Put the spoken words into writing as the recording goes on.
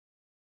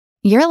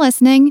You're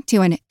listening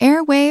to an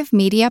Airwave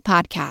Media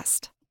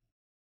Podcast.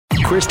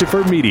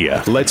 Christopher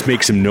Media, let's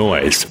make some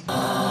noise.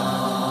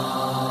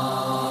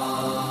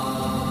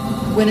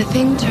 When a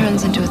thing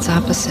turns into its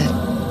opposite,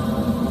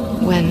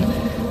 when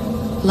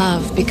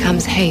love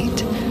becomes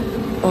hate,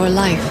 or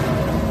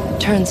life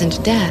turns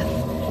into death,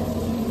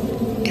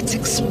 it's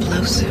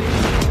explosive.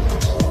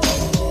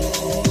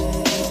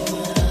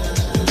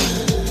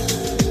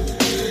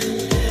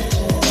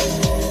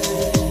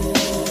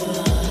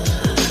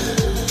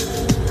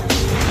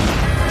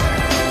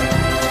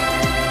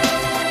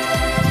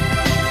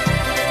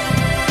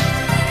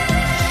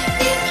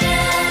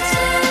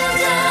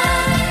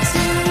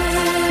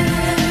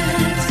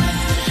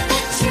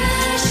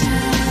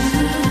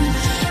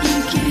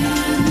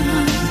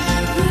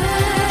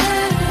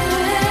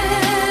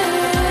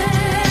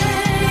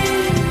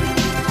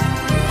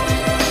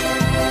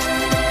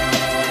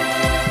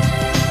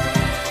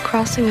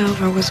 Crossing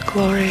over was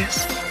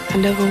glorious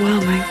and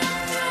overwhelming.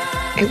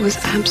 It was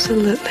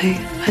absolutely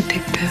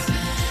addictive.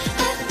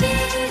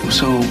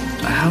 So,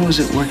 how is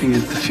it working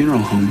at the funeral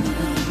home?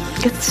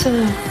 It's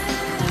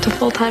a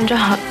full-time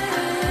job.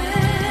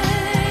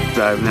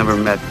 I've never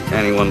met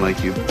anyone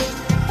like you.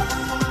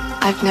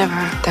 I've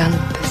never done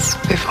this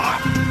before.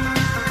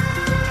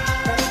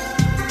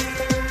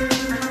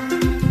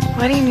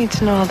 Why do you need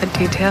to know all the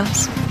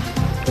details?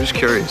 I'm just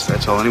curious,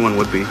 that's all anyone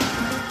would be.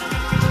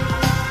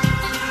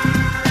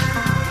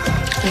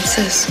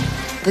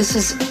 This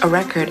is a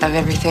record of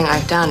everything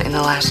I've done in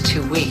the last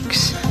 2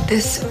 weeks.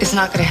 This is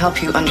not going to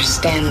help you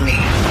understand me.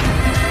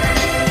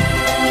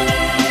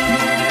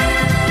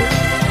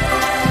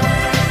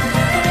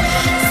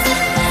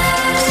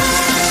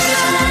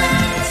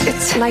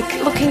 It's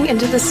like looking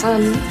into the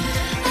sun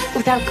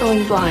without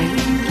going blind.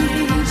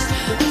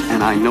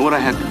 And I know what I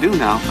have to do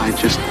now.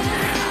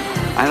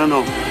 I don't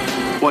know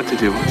what to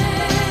do.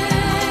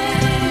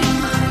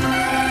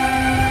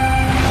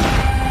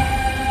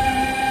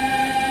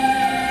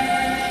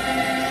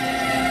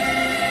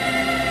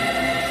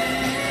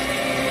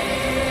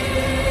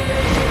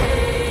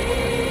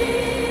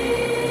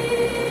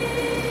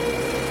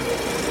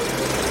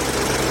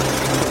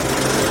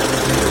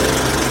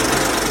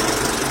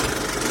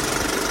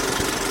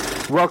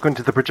 Welcome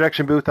to the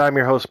Projection Booth. I'm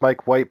your host,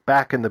 Mike White.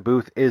 Back in the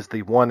booth is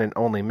the one and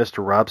only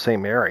Mr. Rob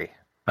St. Mary.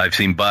 I've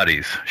seen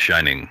bodies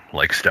shining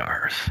like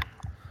stars.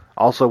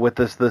 Also with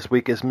us this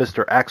week is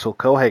Mr. Axel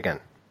Kohagen.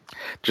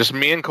 Just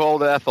me and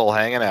Cold Ethel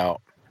hanging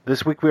out.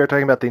 This week we are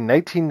talking about the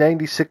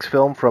 1996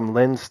 film from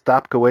Lynne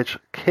Stopkewich,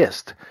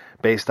 Kissed.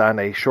 Based on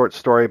a short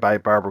story by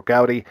Barbara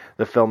Gowdy,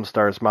 the film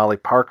stars Molly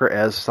Parker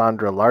as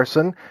Sandra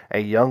Larson, a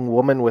young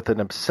woman with an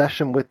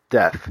obsession with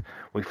death.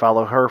 We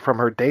follow her from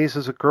her days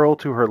as a girl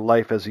to her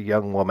life as a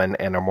young woman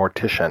and a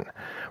mortician.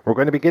 We're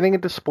going to be getting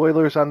into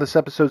spoilers on this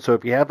episode, so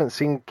if you haven't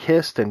seen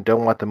Kissed and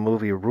don't want the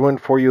movie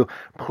ruined for you,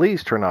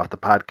 please turn off the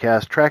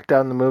podcast, track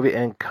down the movie,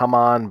 and come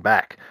on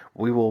back.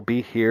 We will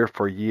be here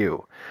for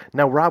you.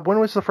 Now, Rob, when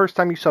was the first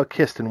time you saw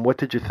Kissed, and what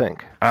did you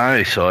think?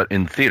 I saw it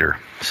in theater.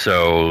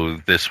 So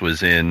this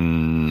was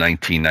in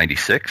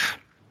 1996.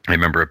 I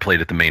remember it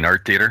played at the Main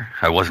Art Theater.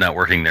 I was not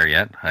working there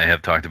yet. I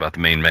have talked about the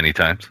Main many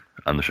times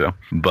on the show.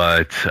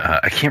 But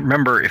I can't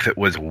remember if it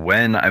was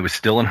when I was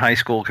still in high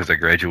school, because I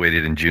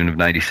graduated in June of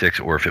 96,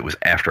 or if it was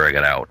after I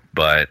got out.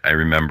 But I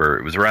remember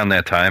it was around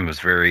that time. I was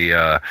very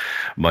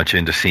much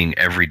into seeing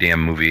every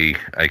damn movie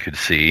I could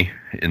see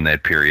in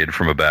that period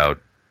from about,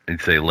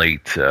 I'd say,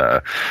 late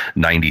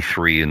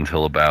 93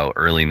 until about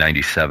early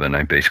 97.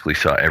 I basically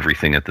saw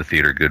everything at the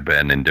theater, good,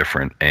 bad, and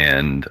indifferent,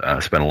 and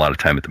spent a lot of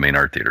time at the Main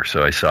Art Theater.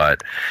 So I saw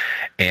it,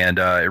 and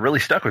it really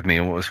stuck with me.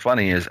 And what was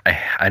funny is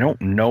I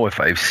don't know if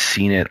I've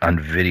seen it on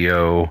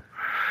video.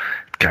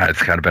 God,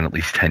 it's got to been at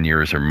least 10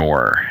 years or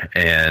more.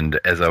 And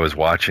as I was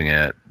watching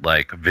it,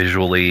 like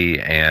visually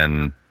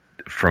and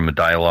from a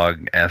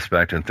dialogue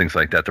aspect and things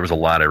like that, there was a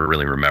lot I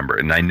really remember.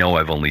 And I know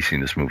I've only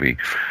seen this movie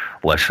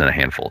less than a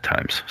handful of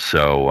times.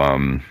 So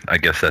I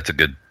guess that's a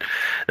good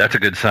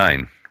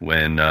sign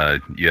when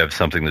you have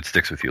something that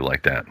sticks with you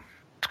like that.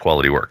 It's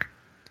quality work.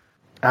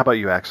 How about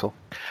you, Axel?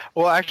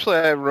 Well, actually,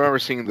 I remember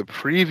seeing the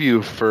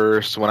preview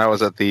first when I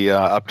was at the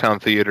Uptown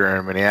Theater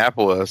in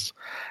Minneapolis,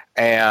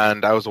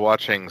 and I was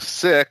watching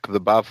Sick, the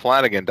Bob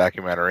Flanagan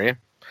documentary.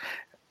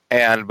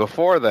 And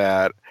before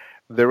that,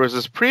 there was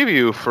this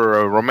preview for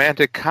a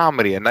romantic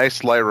comedy, a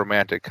nice light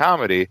romantic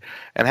comedy,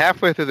 and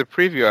halfway through the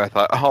preview I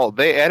thought, oh,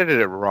 they edited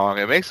it wrong.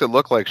 It makes it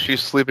look like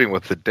she's sleeping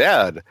with the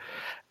dead.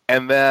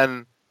 And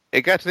then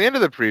it got to the end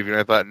of the preview, and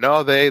I thought,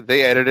 no, they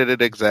edited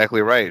it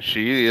exactly right.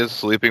 She is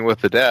sleeping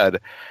with the dead.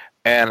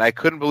 And I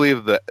couldn't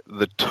believe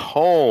the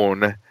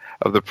tone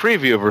of the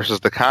preview versus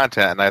the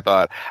content, and I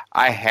thought,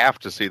 I have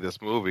to see this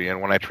movie.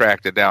 And when I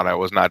tracked it down, I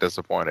was not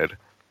disappointed.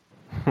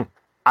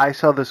 I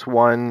saw this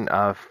one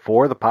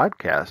for the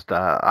podcast.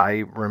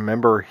 I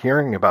remember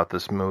hearing about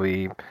this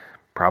movie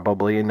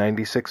probably in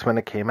 96 when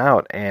it came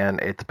out, and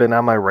it's been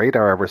on my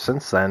radar ever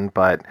since then.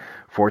 But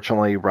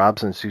fortunately, Rob,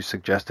 since you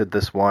suggested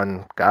this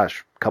one, a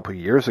couple of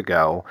years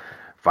ago,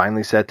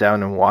 finally sat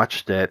down and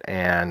watched it,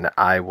 and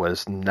I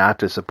was not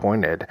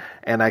disappointed.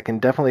 And I can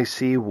definitely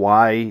see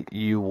why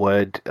you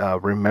would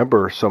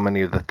remember so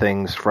many of the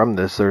things from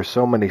this. There's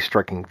so many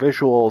striking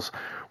visuals,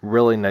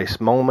 really nice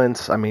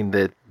moments. I mean,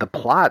 the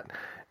plot,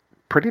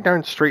 pretty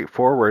darn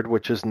straightforward,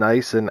 which is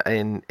nice,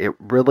 and it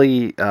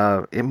really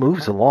it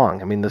moves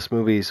along. I mean, this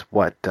movie's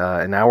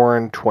an hour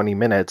and 20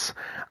 minutes.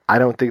 I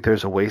don't think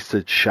there's a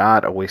wasted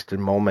shot, a wasted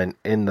moment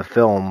in the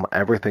film.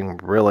 Everything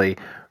really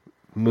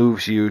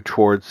moves you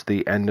towards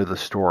the end of the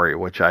story,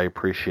 which I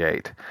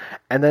appreciate.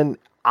 And then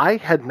I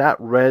had not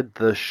read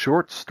the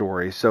short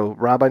story, so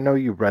Rob, I know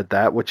you read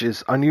that, which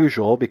is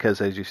unusual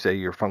because, as you say,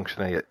 you're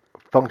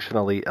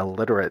functionally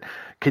illiterate.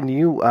 Can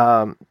you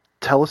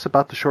tell us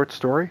about the short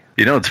story?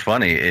 You know, what's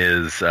funny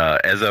is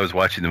as I was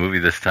watching the movie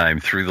this time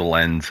through the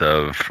lens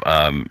of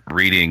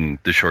reading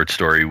the short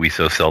story We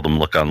So Seldom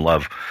Look on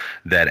Love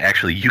that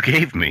actually you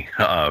gave me.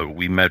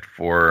 We met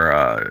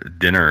for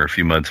dinner a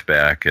few months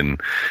back,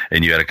 and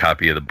you had a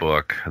copy of the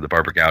book, the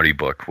Barbara Gowdy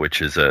book,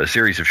 which is a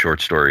series of short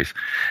stories.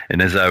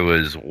 And as I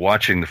was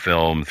watching the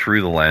film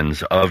through the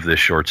lens of this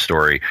short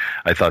story,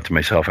 I thought to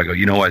myself, I go,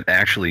 you know what,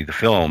 actually the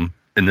film,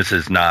 and this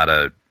is not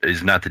to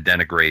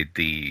denigrate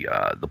the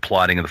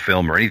plotting of the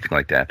film or anything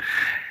like that,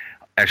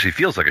 actually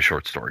feels like a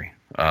short story.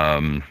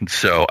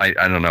 So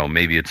I don't know,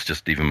 maybe it's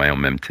just even my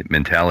own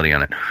mentality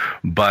on it,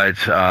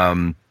 but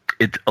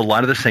a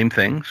lot of the same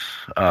things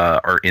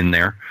are in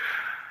there.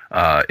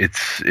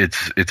 It's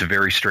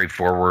very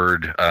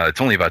straightforward. It's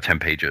only about 10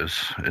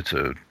 pages. It's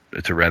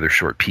a rather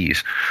short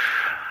piece,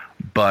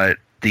 but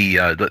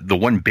the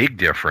one big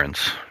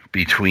difference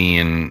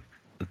between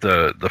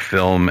the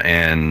film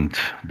and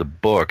the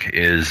book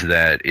is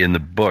that in the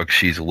book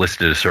she's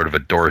listed as sort of a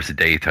Doris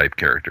Day type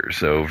character,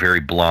 so very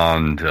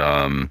blonde,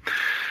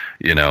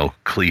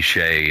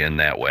 cliche in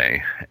that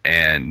way.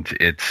 And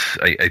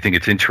I think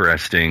it's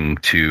interesting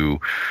to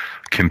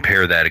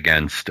compare that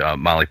against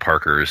Molly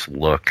Parker's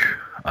look.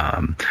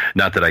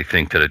 Not that I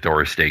think that a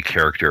Doris Day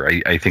character,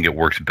 I think it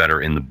works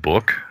better in the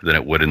book than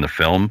it would in the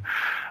film.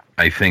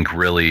 I think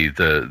really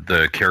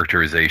the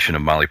characterization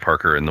of Molly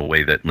Parker and the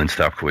way that Lynne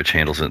Stopkewich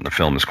handles it in the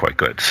film is quite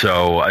good.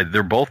 So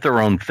they're both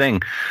their own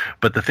thing.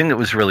 But the thing that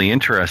was really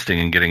interesting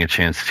in getting a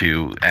chance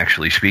to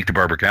actually speak to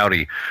Barbara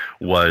Gowdy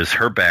was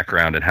her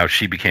background and how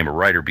she became a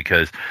writer,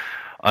 because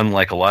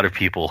unlike a lot of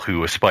people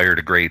who aspire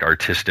to great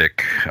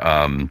artistic,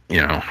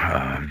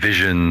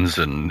 visions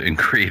and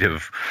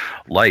creative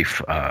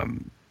life,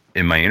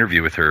 in my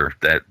interview with her,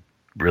 that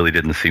really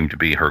didn't seem to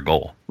be her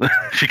goal.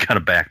 She kind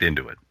of backed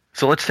into it.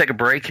 So let's take a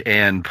break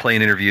and play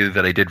an interview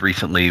that I did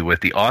recently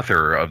with the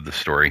author of the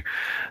story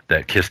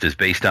that Kissed is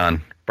based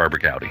on, Barbara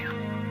Gowdy. Is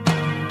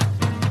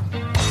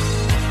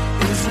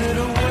it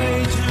a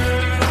wager?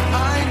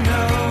 I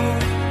know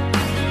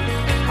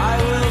I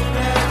will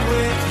bet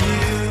with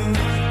you.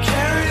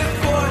 Carry a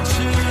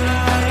fortune,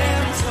 I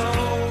am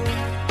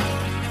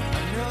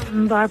told.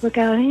 I'm Barbara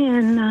Gowdy,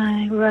 and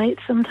I write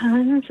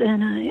sometimes,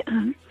 and I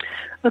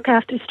look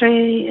after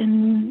stray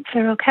and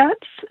feral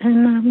cats,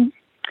 and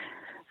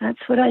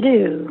that's what I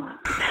do.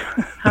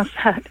 How's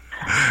that?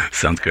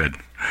 Sounds good.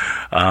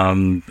 I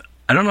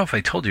don't know if I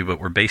told you, but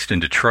we're based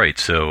in Detroit,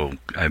 so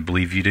I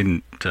believe you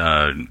didn't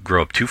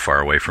grow up too far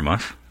away from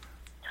us.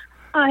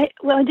 I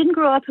didn't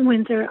grow up in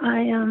Windsor.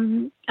 I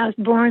was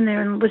born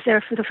there and was there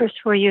for the first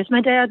 4 years.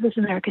 My dad was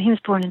American. He was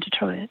born in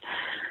Detroit.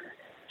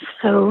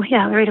 So,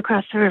 yeah, right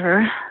across the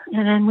river.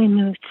 And then we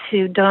moved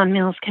to Don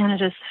Mills,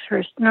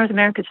 North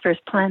America's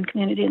first planned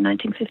community in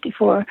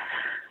 1954, a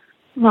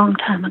long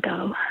time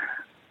ago.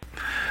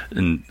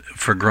 And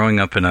for growing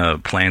up in a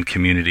planned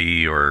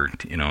community or,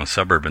 a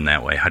suburb in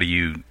that way, how do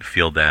you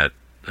feel that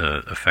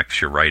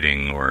affects your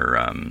writing or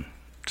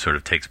sort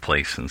of takes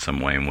place in some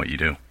way in what you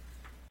do?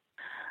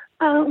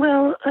 My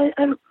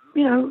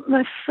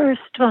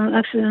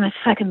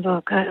second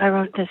book, I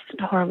wrote this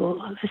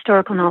horrible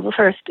historical novel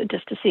first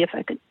just to see if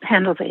I could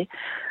handle the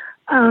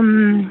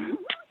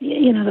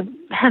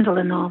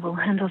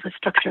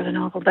structure of the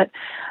novel. But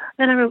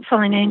then I wrote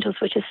Falling Angels,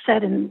 which is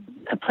set in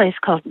a place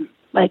called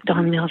like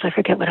Don Mills. I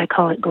forget what I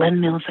call it,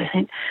 Glen Mills, I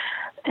think.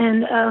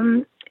 And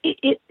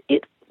it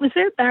was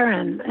very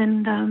barren.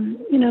 And,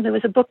 there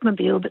was a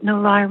bookmobile, but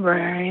no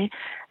library.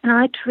 And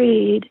I liked to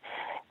read.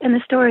 And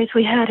the stories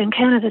we had in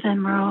Canada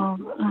then were all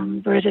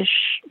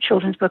British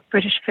children's book,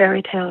 British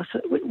fairy tales,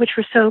 which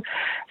were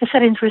the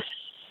settings were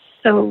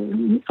so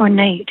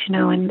ornate,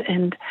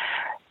 and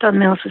Don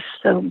Mills was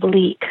so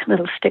bleak,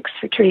 little sticks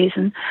for trees.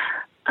 And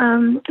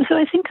so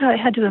I think I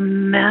had to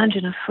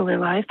imagine a fuller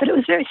life, but it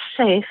was very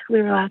safe.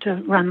 We were allowed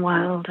to run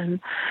wild, and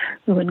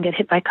we wouldn't get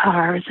hit by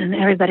cars, and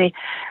everybody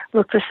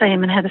looked the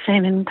same and had the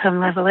same income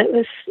level. It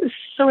was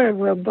sort of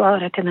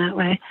robotic in that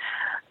way.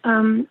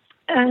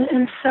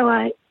 And so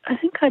I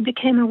think I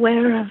became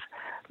aware of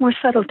more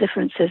subtle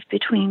differences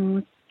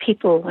between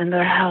people and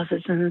their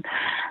houses and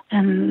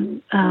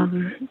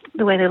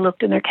the way they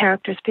looked in their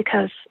characters,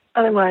 because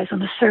otherwise on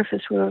the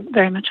surface we were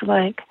very much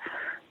alike.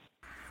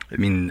 I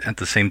mean, at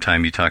the same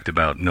time, you talked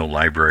about no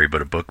library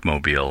but a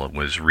bookmobile.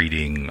 Was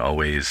reading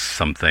always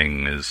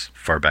something as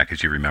far back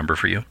as you remember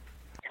for you?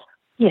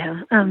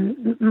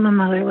 My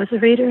mother was a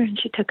reader, and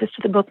she took us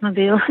to the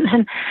bookmobile, and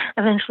then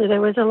eventually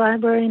there was a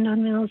library in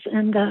Don Mills,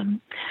 and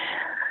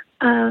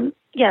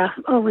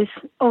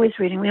always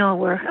reading. We all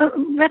were.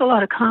 Read a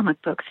lot of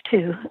comic books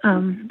too.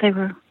 They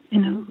were,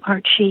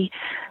 Archie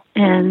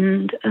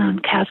and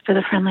Casper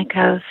the Friendly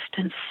Ghost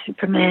and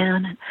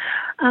Superman.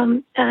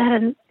 And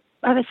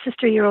I have a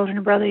sister a year older and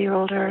a brother a year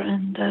older,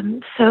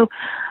 and so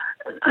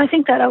I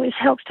think that always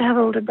helps to have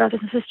older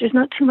brothers and sisters,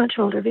 not too much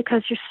older,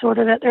 because you're sort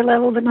of at their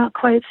level, but not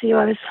quite, so you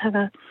always have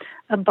a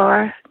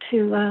bar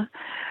to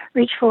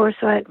reach for.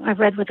 So I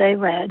read what they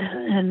read,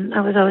 and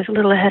I was always a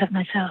little ahead of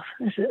myself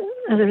as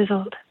a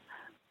result.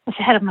 I was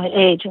ahead of my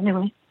age,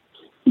 anyway.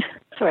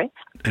 Sorry.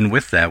 And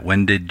with that,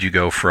 when did you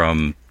go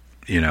from,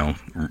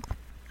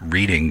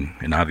 reading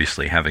and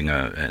obviously having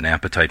an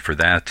appetite for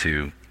that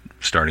to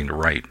starting to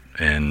write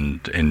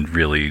and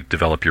really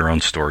develop your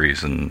own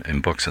stories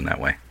and books in that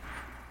way?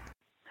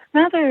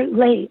 Rather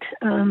late.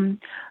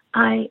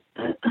 I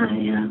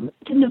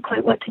didn't know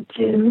quite what to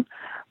do.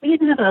 We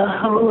didn't have a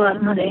whole lot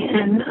of money,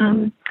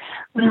 and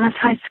when I left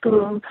high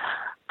school,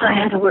 I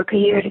had to work a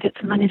year to get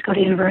some money to go to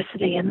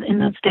university. And in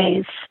those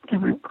days, there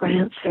weren't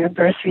grants or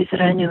bursaries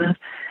that I knew of,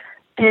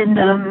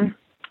 and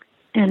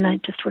I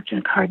just worked in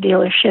a car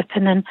dealership.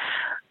 And then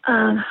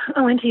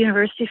I went to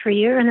university for a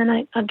year, and then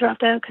I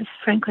dropped out because,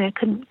 frankly, I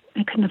couldn't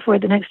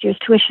afford the next year's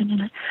tuition,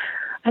 and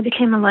I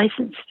became a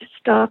licensed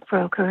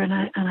stockbroker, and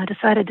I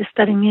decided to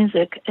study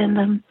music.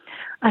 And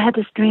I had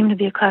this dream to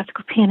be a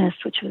classical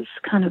pianist, which was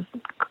kind of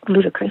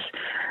ludicrous.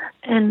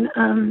 And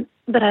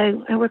but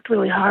I worked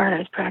really hard. I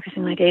was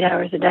practicing like 8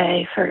 hours a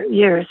day for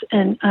years.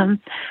 And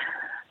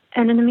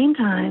in the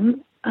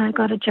meantime, I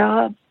got a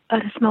job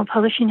at a small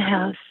publishing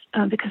house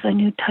because I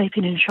knew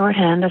typing and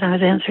shorthand, and I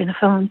was answering the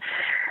phone.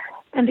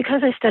 And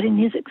because I studied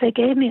music, they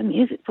gave me a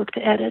music book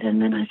to edit,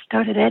 and then I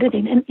started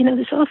editing. And,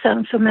 this all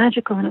sounds so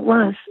magical, and it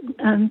was.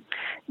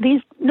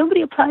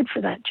 Nobody applied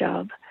for that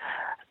job.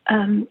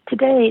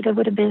 Today, there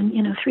would have been,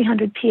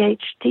 300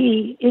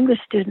 PhD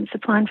English students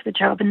applying for the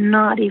job and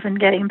not even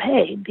getting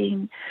paid,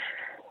 being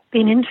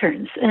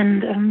interns.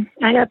 And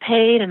I got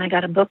paid, and I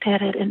got a book to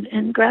edit,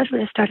 and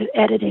gradually I started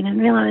editing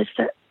and realized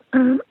that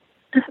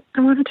I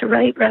wanted to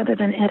write rather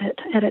than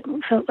edit. Edit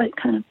felt like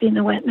kind of being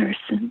a wet nurse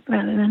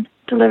rather than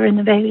delivering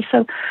the baby.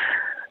 So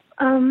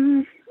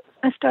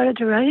I started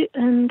to write,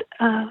 and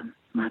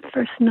my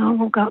first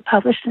novel got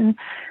published, and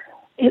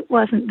it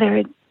wasn't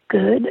very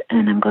good,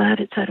 and I'm glad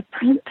it's out of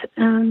print.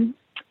 And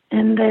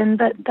then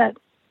that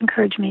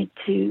encouraged me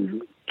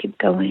to keep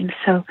going.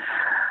 So,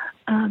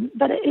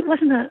 but it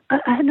wasn't I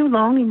had no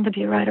longing to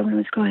be a writer when I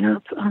was growing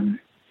up, and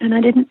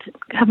I didn't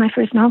have my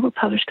first novel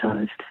published till I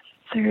was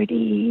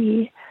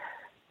 38,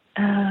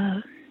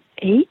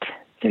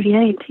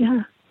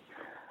 yeah.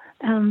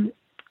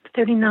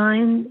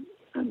 39,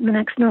 the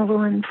next novel,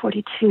 and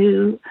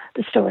 42,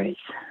 the stories.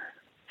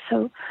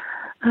 So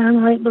I'm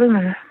a late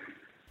bloomer.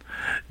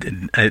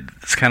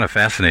 It's kind of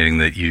fascinating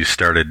that you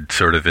started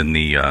sort of in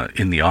the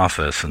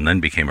office and then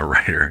became a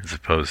writer, as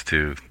opposed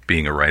to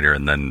being a writer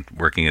and then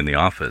working in the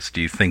office.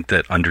 Do you think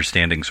that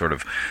understanding sort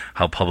of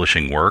how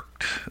publishing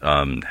worked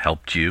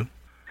helped you?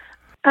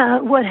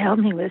 What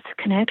helped me was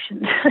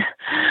connections.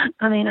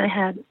 I mean, I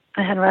had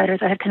writers,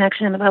 I had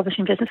connection in the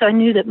publishing business, so I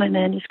knew that my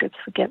manuscripts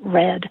would get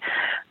read.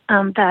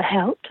 That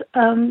helped.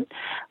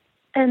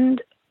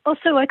 And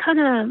also,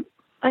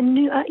 I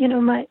knew,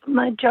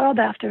 my job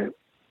after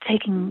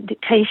taking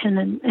dictation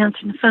and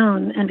answering the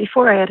phone, and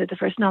before I edited the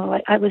first novel,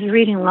 I was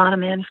reading a lot of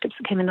manuscripts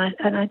that came in,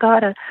 and I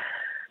got a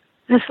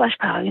slush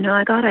pile.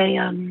 I got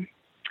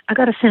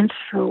a sense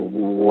for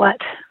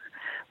what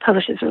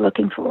publishers were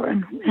looking for,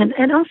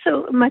 and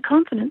also my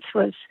confidence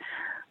was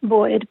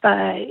buoyed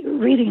by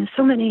reading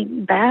so many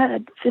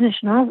bad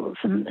finished novels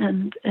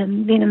and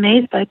being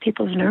amazed by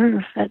people's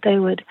nerve that they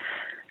would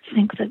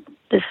think that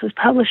this was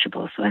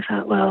publishable. So I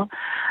thought, well,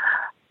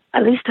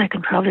 at least I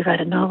can probably write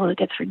a novel that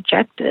gets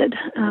rejected.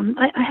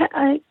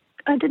 I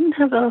didn't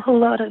have a whole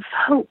lot of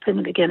hope in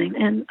the beginning,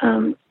 and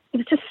it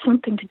was just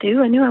something to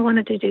do. I knew I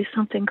wanted to do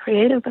something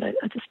creative, but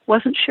I just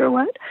wasn't sure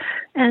what,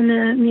 and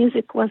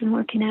music wasn't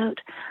working out.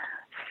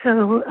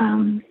 So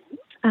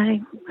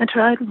I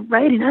tried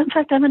writing. In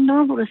fact, I'm a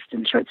novelist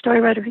and short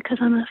story writer because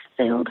I'm a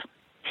failed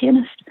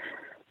pianist.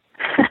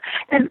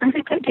 And I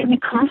think that gave me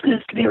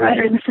confidence to be a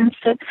writer in the sense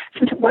that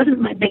since it wasn't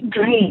my big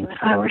dream,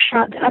 if I were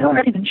I'd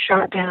already been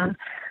shot down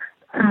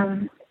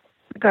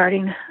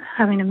regarding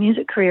having a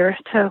music career.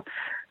 So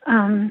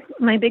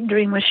my big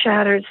dream was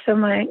shattered, so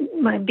my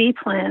B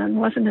plan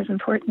wasn't as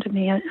important to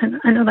me. And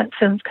I know that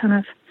sounds kind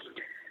of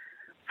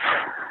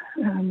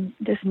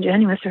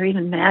disingenuous or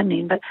even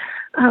maddening, but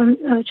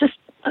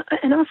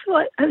and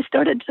also I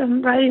started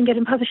writing and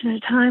getting published at a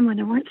time when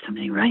there weren't so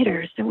many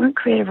writers. There weren't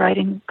creative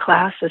writing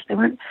classes. There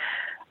weren't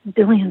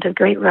billions of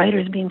great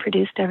writers being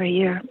produced every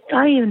year.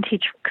 I even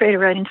teach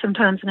creative writing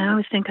sometimes, and I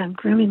always think I'm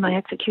grooming my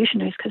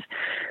executioners because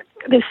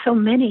there's so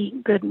many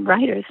good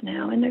writers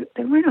now, and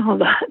there weren't a whole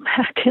lot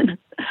back in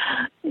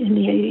the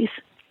 80s.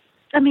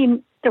 I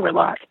mean, there were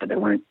lots, but they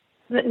weren't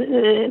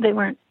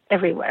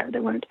everywhere.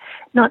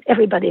 Not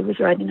everybody was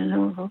writing a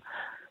novel.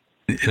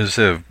 There's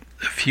a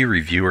few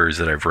reviewers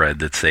that I've read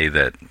that say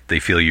that they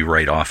feel you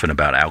write often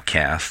about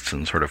outcasts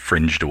and sort of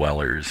fringe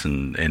dwellers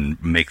and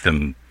make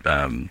them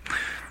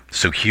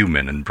so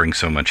human and bring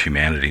so much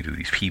humanity to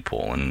these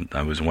people. And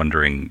I was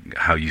wondering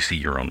how you see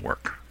your own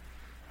work.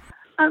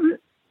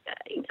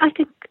 I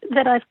think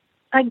that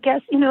I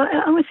guess,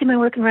 I always see my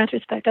work in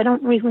retrospect. I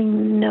don't really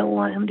know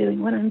why I'm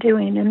doing what I'm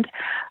doing. And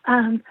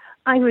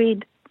I've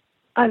read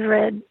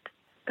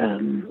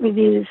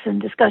reviews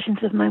and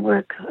discussions of my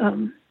work,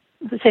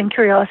 the same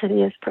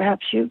curiosity as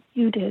perhaps you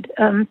did.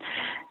 And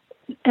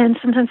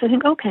sometimes I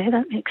think, okay,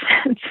 that makes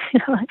sense.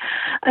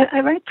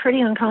 I write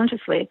pretty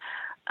unconsciously.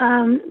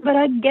 But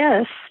I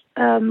guess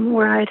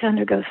were I to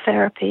undergo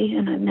therapy,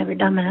 and I've never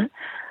done that,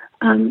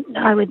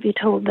 I would be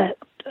told that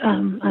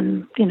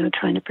I'm,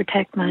 trying to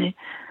protect my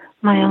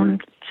own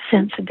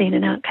sense of being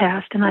an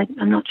outcast, and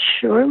I'm not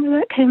sure where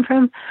that came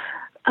from.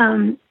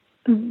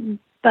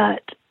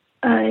 But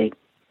I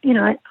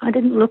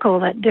didn't look all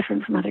that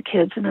different from other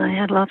kids, and I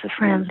had lots of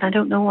friends. I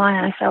don't know why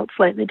I felt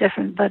slightly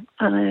different, but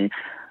I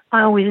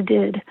always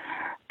did.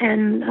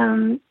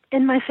 And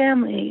in my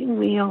family,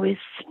 we always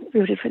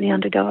rooted for the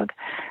underdog.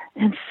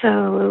 And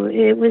so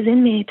it was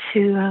in me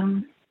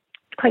to,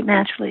 quite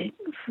naturally,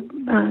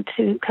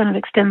 to kind of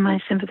extend my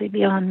sympathy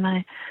beyond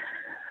my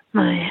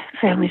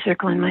family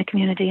circle and my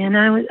community. And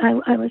I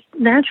was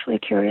naturally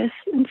curious,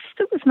 and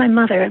so was my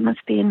mother. It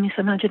must be in me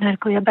somehow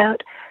genetically,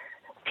 about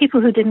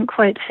people who didn't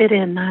quite fit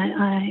in.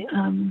 I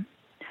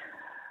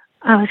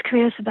was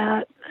curious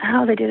about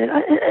how they did it.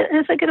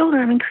 As I get older,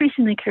 I'm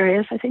increasingly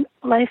curious. I think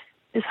life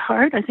is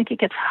hard. I think it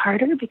gets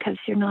harder because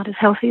you're not as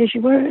healthy as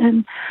you were,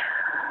 and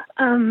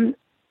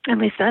at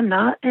least I'm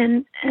not.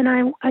 And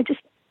I'm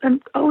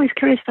always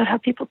curious about how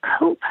people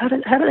cope. How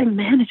do they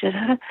manage it?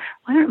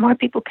 Why aren't more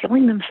people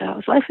killing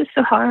themselves? Life is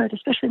so hard,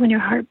 especially when your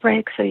heart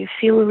breaks, or you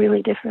feel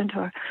really different,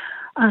 or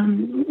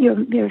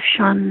you're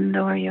shunned,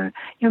 or you're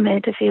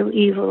made to feel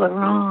evil or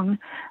wrong.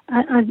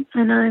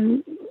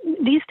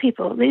 These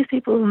people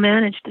who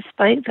manage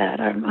despite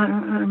that are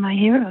my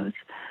heroes.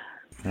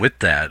 With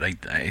that,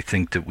 I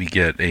think that we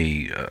get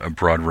a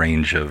broad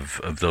range of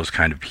those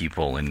kind of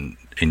people in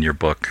your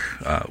book,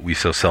 We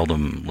So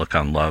Seldom Look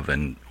on Love,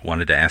 and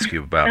wanted to ask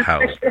you about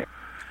how...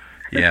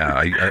 Yeah,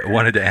 I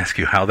wanted to ask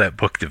you how that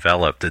book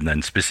developed, and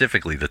then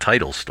specifically the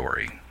title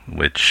story,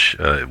 which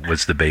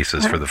was the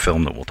basis for the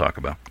film that we'll talk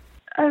about.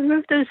 I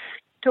wrote those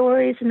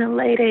stories in the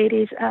late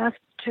 80s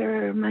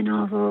after my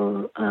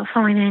novel,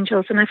 Falling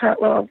Angels, and I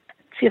thought, well,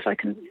 see if I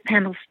can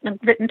handle... I've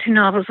written 2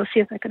 novels, I'll see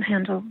if I can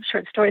handle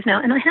short stories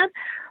now. And I had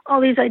all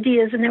these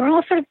ideas, and they were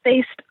all sort of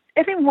based...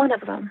 Every one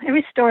of them,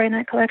 every story in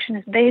that collection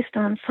is based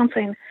on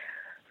something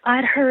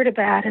I'd heard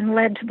about and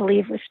led to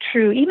believe was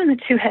true. Even the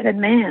 2-headed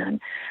man.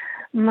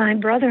 My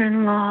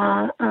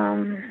brother-in-law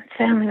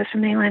family was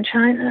from mainland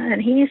China,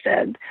 and he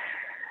said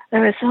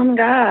there was some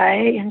guy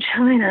in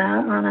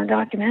China on a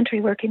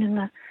documentary working in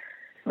the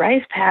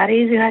rice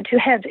paddies who had 2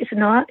 heads. It's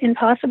not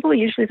impossible.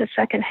 Usually the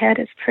second head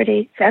is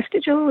pretty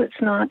vestigial.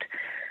 It's not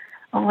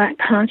all that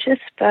conscious.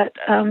 But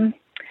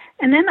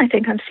and then I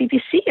think on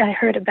CBC I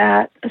heard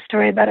about a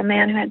story about a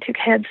man who had 2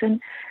 heads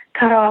and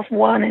cut off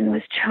one and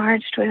was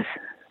charged with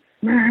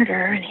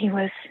murder, and he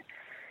was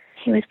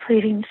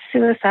pleading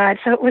suicide.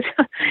 So it was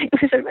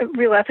a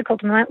real ethical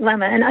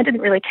dilemma, and I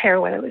didn't really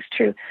care whether it was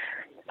true.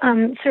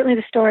 Certainly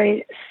the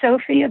story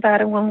Sophie,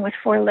 about a woman with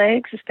 4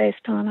 legs, is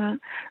based on a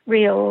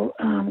real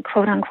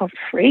quote-unquote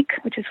freak,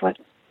 which is what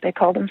they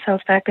called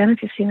themselves back then,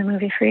 if you've seen the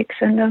movie Freaks.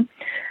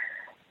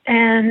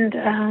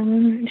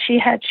 And she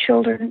had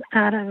children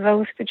out of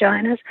both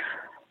vaginas.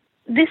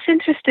 This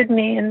interested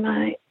me in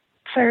my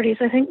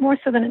 30s, I think, more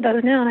so than it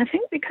does now. And I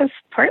think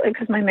partly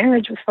because my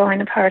marriage was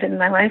falling apart and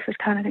my life was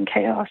kind of in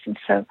chaos. And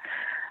so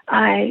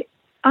I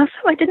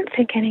didn't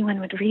think anyone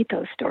would read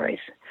those stories.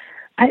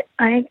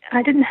 I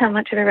didn't have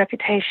much of a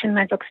reputation.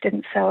 My books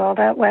didn't sell all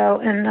that well.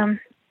 And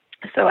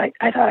so I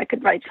thought I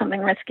could write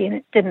something risky, and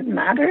it didn't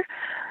matter.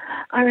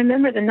 I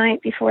remember the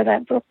night before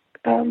that book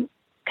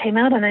came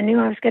out, and I knew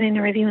I was getting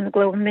a review in the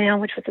Globe and Mail,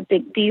 which was a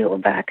big deal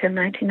back in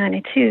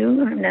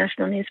 1992, a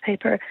national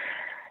newspaper.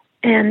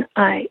 And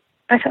I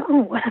thought,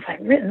 oh, what have I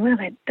written? What have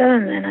I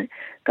done? And I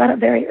got up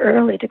very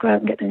early to go out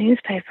and get the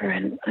newspaper,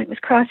 and I was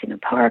crossing a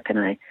park, and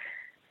I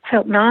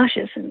felt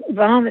nauseous and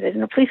vomited,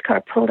 and a police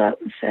car pulled up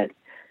and said,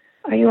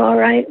 "Are you all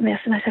right, miss?"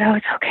 And I said, "Oh,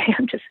 it's okay.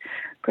 I'm just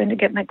going to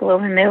get my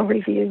Globe and Mail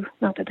review."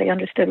 Not that they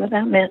understood what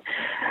that meant.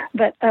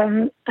 But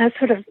I was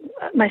sort of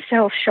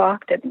myself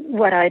shocked at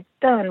what I'd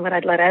done, what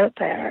I'd let out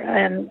there.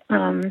 And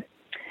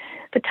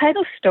the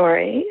title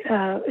story,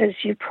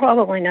 as you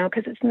probably know,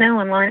 because it's now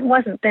online, it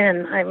wasn't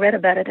then. I read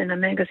about it in a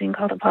magazine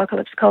called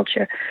Apocalypse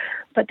Culture.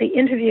 But the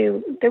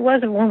interview, there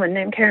was a woman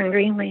named Karen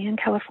Greenlee in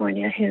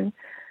California who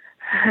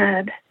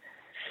had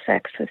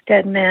sex with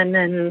dead men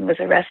and was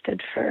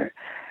arrested for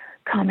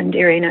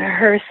commandeering a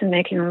hearse and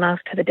making love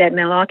to the dead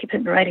male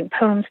occupant and writing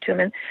poems to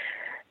him.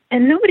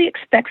 And nobody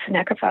expects a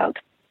necrophile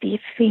be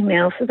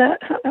female, so that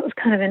was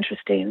kind of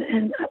interesting.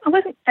 And I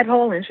wasn't at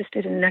all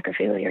interested in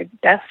necrophilia or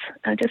death.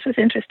 I just was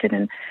interested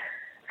in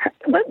her,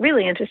 what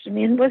really interested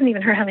me, and wasn't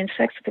even her having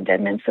sex with the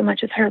dead man so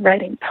much as her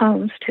writing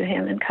poems to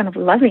him and kind of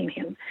loving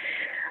him.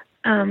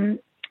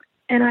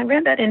 And I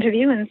read that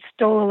interview and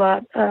stole a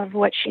lot of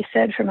what she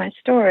said for my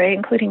story,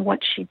 including what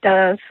she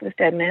does with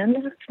dead men.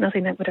 It's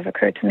nothing that would have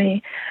occurred to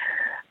me.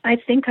 I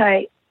think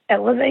I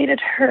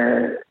elevated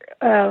her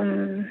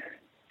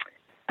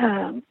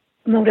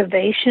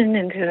motivation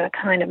into a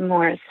kind of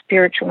more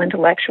spiritual,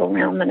 intellectual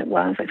realm than it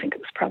was. I think it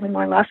was probably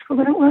more lustful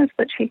than it was,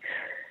 but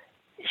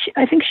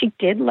I think she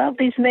did love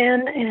these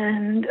men,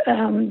 and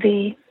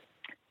the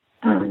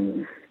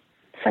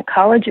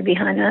psychology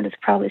behind that is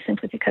probably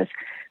simply because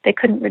they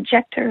couldn't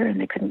reject her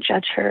and they couldn't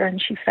judge her,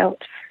 and she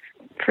felt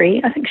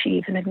free. I think she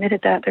even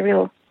admitted that, the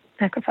real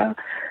necrophile.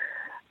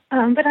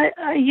 But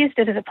I used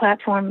it as a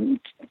platform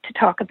to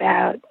talk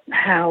about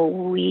how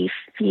we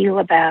feel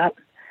about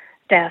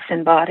death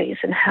in bodies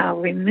and how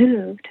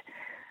removed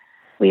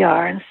we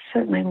are, and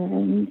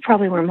certainly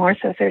probably were more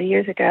so 30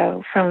 years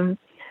ago, from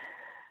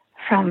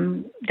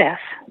death,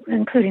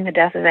 including the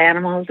death of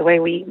animals, the way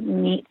we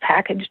meat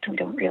packaged. We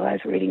don't realize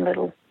we're eating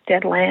little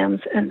dead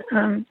lambs, and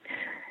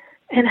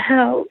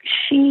how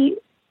she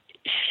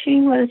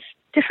was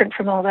different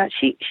from all that.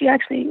 She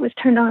actually was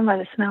turned on by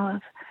the smell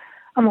of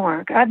a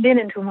morgue. I've been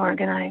into a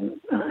morgue, and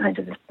I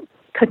just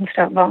couldn't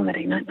stop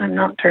vomiting. I'm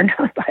not turned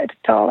on by it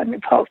at all. I'm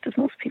repulsed, as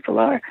most people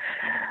are.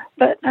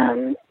 But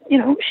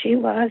she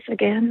was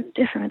again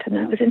different, and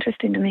that was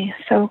interesting to me.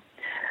 So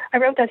I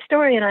wrote that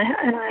story, and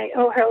I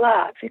owe her a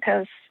lot,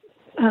 because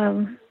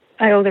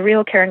I owe the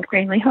real Karen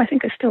Greenlee, who I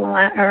think is still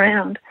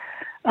around,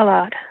 a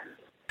lot.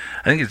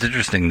 I think it's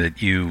interesting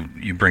that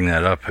you bring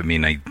that up. I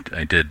mean, I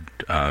did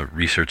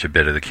research a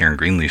bit of the Karen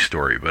Greenlee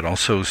story, but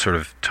also sort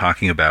of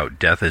talking about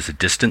death as a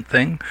distant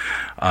thing,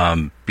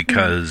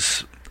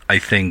 because I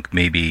think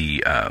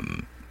maybe,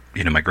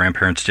 my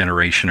grandparents'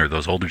 generation or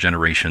those older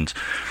generations,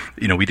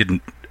 we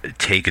didn't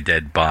take a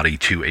dead body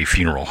to a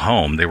funeral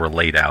home. They were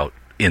laid out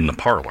in the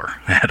parlor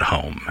at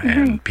home,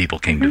 and people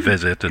came to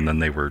visit, and then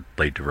they were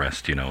laid to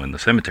rest, in the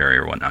cemetery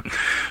or whatnot.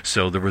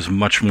 So there was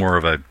much more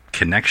of a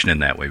connection in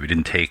that way. We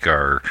didn't take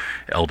our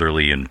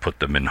elderly and put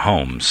them in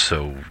homes.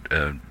 So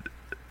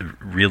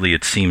really,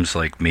 it seems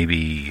like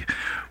maybe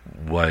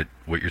what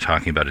you're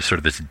talking about is sort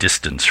of this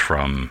distance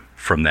from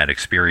that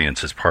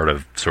experience as part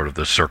of sort of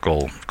the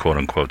circle, quote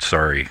unquote,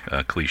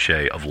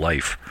 cliche of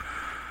life.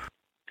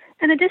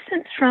 And a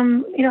distance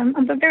from,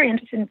 I'm very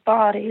interested in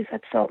bodies.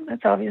 That's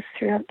obvious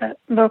throughout that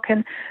book.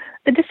 And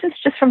the distance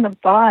just from the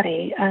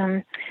body,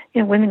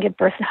 women give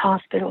birth in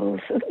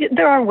hospitals.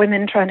 There are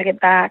women trying to get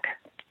back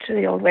to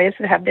the old ways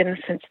that have been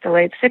since the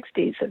late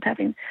 60s, of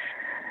having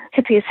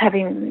hippies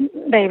having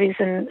babies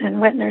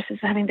and wet nurses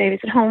having babies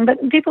at home.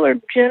 But people are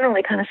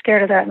generally kind of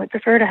scared of that and would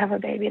prefer to have a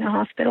baby in a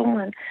hospital,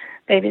 and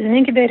babies in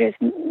incubators,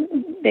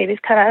 babies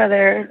cut out of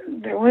their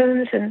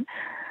wombs, and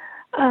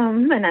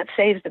that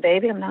saves the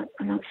baby. I'm not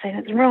saying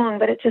it's wrong,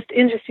 but it's just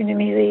interesting to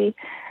me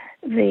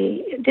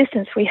the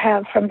distance we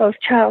have from both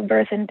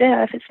childbirth and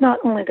death. It's not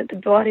only that the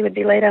body would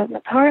be laid out in the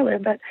parlor,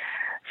 but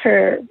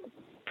for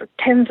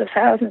tens of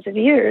thousands of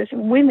years,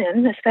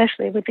 women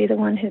especially would be the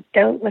one who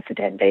dealt with the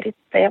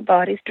dead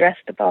bodies, dressed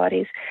the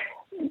bodies,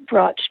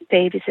 brought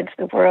babies into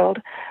the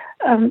world.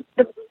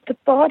 The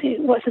body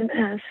wasn't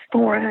as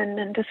foreign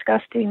and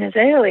disgusting as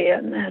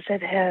alien as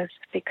it has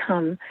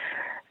become.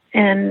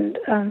 And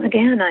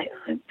again, I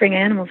bring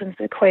animals into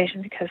the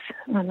equation because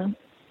I'm an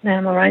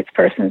animal rights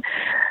person.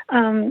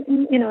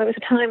 There was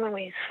a time when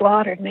we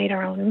slaughtered, made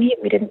our own meat.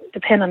 We didn't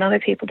depend on other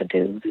people to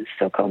do the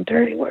so-called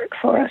dirty work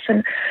for us.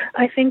 And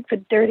I think the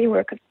dirty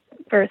work of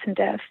birth and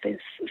death is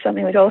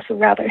something we'd also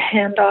rather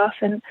hand off.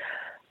 And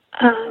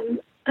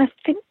I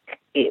think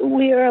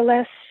we are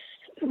less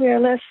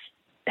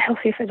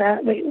healthy for that.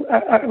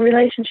 Our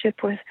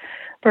relationship with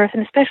birth,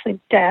 and especially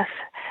death,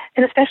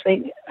 and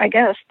especially, I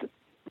guess,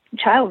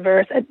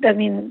 childbirth. I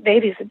mean,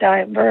 babies that die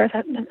at birth,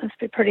 that must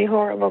be pretty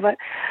horrible, but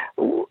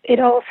it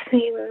all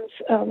seems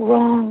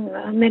wrong,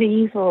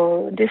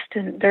 medieval,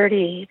 distant,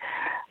 dirty,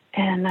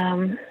 and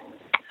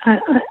I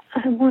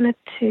wanted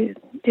to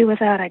do with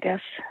that, I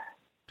guess.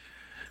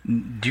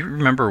 Do you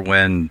remember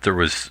when there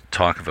was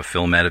talk of a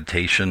film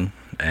adaptation,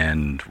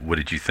 and what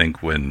did you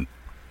think when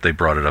they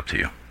brought it up to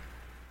you?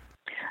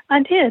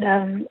 I did.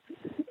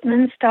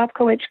 Lynne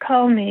Stopkewich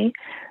called me.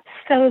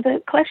 So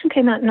the collection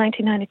came out in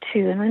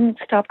 1992, and Lynne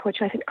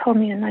Stopkewich, I think, called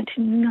me in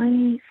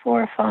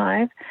 1994 or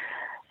 5,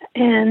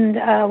 and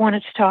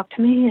wanted to talk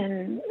to me,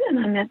 and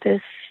I met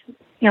this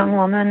young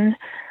woman.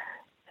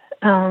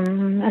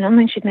 I don't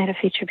think she'd made a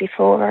feature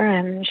before,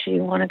 and she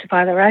wanted to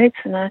buy the rights,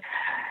 and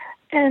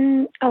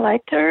I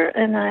liked her,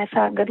 and I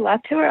thought good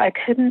luck to her. I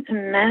couldn't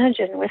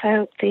imagine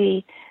without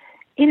the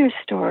inner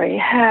story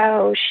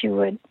how she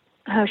would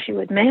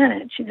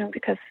manage,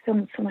 because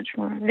film is so much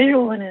more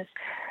visual and is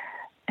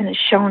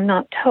shown,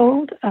 not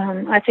told.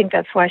 I think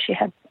that's why she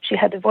had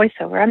the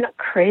voiceover. I'm not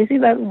crazy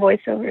about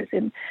voiceovers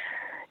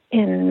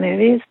in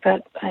movies,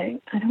 but I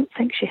don't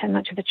think she had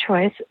much of a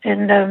choice.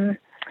 And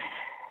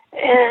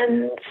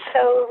And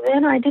so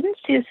then I didn't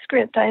see a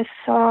script. I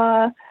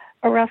saw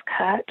a rough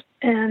cut,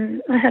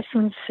 and I have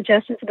some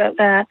suggestions about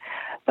that.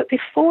 But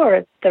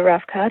before the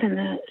rough cut and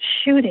the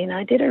shooting,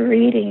 I did a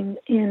reading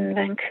in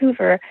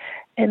Vancouver,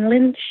 and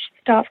Lynne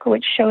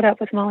Stopkewich showed up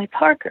with Molly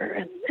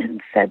Parker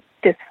and said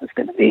this was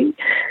going to be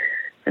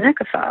the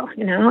necrophile,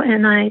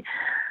 and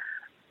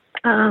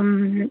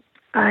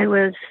I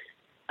was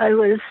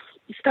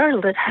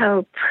startled at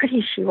how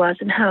pretty she was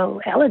and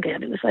how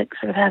elegant. It was like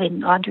sort of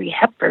having Audrey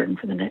Hepburn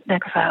for the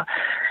necrophile.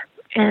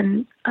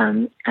 And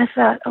I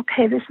thought,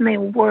 okay, this may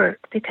work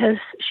because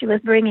she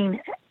was bringing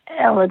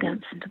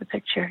elegance into the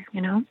picture,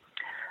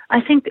 I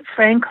think that,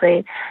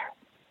 frankly,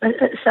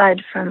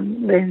 aside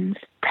from Lynne's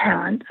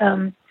talent,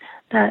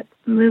 that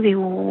movie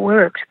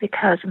worked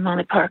because of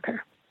Molly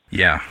Parker.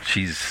 Yeah,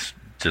 she's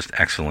just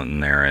excellent in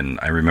there, and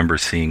I remember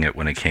seeing it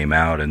when it came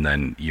out, and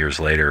then years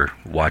later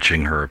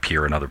watching her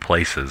appear in other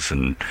places,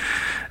 and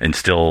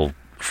still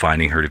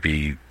finding her to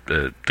be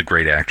the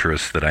great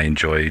actress that I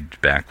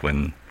enjoyed back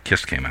when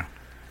Kissed came out.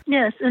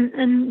 Yes,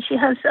 and she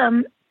has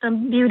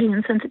beauty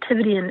and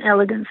sensitivity and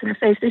elegance in her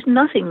face. There's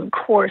nothing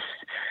coarse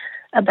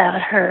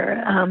about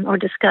her or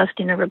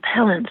disgusting or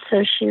repellent.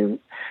 So she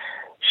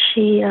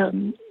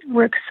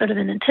works sort of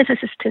in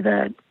antithesis to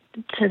the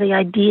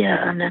idea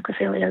of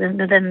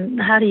necrophilia. Then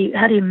how do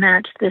you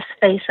match this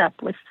face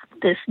up with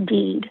this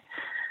deed?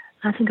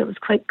 I think it was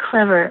quite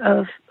clever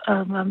of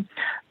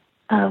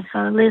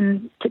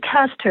Lynne to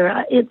cast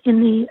her. In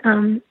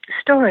the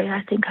story,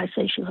 I think I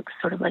say she looks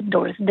sort of like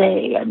Doris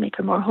Day. I make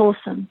her more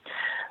wholesome,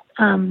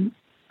 and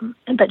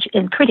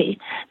pretty,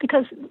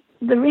 because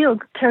the real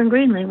Karen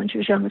Greenlee, when she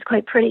was young, was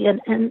quite pretty,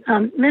 and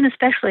men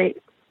especially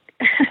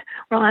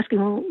were all asking,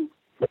 well,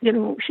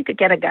 she could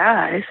get a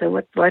guy,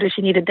 so why does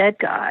she need a dead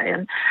guy?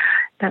 And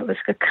that was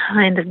the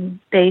kind of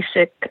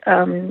basic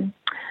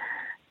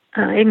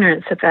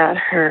ignorance about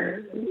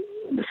her,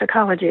 the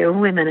psychology of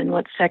women and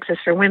what sex is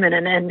for women,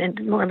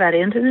 and more about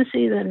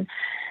intimacy than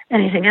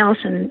anything else.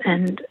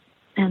 And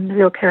the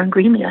real Karen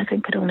Greenlee, I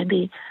think, could only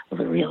be,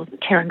 the real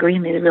Karen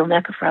Greenlee, the real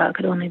necrophile,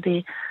 could only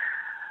be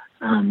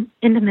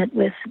intimate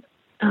with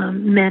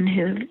men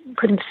who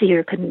couldn't see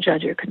her, couldn't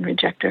judge her, couldn't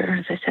reject her,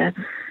 as I said.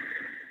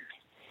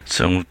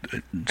 So,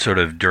 sort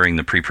of during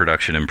the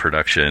pre-production and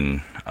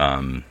production,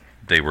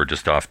 they were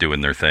just off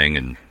doing their thing,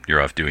 and you're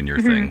off doing your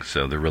thing.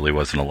 So there really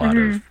wasn't a lot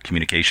of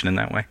communication in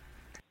that way?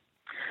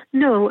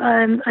 No,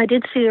 I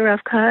did see a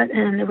rough cut,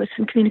 and there was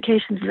some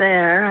communications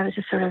there. I was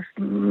just sort of,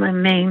 my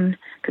main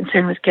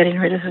concern was getting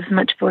rid of as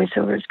much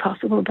voiceover as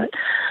possible. But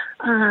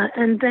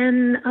and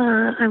then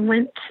I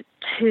went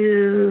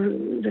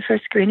to the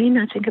first screening.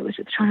 I think it was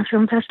at the Toronto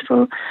Film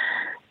Festival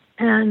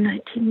in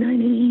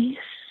 1990.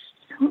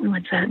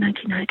 What's that?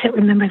 1990. I can't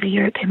remember the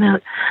year it came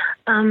out.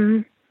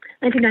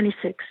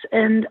 1996,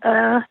 and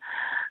I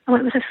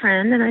went with a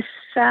friend, and I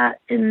sat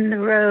in the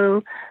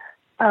row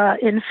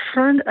in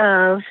front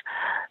of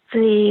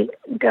the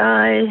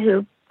guy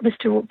who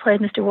played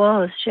Mr.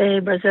 Wallace, Jay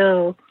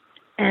Brazeau,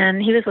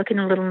 and he was looking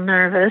a little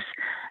nervous.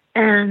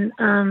 And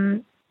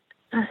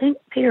I think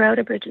Peter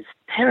Outerbridge's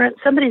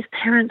somebody's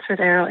parents were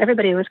there.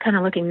 Everybody was kind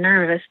of looking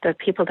nervous. The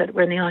people that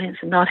were in the audience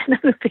and not in the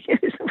movie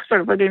were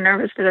sort of looking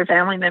nervous to their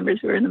family members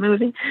who were in the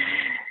movie.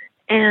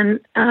 And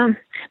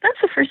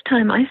that's the first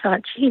time I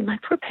thought, gee, my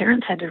poor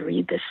parents had to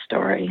read this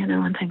story,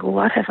 and think, well,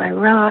 what have I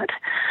wrought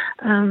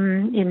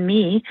in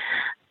me?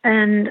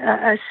 And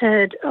I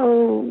said,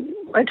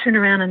 I turned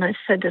around and I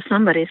said to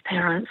somebody's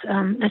parents,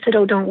 I said,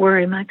 don't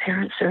worry, my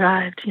parents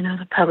survived,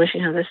 the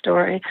publishing of the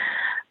story.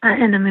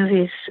 And the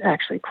movie's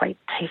actually quite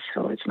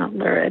tasteful. It's not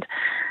lurid.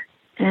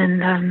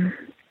 And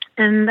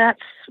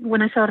that's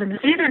when I saw it in the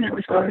theater, and it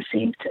was well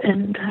received.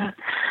 And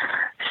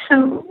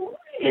so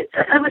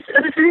I was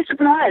very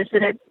surprised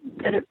that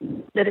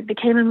it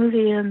became a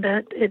movie and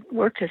that it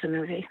worked as a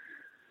movie.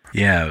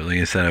 Yeah, like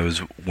I said, I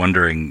was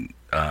wondering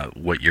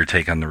what your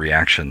take on the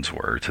reactions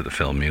were to the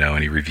film.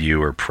 Any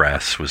review or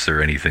press? Was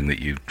there anything that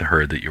you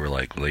heard that you were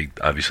like, well, they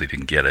obviously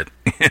didn't get it?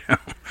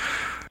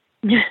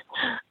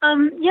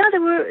 Yeah,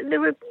 there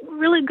were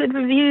really good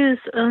reviews.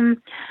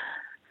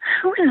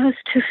 Who were those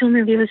two film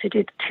reviewers who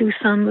did Two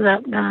Thumbs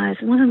Up guys?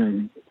 One of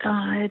them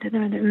died. They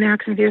were the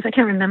American reviewers. I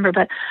can't remember,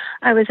 but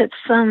I was at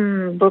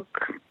some book.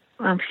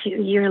 A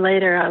year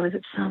later, I was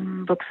at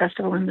some book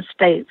festival in the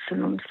States,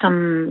 and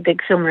some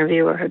big film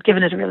reviewer had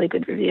given it a really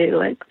good review,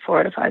 like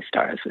 4 out of 5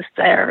 stars, was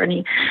there, and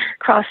he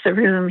crossed the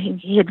room.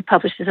 He had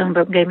published his own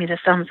book, gave me the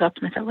thumbs up,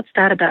 and I thought, what's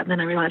that about? And then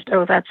I realized,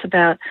 that's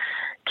about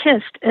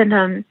Kissed.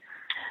 And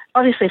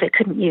obviously they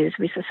couldn't use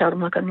We So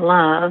Seldom Look and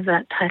Love.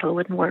 That title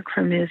wouldn't work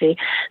for a movie.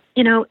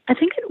 I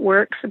think it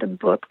worked for the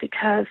book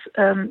because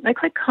I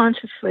quite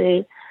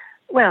consciously,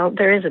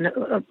 there is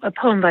a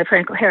poem by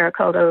Frank O'Hara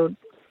called Ode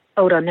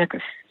on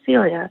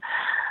Necrophilia.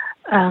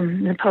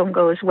 The poem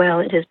goes,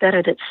 it is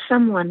better that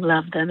someone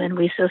loved them, and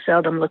we so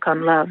seldom look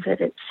on love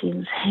that it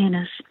seems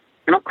heinous.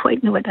 I don't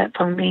quite know what that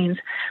poem means.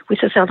 We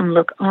so seldom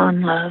look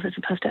on love as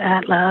opposed to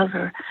at love,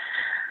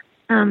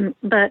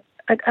 but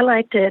I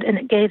liked it, and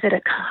it gave it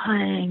a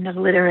kind of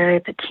literary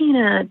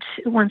patina.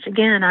 Once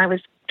again, I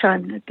was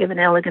trying to give an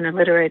elegant or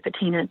literary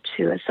patina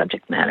to a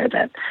subject matter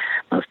that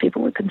most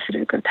people would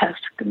consider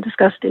grotesque and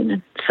disgusting,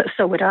 and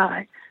so would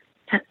I.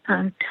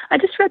 I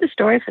just read the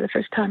story for the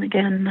first time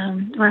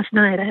again last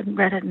night. I haven't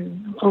read it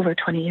in over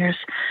 20 years.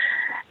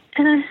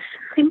 And I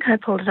think I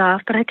pulled it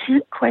off, but I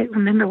can't quite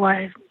remember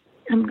why.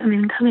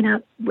 I'm coming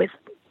out with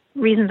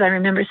reasons I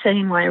remember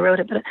saying why I wrote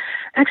it, but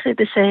actually at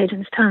this age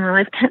and this time in my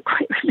life, I can't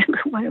quite remember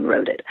why I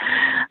wrote it.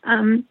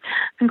 I'm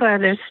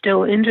glad there's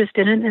still interest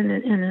in it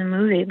in the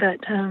movie, but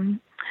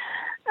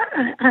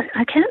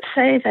I can't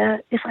say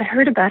that if I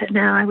heard about it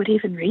now, I would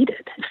even read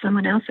it if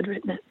someone else had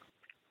written it.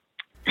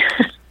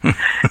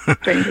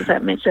 Strange as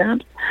that may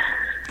sound.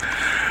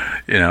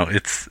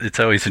 It's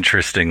always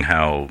interesting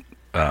how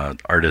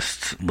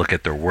artists look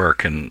at their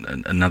work, and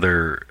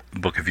another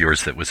book of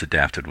yours that was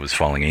adapted was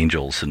Falling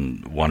Angels,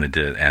 and wanted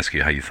to ask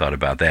you how you thought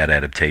about that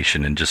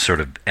adaptation and just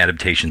sort of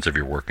adaptations of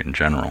your work in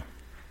general.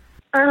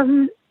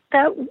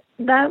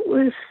 That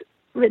was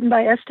written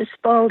by Esther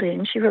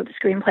Spalding. She wrote the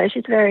screenplay.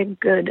 She's very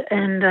good,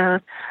 and I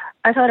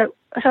thought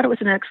it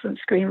was an excellent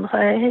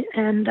screenplay,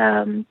 and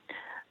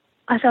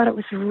I thought it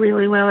was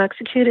really well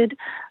executed.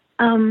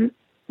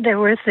 There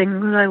were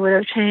things I would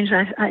have changed.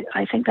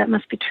 I think that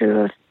must be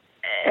true of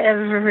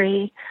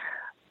every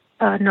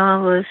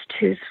novelist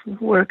whose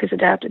work is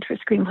adapted for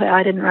screenplay.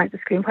 I didn't write the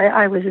screenplay.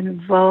 I was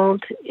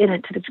involved in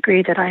it to the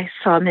degree that I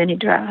saw many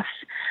drafts,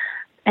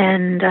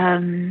 and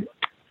I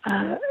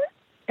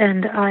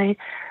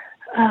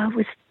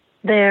was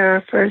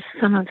there for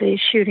some of the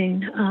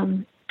shooting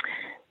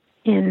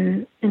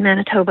in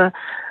Manitoba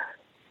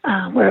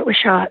where it was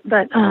shot,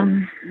 but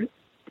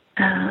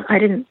I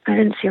didn't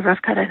see a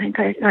rough cut. I think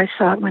I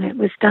saw it when it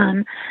was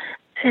done,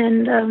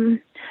 and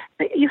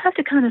you have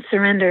to kind of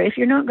surrender. If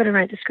you're not going to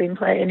write the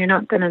screenplay and you're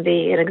not going to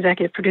be an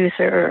executive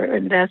producer or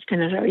invest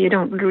in it, or you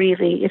don't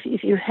really,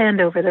 if you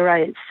hand over the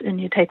rights and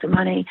you take the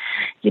money,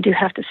 you do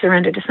have to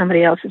surrender to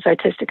somebody else's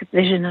artistic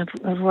vision of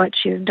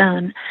what you've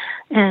done,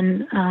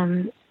 and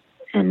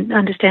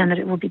understand that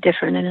it will be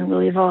different and it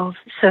will evolve.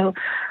 So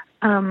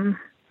I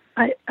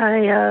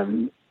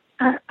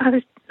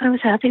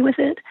was happy with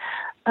it.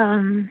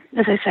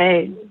 As I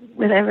say,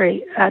 with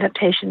every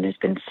adaptation, there's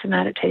been some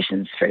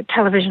adaptations for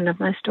television of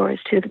my stories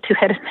too. The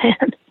Two-Headed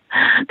Man.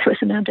 There was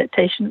an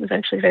adaptation. It was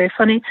actually very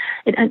funny.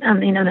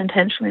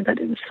 Unintentionally, but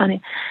it was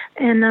funny,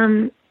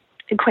 and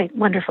quite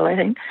wonderful, I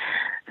think.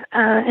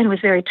 And it was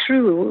very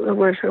true,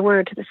 word for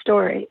word, to the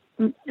story.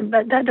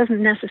 But that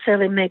doesn't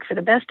necessarily make for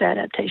the best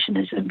adaptation,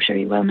 as I'm sure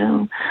you well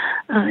know.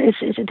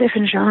 It's a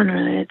different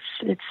genre.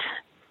 It's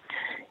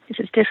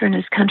as different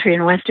as country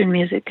and Western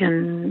music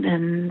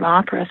and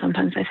opera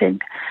sometimes, I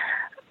think.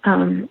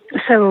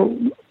 So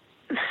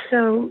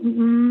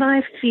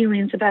my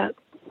feelings about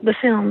the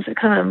films are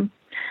kind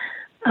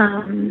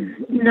of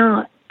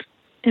not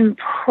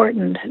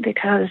important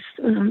because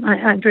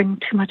I bring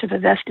too much of a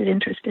vested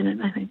interest in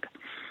it, I think.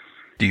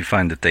 Do you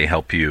find that they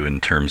help you in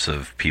terms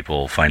of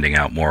people finding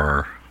out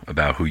more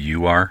about who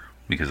you are?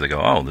 Because they go,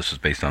 oh, this is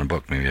based on a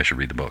book, maybe I should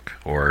read the book.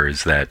 Or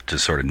is that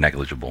just sort of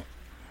negligible?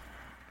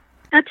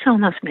 That's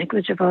almost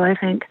negligible, I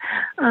think.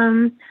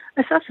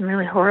 I saw some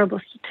really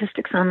horrible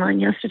statistics online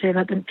yesterday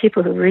about the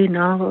people who read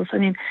novels. I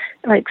mean,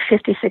 like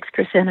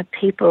 56% of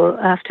people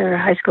after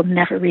high school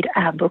never read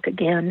a book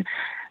again.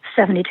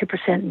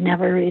 72%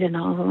 never read a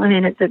novel. I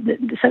mean,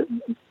 so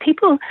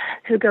people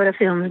who go to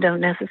films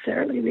don't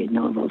necessarily read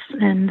novels.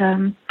 And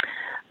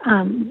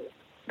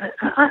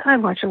I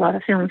watch a lot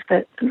of films,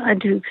 but I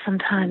do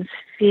sometimes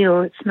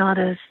feel it's not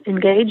as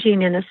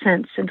engaging in a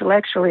sense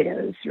intellectually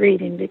as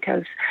reading,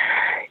 because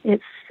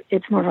it's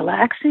more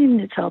relaxing.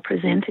 It's all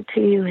presented to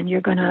you, and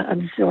you're going to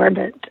absorb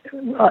it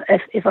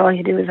if all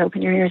you do is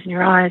open your ears and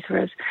your eyes.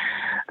 Whereas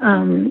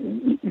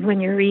when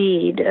you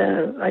read,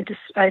 I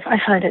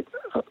find it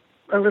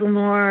a little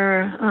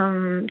more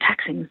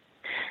taxing,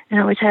 and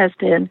always has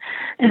been,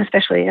 and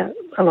especially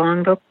a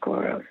long book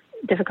or a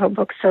difficult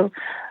book. So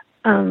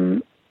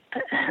I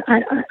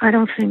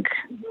don't think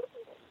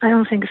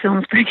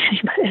films bring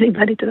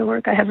anybody to the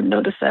work. I haven't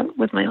noticed that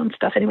with my own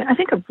stuff anyway. I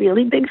think a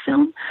really big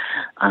film,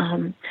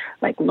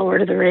 like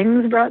Lord of the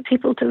Rings, brought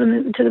people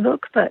to the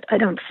book, but I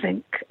don't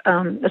think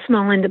a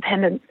small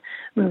independent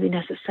movie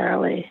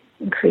necessarily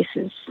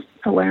increases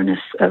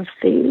awareness of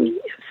the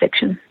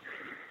fiction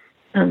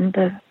and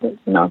the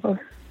novel.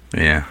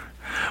 Yeah.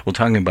 Well,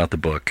 talking about the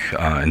book,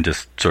 and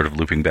just sort of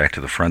looping back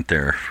to the front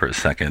there for a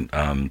second,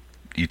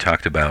 you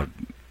talked about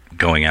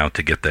going out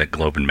to get that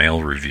Globe and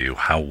Mail review.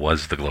 How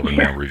was the Globe and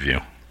Mail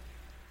review?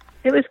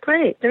 It was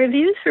great. The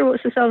reviews for We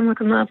So Seldom Look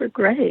were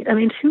great. I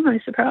mean, to my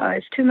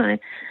surprise, to my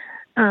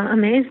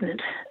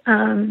amazement,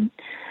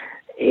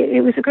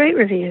 it was a great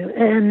review.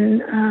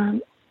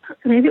 And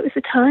maybe it was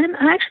the time.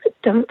 I actually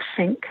don't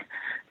think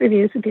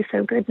reviews would be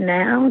so good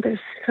now. There's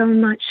so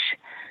much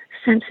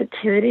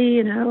sensitivity,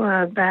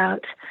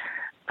 about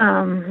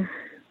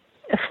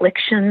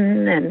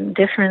affliction and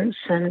difference,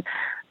 and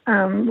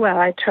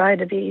I tried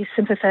to be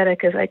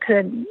sympathetic as I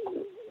could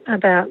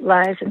about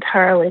lives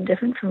entirely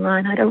different from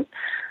mine. I don't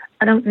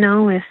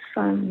know if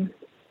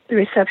the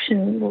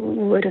reception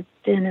would have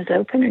been as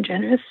open or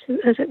generous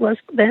as it was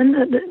then.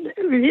 The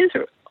reviews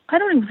are, I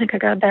don't even think I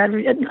got a bad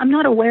review. I'm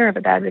not aware of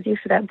a bad review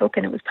for that book,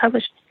 and it was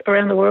published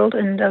around the world,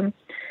 and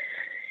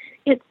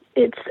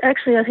it's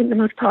actually, I think, the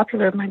most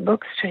popular of my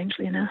books,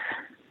 strangely enough.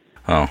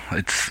 Well,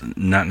 it's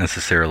not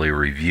necessarily a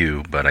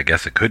review, but I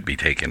guess it could be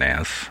taken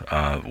as.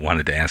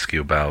 Wanted to ask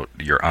you about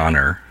your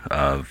honor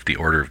of the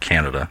Order of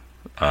Canada.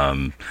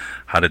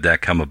 How did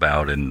that come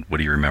about, and what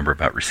do you remember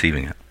about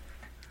receiving it?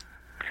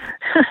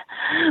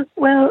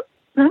 Well,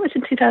 that was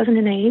in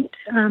 2008,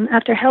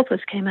 after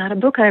Helpless came out, a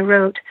book I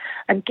wrote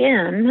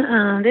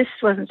again. This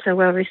wasn't so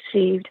well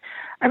received.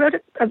 I wrote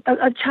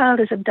a child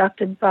is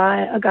abducted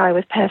by a guy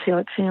with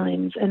pathologic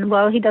feelings, and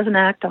while he doesn't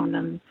act on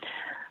them,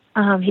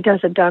 he does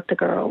abduct a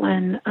girl,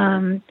 and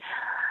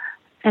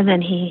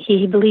then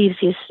he believes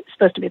he's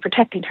supposed to be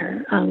protecting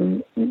her,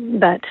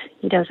 but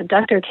he does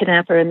abduct her,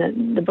 kidnap her,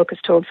 and the book is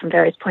told from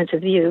various points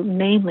of view,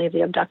 mainly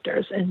the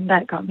abductors, and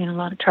that got me in a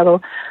lot of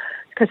trouble,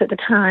 because at the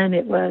time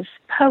it was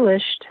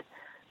published,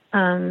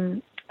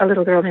 a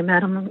little girl named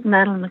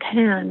Madeline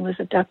McCann was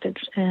abducted,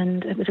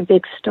 and it was a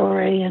big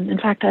story. And in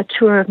fact, a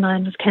tour of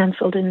mine was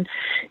canceled in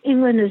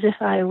England as if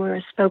I were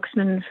a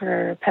spokesman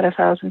for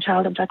pedophiles and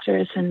child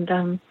abductors, and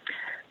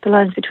the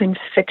lines between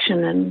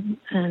fiction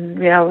and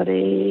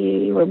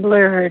reality were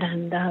blurred,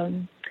 and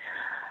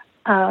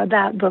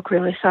that book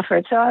really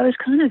suffered. So I was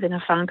kind of in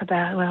a funk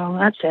about, well,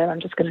 that's it. I'm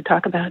just going to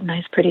talk about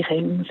nice, pretty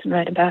things and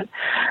write about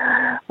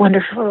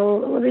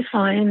wonderful,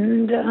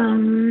 refined,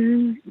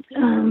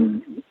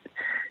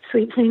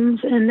 sweet things.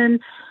 And then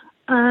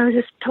I was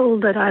just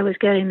told that I was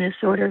getting this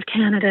Order of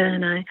Canada,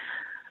 and I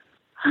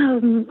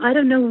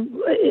don't know,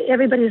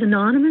 everybody's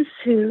anonymous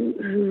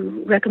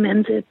who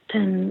recommends it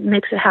and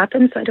makes it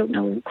happen, so I don't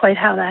know quite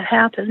how that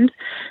happened.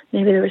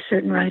 Maybe there were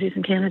certain writers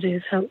in Canada who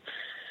felt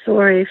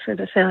sorry for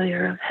the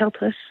failure of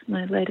Helpless,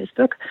 my latest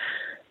book,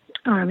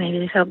 or maybe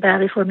they felt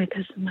badly for me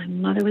because my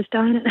mother was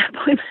dying at that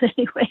point. But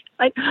anyway,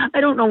 I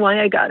don't know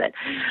why I got it.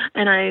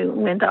 And I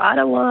went to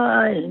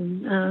Ottawa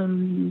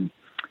and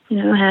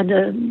had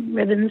the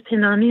ribbons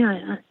pinned on me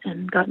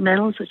and got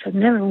medals, which I've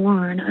never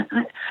worn.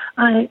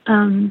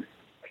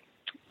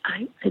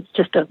 It's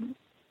just a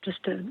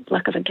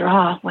luck of a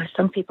draw. Why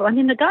some people,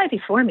 the guy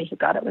before me who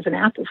got it was an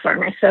apple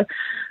farmer, so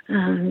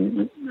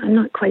I'm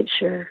not quite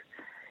sure.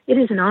 It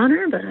is an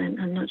honor, but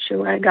I'm not sure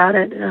where I got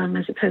it,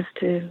 as opposed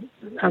to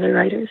other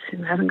writers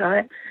who haven't got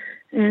it.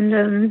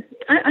 And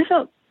I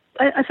felt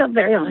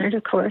very honored,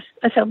 of course.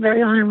 I felt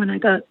very honored when I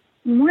got,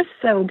 more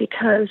so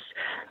because,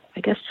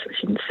 I guess I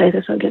shouldn't say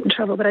this, I'll get in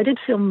trouble, but I did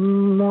feel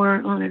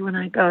more honored when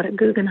I got a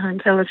Guggenheim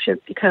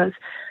Fellowship, because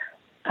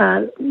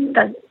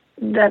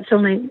that's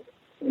only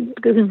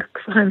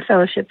Guggenheim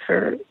Fellowship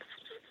for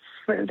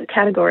the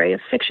category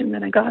of fiction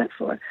that I got it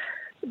for.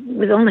 It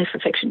was only for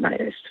fiction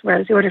writers,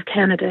 whereas the Order of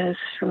Canada is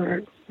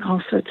for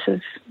all sorts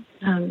of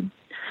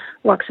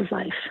walks of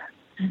life.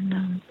 And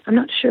I'm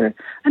not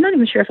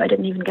even sure if I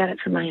didn't even get it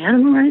for my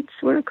animal rights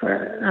work,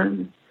 or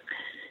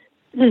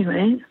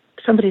anyway,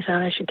 somebody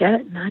thought I should get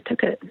it, and I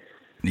took it.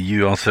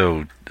 You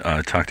also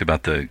talked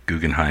about the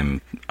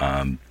Guggenheim.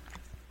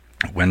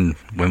 When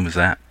was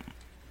that?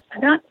 I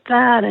got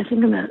that, I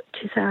think, about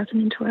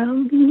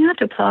 2012. You have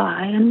to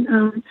apply,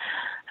 and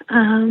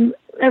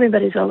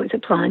everybody's always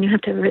applying. You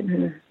have to have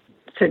written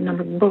a certain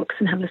number of books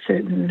and have a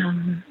certain,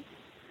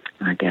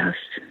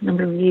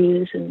 number of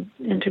reviews and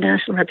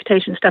international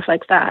reputation, stuff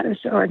like that,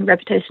 or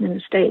reputation in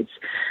the States.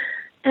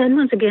 And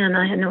once again,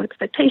 I had no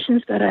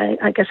expectations, but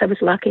I guess I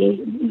was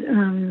lucky.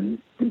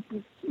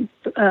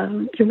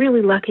 You're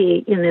really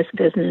lucky in this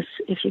business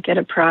if you get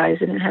a prize,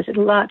 and it has a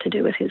lot to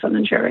do with who's on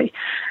the jury,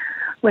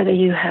 whether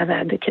you have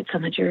advocates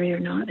on the jury or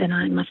not, and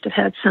I must have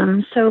had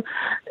some. So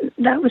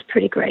that was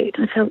pretty great.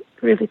 I felt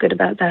really good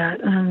about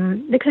that,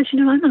 because,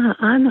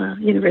 I'm a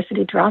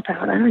university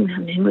dropout. I don't even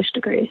have an English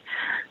degree.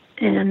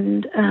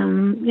 And,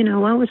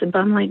 what was a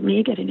bum like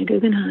me getting a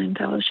Guggenheim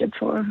Fellowship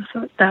for?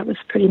 So that was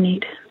pretty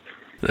neat.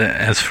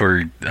 As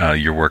for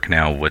your work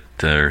now, what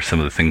are some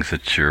of the things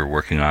that you're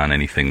working on?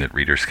 Anything that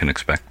readers can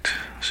expect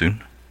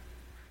soon?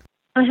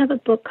 I have a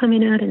book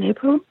coming out in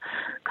April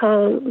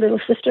called Little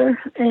Sister,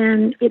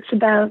 and it's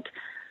about,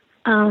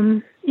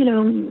 I'm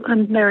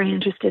very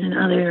interested in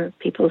other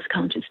people's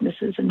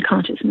consciousnesses and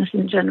consciousness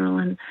in general.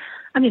 And,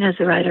 as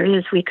a writer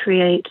is, we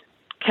create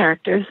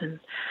characters and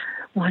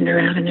wander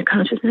around in their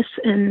consciousness.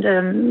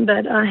 And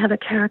but I have a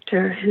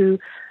character who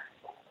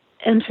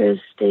enters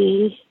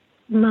the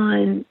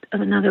mind of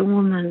another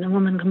woman, a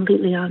woman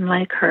completely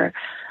unlike her,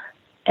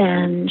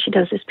 and she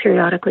does this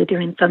periodically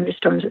during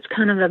thunderstorms. It's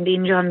kind of a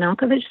Bean John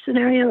Malkovich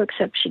scenario,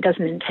 except she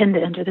doesn't intend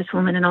to enter this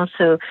woman, and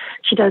also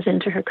she does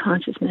enter her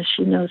consciousness.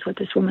 She knows what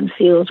this woman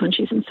feels when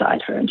she's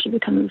inside her, and she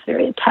becomes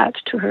very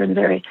attached to her and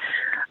very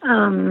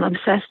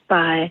obsessed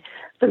by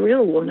the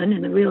real woman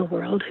in the real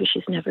world who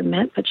she's never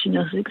met, but she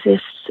knows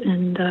exists,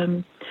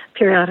 and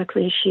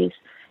periodically she's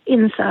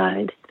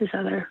inside this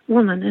other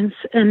woman,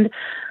 and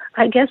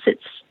I guess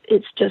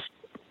it's just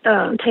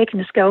taking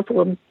the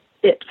scalpel a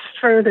bit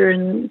further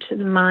into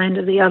the mind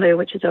of the other,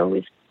 which has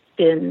always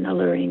been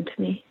alluring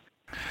to me.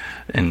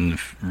 And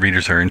if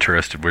readers are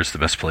interested, where's the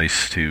best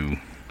place to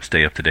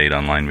stay up to date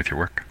online with your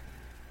work?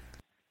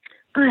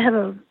 I have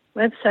a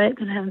website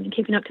that I haven't been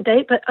keeping up to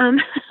date, but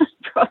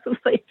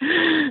probably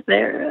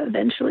there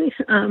eventually.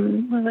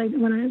 When I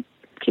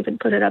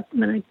put it up,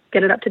 when I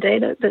get it up to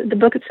date, the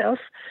book itself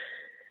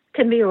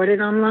can be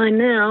ordered online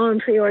now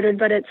and pre-ordered,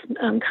 but it's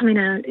coming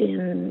out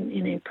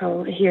in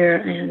April here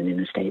and in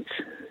the States.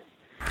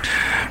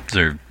 Is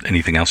there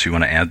anything else you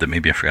want to add that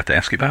maybe I forgot to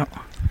ask you about?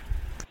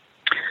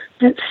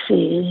 Let's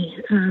see.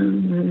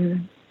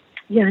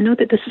 I know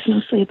that this is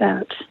mostly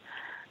about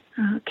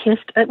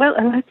Kissed. I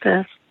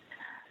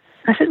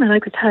certainly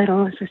like the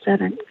title. As I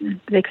said,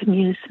 they couldn't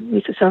use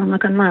We So Seldom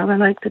Look on Love. I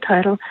like the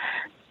title.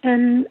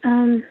 And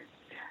I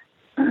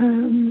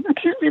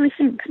can't really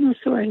think. No,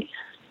 sorry.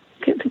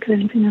 Can't think of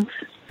anything else.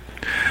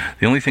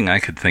 The only thing I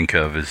could think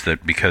of is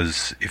that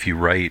because if you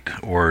write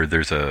or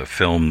there's a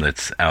film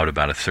that's out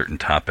about a certain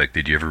topic,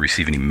 did you ever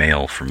receive any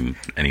mail from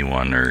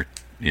anyone or,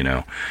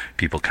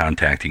 people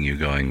contacting you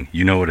going,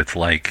 you know what it's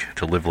like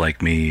to live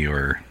like me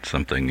or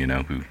something,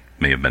 who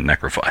may have been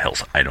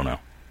necrophiles? I don't know.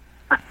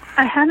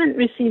 I haven't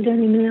received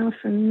any mail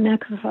from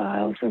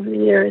necrophiles over the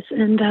years,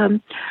 and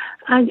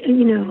I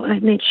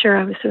made sure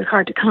I was sort of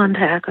hard to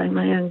contact. Like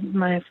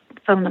my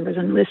phone number's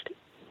on the list,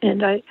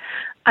 and I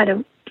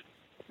don't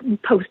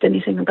post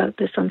anything about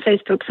this on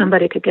Facebook.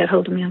 Somebody could get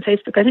hold of me on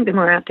Facebook. I think they're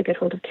more apt to get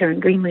hold of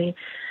Karen Greenlee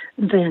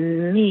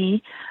than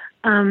me.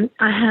 I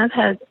have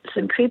had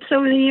some creeps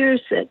over the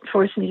years that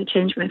forced me to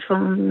change my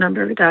phone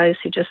number. Guys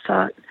who just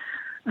thought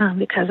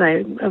because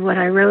of what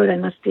I wrote, I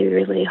must be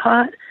really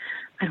hot.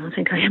 I don't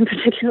think I am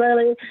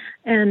particularly,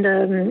 and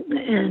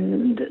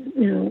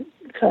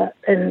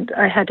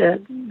I had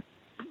to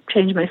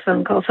change my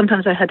phone call.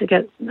 Sometimes I had to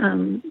get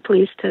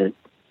police to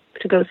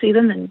go see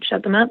them and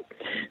shut them up.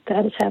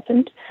 That has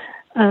happened,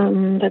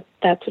 but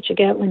that's what you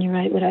get when you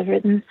write what I've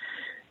written.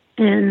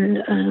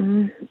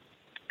 And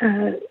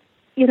I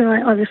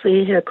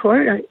obviously hit a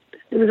chord.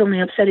 It was only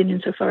upsetting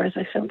insofar as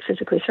I felt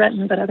physically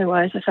threatened, but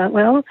otherwise I thought,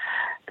 well,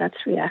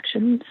 that's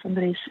reaction.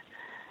 Somebody's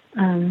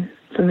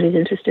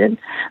interested.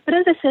 But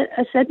as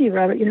I said to you,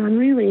 Robert, I'm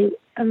really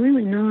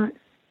not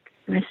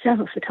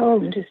myself at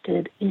all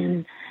interested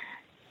in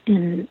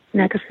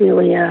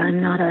necrophilia.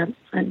 I'm not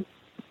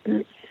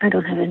I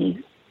don't have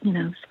any,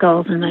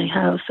 skulls in my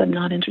house. I'm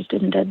not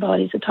interested in dead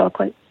bodies at all,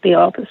 quite the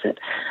opposite.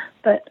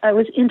 But I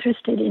was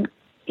interested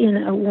in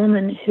a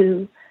woman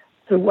who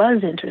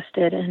was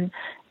interested and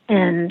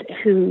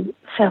who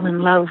fell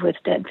in love with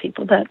dead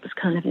people. That was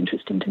kind of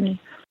interesting to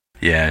me.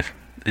 Yeah.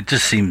 It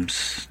just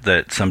seems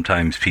that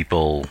sometimes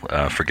people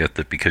forget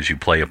that because you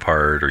play a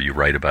part or you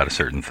write about a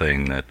certain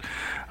thing that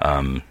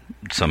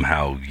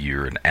somehow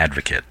you're an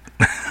advocate,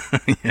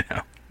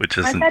 which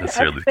isn't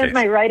necessarily the case. I spent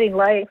my writing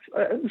life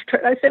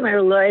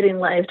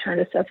trying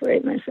to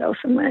separate myself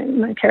from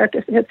my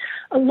characters, because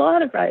a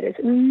lot of writers,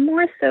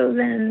 more so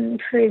than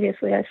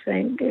previously, I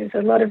think, there's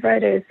a lot of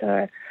writers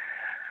are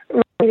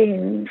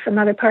writing from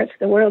other parts of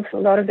the world, so a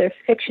lot of their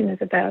fiction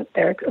is about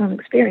their own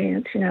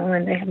experience,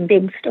 and they have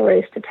big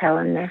stories to tell,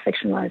 and they're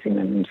fictionalizing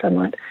them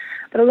somewhat.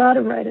 But a lot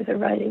of writers are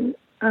writing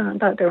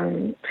about their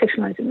own,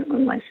 fictionalizing their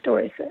own life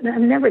stories. And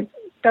I've never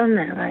done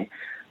that.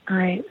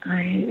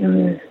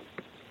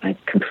 I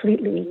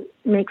completely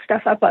make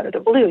stuff up out of the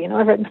blue.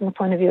 I've written from the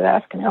point of view of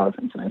African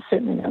elephants, and I've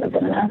certainly never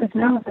been an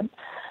African elephant.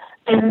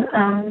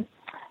 And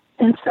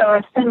so I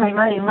spend my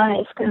writing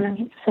life kind of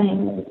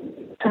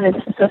trying to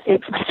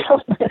disassociate from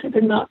myself because it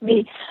is not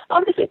me.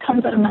 Obviously, it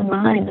comes out of my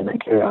mind and my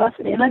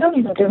curiosity, and I don't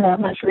even do that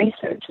much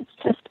research. It's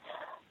just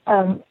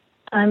I'm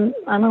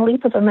a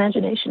leap of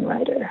imagination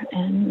writer,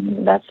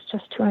 and that's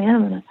just who I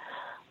am. And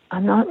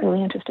I'm not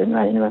really interested in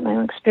writing about my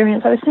own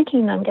experience. I was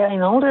thinking I'm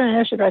getting older and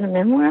I should write a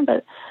memoir,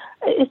 but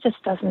it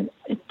just doesn't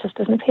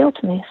appeal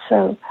to me.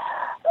 So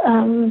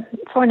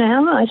for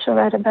now, I shall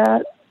write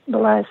about the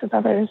lives of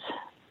others.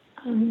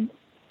 And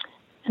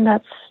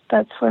that's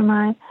where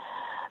my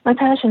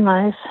passion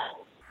lies.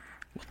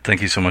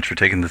 Thank you so much for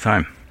taking the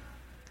time.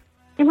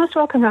 You're most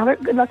welcome,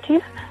 Robert. Good luck to you.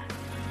 You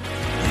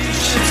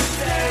should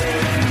stay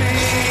with me.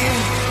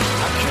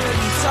 I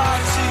couldn't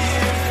talk to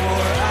you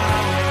for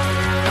hours.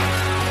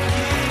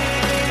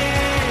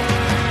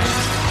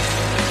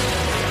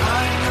 I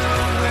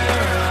know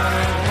where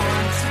I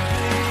want to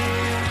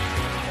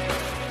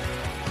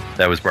be.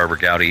 That was Barbara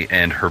Gowdy,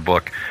 and her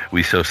book,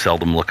 We So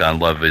Seldom Look on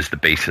Love, is the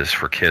basis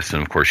for Kiss.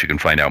 And, of course, you can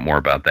find out more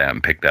about that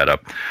and pick that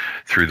up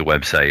through the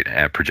website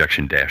at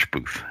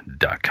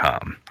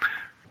projection-booth.com.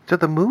 So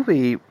the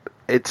movie,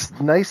 it's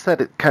nice that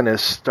it kind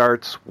of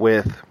starts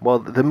with,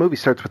 the movie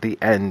starts with the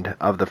end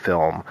of the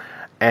film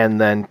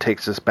and then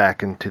takes us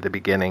back into the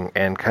beginning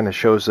and kind of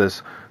shows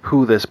us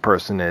who this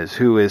person is,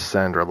 who is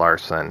Sandra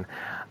Larson.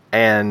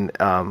 And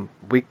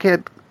we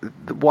get,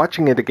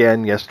 watching it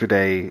again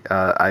yesterday,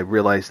 I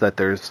realized that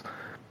there's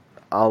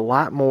a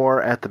lot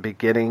more at the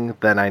beginning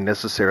than I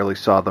necessarily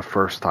saw the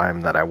first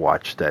time that I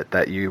watched it,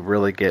 that you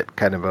really get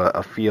kind of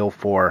a feel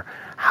for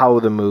how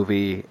the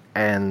movie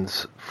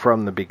ends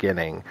from the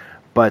beginning.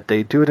 But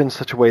they do it in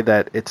such a way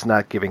that it's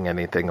not giving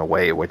anything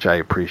away, which I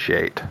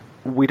appreciate.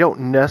 we don't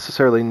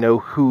necessarily know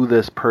who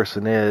this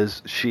person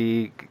is.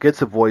 She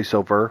gets a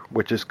voiceover,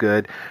 which is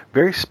good,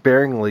 very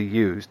sparingly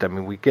used. I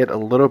mean, we get a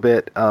little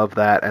bit of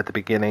that at the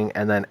beginning,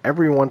 and then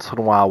every once in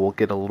a while we'll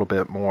get a little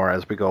bit more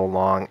as we go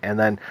along. And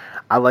then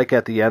I like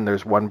at the end,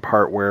 there's one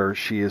part where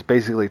she is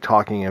basically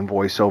talking in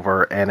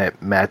voiceover, and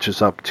it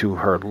matches up to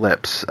her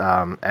lips,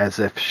 as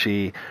if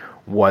she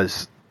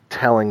was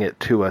telling it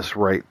to us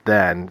right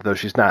then, though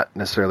she's not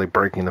necessarily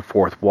breaking the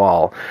fourth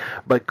wall.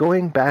 But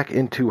going back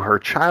into her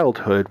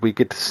childhood, we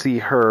get to see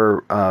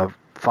her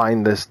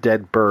find this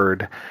dead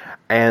bird,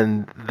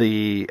 and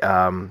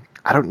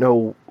I don't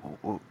know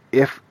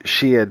if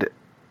she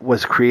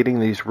was creating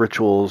these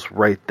rituals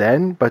right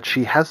then, but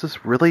she has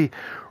this really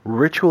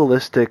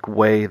ritualistic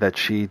way that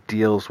she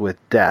deals with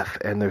death,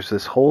 and there's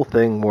this whole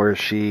thing where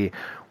she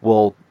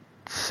will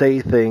say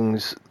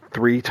things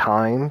 3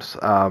 times.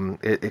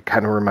 It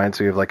kind of reminds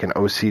me of like an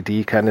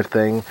OCD kind of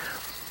thing.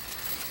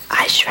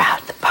 I shroud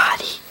the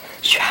body,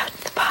 shroud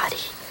the body,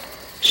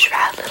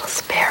 shroud little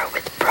sparrow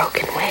with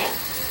broken wing.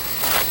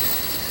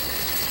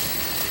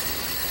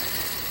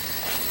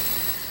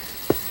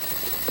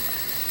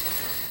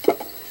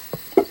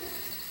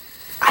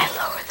 I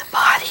lower the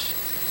body,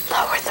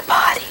 lower the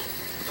body,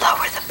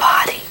 lower the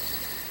body.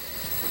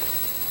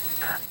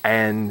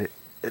 And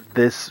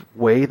this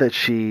way that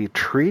she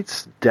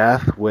treats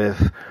death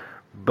with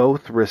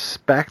both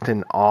respect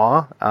and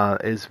awe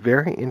is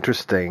very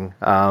interesting.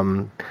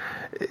 I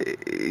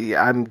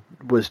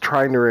was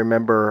trying to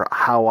remember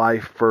how I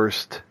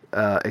first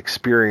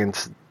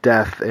experienced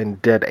death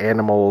and dead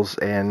animals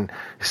and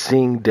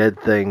seeing dead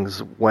things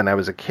when I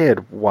was a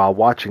kid while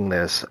watching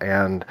this,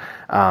 and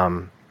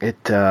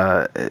it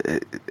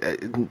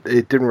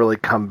didn't really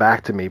come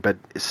back to me, but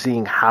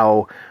seeing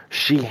how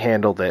she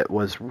handled it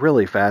was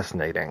really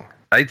fascinating.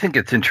 I think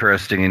it's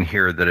interesting in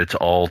here that it's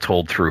all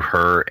told through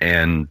her,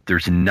 and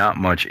there's not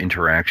much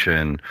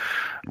interaction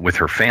with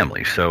her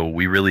family. So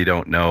we really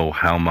don't know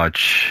how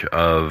much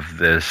of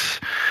this,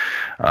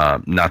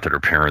 not that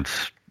her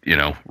parents,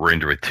 were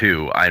into it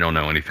too. I don't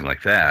know anything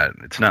like that.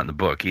 It's not in the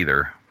book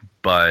either.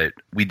 But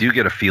we do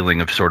get a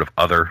feeling of sort of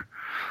other.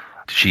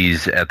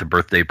 She's at the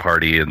birthday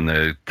party and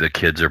the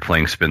kids are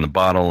playing spin the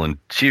bottle, and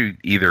she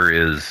either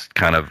is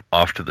kind of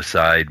off to the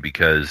side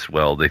because,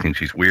 well, they think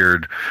she's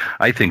weird.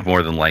 I think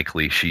more than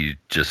likely she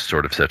just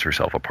sort of sets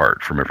herself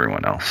apart from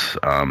everyone else.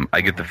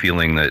 I get the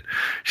feeling that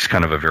she's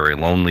kind of a very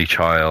lonely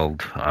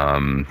child.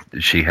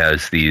 She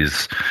has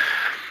these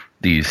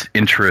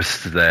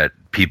interests that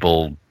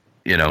people,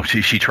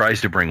 she tries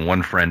to bring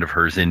one friend of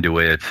hers into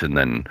it, and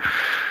then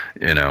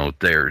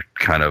they're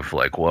kind of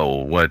like, whoa,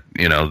 what,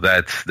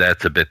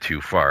 that's a bit too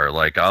far.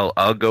 Like,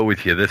 I'll go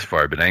with you this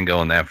far, but I ain't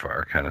going that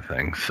far, kind of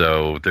thing.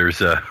 So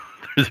there's a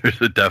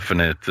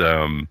definite,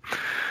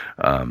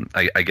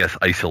 I guess,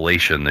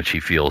 isolation that she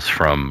feels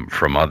from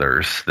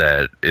others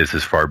that is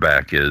as far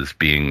back as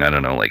being, I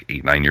don't know, like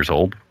 8, 9 years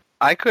old.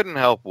 I couldn't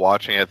help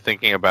watching it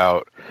thinking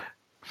about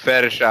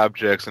fetish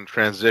objects and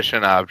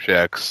transition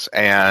objects,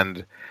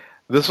 and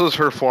this was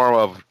her form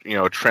of,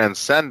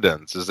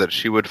 transcendence, is that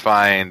she would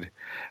find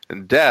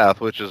death,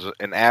 which is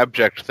an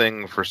abject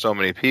thing for so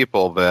many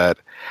people that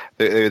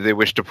they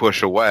wish to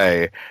push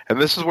away.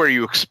 And this is where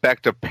you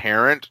expect a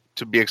parent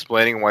to be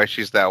explaining why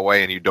she's that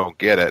way and you don't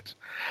get it.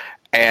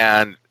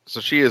 And so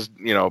she is,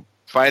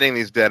 finding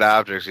these dead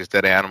objects, these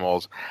dead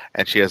animals,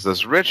 and she has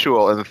this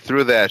ritual, and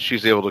through that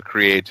she's able to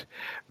create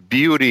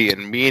beauty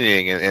and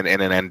meaning and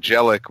an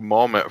angelic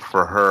moment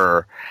for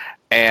her.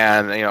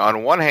 And,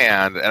 on one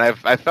hand, and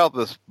I've felt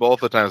this both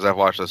the times I've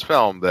watched this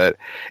film, that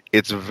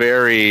it's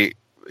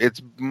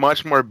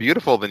much more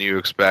beautiful than you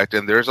expect,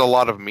 and there's a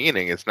lot of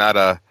meaning. It's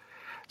not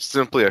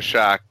simply a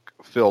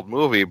shock-filled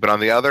movie. But on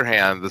the other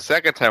hand, the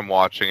second time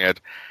watching it,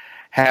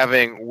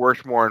 having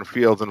worked more in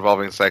fields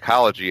involving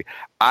psychology,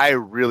 I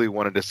really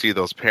wanted to see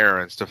those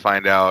parents to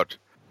find out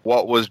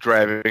what was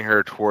driving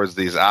her towards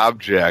these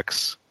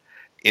objects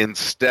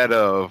instead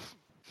of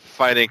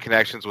finding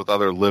connections with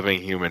other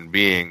living human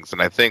beings.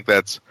 And I think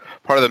that's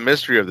part of the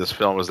mystery of this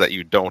film, is that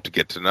you don't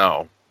get to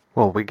know.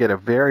 Well, we get a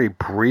very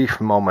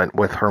brief moment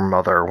with her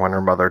mother when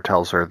her mother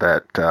tells her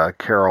that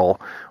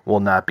Carol will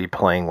not be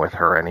playing with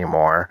her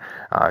anymore.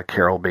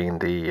 Carol being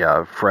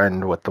the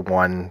friend with the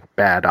one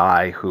bad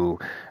eye who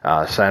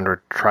Sandra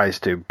tries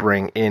to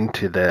bring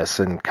into this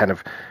and kind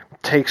of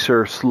takes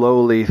her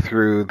slowly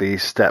through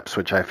these steps,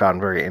 which I found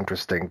very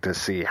interesting to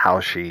see how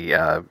she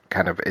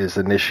kind of is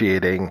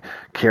initiating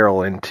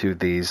Carol into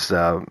these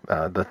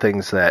the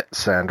things that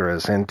Sandra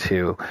is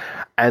into.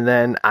 And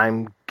then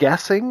I'm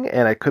guessing,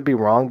 and I could be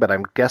wrong, but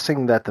I'm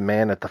guessing that the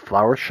man at the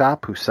flower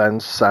shop who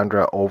sends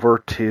Sandra over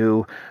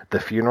to the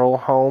funeral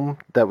home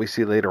that we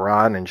see later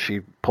on, and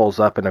she pulls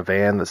up in a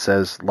van that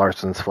says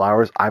Larson's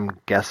Flowers, I'm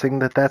guessing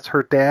that that's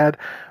her dad,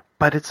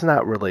 but it's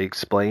not really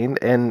explained.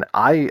 And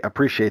I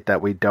appreciate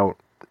that we don't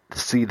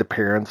see the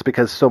parents,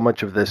 because so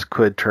much of this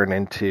could turn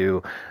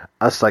into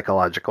a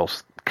psychological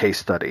case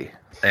study.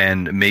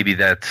 And maybe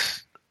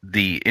that's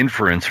the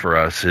inference for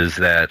us, is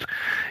that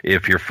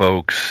if your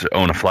folks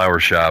own a flower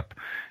shop,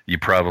 you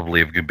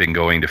probably have been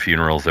going to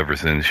funerals ever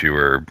since you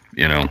were,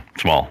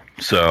 small.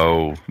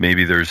 So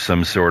maybe there's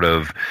some sort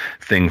of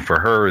thing for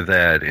her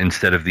that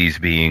instead of these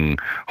being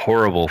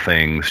horrible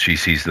things, she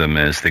sees them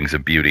as things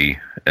of beauty,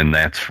 and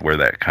that's where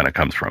that kind of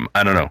comes from.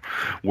 I don't know.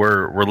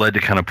 We're led to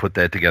kind of put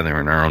that together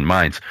in our own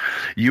minds.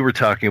 You were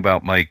talking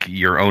about, Mike,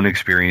 your own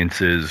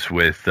experiences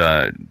with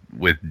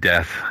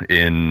death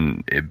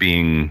in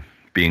being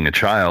a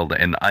child,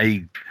 and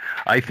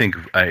I think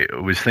I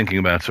was thinking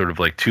about sort of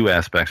like two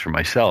aspects for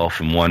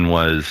myself, and one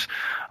was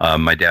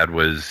my dad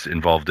was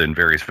involved in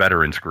various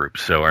veterans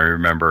groups. So I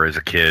remember as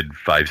a kid,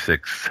 5,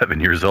 6, 7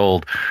 years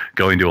old,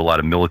 going to a lot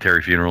of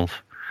military funerals.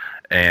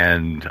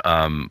 And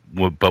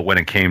but when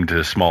it came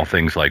to small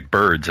things like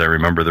birds, I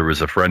remember there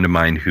was a friend of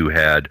mine who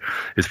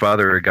his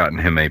father had gotten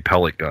him a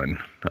pellet gun.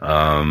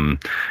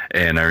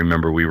 And I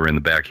remember we were in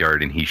the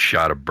backyard and he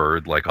shot a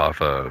bird like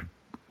off a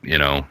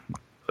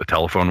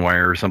telephone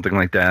wire or something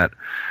like that.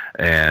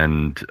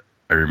 And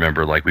I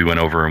remember like we went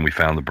over and we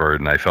found the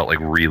bird, and I felt like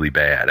really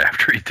bad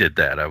after he did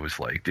that. I was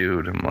like,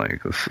 dude,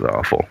 this is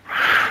awful.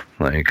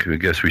 Like, I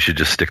guess we should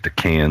just stick to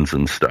cans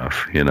and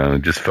stuff,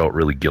 just felt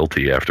really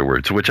guilty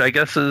afterwards, which I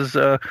guess is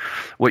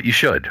what you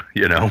should,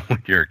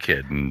 when you're a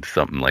kid and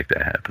something like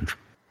that happens.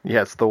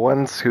 Yes, the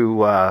ones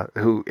who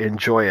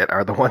enjoy it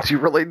are the ones you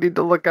really need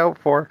to look out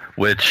for.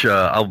 Which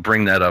I'll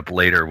bring that up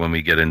later when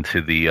we get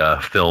into the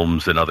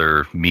films and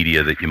other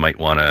media that you might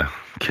want to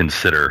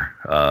consider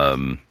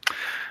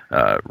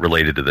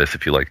related to this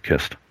if you like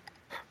Kissed.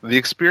 The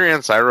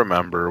experience I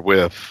remember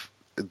with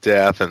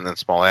death and then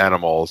small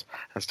animals,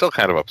 and still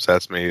kind of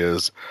upsets me,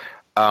 is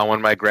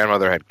when my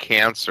grandmother had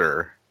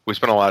cancer. We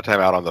spent a lot of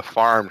time out on the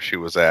farm she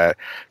was at,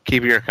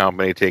 keeping her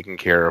company, taking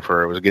care of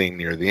her. It was getting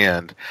near the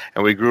end.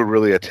 And we grew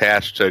really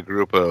attached to a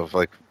group of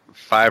like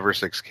 5 or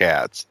 6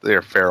 cats.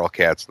 They're feral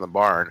cats in the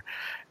barn.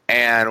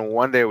 And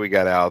one day we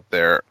got out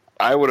there.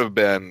 I would have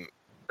been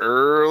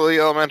early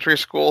elementary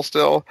school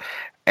still.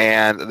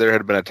 And there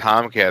had been a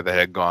tomcat that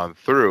had gone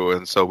through.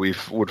 And so we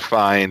would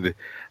find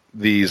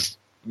these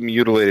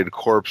mutilated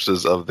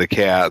corpses of the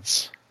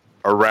cats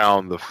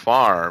around the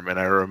farm. And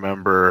I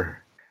remember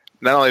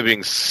not only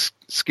being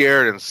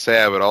scared and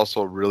sad, but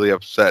also really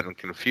upset and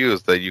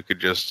confused that you could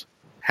just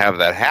have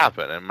that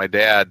happen. And my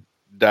dad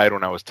died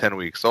when I was 10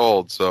 weeks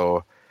old,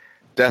 so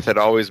death had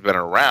always been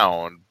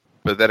around,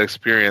 but that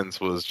experience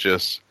was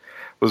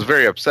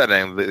very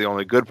upsetting. The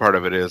only good part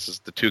of it is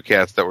the 2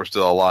 cats that were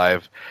still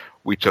alive,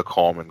 we took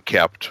home and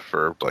kept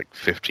for like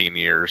 15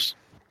 years.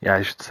 Yeah,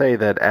 I should say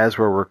that as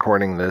we're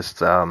recording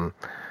this,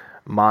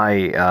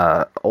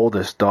 my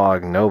oldest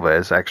dog, Nova,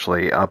 is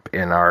actually up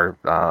in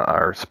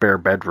our spare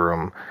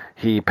bedroom.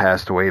 He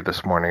passed away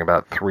this morning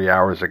about 3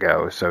 hours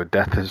ago, so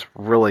death is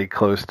really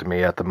close to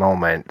me at the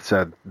moment.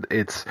 So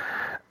it's,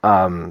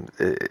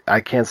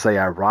 I can't say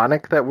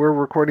ironic that we're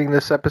recording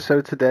this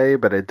episode today,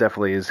 but it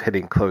definitely is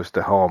hitting close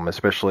to home,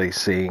 especially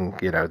seeing,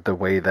 the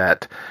way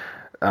that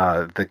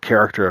the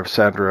character of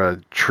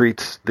Sandra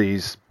treats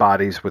these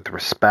bodies with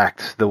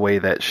respect, the way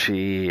that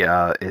she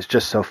is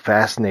just so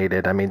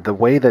fascinated. I mean, the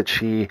way that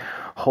she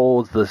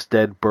holds this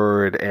dead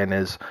bird and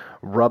is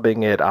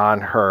rubbing it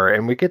on her,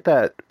 and we get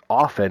that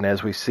often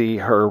as we see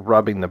her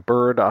rubbing the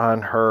bird on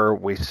her.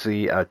 We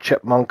see a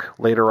chipmunk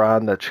later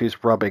on that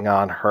she's rubbing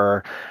on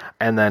her,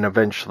 and then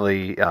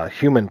eventually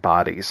human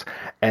bodies.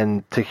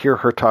 And to hear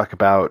her talk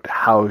about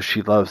how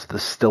she loves the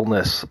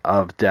stillness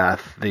of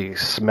death, the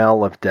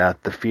smell of death,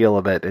 the feel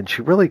of it, and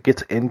she really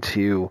gets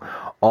into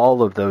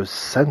all of those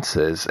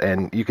senses.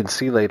 And you can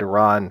see later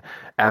on,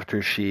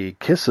 after she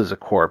kisses a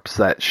corpse,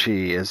 that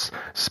she is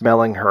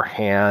smelling her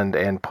hand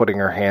and putting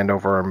her hand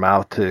over her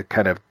mouth to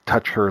kind of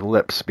touch her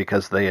lips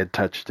because they had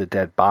touched a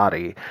dead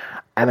body.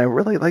 And I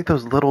really like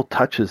those little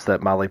touches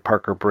that Molly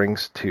Parker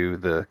brings to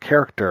the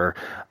character.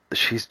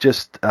 She's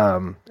just,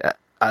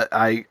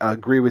 I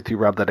agree with you,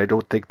 Rob, that I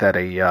don't think that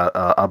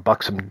a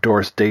buxom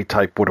Doris Day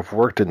type would have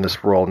worked in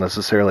this role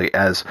necessarily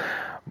as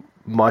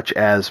much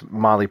as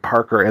Molly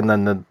Parker, and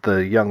then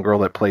the young girl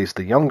that plays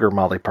the younger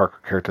Molly Parker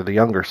character, the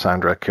younger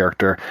Sandra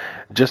character,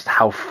 just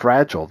how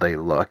fragile they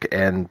look,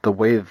 and the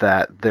way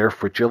that their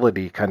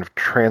fragility kind of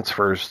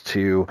transfers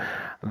to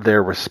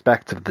their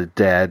respect of the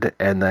dead,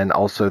 and then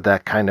also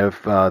that kind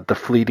of the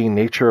fleeting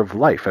nature of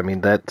life. I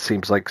mean, that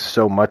seems like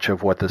so much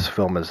of what this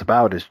film is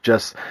about is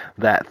just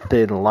that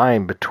thin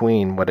line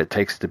between what it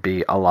takes to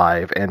be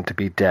alive and to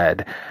be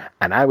dead.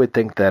 And I would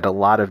think that a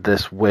lot of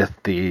this, with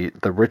the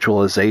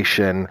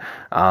ritualization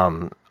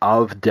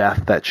of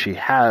death that she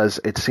has,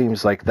 it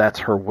seems like that's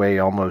her way,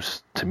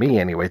 almost to me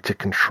anyway, to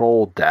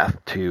control death,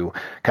 to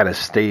kind of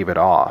stave it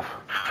off.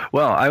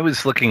 Well, I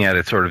was looking at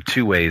it sort of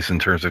 2 ways in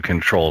terms of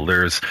control.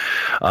 There's,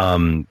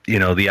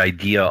 the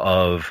idea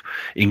of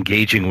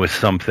engaging with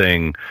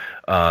something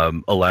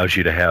allows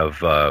you to have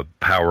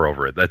power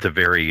over it. That's a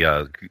very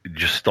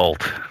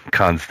gestalt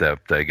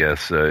concept, I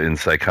guess, in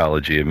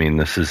psychology. I mean,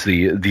 this is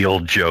the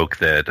old joke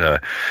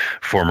that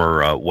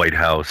former White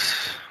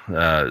House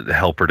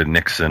helper to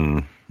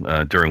Nixon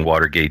during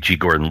Watergate, G.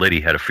 Gordon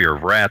Liddy had a fear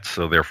of rats,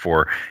 so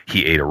therefore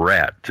he ate a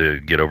rat to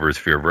get over his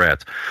fear of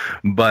rats.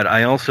 But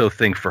I also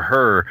think for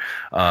her,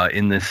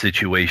 in this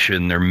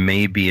situation, there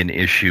may be an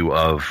issue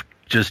of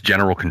just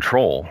general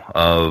control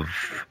of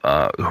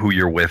who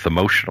you're with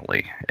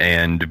emotionally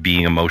and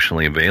being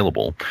emotionally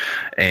available.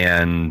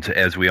 And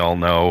as we all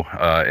know,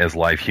 as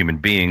live human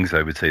beings,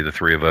 I would say the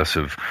three of us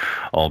have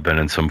all been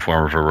in some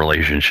form of a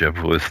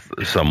relationship with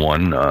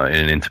someone in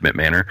an intimate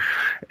manner.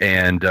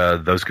 And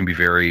those can be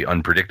very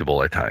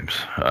unpredictable at times.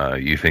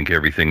 You think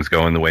everything's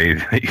going the way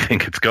that you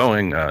think it's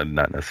going,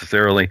 not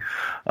necessarily.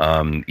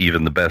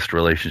 Even the best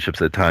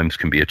relationships at times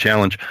can be a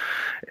challenge.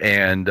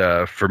 And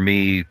for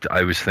me,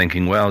 I was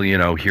thinking, well,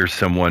 here's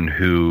someone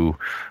who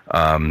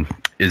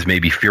is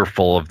maybe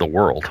fearful of the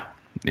world,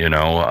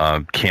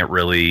 can't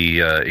really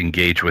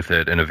engage with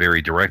it in a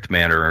very direct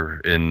manner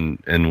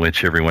in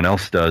which everyone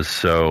else does.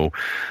 So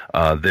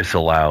this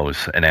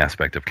allows an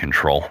aspect of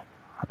control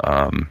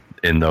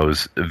in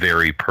those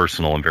very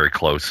personal and very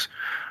close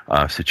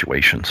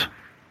situations.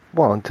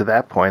 Well, and to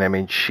that point, I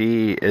mean,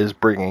 she is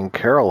bringing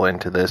Carol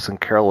into this,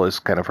 and Carol is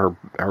kind of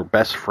her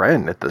best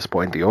friend at this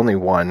point, the only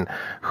one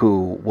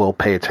who will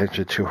pay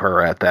attention to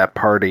her at that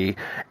party,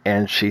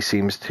 and she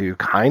seems to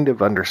kind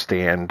of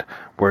understand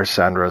where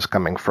Sandra is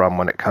coming from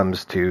when it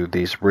comes to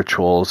these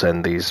rituals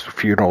and these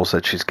funerals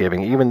that she's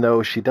giving, even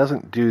though she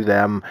doesn't do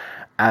them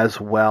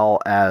as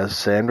well as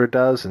Sandra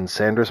does. In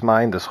Sandra's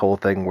mind, this whole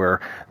thing where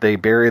they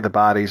bury the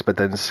bodies, but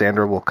then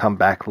Sandra will come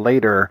back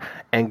later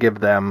and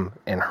give them,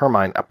 in her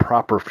mind, a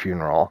proper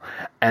funeral.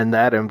 And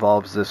that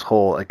involves this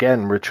whole,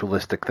 again,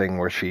 ritualistic thing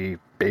where she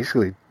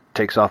basically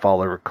takes off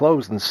all of her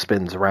clothes and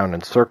spins around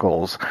in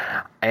circles.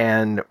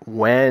 And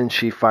when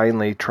she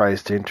finally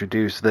tries to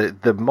introduce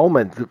the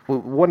moment,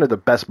 one of the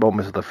best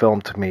moments of the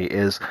film to me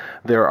is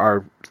there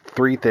are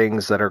three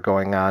things that are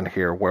going on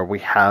here where we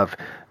have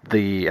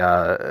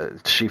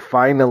she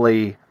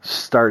finally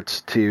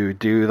starts to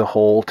do the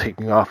whole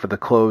taking off of the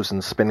clothes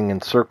and spinning in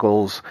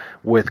circles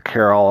with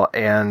Carol,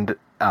 and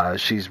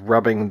she's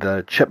rubbing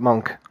the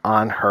chipmunk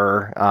on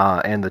her,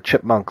 and the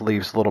chipmunk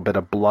leaves a little bit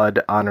of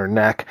blood on her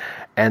neck,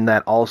 and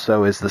that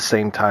also is the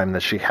same time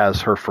that she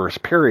has her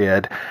first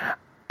period.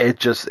 It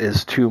just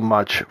is too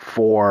much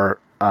for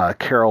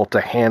Carol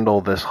to handle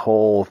this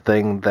whole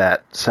thing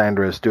that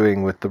Sandra is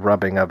doing with the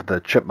rubbing of the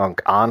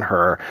chipmunk on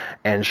her,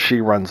 and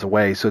she runs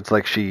away. So it's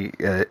like she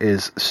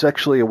is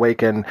sexually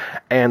awakened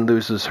and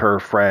loses her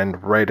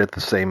friend right at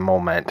the same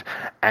moment.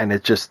 And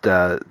it just,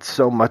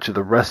 so much of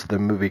the rest of the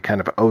movie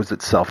kind of owes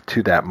itself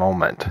to that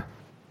moment.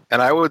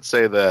 And I would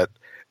say that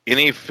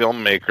any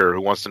filmmaker who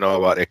wants to know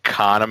about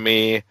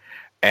economy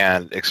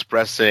and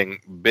expressing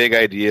big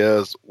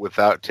ideas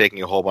without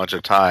taking a whole bunch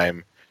of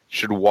time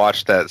should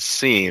watch that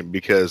scene,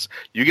 because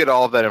you get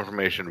all of that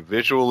information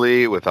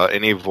visually without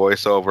any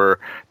voiceover.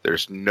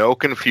 There's no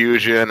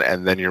confusion,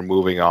 and then you're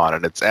moving on.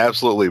 And it's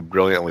absolutely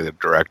brilliantly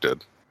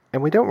directed.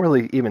 And we don't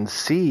really even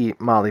see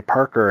Molly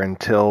Parker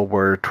until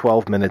we're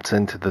 12 minutes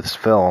into this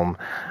film.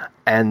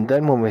 And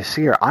then when we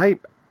see her, I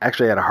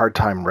actually had a hard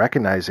time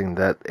recognizing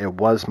that it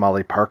was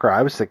Molly Parker.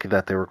 I was thinking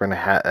that they were going to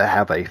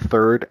have a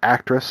third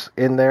actress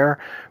in there,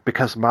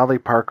 because Molly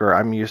Parker,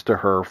 I'm used to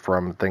her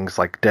from things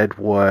like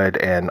Deadwood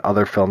and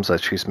other films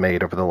that she's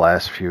made over the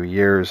last few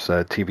years,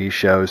 TV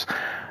shows.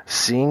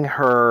 Seeing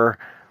her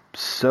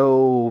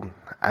so,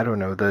 I don't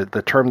know,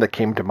 the term that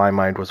came to my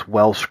mind was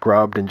well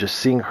scrubbed, and just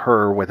seeing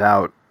her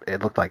without,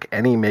 it looked like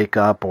any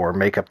makeup or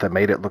makeup that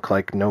made it look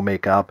like no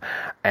makeup,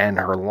 and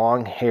her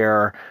long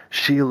hair,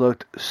 she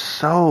looked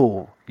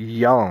so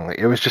young.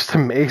 It was just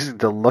amazing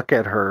to look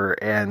at her,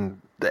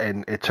 and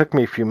it took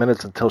me a few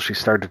minutes until she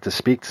started to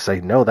speak to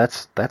say, no,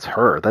 that's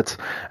her. That's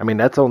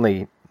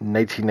only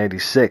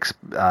 1996,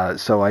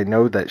 so I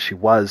know that she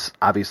was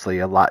obviously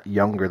a lot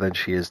younger than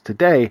she is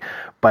today,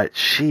 but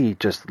she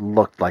just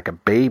looked like a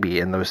baby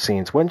in those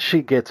scenes. When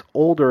she gets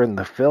older in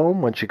the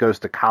film, when she goes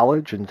to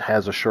college and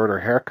has a shorter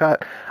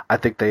haircut, I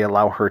think they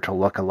allow her to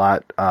look a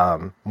lot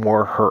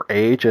more her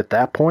age at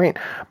that point,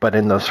 but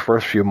in those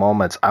first few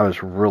moments, I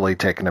was really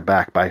taken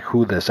aback by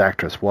who this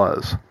actress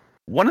was.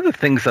 One of the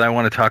things that I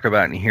want to talk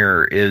about in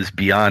here is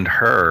beyond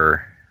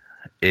her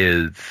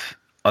is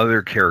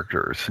other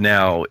characters.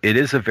 Now, it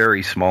is a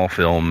very small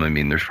film. I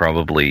mean, there's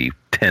probably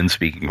 10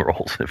 speaking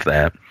roles, if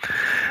that.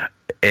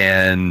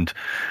 And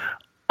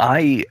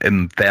I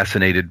am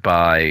fascinated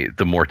by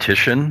the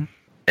mortician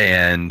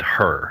and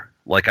her.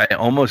 Like, I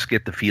almost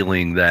get the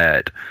feeling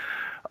that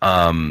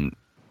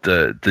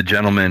the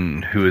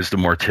gentleman who is the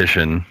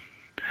mortician,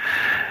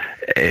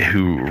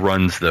 who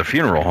runs the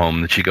funeral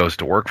home that she goes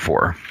to work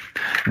for,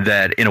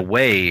 that in a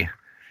way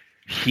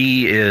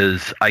he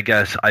is, I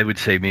guess I would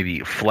say, maybe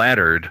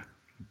flattered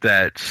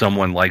that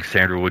someone like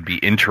Sandra would be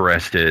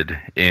interested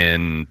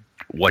in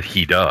what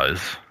he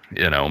does.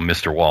 You know,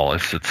 Mr.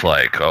 Wallace, it's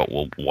like, oh,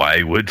 well,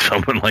 why would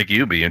someone like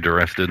you be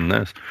interested in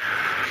this?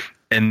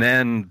 And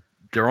then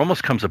there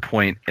almost comes a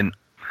point,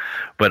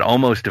 but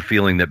almost a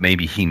feeling that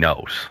maybe he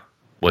knows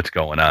what's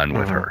going on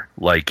with her.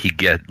 Like,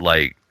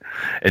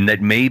 and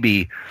that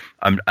maybe,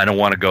 I don't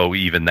want to go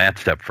even that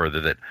step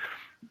further, that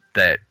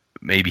that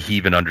maybe he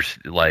even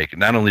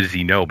not only does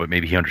he know, but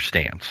maybe he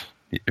understands,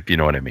 if you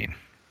know what I mean.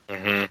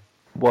 Mm-hmm.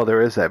 Well,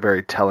 there is that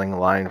very telling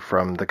line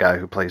from the guy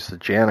who plays the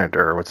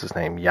janitor, what's his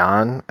name,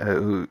 Jan,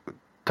 who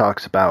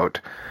talks about...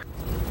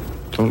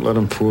 Don't let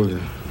him fool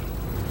you.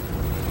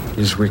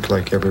 He's weak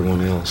like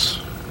everyone else.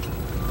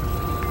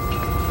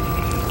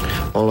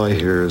 All I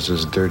hear is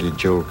his dirty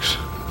jokes.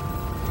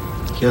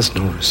 He has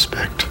no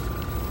respect.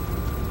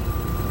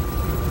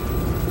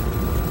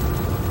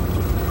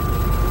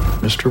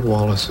 Mr.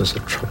 Wallace is a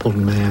troubled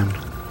man.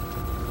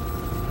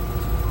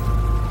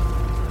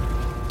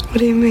 What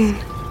do you mean?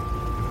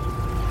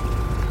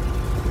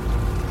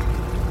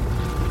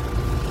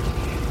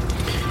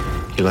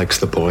 He likes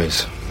the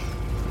boys.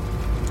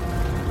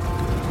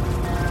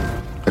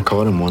 I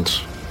caught him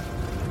once.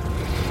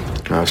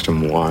 I asked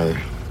him why.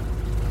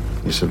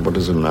 He said, what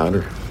does it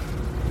matter?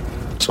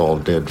 It's all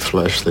dead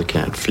flesh. They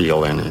can't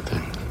feel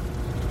anything.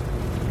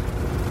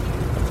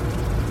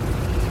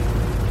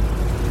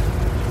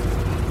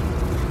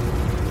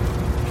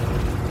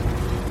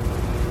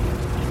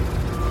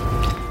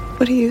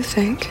 What do you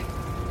think?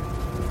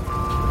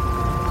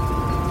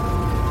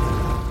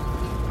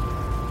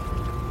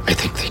 I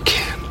think they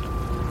can.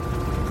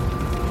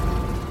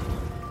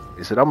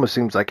 It almost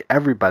seems like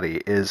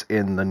everybody is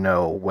in the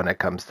know when it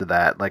comes to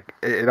that. Like,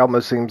 it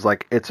almost seems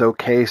like it's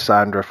okay,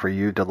 Sandra, for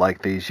you to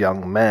like these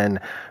young men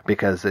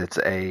because it's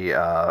a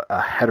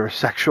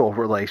heterosexual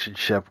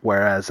relationship,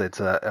 whereas it's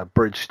a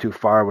bridge too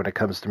far when it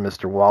comes to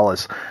Mr.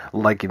 Wallace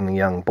liking the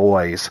young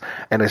boys.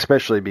 And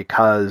especially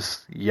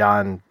because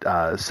Jan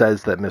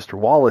says that Mr.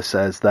 Wallace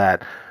says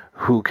that,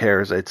 who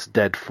cares, it's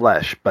dead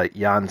flesh, but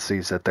Jan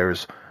sees that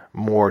there's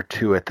more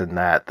to it than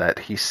that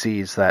he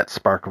sees that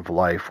spark of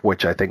life,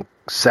 which I think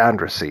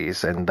Sandra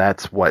sees, and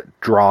that's what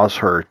draws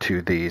her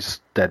to these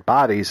dead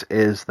bodies,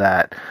 is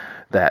that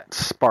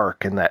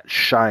spark and that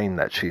shine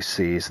that she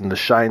sees, and the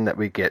shine that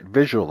we get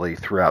visually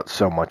throughout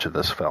so much of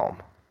this film.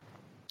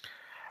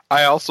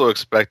 I also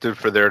expected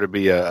for there to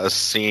be a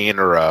scene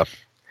or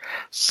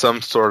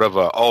some sort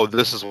of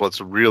this is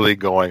what's really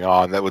going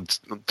on that would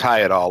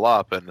tie it all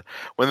up. And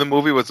when the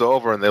movie was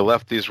over and they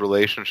left these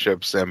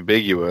relationships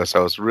ambiguous, I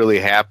was really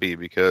happy,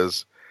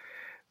 because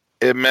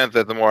it meant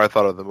that the more I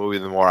thought of the movie,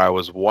 the more I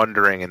was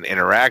wondering and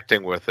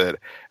interacting with it,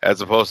 as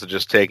opposed to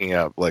just taking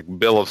a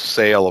bill of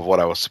sale of what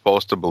I was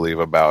supposed to believe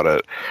about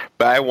it.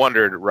 But I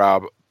wondered,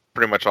 Rob,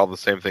 pretty much all the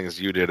same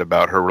things you did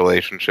about her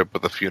relationship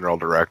with the funeral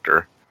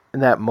director. In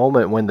that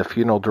moment when the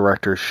funeral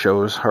director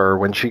shows her,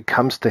 when she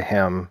comes to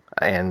him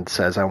and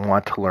says, I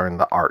want to learn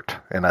the art,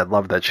 and I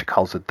love that she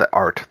calls it the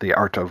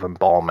art of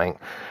embalming,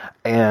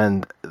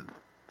 and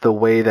the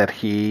way that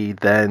he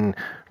then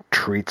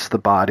treats the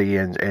body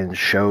and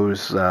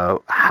shows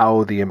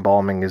how the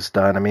embalming is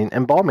done. I mean,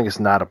 embalming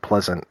is not a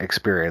pleasant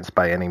experience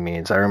by any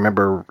means. I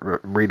remember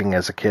reading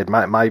as a kid,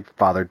 my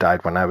father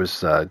died when I was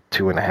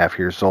 2.5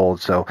 years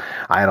old, so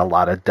I had a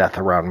lot of death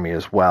around me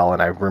as well,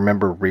 and I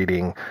remember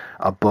reading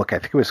a book, I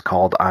think it was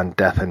called On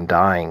Death and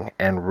Dying,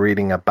 and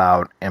reading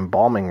about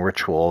embalming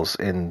rituals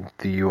in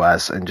the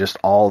U.S. and just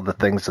all the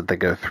things that they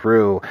go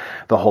through,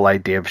 the whole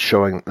idea of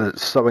sewing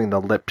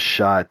the lips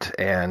shut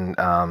and,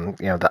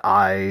 the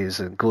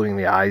eyes and gluing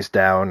the eyes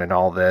down and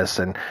all this,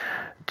 and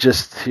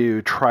just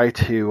to try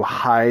to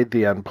hide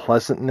the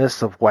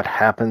unpleasantness of what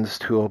happens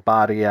to a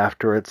body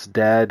after it's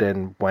dead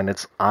and when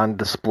it's on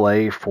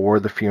display for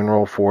the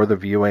funeral, for the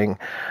viewing.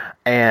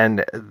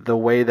 And the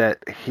way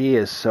that he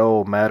is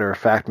so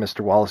matter-of-fact,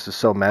 Mr. Wallace is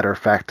so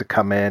matter-of-fact to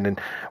come in, and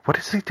what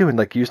is he doing,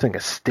 like using a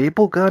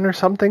staple gun or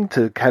something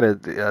to kind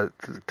of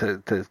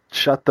to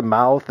shut the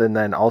mouth, and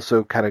then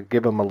also kind of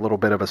give him a little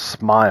bit of a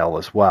smile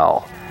as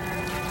well.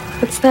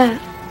 What's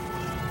that?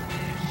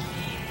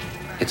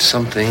 It's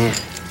something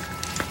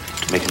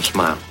to make him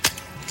smile.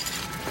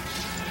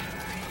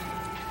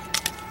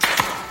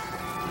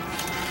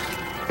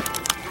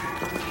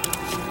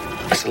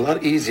 It's a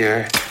lot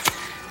easier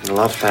and a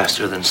lot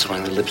faster than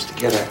sewing the lips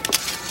together.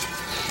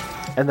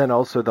 And then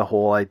also the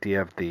whole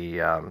idea of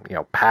the,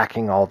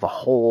 packing all the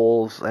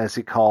holes, as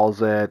he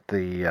calls it.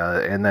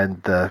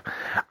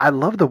 I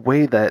love the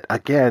way that,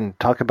 again,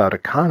 talk about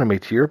economy,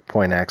 to your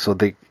point, Axel,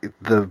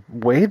 the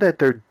way that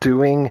they're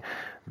doing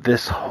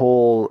this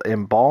whole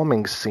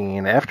embalming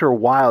scene. After a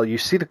while, you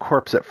see the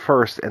corpse at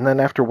first, and then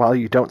after a while,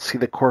 you don't see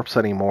the corpse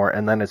anymore,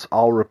 and then it's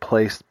all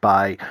replaced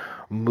by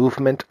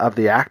movement of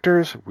the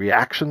actors,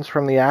 reactions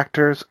from the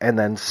actors, and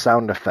then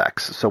sound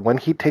effects. So when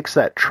he takes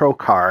that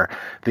trocar,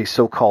 the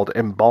so-called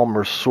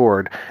embalmer's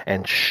sword,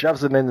 and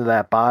shoves it into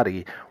that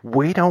body,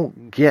 we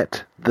don't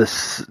get the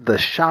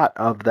shot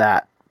of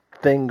that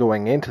thing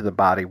going into the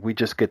body. We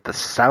just get the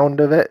sound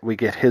of it, we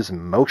get his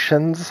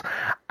motions,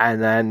 and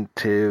then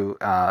to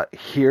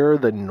hear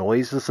the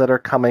noises that are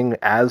coming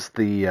as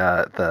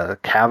the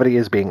cavity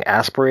is being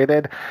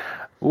aspirated.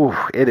 Ooh,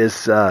 it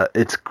is.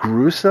 It's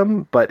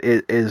gruesome, but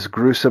it is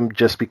gruesome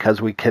just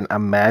because we can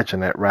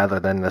imagine it rather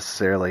than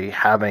necessarily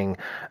having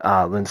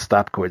Lynne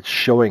Stopkewich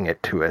showing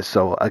it to us.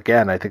 So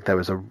again, I think that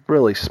was a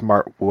really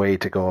smart way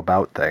to go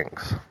about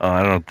things.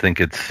 I don't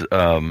think it's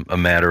a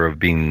matter of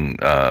being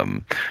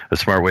a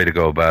smart way to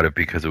go about it,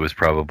 because it was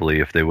probably,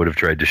 if they would have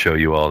tried to show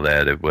you all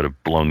that, it would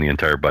have blown the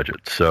entire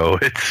budget. So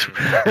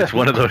it's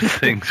one of those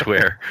things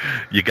where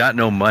you got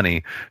no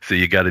money, so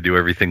you got to do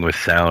everything with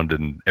sound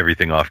and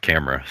everything off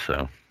camera.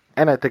 So.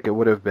 And I think it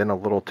would have been a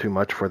little too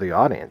much for the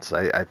audience.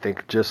 I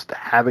think just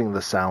having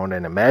the sound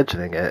and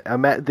imagining it,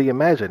 the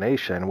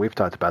imagination, we've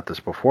talked about this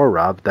before,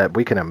 Rob, that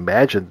we can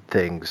imagine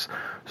things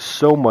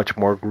so much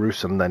more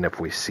gruesome than if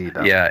we see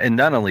them. Yeah, and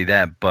not only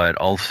that, but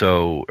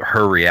also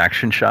her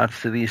reaction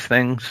shots to these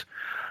things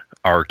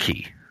are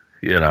key.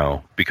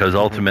 Because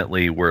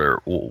ultimately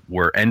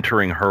we're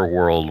entering her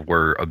world,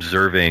 we're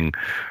observing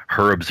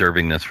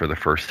this for the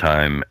first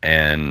time,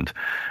 and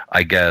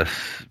I guess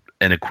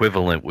an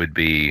equivalent would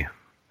be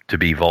to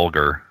be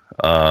vulgar,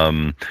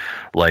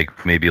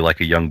 maybe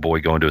like a young boy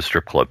going to a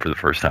strip club for the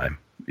first time.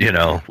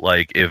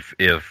 Like if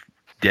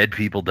Dead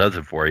People does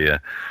it for you,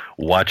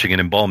 watching an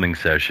embalming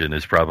session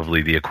is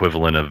probably the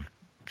equivalent of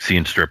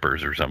seeing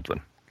strippers or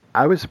something.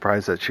 I was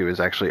surprised that she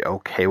was actually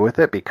okay with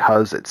it,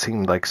 because it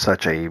seemed like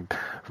such a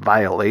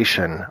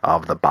violation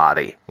of the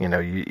body.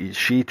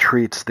 She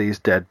treats these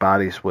dead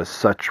bodies with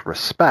such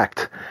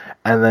respect,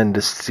 and then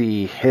to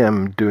see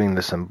him doing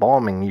this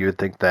embalming, you would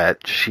think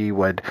that she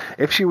would,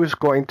 if she was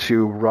going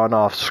to run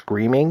off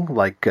screaming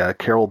like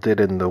Carol did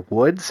in the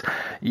woods,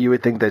 you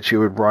would think that she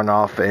would run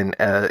off in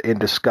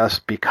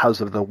disgust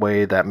because of the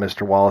way that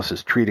Mr. Wallace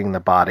is treating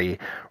the body,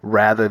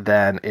 rather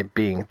than it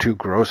being too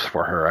gross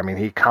for her. I mean,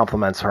 he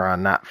compliments her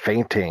on not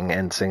fainting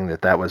and saying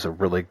that was a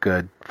really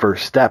good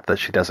first step, that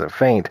she doesn't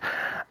faint.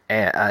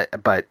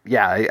 But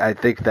yeah, I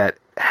think that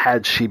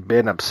had she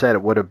been upset,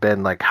 it would have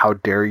been like, how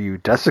dare you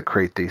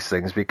desecrate these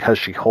things, because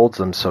she holds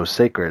them so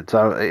sacred.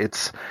 So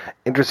it's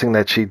interesting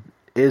that she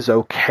is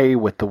okay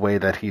with the way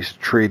that he's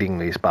treating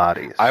these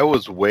bodies. I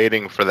was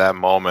waiting for that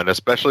moment,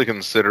 especially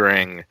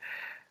considering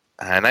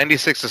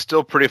 96 is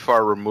still pretty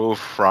far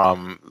removed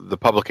from the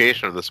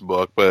publication of this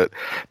book, but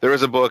there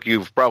is a book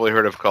you've probably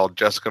heard of called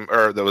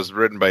that was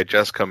written by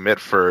Jessica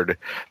Mitford,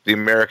 The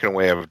American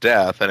Way of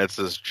Death, and it's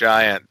this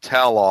giant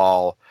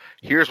tell-all.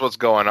 Here's what's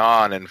going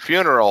on in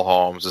funeral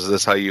homes. Is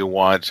this how you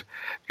want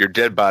your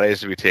dead bodies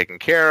to be taken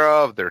care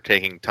of? They're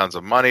taking tons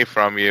of money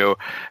from you.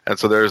 And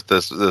so there's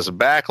this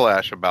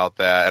backlash about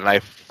that. And I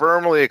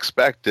firmly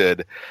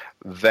expected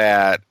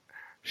that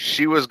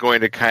she was going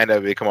to kind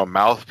of become a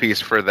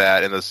mouthpiece for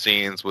that in the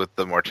scenes with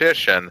the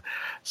mortician,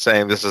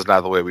 saying this is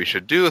not the way we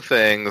should do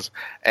things.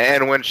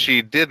 And when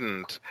she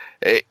didn't,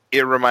 it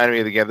reminded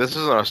me again, this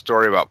isn't a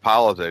story about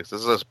politics.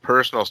 This is a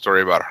personal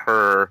story about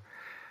her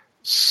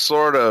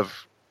sort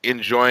of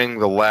enjoying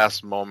the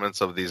last moments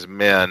of these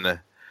men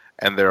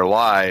and their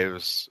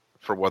lives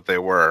for what they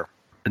were.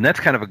 And that's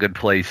kind of a good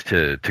place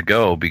to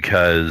go,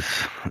 because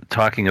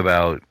talking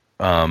about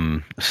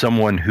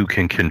someone who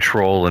can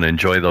control and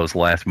enjoy those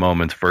last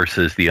moments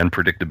versus the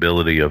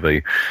unpredictability of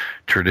a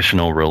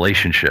traditional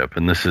relationship.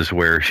 And this is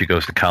where she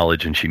goes to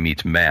college and she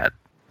meets Matt.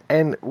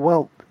 And,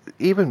 well,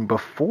 even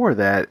before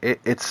that,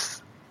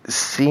 it's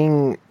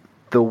seeing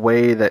the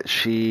way that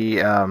she,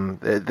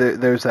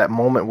 there's that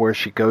moment where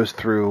she goes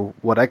through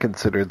what I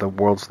consider the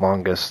world's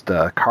longest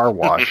car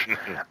wash,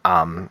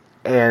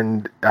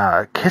 and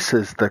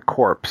kisses the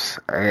corpse.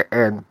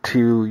 And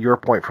to your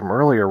point from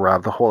earlier,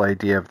 Rob, the whole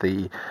idea of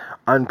the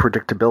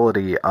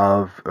unpredictability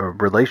of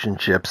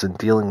relationships and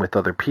dealing with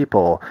other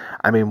people.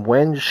 I mean,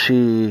 when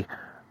she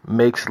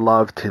makes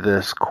love to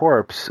this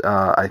corpse,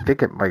 I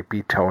think it might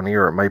be Tony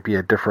or it might be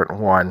a different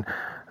one,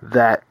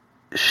 that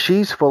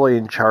she's fully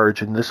in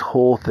charge and this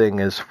whole thing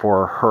is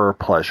for her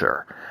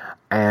pleasure.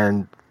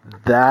 And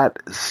that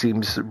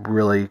seems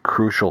really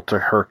crucial to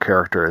her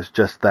character, is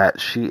just that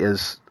she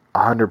is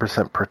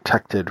 100%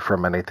 protected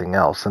from anything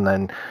else. And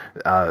then,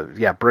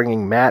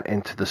 bringing Matt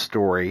into the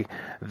story,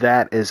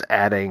 that is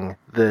adding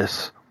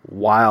this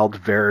wild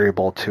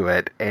variable to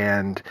it.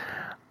 And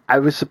I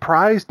was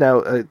surprised.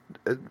 Now,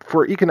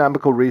 for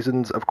economical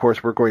reasons, of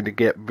course, we're going to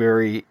get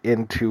very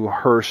into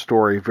her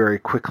story very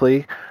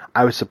quickly.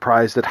 I was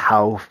surprised at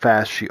how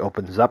fast she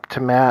opens up to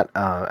Matt.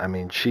 I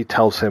mean, she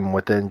tells him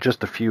within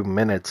just a few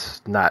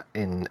minutes, not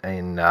in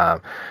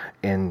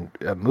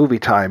movie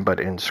time, but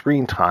in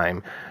screen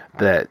time,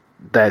 that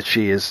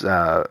she is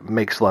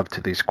makes love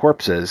to these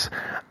corpses.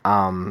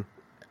 And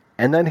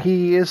then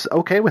he is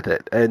okay with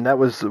it. And that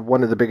was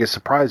one of the biggest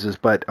surprises.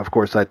 But, of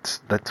course, that's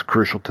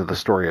crucial to the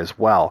story as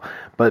well.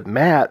 But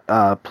Matt,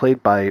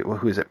 played by,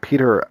 who is it,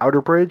 Peter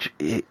Outerbridge,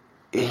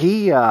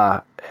 he's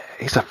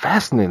a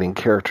fascinating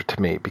character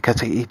to me,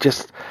 because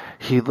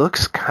he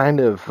looks kind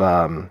of,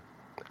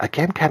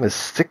 kind of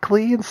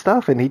sickly and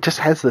stuff. And he just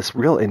has this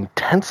real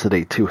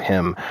intensity to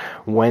him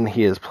when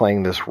he is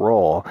playing this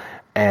role.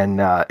 And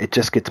it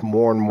just gets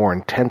more and more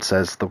intense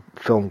as the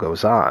film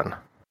goes on.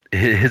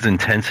 His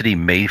intensity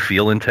may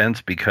feel intense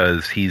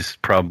because he's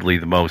probably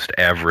the most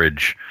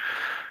average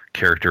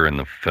character in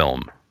the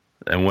film.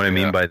 And what I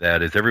mean by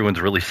that is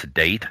everyone's really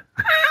sedate.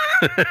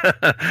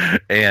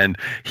 And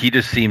he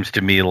just seems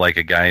to me like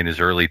a guy in his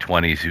early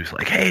 20s who's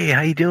like, hey,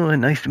 how you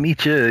doing? Nice to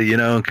meet you. You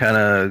know, kind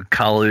of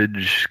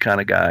college kind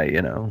of guy,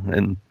 you know.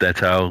 And that's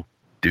how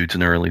dudes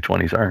in their early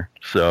 20s are.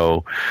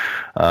 So,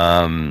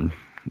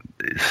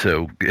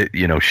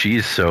 you know,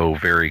 she's so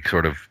very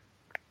sort of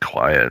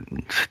quiet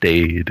and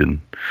staid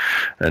and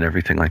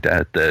everything like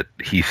that, that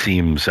he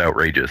seems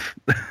outrageous.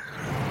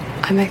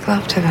 I make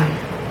love to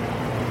them.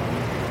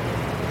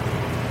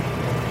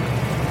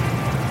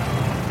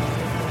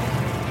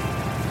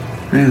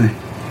 Really?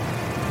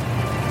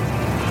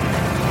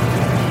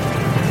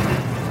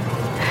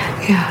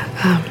 Yeah,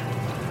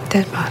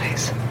 dead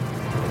bodies.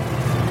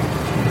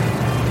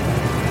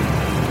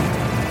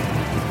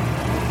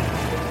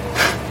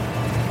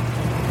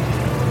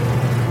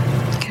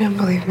 You don't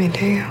believe me,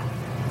 do you?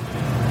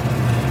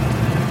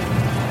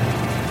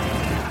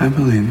 I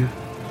believe you.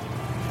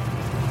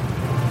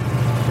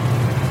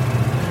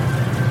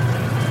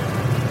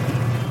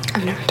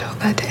 I've never told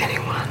that to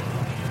anyone.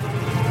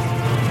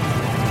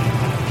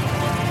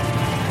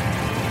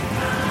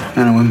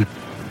 Men or women?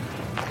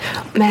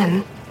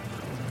 Men.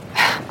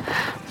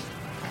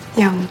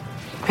 Young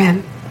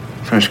men.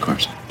 Fresh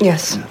corpse.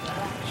 Yes.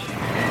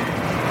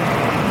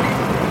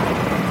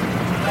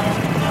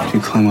 You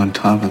climb on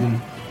top of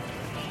them.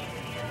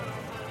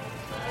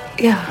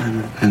 Yeah.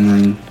 And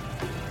then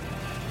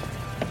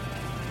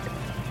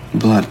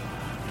blood.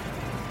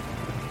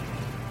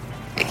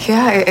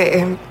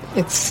 Yeah,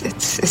 it's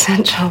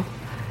essential.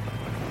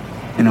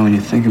 You know, when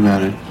you think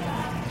about it,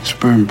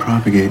 sperm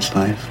propagates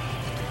life.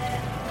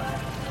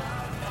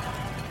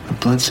 But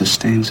blood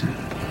sustains it.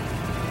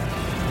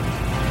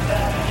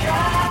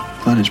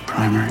 Blood is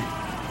primary.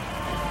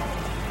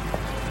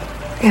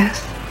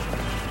 Yes.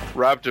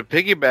 Rob, to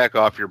piggyback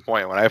off your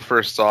point, when I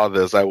first saw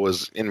this, I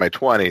was in my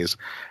 20s,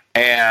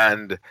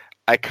 and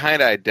I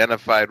kind of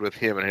identified with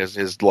him and his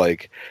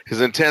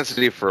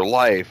intensity for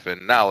life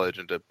and knowledge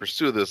and to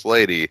pursue this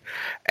lady.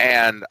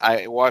 And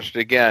I watched it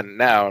again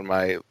now in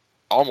my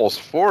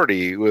almost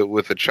 40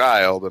 with a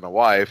child and a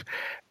wife,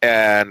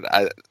 and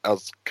I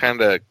was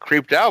kind of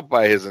creeped out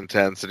by his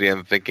intensity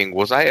and thinking,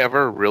 was I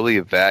ever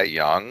really that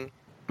young?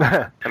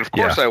 And of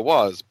course I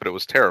was, but it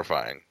was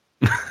terrifying.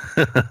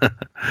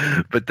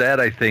 But that,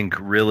 I think,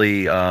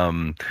 really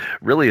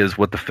is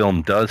what the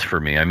film does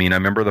for me. I mean, I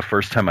remember the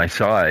first time I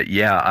saw it,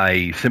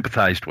 I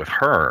sympathized with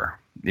her.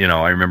 You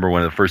know, I remember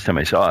when the first time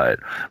I saw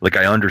it, like,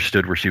 I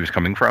understood where she was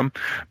coming from,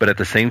 but at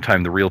the same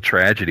time, the real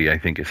tragedy, I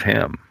think, is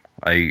him.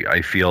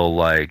 I feel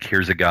like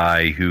here's a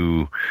guy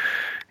who,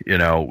 you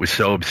know, was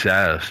so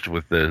obsessed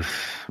with this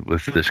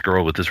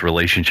girl, with this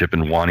relationship,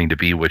 and wanting to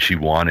be what she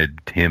wanted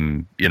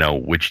him, you know,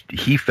 which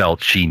he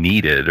felt she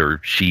needed, or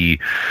she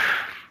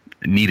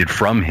needed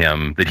from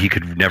him, that he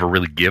could never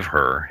really give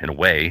her, in a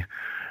way,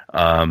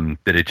 that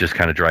it just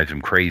kind of drives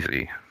him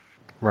crazy.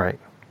 Right.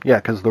 Yeah,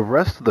 because the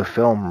rest of the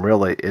film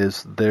really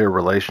is their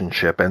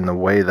relationship and the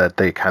way that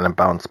they kind of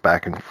bounce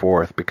back and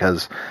forth,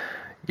 because,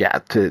 yeah,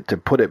 to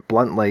put it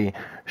bluntly,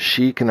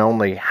 she can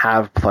only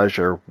have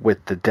pleasure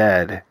with the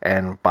dead,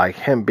 and by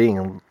him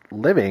being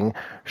living,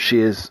 she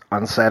is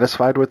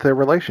unsatisfied with their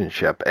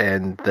relationship,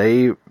 and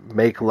they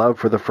make love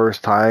for the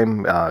first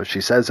time. She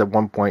says at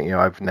one point, you know,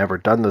 I've never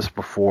done this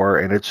before,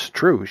 and it's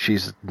true.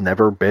 She's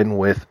never been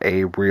with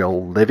a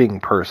real living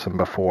person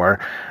before,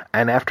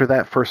 and after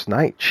that first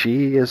night,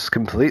 she is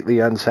completely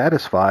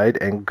unsatisfied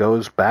and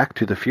goes back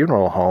to the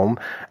funeral home,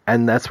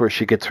 and that's where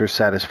she gets her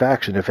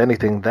satisfaction. If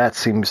anything, that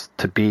seems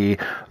to be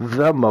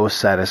the most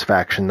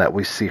satisfaction that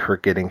we see her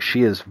getting.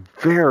 She is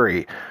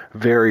very,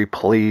 very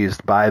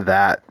pleased by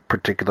that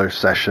particular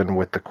session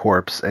with the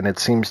corpse, and it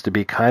seems to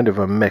be kind of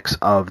a mix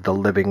of the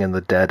living and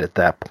the dead at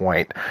that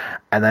point.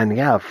 And then,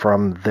 yeah,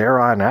 from there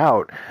on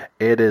out,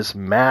 it is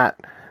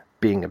Matt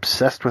being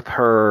obsessed with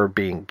her,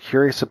 being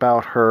curious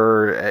about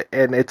her,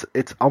 and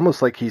it's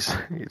almost like he's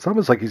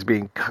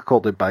being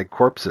cuckolded by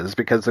corpses,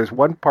 because there's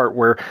one part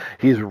where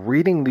he's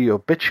reading the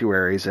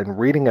obituaries and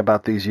reading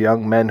about these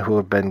young men who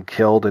have been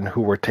killed and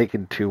who were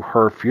taken to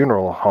her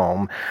funeral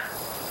home.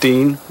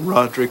 Dean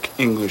Roderick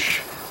English,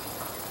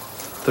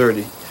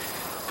 30.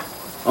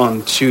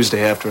 On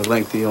Tuesday, after a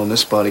lengthy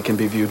illness, body can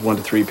be viewed 1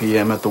 to 3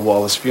 p.m. at the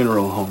Wallace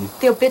Funeral Home.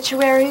 The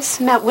obituaries?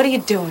 Matt, what are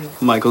you doing?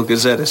 Michael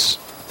Gazettis,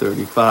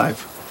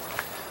 35.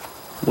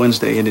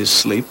 Wednesday, in his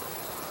sleep.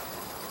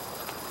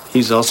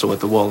 He's also at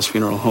the Wallace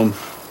Funeral Home.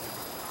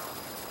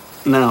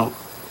 Now,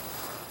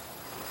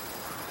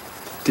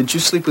 did you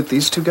sleep with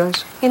these two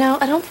guys? You know,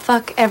 I don't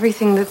fuck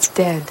everything that's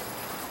dead.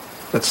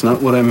 That's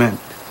not what I meant.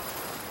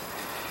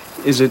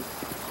 Is it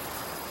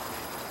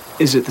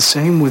the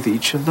same with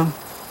each of them?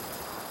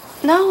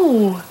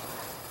 No.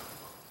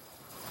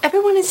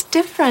 Everyone is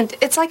different.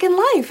 It's like in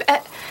life.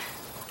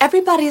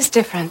 Everybody is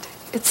different.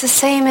 It's the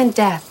same in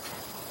death.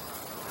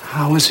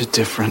 How is it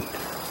different?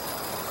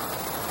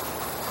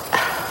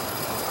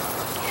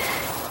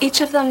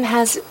 Each of them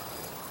has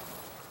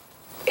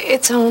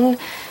its own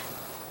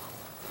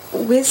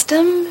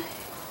wisdom,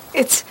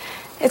 its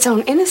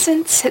own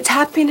innocence, its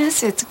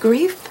happiness, its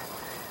grief.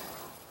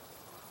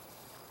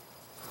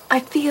 I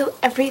feel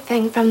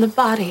everything from the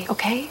body,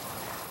 okay?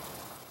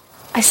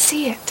 I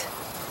see it.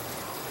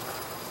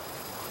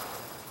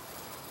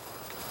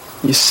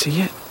 You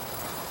see it?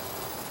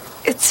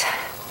 It's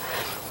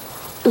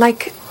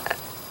like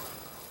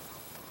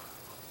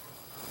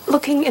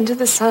looking into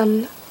the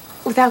sun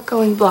without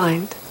going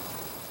blind.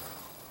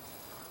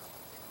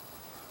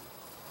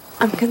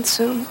 I'm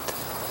consumed.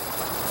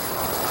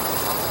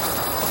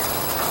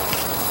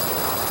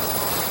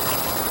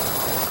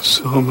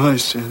 So am I,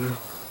 Sandra.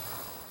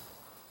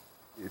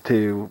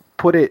 To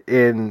put it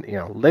in,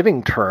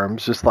 living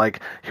terms, just like,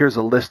 here's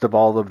a list of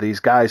all of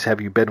these guys.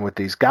 Have you been with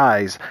these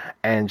guys?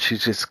 And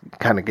she's just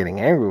kind of getting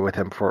angry with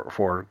him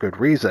for good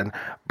reason.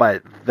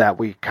 But that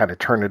we kind of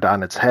turn it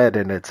on its head,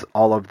 and it's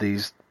all of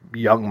these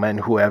young men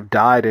who have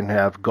died and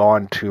have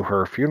gone to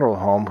her funeral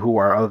home who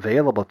are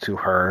available to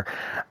her.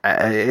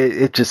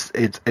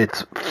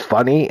 It's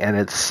funny and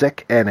it's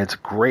sick and it's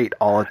great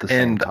all at the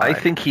same time. And I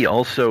think he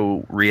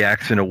also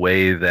reacts in a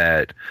way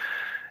that,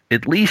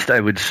 at least I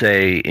would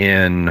say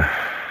in,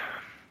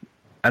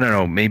 I don't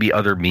know, maybe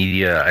other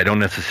media, I don't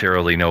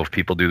necessarily know if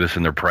people do this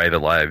in their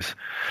private lives.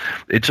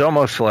 It's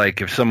almost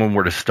like if someone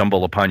were to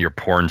stumble upon your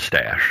porn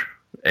stash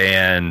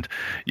and,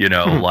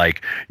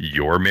 like,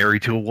 you're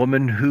married to a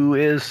woman who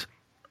is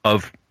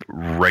of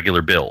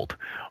regular build,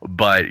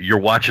 but you're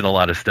watching a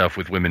lot of stuff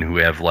with women who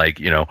have,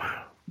 like,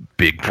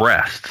 big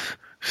breasts.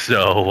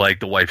 So, like,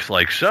 the wife's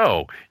like,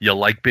 so, you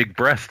like big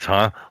breasts,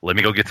 huh? Let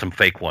me go get some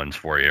fake ones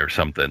for you or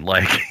something.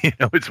 Like,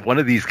 it's one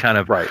of these kind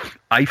of, right.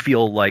 I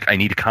feel like I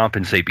need to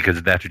compensate because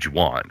that's what you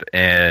want.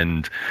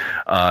 And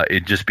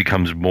it just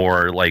becomes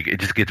more, like, it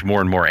just gets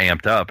more and more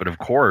amped up. And, of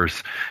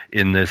course,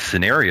 in this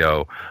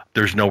scenario,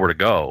 there's nowhere to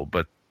go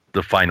but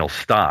the final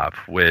stop,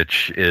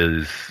 which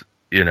is,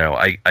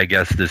 I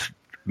guess this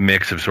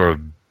mix of sort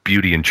of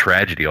beauty and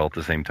tragedy all at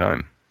the same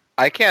time.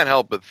 I can't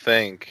help but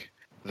think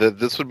that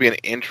this would be an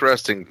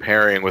interesting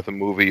pairing with a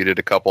movie you did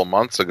a couple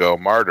months ago,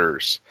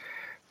 Martyrs,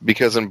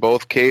 because in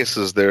both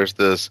cases there's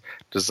this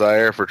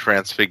desire for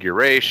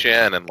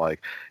transfiguration and, like,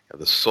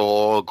 the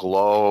soul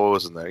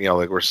glows and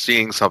like we're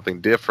seeing something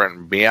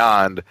different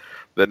beyond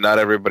that not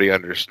everybody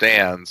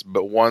understands,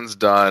 but one's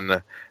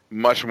done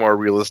much more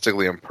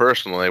realistically and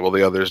personally, while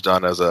the other's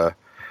done as a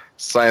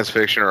science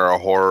fiction or a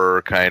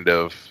horror kind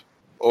of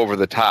over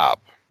the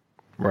top.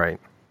 Right.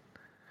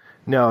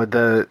 No,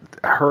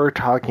 her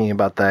talking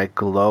about that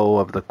glow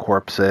of the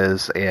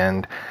corpses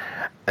and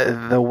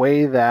the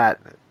way that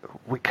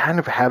we kind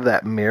of have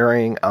that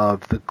mirroring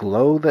of the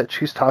glow that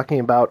she's talking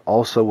about,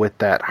 also with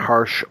that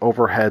harsh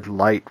overhead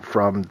light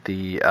from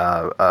the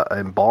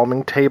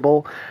embalming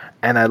table.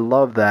 And I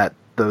love that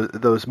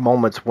those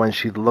moments when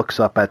she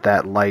looks up at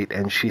that light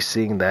and she's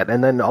seeing that,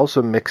 and then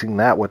also mixing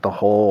that with the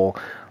whole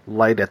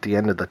light at the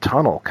end of the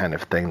tunnel kind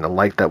of thing, the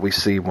light that we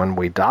see when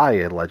we die,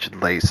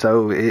 allegedly.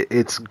 So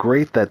it's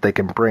great that they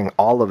can bring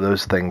all of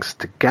those things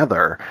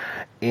together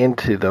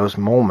into those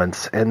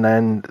moments. And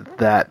then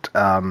that,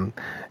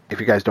 if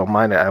you guys don't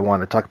mind, I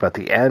want to talk about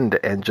the end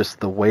and just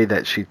the way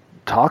that she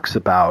talks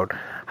about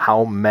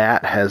how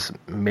Matt has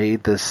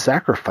made this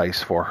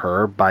sacrifice for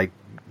her by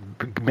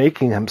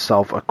making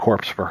himself a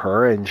corpse for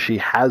her, and she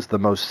has the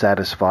most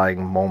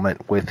satisfying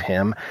moment with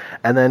him.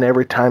 And then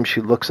every time she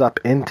looks up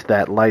into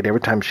that light,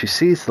 every time she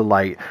sees the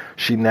light,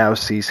 she now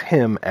sees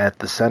him at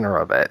the center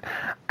of it.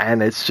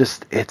 And it's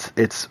just,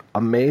 it's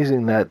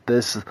amazing that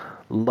this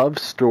love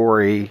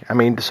story, I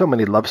mean, so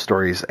many love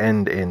stories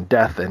end in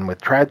death and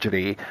with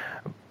tragedy,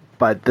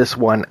 but this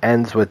one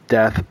ends with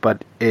death,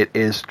 but it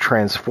is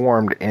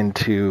transformed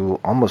into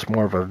almost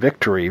more of a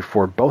victory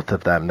for both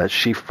of them, that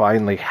she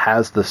finally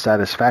has the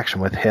satisfaction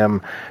with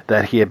him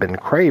that he had been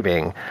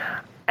craving,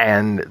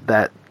 and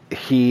that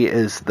he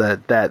is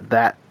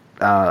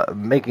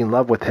making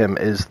love with him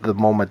is the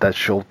moment that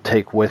she'll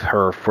take with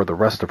her for the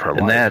rest of her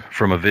life. And that,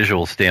 from a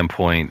visual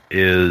standpoint,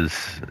 is,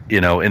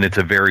 and it's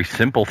a very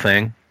simple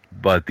thing,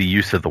 but the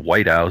use of the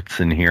whiteouts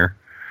in here,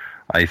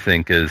 I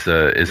think, is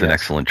an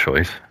excellent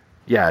choice.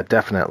 Yeah,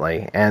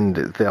 definitely. And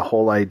the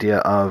whole idea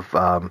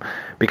of,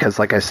 because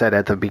like I said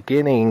at the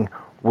beginning,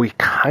 we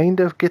kind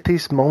of get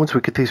these moments,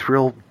 we get these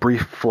real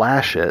brief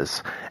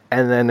flashes,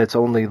 and then it's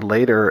only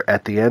later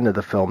at the end of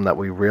the film that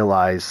we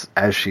realize,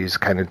 as she's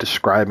kind of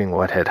describing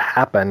what had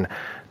happened,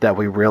 that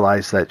we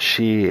realize that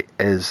she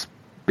is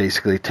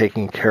basically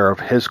taking care of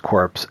his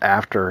corpse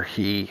after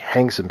he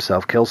hangs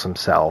himself, kills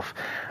himself,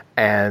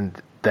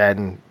 and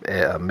then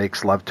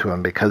makes love to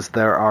him. Because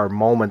there are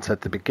moments at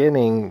the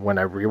beginning, when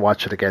I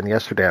rewatched it again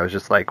yesterday, I was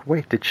just like,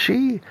 wait, did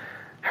she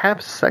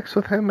have sex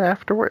with him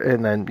afterward?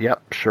 And then,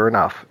 yep, sure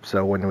enough.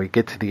 So when we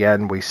get to the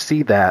end, we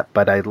see that,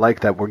 but I like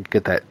that we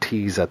get that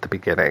tease at the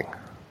beginning.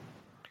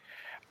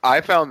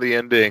 I found the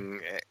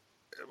ending,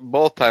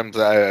 both times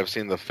I've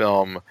seen the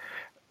film,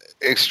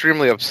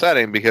 extremely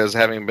upsetting, because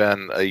having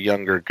been a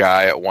younger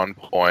guy at one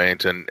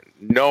point and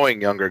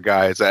knowing younger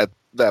guys at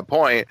that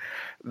point,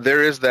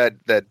 there is that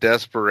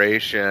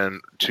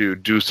desperation to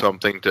do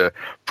something to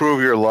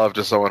prove your love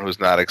to someone who's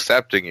not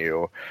accepting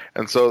you.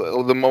 And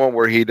so the moment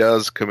where he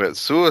does commit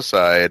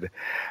suicide,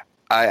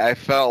 I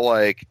felt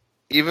like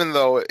even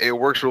though it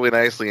works really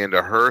nicely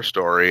into her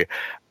story,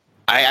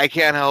 I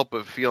can't help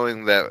but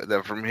feeling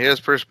that from his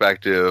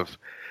perspective,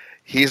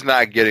 he's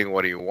not getting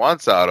what he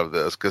wants out of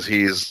this because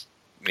he's,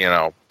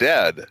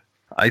 dead.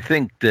 I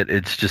think that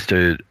it's just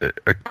a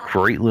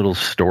great little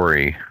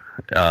story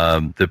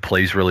that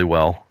plays really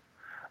well.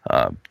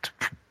 It's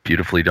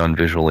beautifully done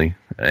visually,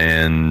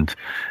 and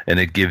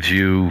it gives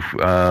you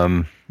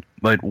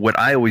what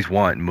I always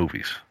want in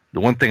movies. The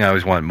one thing I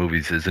always want in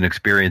movies is an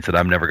experience that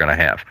I'm never going to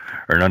have,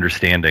 or an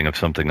understanding of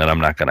something that I'm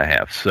not going to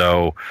have.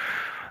 So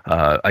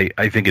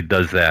I think it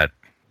does that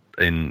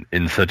in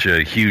such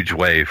a huge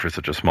way for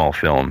such a small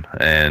film,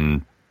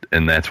 and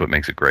that's what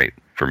makes it great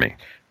for me.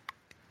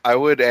 I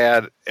would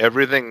add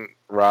everything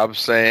Rob's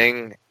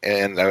saying,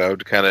 and I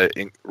would kind of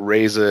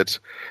raise it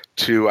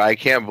to I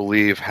can't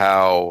believe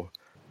how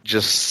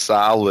just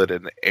solid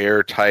and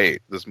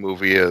airtight this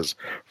movie is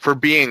for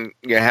being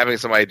having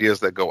some ideas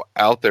that go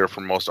out there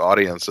for most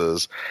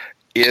audiences.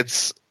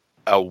 It's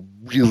a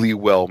really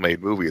well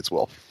made movie. It's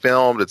well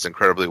filmed. It's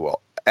incredibly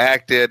well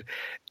acted.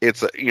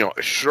 It's a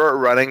short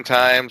running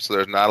time, so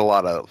there's not a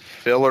lot of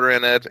filler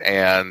in it,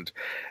 and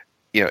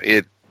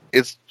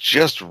it's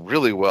just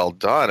really well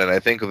done. And I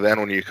think then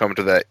when you come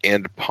to that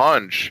end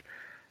punch,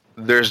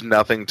 there's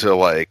nothing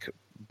to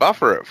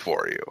buffer it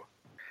for you.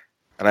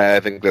 And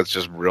I think that's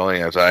just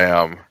brilliant.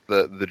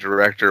 The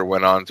director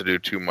went on to do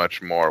too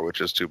much more,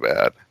 which is too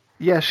bad.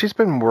 Yeah, she's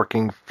been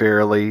working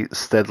fairly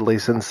steadily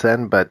since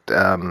then, but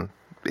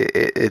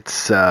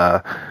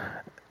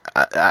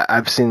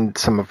I've seen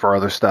some of her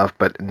other stuff,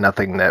 but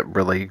nothing that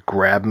really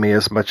grabbed me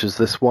as much as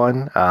this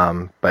one.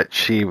 But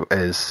she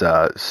is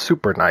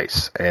super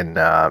nice, and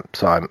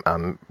so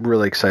I'm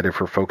really excited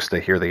for folks to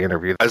hear the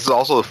interview. This is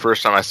also the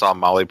first time I saw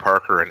Molly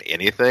Parker in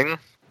anything,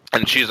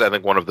 and she's, I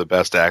think, one of the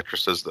best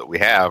actresses that we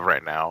have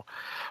right now.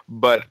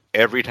 But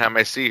every time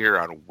I see her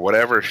on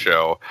whatever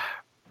show,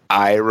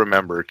 I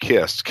remember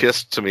Kissed.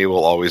 Kissed, to me,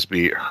 will always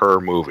be her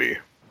movie.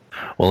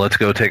 Well, let's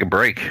go take a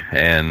break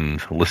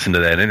and listen to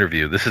that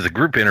interview. This is a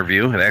group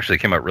interview. It actually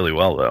came out really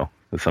well, though.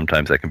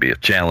 Sometimes that can be a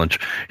challenge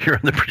here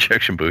in the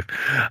projection booth.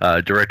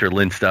 Director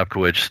Lynne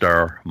Stopkewich,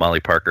 star Molly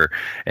Parker,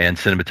 and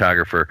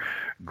cinematographer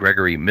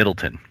Gregory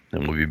Middleton.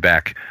 And we'll be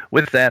back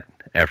with that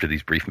after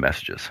these brief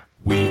messages.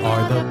 We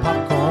are the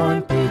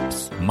Popcorn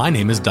Poops. My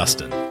name is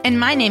Dustin. And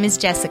my name is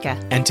Jessica.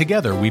 And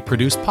together we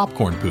produce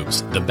Popcorn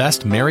Poops, the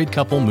best married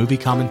couple movie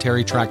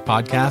commentary track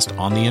podcast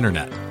on the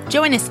internet.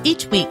 Join us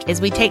each week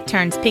as we take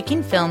turns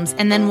picking films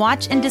and then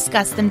watch and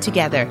discuss them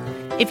together.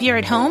 If you're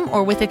at home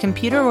or with a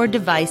computer or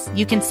device,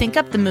 you can sync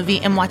up the movie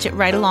and watch it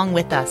right along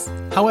with us.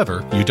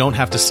 However, you don't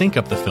have to sync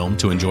up the film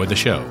to enjoy the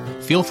show.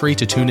 Feel free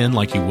to tune in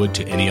like you would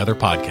to any other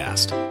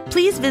podcast.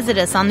 Please visit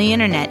us on the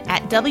internet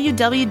at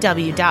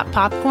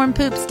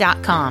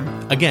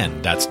www.popcornpoops.com.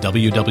 Again, that's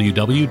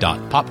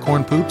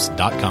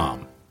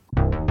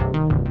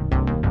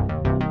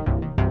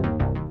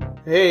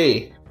www.popcornpoops.com.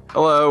 Hey.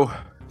 Hello.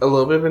 A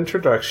little bit of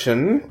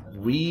introduction.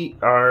 We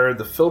are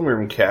the Film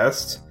Room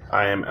Cast.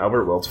 I am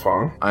Albert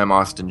Weltzfong. I am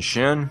Austin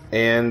Shin.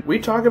 And we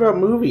talk about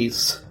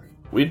movies.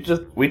 We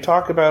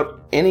talk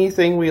about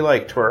anything we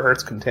like to our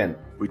heart's content.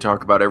 We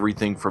talk about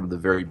everything from the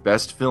very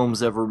best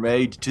films ever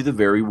made to the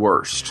very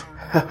worst.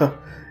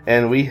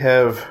 And we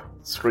have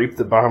scraped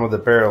the bottom of the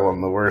barrel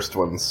on the worst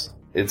ones.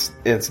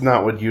 It's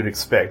not what you'd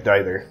expect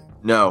either.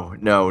 No.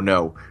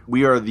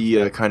 We are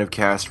the kind of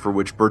cast for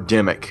which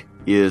Birdemic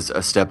is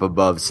a step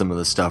above some of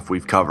the stuff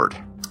we've covered.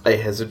 I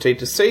hesitate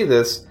to say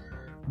this,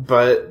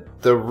 but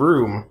The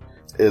Room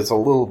is a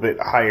little bit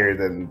higher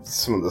than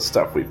some of the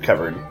stuff we've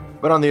covered.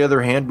 But on the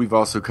other hand, we've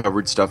also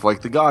covered stuff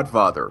like The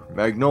Godfather,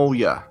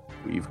 Magnolia.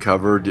 We've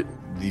covered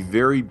the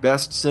very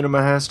best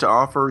cinema has to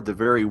offer, the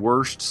very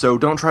worst, so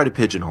don't try to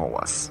pigeonhole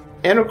us.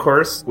 And of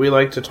course, we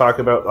like to talk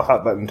about the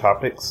hot button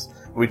topics.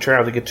 We try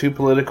not to get too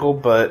political,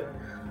 but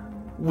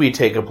we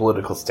take a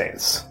political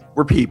stance.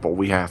 We're people,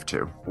 we have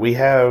to. We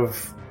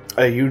have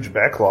a huge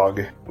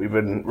backlog. We've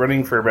been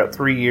running for about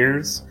 3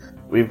 years.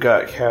 We've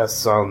got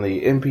casts on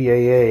the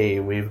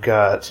MPAA, we've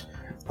got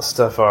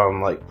stuff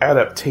on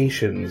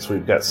adaptations,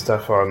 we've got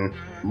stuff on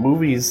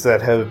movies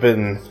that have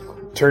been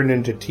turned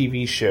into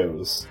TV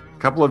shows. A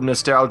couple of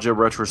nostalgia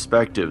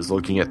retrospectives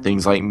looking at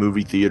things like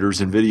movie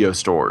theaters and video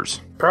stores.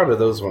 Proud of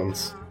those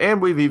ones.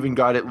 And we've even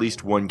got at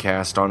least one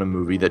cast on a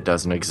movie that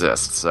doesn't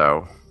exist,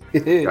 so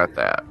got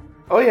that.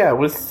 Oh yeah,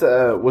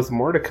 with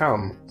more to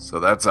come. So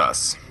that's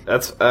us.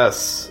 That's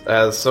us.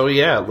 So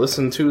yeah,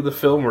 listen to The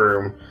Film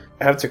Room.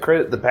 I have to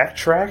credit the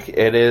backtrack.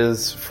 It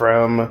is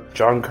from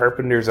John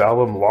Carpenter's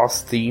album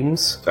Lost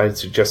Themes. I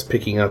suggest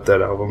picking up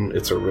that album.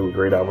 It's a really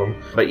great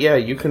album. But yeah,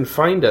 you can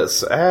find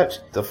us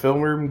at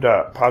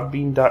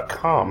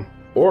thefilmroom.podbean.com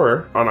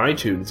or on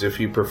iTunes if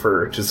you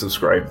prefer to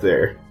subscribe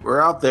there.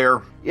 We're out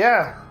there.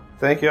 Yeah.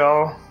 Thank you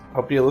all.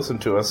 Hope you listen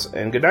to us,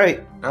 and good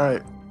night. All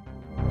right.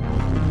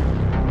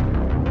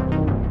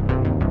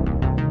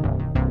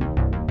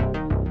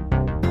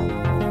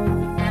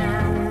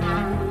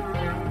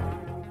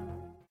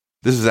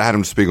 This is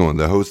Adam Spiegelman,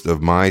 the host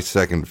of my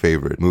second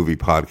favorite movie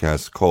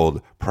podcast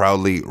called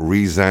Proudly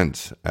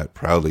Resent at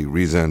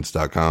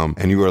proudlyresents.com.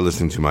 And you are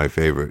listening to my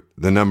favorite,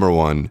 the number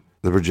one,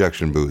 The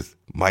Projection Booth.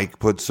 Mike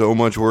put so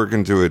much work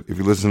into it. If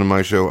you listen to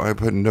my show, I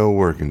put no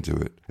work into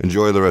it.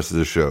 Enjoy the rest of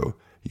the show,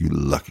 you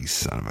lucky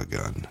son of a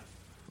gun.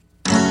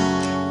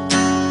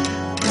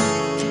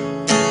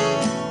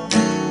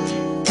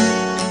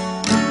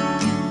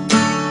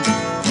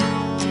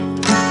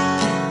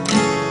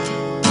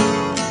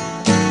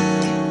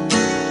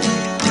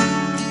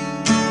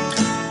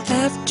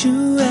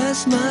 To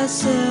ask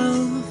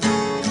myself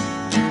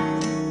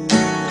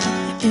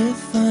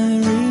if I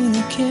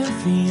really care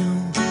for you.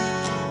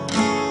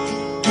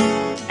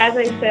 As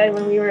I said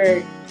when we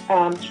were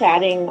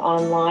chatting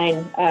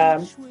online,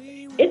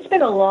 it's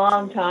been a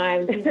long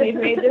time since we've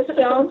made this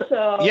film,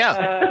 so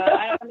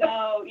I don't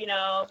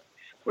know,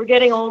 we're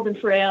getting old and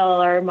frail.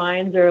 Our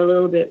minds are a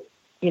little bit,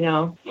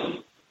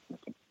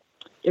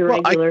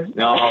 irregular.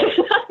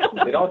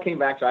 It all came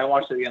back to I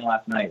watched it again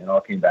last night, and it all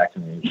came back to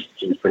me.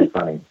 It was pretty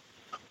funny.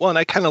 Well, and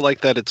I kind of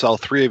like that it's all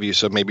three of you,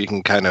 so maybe you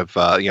can kind of,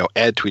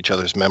 add to each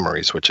other's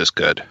memories, which is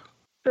good.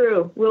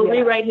 True. We'll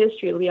rewrite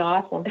history. It'll be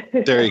awesome.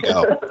 There you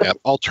go. Yeah.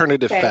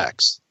 Alternative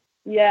facts.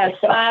 Yes,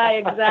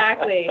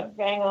 exactly.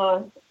 Bang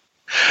on.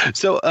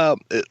 So,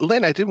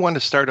 Lynne, I did want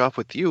to start off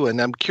with you, and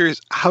I'm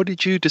curious, how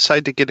did you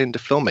decide to get into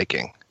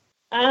filmmaking?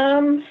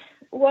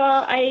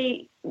 Well,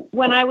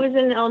 when I was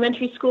in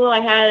elementary school, I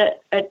had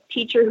a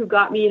teacher who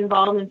got me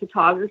involved in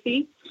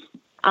photography.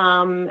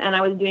 And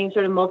I was doing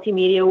sort of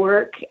multimedia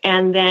work,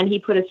 and then he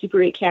put a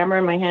Super 8 camera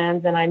in my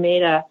hands, and I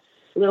made a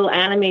little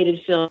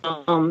animated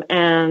film,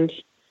 and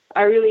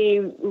I really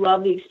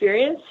loved the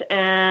experience.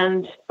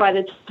 And by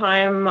the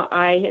time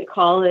I hit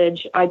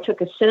college, I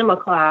took a cinema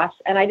class,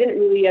 and I didn't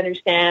really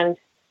understand,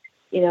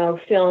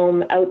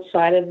 film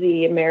outside of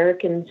the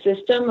American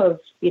system of,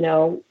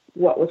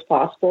 what was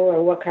possible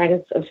or what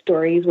kinds of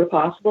stories were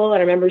possible. And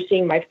I remember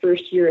seeing my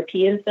first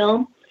European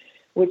film,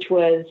 which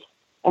was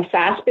a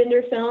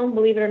Fassbinder film,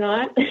 believe it or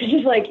not,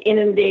 just like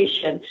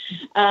Inundation.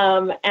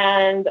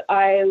 And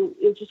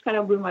it just kind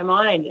of blew my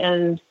mind.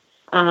 And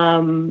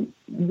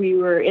we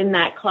were in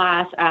that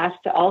class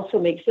asked to also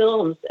make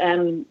films,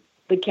 and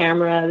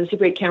the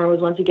Super 8 camera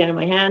was once again in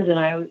my hands, and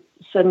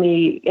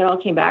it all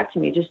came back to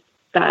me, just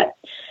that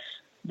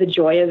the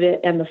joy of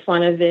it and the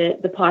fun of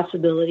it, the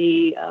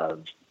possibility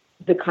of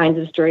the kinds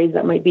of stories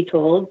that might be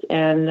told.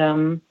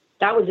 And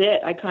that was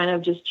it. I kind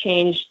of just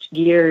changed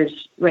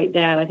gears right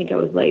then. I think I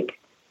was like,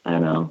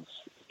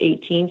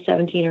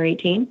 17 or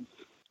 18.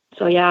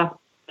 So yeah,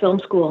 film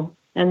school,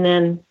 and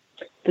then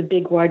the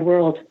big wide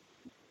world.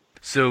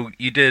 So did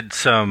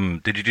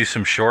you do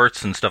some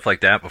shorts and stuff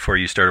like that before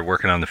you started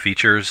working on the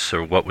features,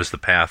 or what was the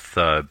path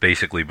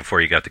basically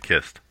before you got to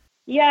Kissed?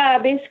 Yeah,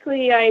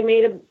 basically I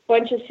made a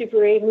bunch of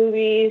Super 8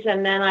 movies,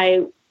 and then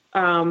I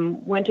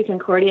went to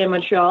Concordia in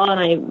Montreal, and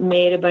I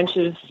made a bunch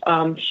of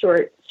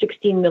short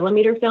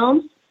 16mm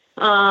films.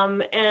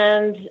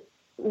 And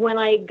when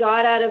I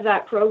got out of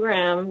that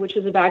program, which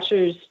was a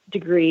bachelor's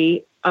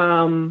degree,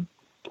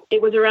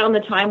 it was around the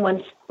time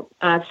when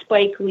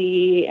Spike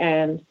Lee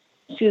and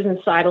Susan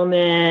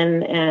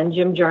Seidelman and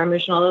Jim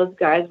Jarmusch and all those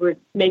guys were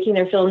making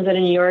their films out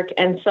of New York,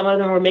 and some of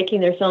them were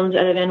making their films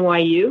out of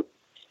NYU.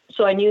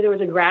 So I knew there was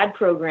a grad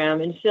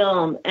program in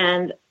film,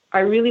 and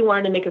I really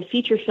wanted to make a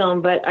feature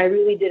film, but I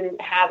really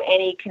didn't have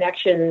any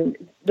connection.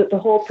 The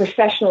whole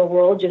professional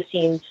world just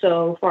seemed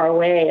so far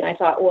away, and I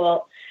thought,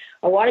 well,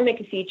 I want to make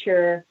a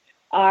feature.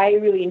 I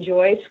really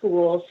enjoy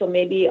school, so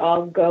maybe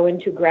I'll go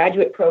into a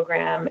graduate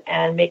program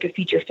and make a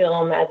feature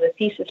film as a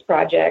thesis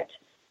project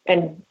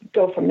and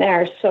go from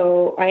there.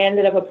 So I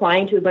ended up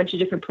applying to a bunch of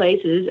different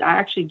places. I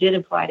actually did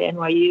apply to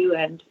NYU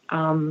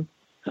and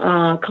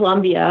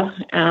Columbia,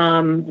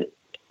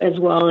 as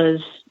well as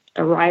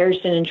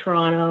Ryerson in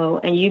Toronto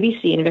and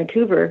UBC in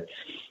Vancouver.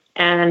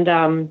 And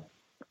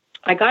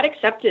I got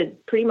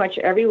accepted pretty much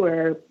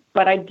everywhere,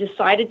 but I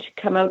decided to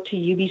come out to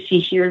UBC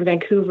here in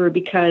Vancouver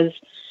because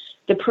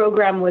the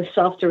program was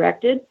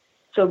self-directed.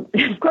 So,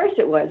 of course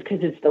it was,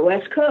 because it's the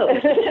West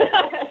Coast.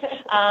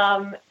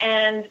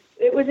 And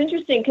it was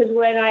interesting because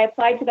when I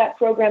applied to that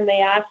program,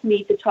 they asked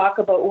me to talk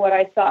about what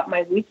I thought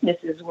my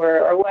weaknesses were,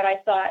 or what I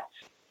thought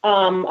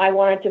I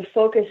wanted to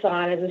focus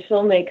on as a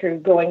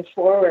filmmaker going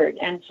forward.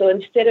 And so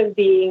instead of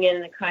being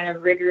in the kind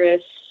of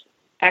rigorous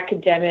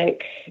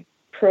academic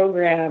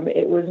program,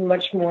 it was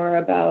much more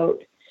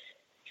about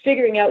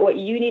figuring out what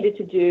you needed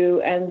to do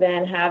and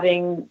then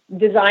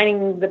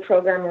designing the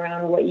program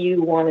around what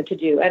you wanted to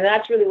do. And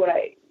that's really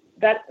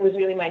that was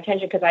really my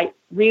intention, because I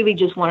really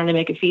just wanted to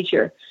make a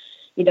feature.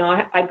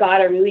 I got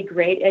a really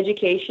great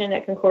education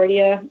at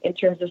Concordia in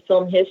terms of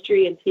film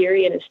history and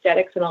theory and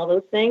aesthetics and all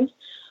those things.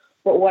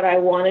 But what I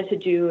wanted to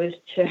do is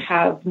to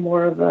have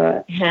more of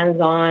a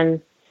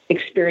hands-on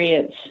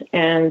experience.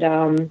 And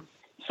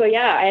so,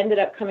 yeah, I ended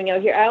up coming out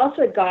here. I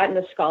also had gotten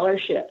a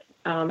scholarship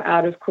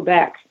out of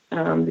Quebec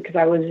because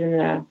I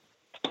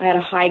had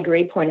a high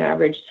grade point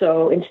average.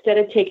 So instead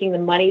of taking the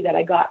money that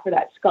I got for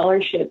that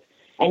scholarship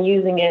and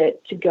using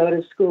it to go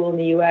to school in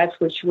the U.S.,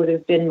 which would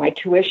have been my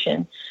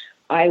tuition.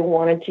 I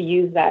wanted to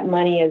use that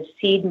money as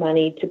seed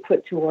money to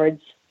put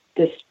towards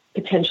this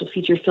potential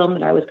feature film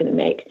that I was going to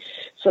make.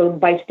 So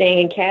by staying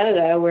in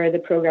Canada, where the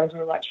programs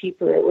were a lot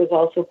cheaper, it was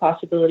also a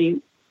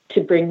possibility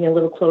to bring me a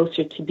little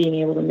closer to being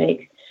able to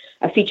make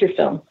a feature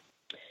film.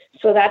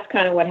 So that's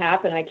kind of what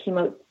happened. I came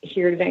out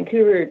here to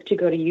Vancouver to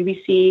go to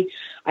UBC.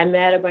 I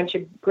met a bunch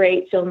of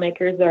great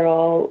filmmakers. They're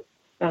all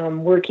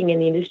working in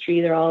the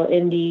industry. They're all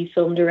indie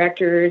film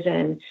directors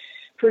and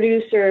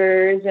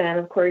producers and,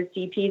 of course,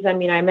 DPs. I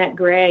mean, I met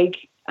Greg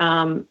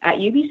at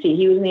UBC.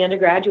 He was in the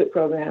undergraduate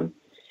program.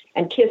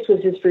 And KISS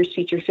was his first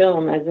feature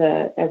film as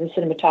a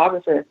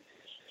cinematographer.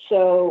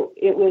 So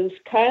it was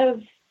kind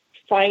of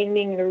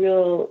finding a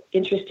real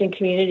interesting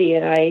community,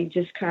 and I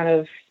just kind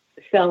of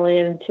fell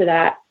into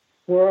that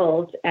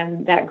world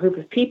and that group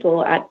of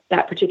people at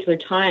that particular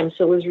time.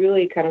 So it was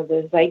really kind of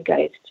the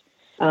zeitgeist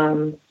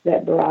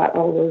that brought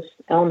all those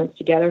elements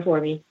together for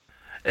me.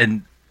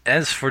 And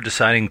as for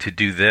deciding to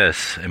do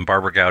this in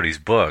Barbara Gowdy's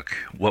book,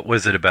 what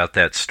was it about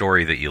that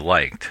story that you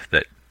liked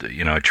that,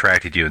 you know,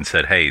 attracted you and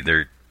said, hey,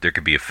 there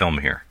could be a film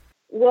here?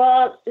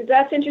 Well,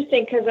 that's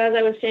interesting because, as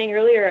I was saying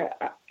earlier,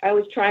 I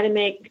was trying to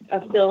make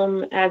a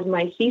film as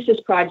my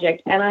thesis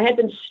project, and I had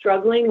been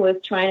struggling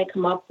with trying to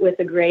come up with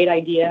a great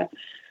idea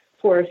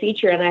for a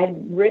feature, and I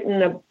had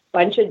written a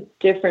bunch of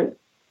different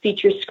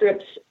feature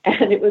scripts,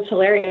 and it was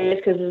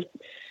hilarious because,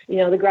 you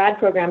know, the grad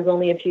program is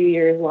only a few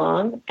years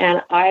long,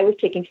 and I was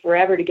taking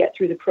forever to get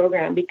through the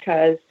program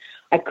because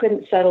I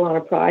couldn't settle on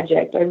a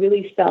project. I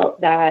really felt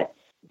that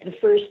the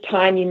first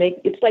time you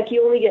make, it's like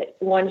you only get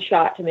one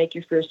shot to make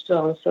your first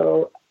film.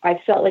 So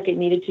I felt like it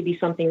needed to be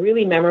something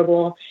really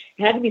memorable.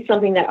 It had to be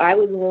something that I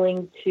was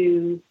willing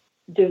to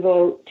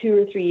devote 2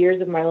 or 3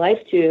 years of my life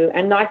to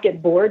and not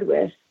get bored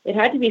with. It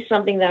had to be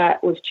something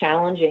that was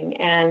challenging.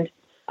 And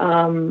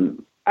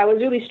I was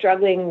really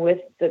struggling with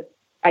the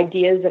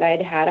ideas that I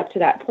had had up to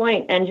that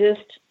point. And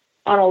just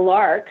on a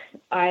lark,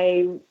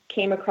 I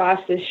came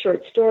across this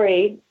short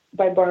story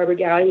by Barbara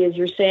Gowdy, as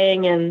you're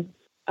saying, and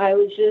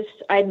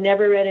I'd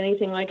never read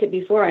anything like it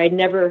before. I'd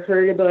never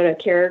heard about a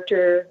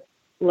character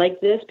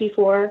like this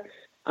before.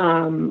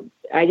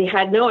 I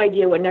had no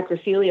idea what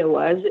necrophilia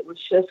was. It was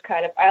just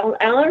kind of,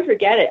 I'll never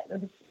forget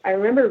it. I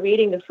remember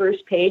reading the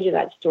first page of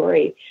that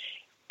story,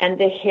 and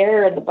the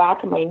hair at the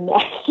back of my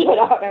neck stood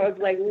out. I was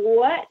like,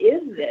 what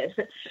is this?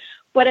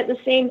 But at the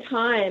same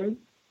time,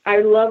 I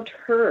loved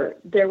her.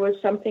 There was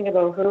something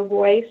about her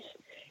voice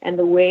and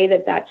the way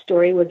that that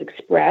story was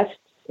expressed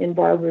in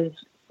Barbara's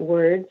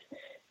words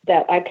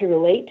that I could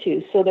relate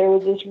to. So there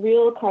was this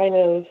real kind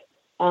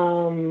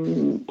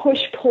of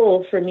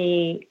push-pull for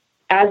me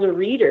as a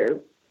reader,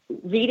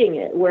 reading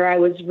it, where I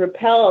was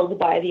repelled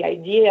by the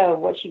idea of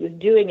what she was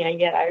doing, and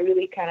yet I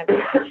really kind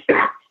of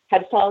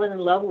had fallen in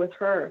love with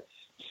her.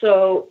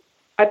 So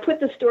I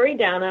put the story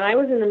down, and I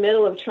was in the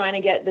middle of trying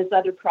to get this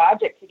other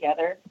project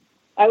together.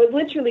 I was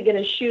literally going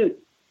to shoot,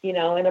 in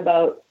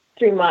about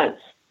 3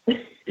 months.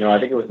 I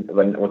think it was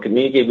when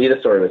Kamini gave me the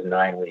story, it was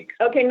 9 weeks.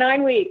 Okay,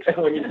 9 weeks.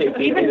 When you gave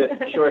me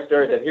the short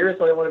story, I said, here's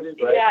what I want to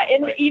do. Right? Yeah,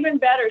 and even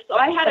better. So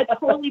I had a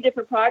totally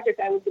different project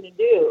I was going to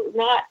do,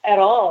 not at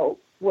all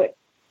what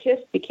KISS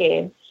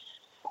became.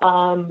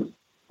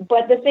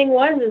 But the thing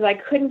was I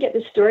couldn't get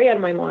the story out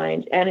of my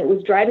mind, and it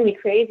was driving me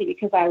crazy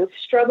because I was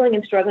struggling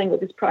with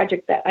this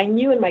project that I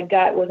knew in my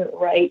gut wasn't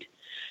right,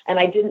 and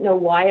I didn't know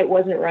why it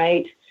wasn't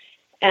right,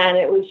 and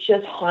it was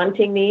just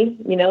haunting me.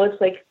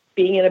 It's like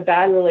being in a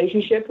bad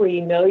relationship where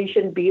you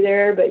shouldn't be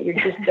there, but you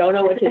just don't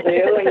know what to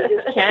do, and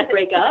you just can't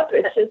break up.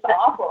 It's just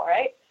awful,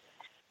 right?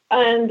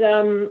 And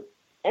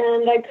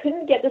I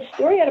couldn't get the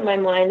story out of my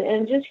mind,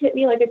 and it just hit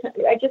me like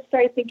I just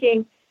started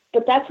thinking,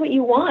 but that's what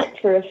you want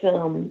for a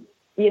film.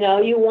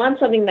 You want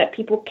something that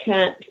people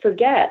can't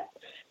forget,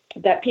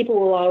 that people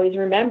will always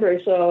remember.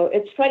 So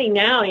it's funny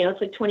now, it's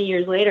like 20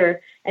 years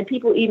later, and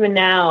people even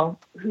now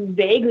who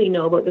vaguely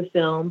know about the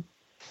film,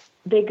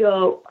 they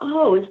go,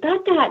 oh, is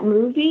that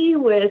movie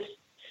with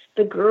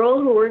the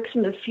girl who works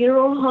in the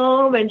funeral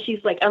home? And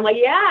she's like, I'm like,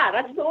 yeah,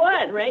 that's the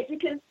one, right?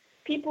 Because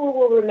people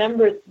will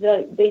remember,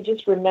 they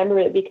just remember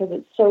it because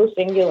it's so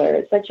singular.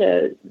 It's such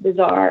a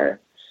bizarre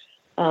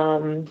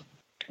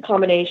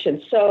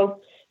combination. So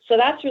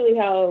that's really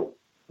how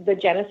the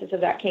genesis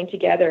of that came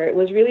together. It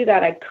was really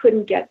that I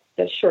couldn't get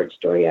the short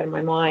story out of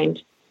my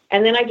mind.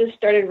 And then I just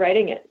started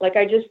writing it. Like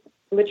I just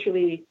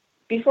literally,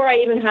 before I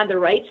even had the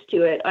rights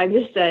to it, I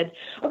just said,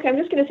 okay, I'm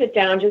just going to sit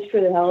down just for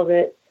the hell of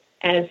it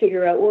and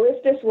figure out, well,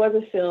 if this was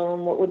a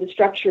film, what would the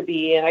structure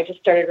be? And I just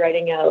started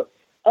writing out,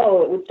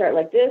 it would start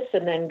like this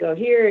and then go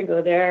here and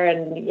go there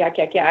and yak.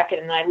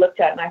 And I looked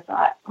at it and I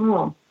thought,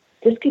 oh,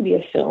 this could be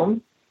a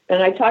film.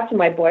 And I talked to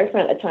my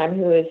boyfriend at the time,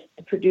 who is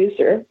the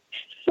producer.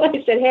 So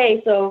I said,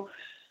 hey, so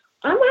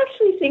I'm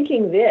actually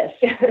thinking this.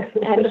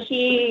 And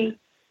he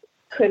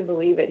couldn't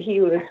believe it.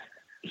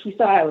 He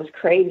thought I was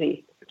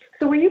crazy.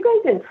 So were you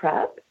guys in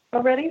prep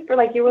already?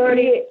 You were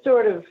already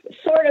sort of,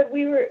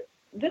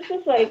 this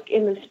was like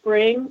in the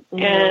spring,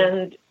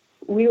 and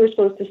we were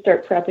supposed to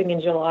start prepping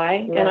in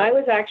July, Yeah. and I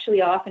was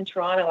actually off in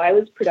Toronto. I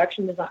was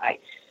production design.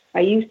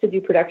 I used to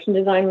do production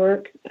design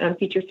work on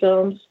feature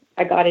films.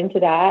 I got into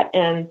that,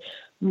 and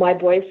my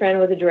boyfriend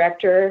was a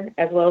director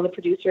as well as a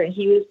producer, and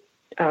he was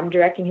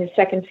directing his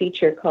second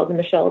feature called The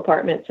Michelle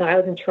Apartments, and I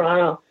was in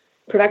Toronto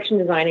production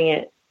designing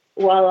it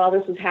while all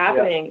this was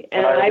happening.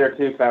 And I was there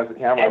too, because I was the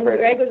camera and operator.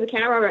 Greg was the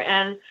camera operator,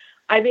 and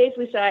I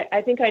basically said,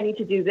 I think I need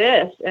to do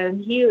this,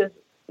 and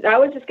I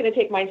was just going to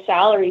take my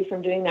salary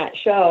from doing that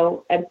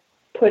show and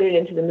put it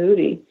into the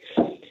movie,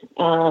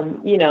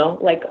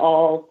 like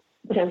all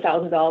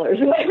 $10,000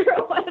 or whatever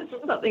it was,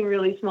 something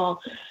really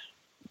small.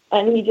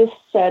 And he just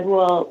said,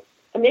 well,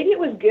 maybe it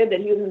was good that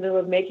he was in the middle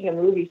of making a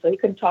movie, so he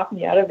couldn't talk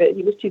me out of it.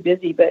 He was too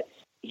busy. But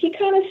he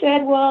kind of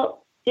said,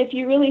 well, if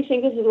you really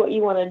think this is what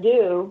you want to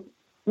do,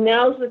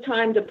 now's the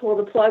time to pull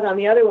the plug on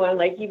the other one.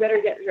 Like, you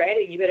better get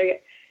writing. You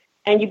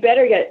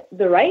better get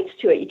the rights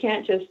to it. You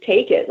can't just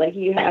take it. Like,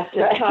 you have to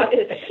talk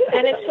it.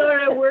 And it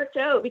sort of worked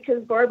out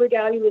because Barbara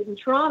Gowdy was in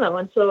Toronto.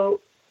 And so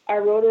I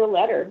wrote her a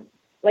letter.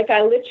 Like,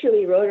 I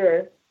literally wrote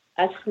her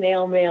a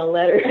snail mail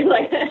letter,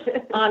 like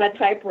on a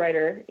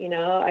typewriter.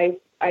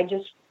 I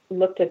just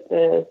looked at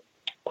the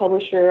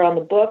publisher on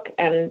the book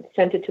and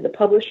sent it to the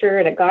publisher,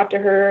 and it got to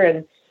her,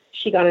 and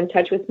she got in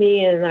touch with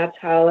me, and that's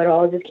how it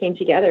all just came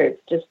together.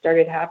 It just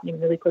started happening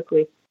really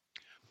quickly.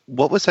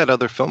 What was that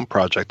other film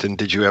project, and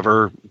did you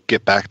ever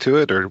get back to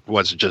it, or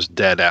was it just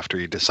dead after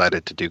you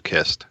decided to do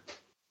Kissed?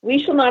 We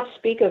shall not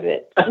speak of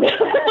it.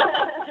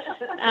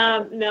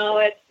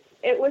 No,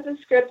 it was a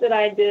script that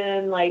I'd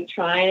been like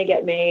trying to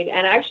get made,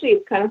 and actually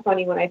it's kind of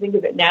funny when I think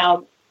of it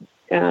now,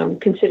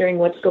 considering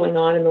what's going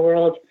on in the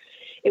world.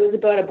 It was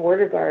about a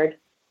border guard,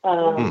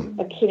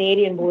 a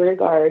Canadian border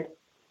guard.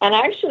 And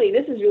actually,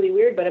 this is really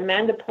weird, but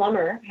Amanda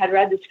Plummer had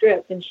read the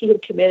script, and she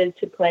had committed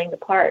to playing the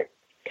part,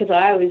 because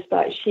I always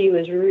thought she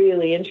was a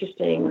really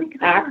interesting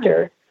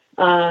actor.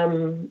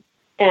 And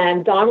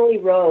Donnelly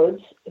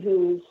Rhodes,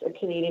 who's a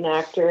Canadian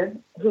actor,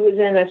 who was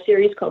in a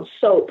series called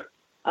Soap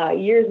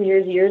years and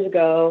years and years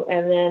ago,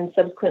 and then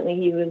subsequently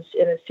he was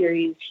in a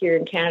series here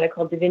in Canada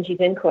called Da Vinci's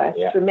Inquest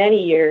for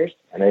many years.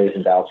 I know he was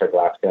in Battlestar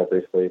Galactica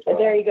briefly as well.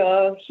 There you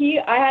go.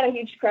 I had a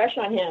huge crush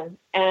on him,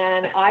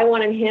 and I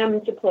wanted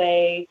him to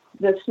play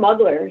the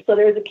smuggler. So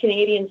there was a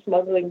Canadian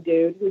smuggling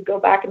dude who'd go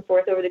back and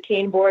forth over the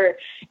Canadian border,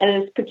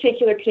 and this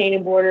particular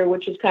Canadian border,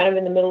 which is kind of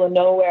in the middle of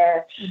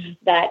nowhere,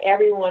 that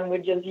everyone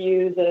would just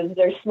use as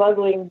their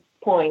smuggling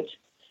point.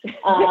 And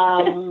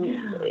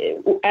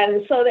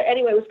so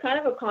anyway, it was kind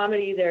of a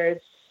comedy.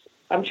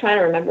 I'm trying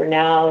to remember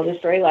now the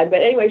storyline,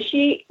 but anyway,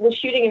 she was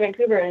shooting in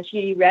Vancouver, and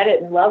she read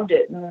it and loved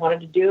it and wanted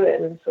to do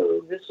it, and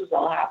so this was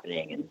all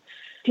happening. And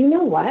do you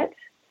know what?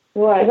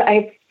 What?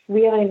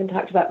 We haven't even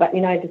talked about, but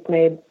I just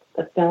made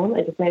a film.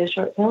 I just made a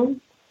short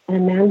film, and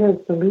Amanda's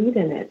the lead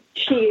in it.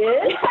 She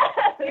is?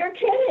 You're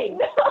kidding?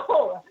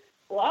 No.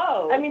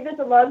 Wow. I mean, there's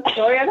a long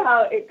story on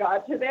how it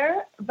got to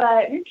there,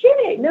 but you're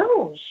kidding.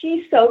 No.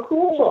 She's so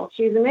cool.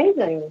 She's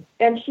amazing.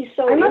 And she's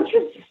so I must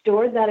have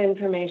stored that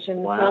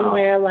information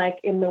somewhere, like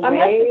in the I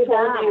way must have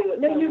told that... you.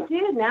 No, you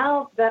did.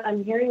 Now that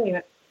I'm hearing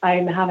you,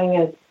 I'm having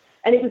a...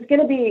 And it was going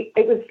to be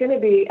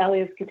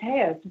Elias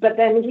Koteas, but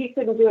then he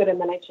couldn't do it,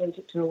 and then I changed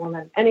it to a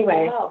woman.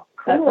 Anyway, wow,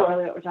 cool. That's not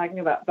really what we're talking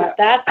about. But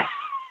that's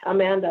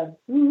Amanda.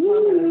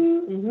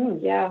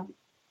 Mm-hmm. Yeah.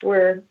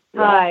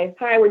 Hi,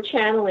 we're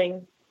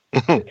channeling.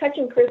 We're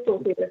touching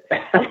crystals here.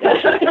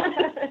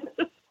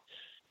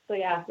 So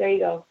yeah, there you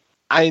go.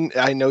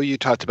 I know you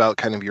talked about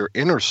kind of your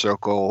inner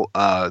circle,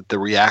 the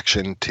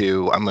reaction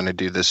to I'm going to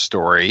do this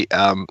story.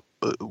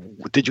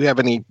 Did you have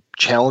any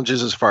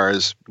challenges as far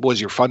as, was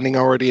your funding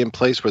already in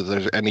place? Was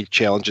there any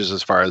challenges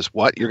as far as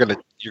what you're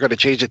gonna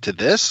change it to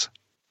this?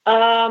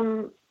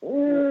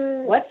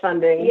 What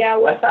funding? Yeah,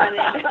 what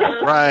funding?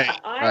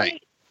 Right.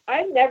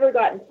 I've never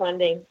gotten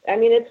funding. I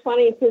mean, it's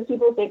funny because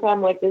people think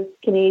I'm like this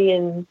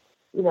Canadian,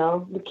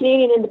 the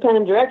Canadian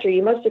independent director.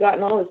 You must have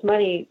gotten all this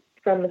money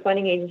from the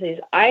funding agencies.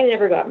 I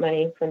never got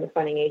money from the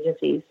funding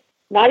agencies.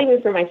 Not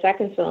even for my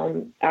second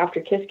film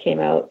after Kiss came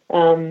out.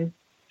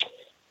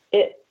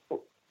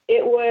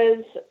 It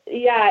was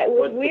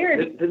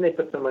weird. Didn't they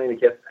put some money in the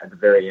Kiss at the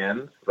very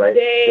end, right?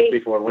 Just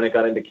before, when it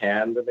got into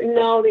Cannes?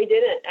 No, they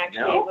didn't,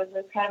 actually. No? It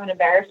was kind of an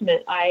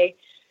embarrassment. I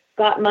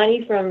got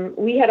money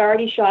we had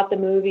already shot the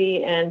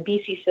movie, and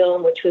BC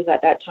Film, which was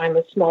at that time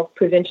a small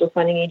provincial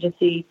funding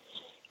agency,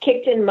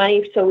 kicked in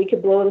money so we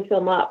could blow the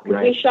film up.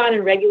 Because we shot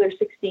in regular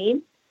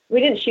 16.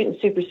 We didn't shoot in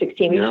Super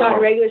 16. We shot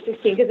in regular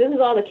 16 because this is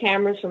all the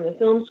cameras from the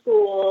film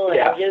school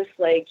and just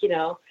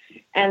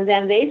and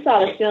then they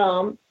saw the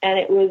film, and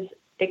it was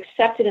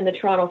accepted in the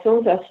Toronto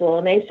Film Festival,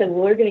 and they said,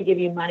 well, we're going to give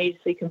you money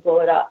so you can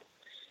blow it up.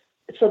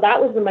 So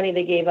that was the money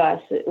they gave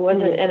us. It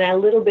wasn't, and a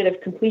little bit of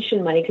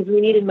completion money because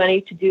we needed money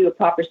to do a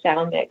proper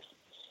sound mix.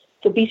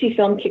 So BC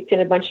Film kicked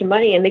in a bunch of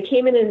money, and they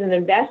came in as an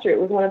investor.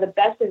 It was one of the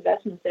best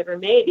investments ever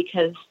made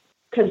because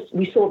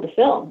we sold the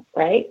film,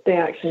 right? They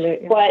actually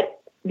did. Yeah.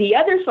 But the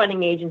other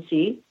funding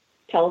agency,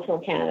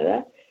 Telefilm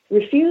Canada,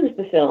 refused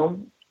the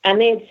film,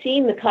 and they had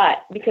seen the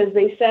cut because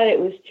they said it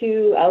was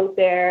too out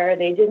there.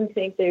 They didn't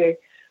think they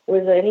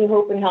was there any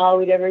hope in hell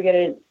we'd ever get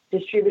a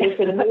distributor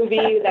for the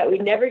movie, that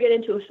we'd never get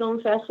into a film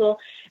festival.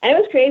 And it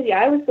was crazy.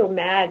 I was so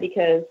mad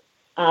because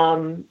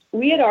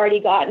we had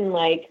already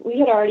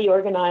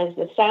organized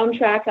a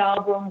soundtrack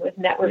album with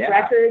Network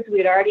Records. We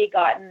had already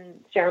gotten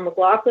Sarah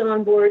McLachlan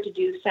on board to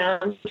do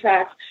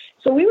soundtracks.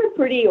 So we were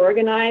pretty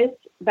organized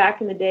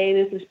back in the day.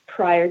 This was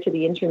prior to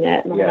the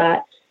internet and all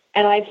that.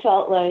 And I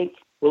felt like,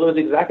 well, it was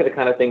exactly the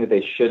kind of thing that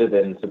they should have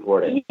been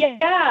supporting.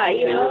 Yeah,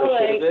 you know,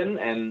 like, should have been,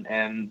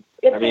 and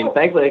I mean,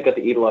 thankfully, it got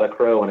to eat a lot of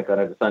crow when it got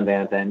into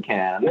Sundance and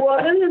Cannes.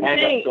 Well, this is the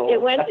thing. It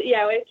went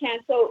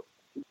Cannes. So,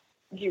 do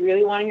you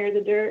really want to hear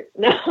the dirt?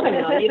 No,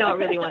 you don't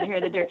really want to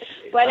hear the dirt.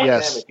 But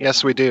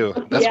yes, we do.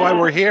 That's why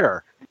we're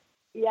here.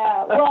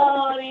 Yeah, well,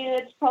 I mean,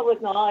 it's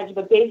public knowledge,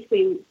 but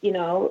basically, you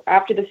know,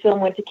 after the film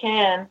went to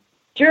Cannes,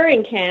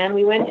 during Cannes,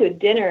 we went to a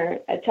dinner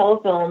at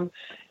Telefilm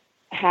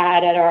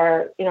had in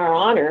our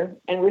honor,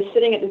 and we're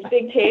sitting at this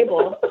big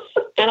table,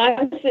 and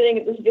I'm sitting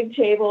at this big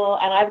table,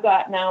 and I've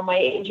got now my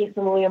agent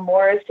from William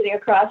Morris sitting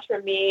across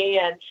from me,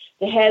 and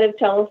the head of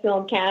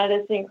Telefilm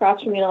Canada sitting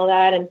across from me and all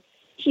that, and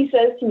he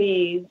says to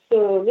me,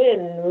 "So,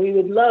 Lynne, we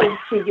would love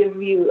to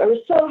give you, I was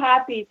so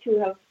happy to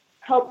have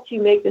helped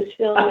you make this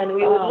film, and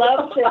we would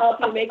love to help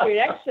you make your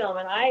next film."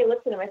 And I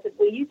looked at him, I said,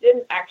 "Well, you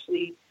didn't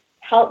actually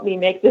help me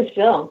make this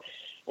film."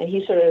 And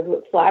he sort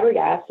of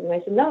flabbergasted, and I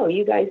said, "No,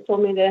 you guys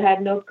told me that it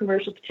had no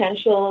commercial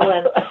potential,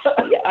 and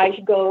I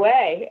should go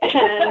away."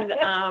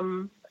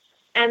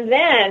 And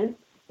then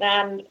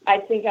I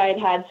think I'd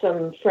had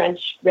some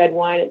French red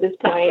wine at this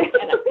point,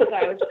 because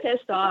I was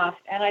pissed off.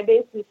 And I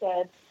basically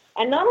said,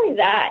 and not only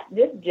that,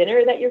 this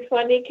dinner that you're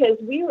funding, because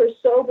we were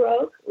so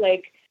broke.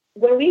 Like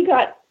when we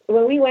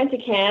went to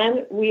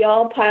Cannes, we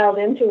all piled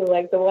into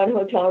like the one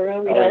hotel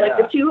room, like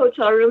the 2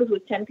 hotel rooms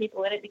with 10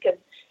 people in it, because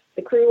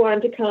the crew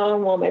wanted to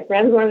come, well, my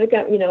friends wanted to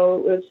come, you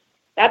know,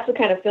 that's the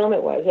kind of film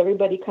it was.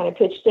 Everybody kind of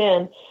pitched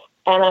in.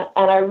 And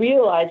I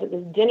realized that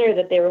this dinner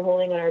that they were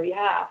holding on our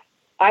behalf,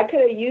 I could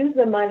have used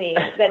the money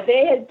that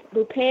they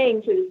were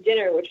paying for this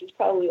dinner, which was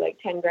probably like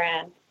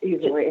 $10,000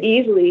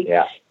 easily,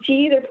 to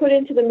either put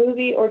into the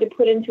movie or to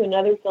put into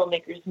another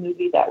filmmaker's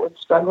movie that was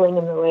struggling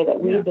in the way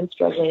that we've been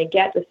struggling to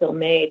get the film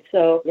made.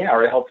 So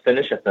or to help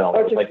finish a film.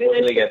 Or to like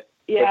finish to get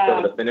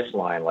over the finish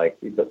line. Like,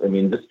 I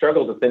mean, the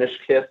struggle to finish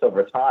Kiss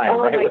over time.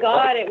 Oh right? my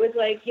God! It was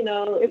like, you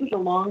know, it was a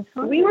long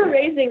time. We were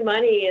raising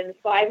money in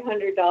 $500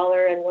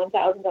 and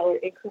 $1,000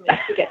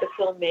 increments to get the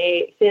film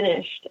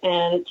finished,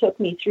 and it took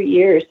me 3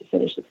 years to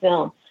finish the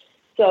film.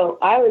 So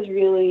I was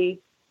really,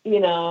 you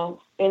know,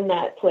 in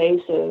that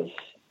place of,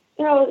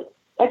 you know,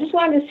 I just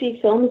wanted to see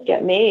films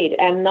get made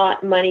and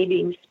not money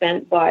being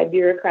spent by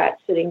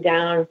bureaucrats sitting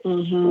down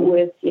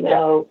with, you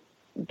know,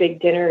 big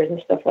dinners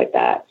and stuff like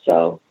that.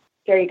 So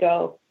there you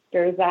go.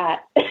 There was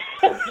that.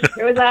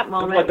 There was that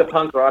moment. Like the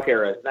punk rock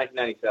era,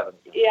 1997.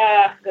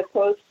 Yeah, the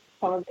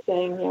post-punk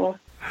thing, yeah.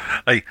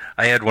 I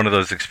had one of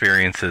those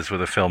experiences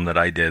with a film that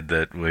I did,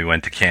 that we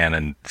went to Cannes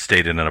and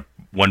stayed in a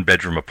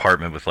one-bedroom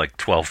apartment with like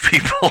 12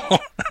 people.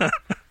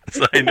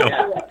 So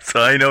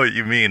I know what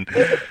you mean.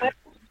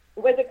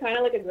 Was it kind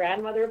of like a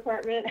grandmother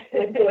apartment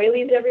with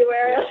doilies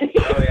everywhere?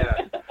 Oh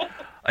yeah.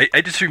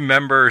 I just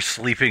remember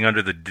sleeping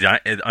under the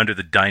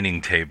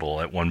dining table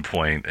at one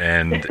point,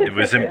 and it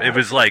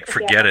was like,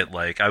 forget it.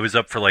 Like, I was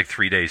up for like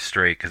 3 days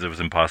straight because it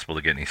was impossible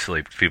to get any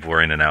sleep. People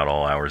were in and out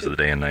all hours of the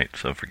day and night,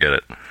 so forget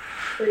it.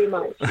 Pretty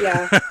much,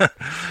 yeah.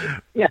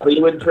 Yeah, but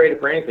you wouldn't trade it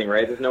for anything,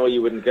 right? There's no way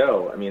you wouldn't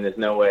go. I mean, there's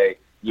no way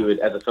you would,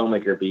 as a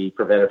filmmaker, be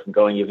prevented from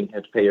going. You even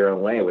have to pay your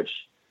own way, which,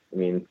 I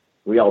mean,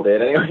 we all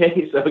did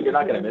anyway, so you're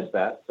not going to miss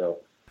that, so.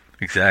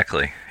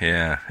 Exactly.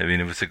 Yeah. I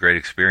mean, it was a great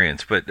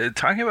experience. But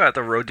talking about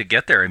the road to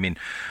get there, I mean,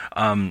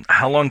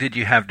 how long did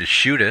you have to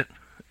shoot it?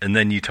 And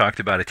then you talked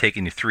about it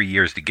taking you 3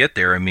 years to get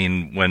there. I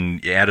mean, when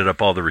you added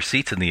up all the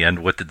receipts in the end,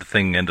 what did the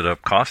thing ended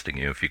up costing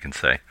you, if you can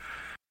say?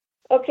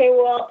 Okay,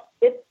 well,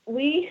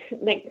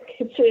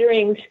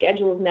 considering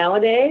schedules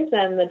nowadays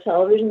and the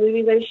television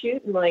movies I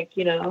shoot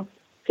in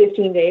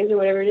 15 days or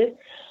whatever it is,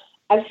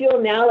 I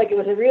feel now like it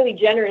was a really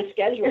generous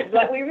schedule,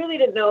 but we really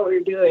didn't know what we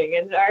were doing,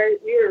 and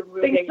we were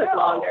moving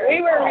longer.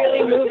 We were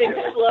really moving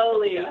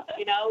slowly.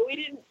 You know,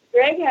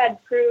 Greg had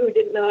crew who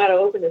didn't know how to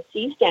open a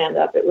C-stand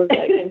up. It was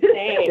like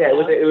insane. Yeah,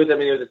 it was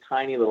a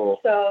tiny little.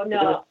 So no,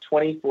 it was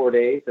 24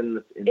 days,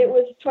 it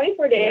was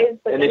 24 days,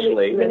 but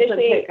initially, and then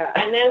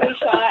we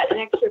shot an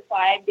extra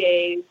 5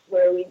 days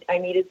where I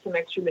needed some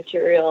extra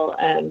material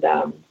and.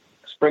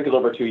 Sprinkled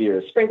over 2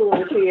 years.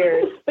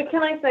 But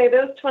can I say,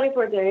 those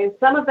 24 days,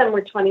 some of them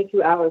were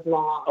 22 hours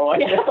long. Oh,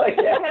 yeah.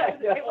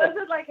 It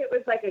wasn't like it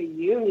was like a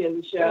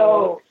union show.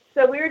 No.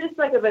 So we were just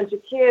like a bunch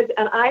of kids.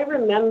 And I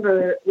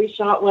remember we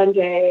shot one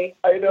day.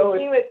 I know.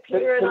 With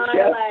Peter and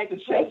I,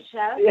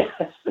 chef. Yes.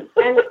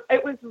 And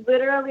it was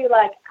literally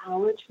like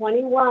hour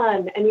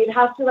 21. And you'd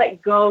have to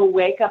go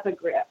wake up a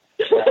grip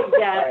to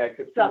get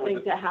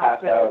something to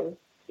happen.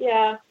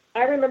 Yeah.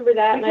 I remember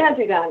that. You can't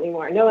do that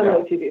anymore. No one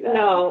lets you do that.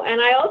 No,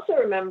 and I also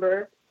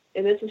remember,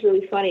 and this is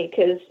really funny,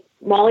 because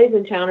Molly's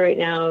in town right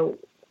now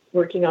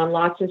working on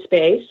Lost in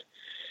Space.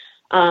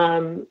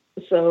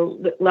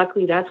 So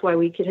luckily that's why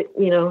we could,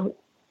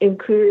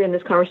 include her in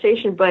this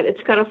conversation, but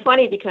it's kind of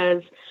funny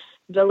because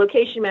the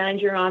location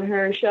manager on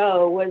her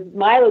show was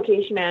my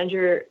location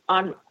manager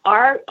on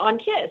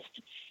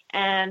KIST.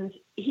 And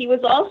he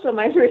was also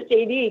my first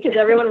AD because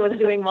everyone was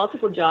doing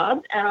multiple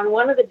jobs. And on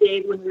one of the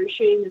days when we were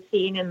shooting the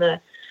scene in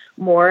the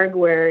morgue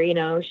where,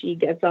 she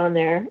gets on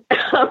there,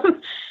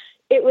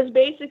 it was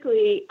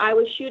basically, I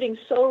was shooting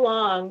so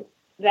long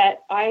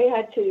that I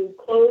had to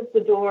close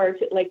the door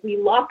we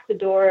locked the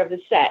door of the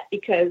set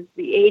because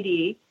the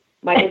AD,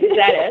 my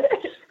Gazettis,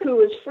 who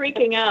was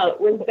freaking out,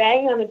 was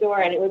banging on the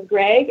door, and it was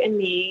Greg and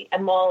me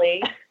and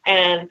Molly,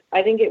 and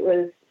I think it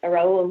was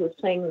Raul who was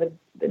playing the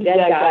dead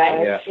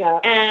guy. Yeah.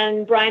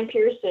 And Brian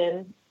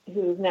Pearson,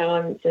 who's now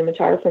a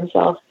cinematographer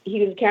himself,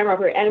 he was a camera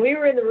operator, and we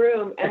were in the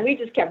room, and we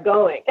just kept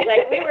going.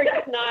 We were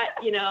just not,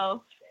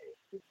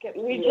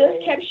 we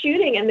just kept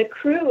shooting, and the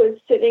crew was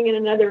sitting in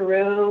another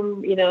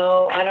room,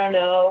 I don't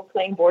know,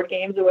 playing board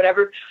games or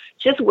whatever,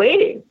 just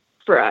waiting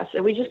for us,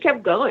 and we just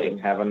kept going.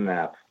 Just having a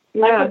nap.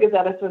 Michael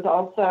Gazettis was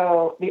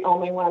also the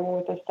only one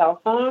with a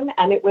cell phone,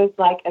 and it was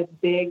as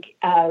big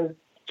as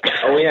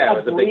it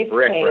was a big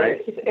brick,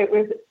 right?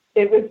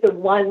 It was the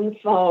one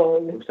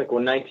phone. It was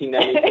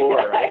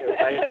 1994, right? It was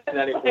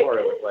 1994.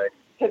 It was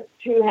took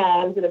two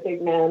hands and a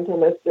big man to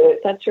lift it.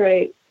 That's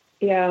right.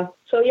 Yeah.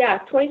 So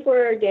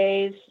 24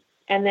 days,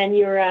 and then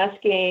you were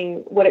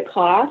asking what it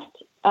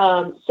cost.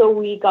 So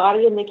we got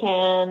it in the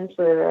can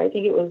for, I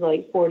think it was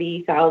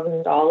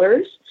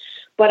 $40,000.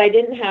 But I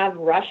didn't have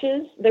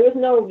rushes. There was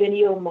no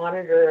video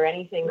monitor or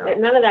anything. No.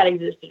 None of that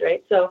existed,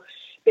 right? So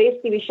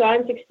basically, we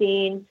shot in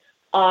 16.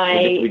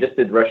 We just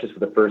did rushes for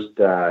the first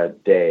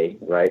day,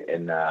 right?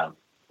 And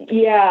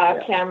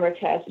camera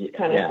test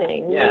kind of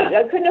thing. Yeah.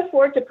 I couldn't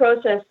afford to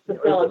process the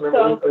film.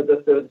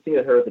 The scene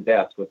of her at the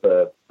desk with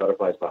the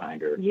butterflies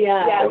behind her.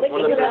 Yeah. Just to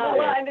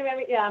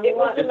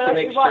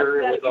make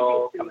sure it was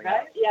all coming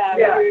out. Yeah.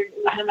 It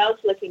was the mouse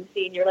licking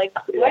scene. You're like,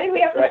 why did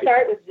we have to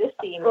start with this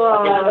scene?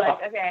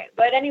 Okay.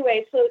 But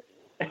anyway, so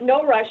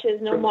no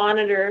rushes, no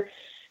monitor.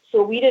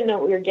 So we didn't know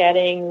what we were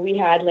getting. We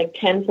had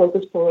 10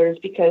 focus pullers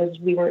because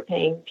we weren't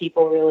paying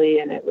people really,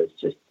 and it was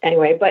just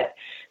anyway. But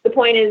the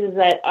point is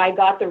that I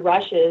got the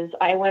rushes.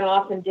 I went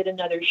off and did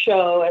another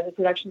show as a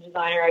production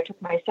designer. I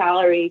took my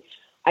salary.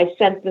 I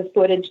sent the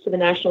footage to the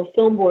National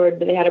Film Board,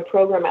 but they had a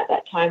program at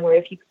that time where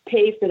if you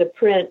pay for the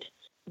print,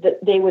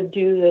 that they would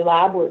do the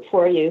lab work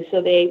for you.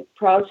 So they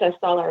processed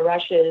all our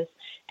rushes,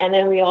 and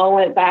then we all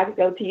went back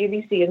out to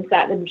UBC and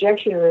sat in the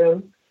projection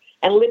room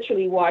and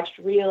literally watched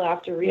reel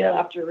after reel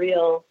after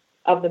reel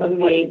of the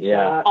movie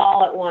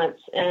all at once.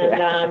 And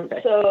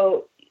it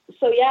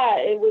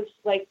was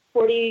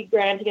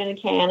 $40,000 to get in a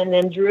can, and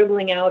then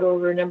dribbling out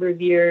over a number of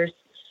years.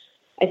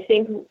 I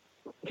think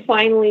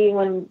finally,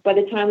 by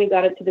the time we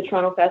got it to the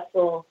Toronto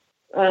Festival,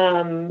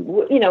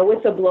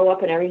 with the blow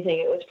up and everything,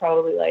 it was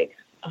probably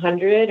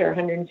 100 or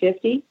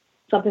 150,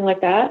 something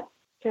like that.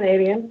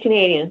 Canadian.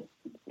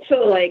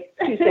 So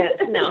 2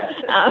 cents. No.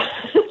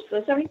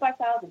 So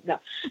 75,000. No.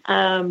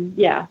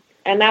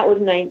 And that was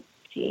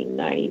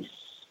 1996.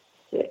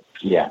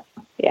 Yeah.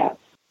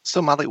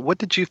 So, Molly, what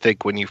did you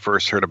think when you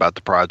first heard about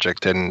the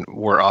project and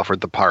were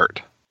offered the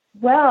part?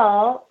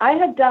 Well, I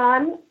had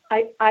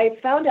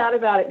found out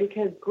about it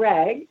because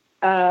Greg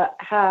I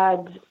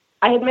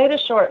had made a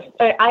short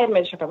film. I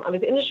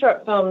was in a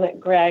short film that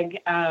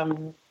Greg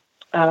was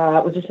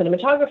a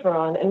cinematographer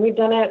on, and we'd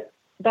done it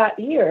that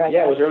year.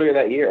 It was earlier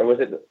that year. Was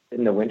it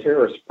in the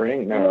winter or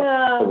spring?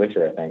 No, the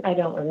winter, I think. I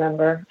don't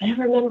remember. I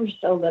remember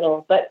so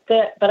little, but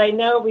I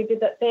know we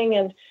did that thing,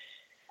 and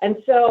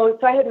so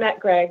I had met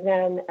Greg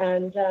then,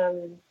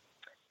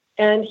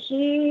 and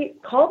he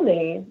called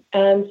me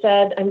and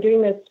said, I'm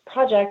doing this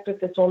project with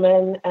this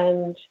woman,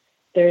 and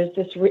there's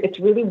this, it's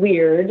really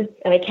weird,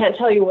 and I can't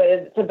tell you what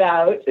it's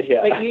about, but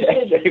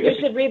you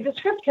should read the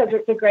script because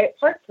it's a great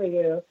part for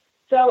you.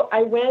 So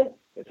I went.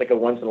 It's like a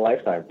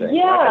once-in-a-lifetime thing.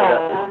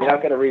 Yeah. You're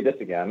not going to read this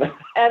again.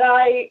 And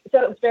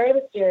so it was very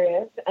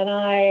mysterious, and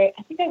I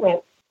think I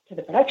went to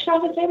the production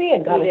office maybe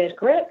and got a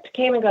script,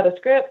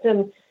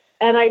 and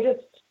I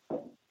just,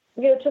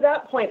 to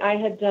that point I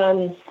had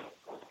done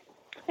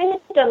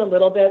a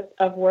little bit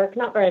of work,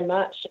 not very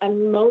much,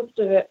 and most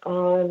of it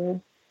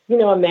on,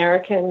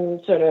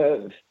 American sort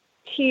of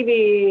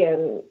TV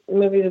and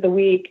movies of the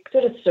week,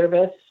 sort of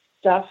service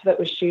stuff that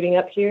was shooting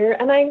up here.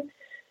 And I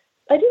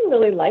didn't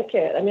really like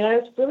it. I mean, I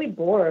was really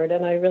bored,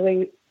 and I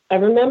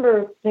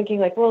remember thinking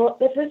well,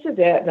 if this is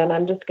it, then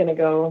I'm going to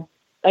go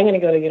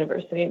to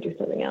university and do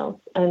something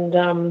else. And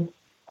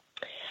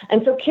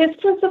so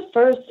KIST was the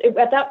first,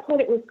 at that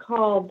point it was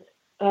called,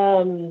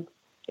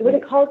 it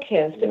wasn't called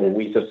KIST. It was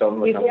We So Seldom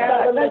Look.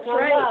 Yeah, that's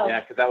right. Yeah,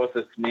 because that was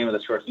the name of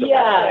the short story.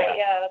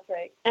 Yeah, that's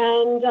right.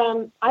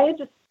 And I had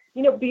just,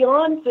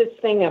 beyond this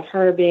thing of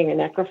her being a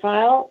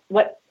necrophile,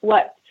 what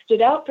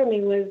stood out for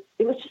me was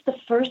it was just the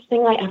first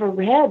thing I ever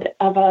read it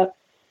was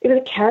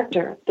a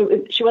character.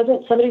 She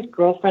wasn't somebody's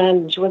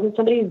girlfriend. She wasn't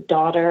somebody's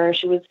daughter.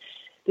 She was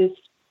this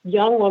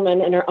young woman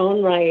in her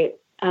own right,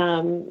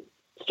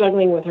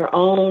 struggling with her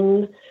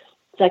own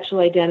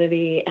sexual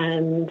identity,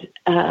 and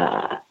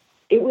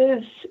it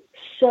was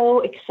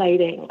so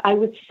exciting. I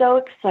was so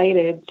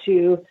excited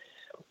to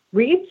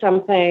read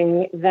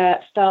something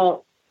that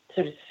felt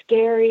sort of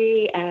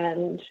scary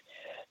and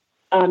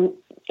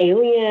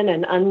alien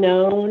and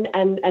unknown,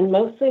 and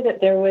mostly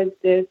that there was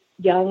this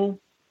young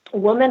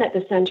woman at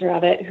the center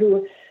of it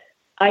who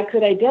I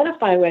could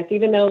identify with,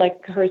 even though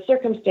like her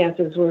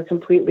circumstances were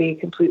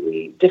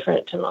completely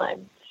different to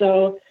mine.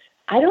 So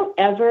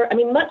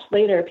much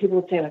later,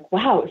 people would say like,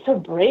 wow, it's so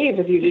brave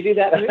of you to do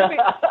that movie.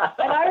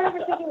 And I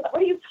remember thinking,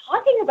 what are you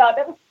talking about?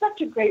 That was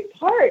such a great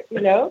part,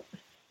 you know?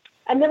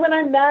 And then when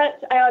I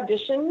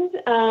auditioned,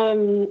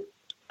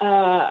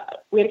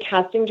 we had a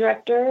casting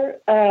director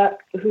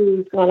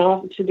who's gone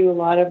off to do a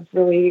lot of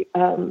really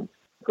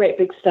great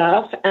big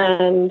stuff,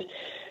 and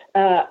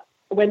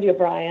Wendy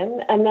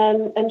O'Brien,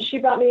 and she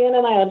brought me in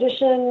and I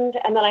auditioned,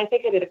 and then I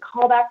think I did a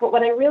callback.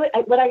 But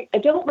I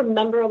don't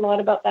remember a lot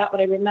about that. What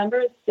I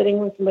remember is sitting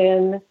with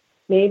Lynne,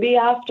 maybe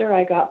after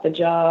I got the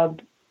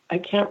job, I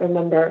can't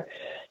remember,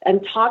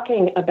 and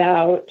talking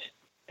about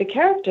the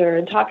character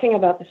and talking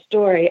about the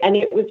story. And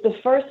it was the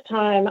first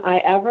time I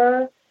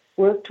ever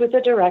worked with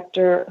a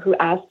director who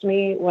asked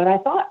me what I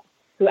thought,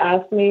 who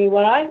asked me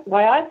why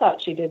I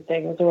thought she did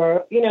things,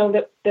 or, you know,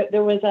 that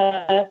there was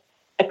a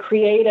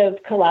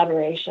creative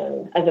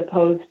collaboration as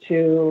opposed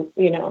to,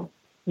 you know,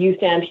 you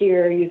stand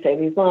here, you say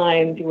these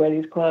lines, you wear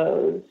these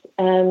clothes.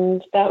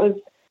 And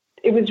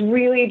it was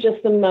really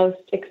just the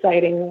most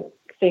exciting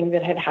thing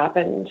that had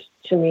happened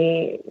to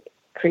me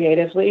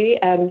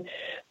creatively. And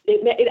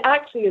it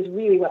actually is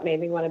really what made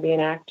me want to be an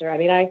actor. I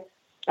mean,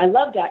 I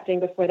loved acting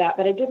before that,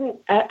 but I didn't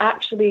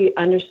actually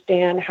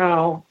understand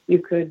how you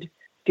could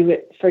do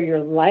it for your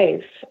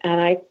life. And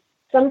I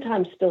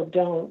sometimes still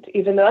don't,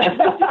 even though I've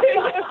been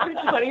doing it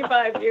for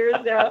 25 years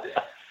now.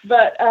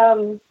 But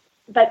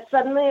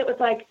suddenly it was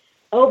like,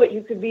 oh, but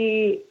you could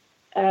be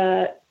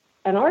an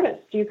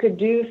artist. You could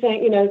do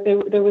things, you know,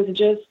 there was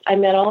just, I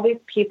met all these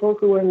people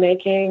who were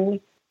making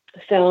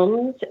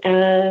films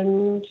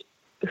and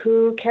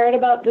who cared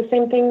about the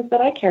same things that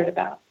I cared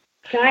about.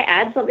 Can I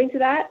add something to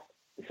that?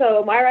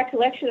 So my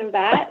recollection of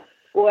that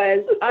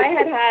was I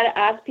had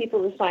asked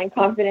people to sign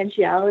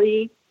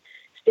confidentiality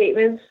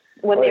statements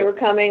when they were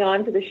coming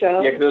onto the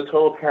show. Yeah, because there was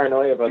total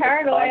paranoia about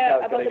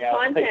the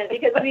content,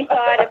 because we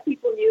thought if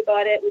people knew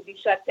about it, we'd be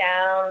shut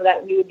down,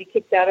 that we would be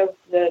kicked out of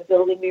the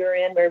building we were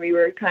in, where we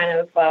were kind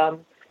of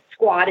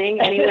squatting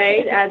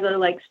anyway as a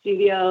like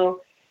studio.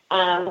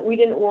 We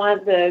didn't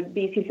want the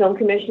BC Film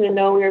Commission to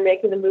know we were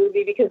making the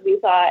movie because we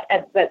thought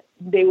that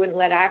they wouldn't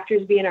let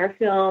actors be in our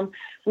film.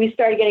 We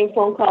started getting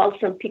phone calls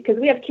from, because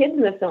we have kids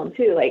in the film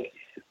too, like,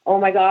 oh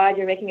my God,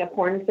 you're making a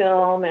porn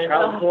film. And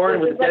child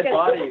porn with dead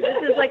bodies.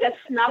 This is like a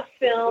snuff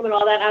film and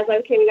all that. And I was like,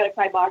 okay, we got to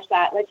kibosh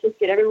that. Let's just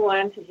get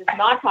everyone to just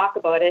not talk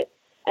about it.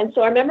 And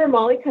so I remember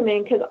Molly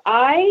coming, because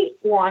I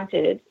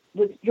wanted,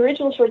 the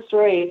original short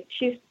story,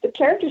 the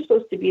character's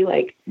supposed to be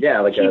like,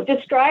 she's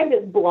described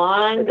as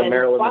blonde like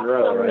and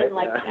buxom, right? And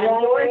like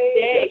Doris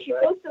Day. She's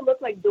supposed to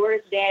look like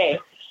Doris Day.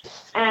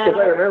 Because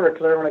I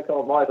remember, when I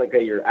called Molly, like,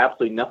 hey, you're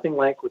absolutely nothing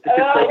like what this is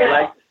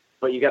like.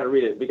 But you got to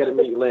read it. We got to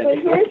meet Lynne. But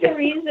here's the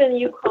reason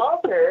you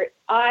called her.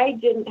 I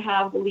didn't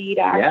have the lead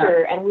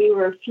actor, and we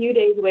were a few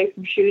days away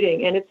from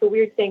shooting. And it's a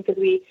weird thing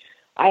because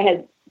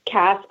I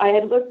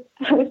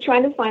was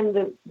trying to find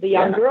the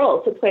young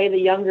girl to play the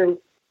younger,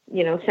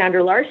 you know,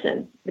 Sandra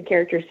Larson, the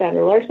character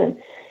Sandra Larson.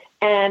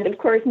 And of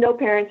course, no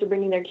parents are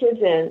bringing their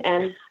kids in,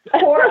 and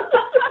four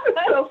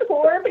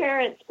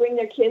parents bring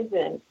their kids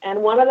in,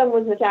 and one of them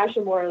was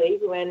Natasha Morley,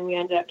 who we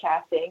ended up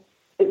casting.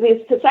 At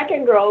least the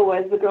second girl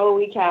was the girl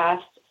we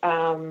cast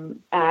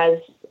as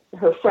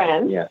her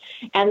friend,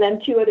 and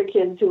then two other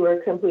kids who were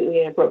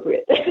completely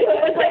inappropriate. It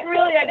was like,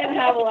 really, I didn't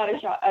have a lot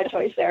of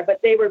choice there,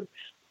 but they were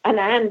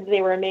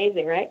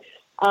amazing, right?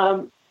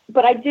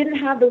 But I didn't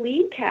have the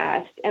lead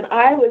cast, and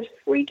I was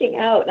freaking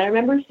out. And I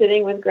remember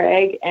sitting with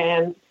Greg,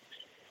 and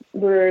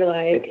we're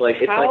like,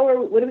 what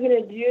are we going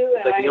to do?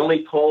 It's like the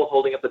only pole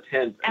holding up the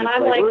tent. And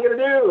I'm like, what are we going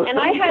to do? And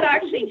I had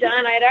actually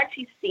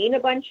seen a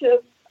bunch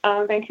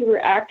of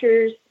Vancouver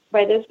actors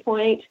by this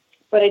point,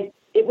 but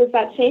it was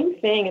that same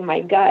thing in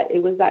my gut.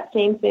 It was that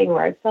same thing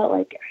where I felt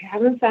like, I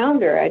haven't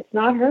found her. It's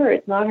not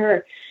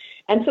her.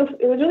 And so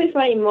it was really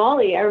funny.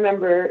 Molly, I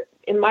remember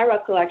in my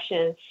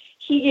recollection,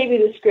 he gave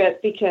you the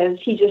script because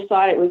he just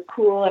thought it was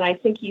cool. And I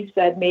think you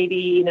said maybe,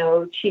 you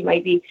know, she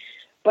might be.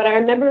 But I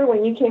remember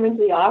when you came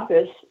into the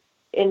office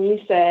and you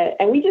said,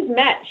 and we just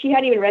met. She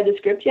hadn't even read the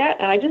script yet.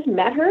 And I just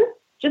met her,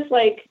 just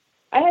like,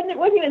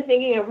 wasn't even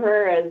thinking of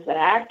her as an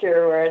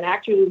actor or an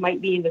actor who might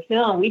be in the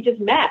film. We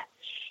just met.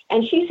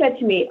 And she said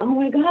to me, oh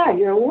my God,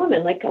 you're a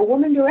woman, like a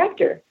woman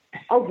director.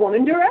 A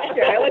woman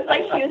director. I was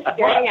like, she was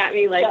staring at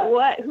me like,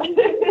 what?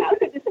 How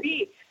could this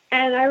be?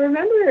 And I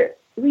remember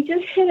we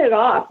just hit it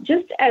off,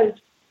 just as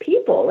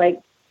people.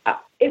 Like,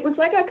 it was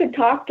like I could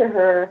talk to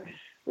her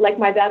like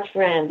my best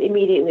friend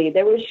immediately.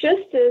 There was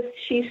just this,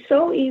 she's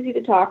so easy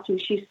to talk to.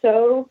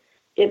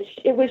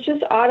 It was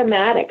just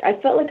automatic. I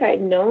felt like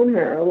I'd known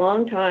her a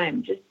long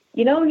time. Just,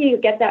 you know, you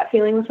get that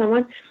feeling with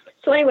someone.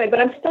 So anyway, but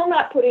I'm still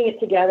not putting it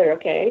together,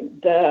 okay?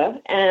 Duh.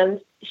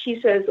 And she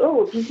says,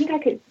 "Oh, do you think I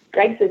could?"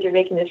 Greg says, "You're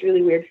making this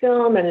really weird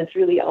film, and it's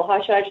really all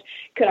hush hush.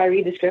 Could I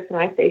read the script?" And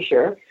I say,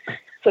 "Sure."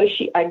 So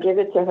I give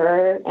it to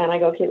her, and I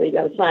go, "Okay, well, you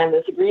got to sign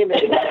this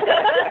agreement."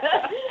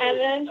 And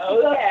then she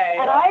goes,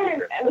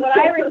 and what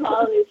I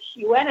recall is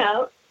she went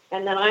out,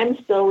 and then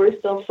we're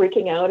still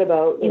freaking out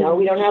about,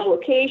 we don't have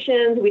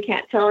locations, we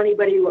can't tell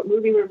anybody what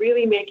movie we're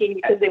really making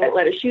because they won't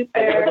let us shoot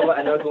there.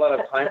 And there was a lot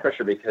of time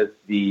pressure because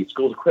the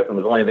school's equipment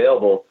was only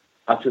available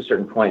up to a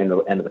certain point in the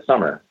end of the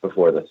summer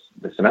before the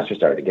semester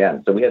started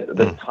again. So we had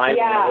the time.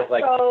 Yeah,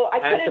 so I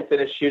had to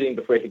finish shooting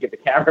before we could get the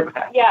camera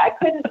back. Yeah,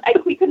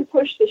 we couldn't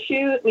push the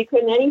shoot. We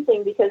couldn't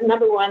anything because,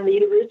 number one, the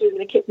university was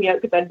going to kick me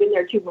out because I'd been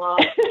there too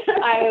long.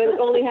 I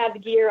only had the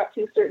gear up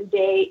to a certain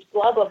date,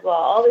 blah, blah, blah,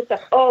 all this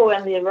stuff. Oh,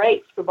 and the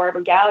rights for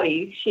Barbara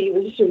Gowdy, she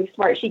was really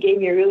smart. She gave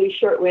me a really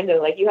short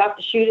window. Like, you have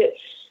to shoot it.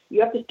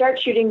 You have to start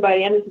shooting by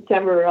the end of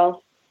September or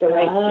else you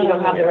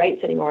don't have the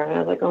rights anymore. And I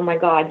was like, oh, my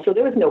God. So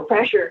there was no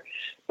pressure.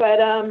 But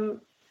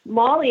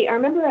Molly, I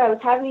remember I was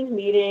having these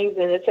meetings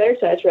and et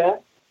cetera,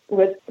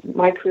 with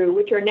my crew,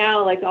 which are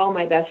now like all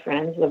my best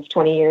friends of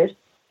 20 years.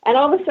 And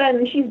all of a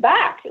sudden, she's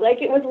back.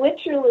 Like, it was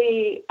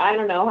literally, I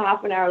don't know,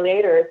 half an hour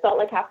later. It felt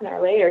like half an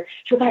hour later.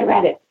 She was, "I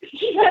read it."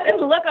 She had this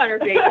look on her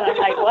face. And I'm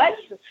like, "What?"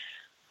 She goes,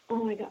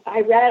 "Oh, my God.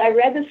 I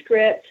read the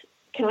script.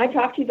 Can I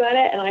talk to you about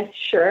it?" And I said,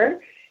 "Sure."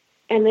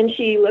 And then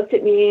she looked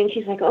at me and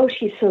she's like, "Oh,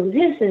 she's so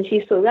this and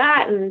she's so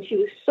that." And she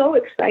was so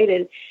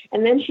excited.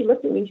 And then she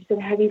looked at me and she said,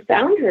 "Have you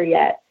found her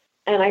yet?"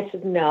 And I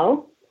said,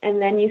 "No." And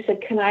then you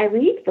said, "Can I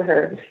read for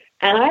her?"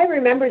 And I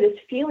remember this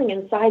feeling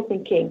inside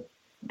thinking,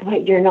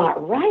 "But you're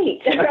not right."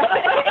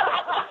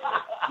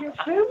 Your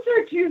boobs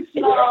are too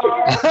small.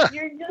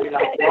 You're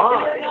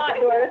not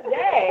Doris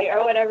Day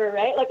or whatever,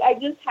 right? Like, I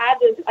just had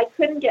this, I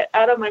couldn't get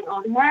out of my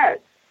own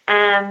head.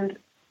 And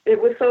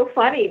it was so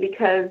funny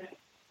because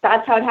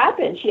that's how it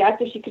happened. She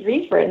asked if she could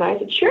read for it, and I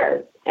said,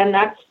 "Sure." And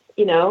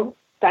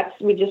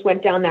we just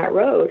went down that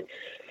road.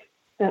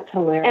 That's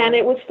hilarious. And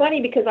it was funny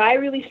because I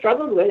really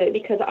struggled with it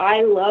because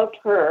I loved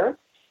her,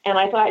 and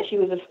I thought she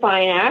was a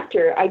fine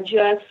actor. I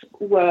just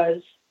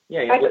was...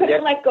 I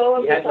couldn't let go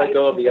of the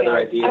other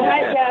idea.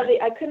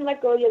 I couldn't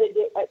let go of the other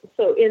idea.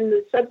 So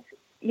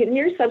in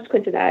years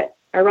subsequent to that,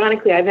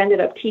 ironically, I've ended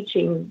up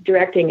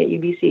directing at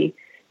UBC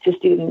to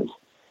students.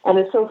 And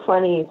it's so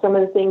funny. Some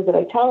of the things that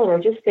I tell them are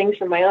just things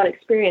from my own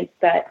experience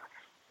that,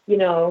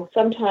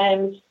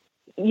 sometimes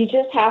you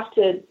just have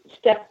to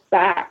step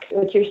back.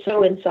 Like, you're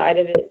so inside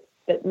of it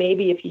that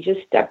maybe if you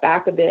just step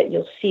back a bit,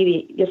 you'll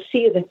see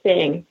the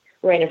thing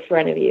right in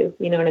front of you.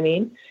 You know what I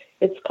mean?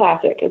 It's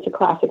classic. It's a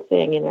classic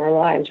thing in our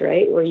lives,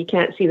 right? Where you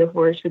can't see the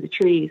forest for the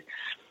trees.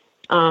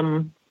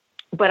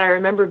 But I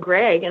remember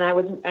Greg, and I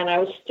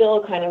was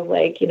still kind of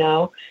like,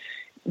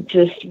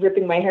 just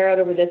ripping my hair out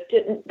over this.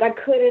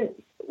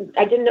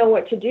 I didn't know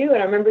what to do.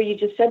 And I remember you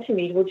just said to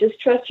me, "Well, just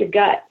trust your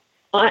gut."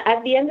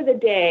 At the end of the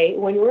day,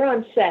 when we're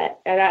on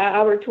set at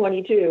hour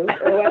 22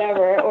 or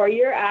whatever, or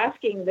you're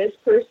asking this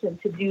person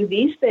to do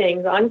these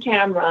things on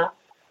camera,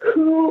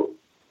 who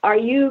will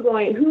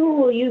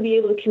you be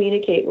able to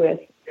communicate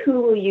with?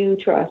 Who will you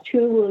trust?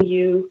 Who do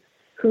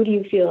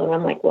you feel? And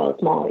I'm like, "Well,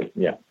 it's Molly."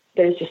 Yeah.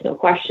 There's just no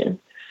question.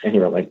 And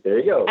you were like, "There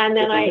you go." And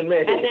then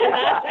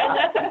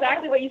that's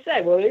exactly what you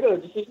said. "Well, there you go,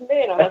 decision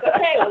made." I'm like,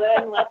 "Okay, well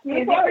then let's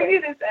move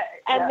forward."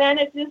 And then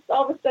it just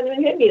all of a sudden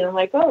it hit me. And I'm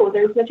like, "Oh,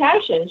 there's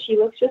Natasha, and she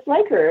looks just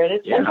like her, and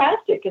it's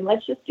fantastic, and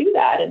let's just do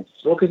that." And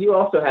well, because you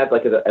also had,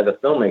 like, as a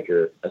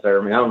filmmaker, I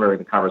remember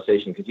the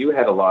conversation, because you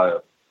had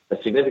a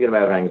significant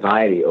amount of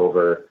anxiety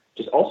over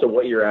just also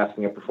what you're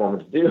asking a performer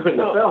to do in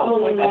the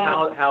film, and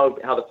how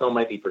the film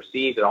might be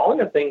perceived, and all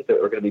the things that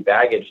were going to be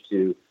baggage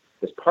to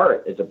this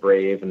part is a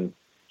brave and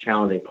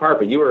challenging part.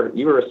 But you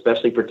were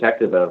especially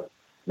protective of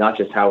not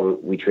just how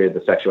we treated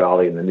the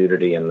sexuality and the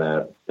nudity and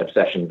the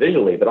obsession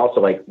visually, but also,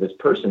 like, this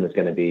person is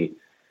going to be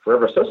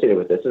forever associated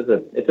with this.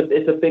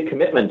 It's a big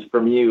commitment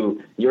from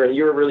you.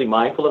 You're really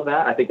mindful of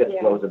that. I think that's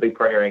what was a big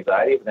part of your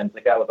anxiety. But then I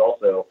think that was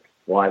also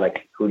why,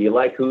 like, who do you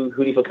like? Who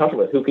do you feel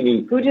comfortable with? Who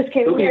just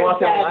came here and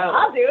said,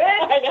 "I'll do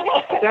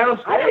it."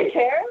 Sounds great. I don't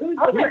care.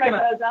 I'll take my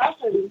clothes off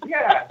and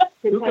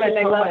who can I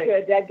make love to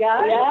a dead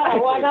guy? Yeah,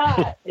 why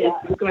not? Yeah.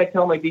 Who can I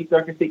tell my deep,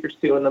 darkest secrets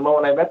to in the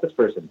moment I met this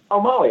person? Oh,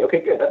 Molly.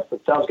 Okay, good. That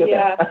sounds good.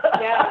 Yeah,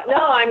 yeah. No,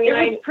 I mean,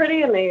 it was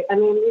pretty amazing. I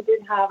mean, we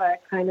did have a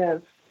kind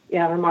of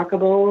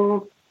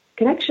remarkable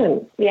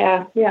connection.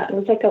 Yeah. It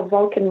was like a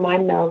Vulcan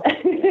mind meld.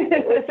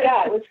 It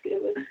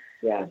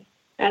was.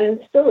 And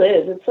it still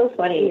is. It's so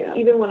funny. Yeah.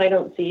 Even when I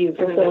don't see you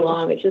for so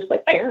long, it's just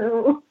like,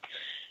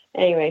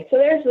 anyway. So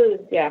there's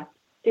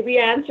Did we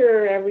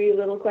answer every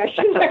little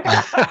question?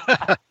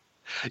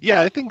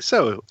 Yeah, I think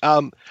so.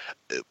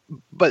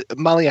 But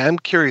Molly, I'm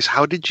curious,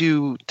 how did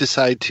you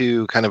decide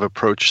to kind of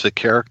approach the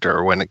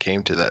character when it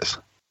came to this?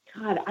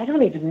 God, I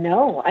don't even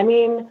know. I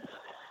mean,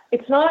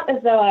 it's not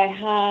as though I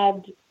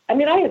had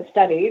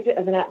studied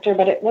as an actor,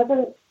 but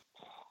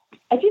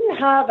I didn't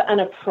have an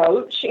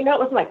approach. It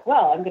wasn't like,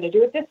 well, I'm going to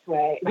do it this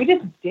way. We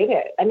just did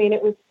it. I mean,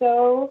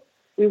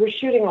 we were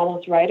shooting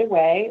almost right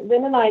away.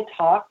 Lynne and I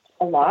talked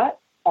a lot,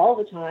 all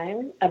the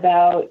time,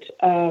 about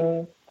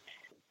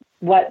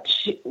what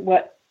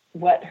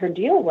her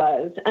deal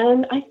was.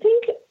 And I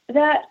think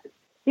that,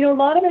 you know, a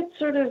lot of it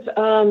sort of,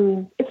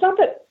 it's not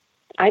that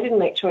I didn't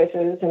make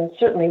choices, and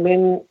certainly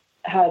Lynne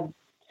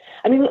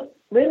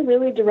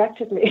really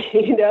directed me.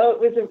 You know,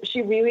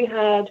 she really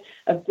had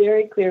a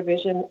very clear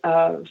vision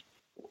of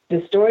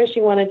the story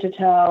she wanted to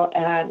tell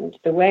and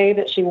the way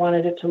that she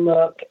wanted it to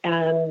look.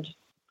 And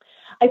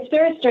it's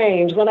very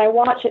strange. When I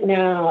watch it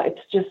now,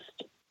 it's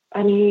just,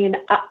 I mean,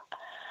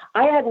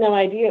 I had no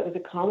idea it was a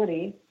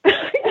comedy.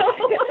 Until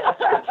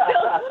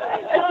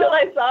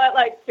I saw it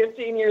like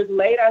 15 years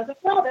later. I was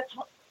like, wow,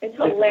 it's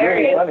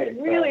hilarious. It's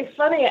really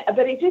funny.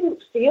 But it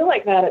didn't feel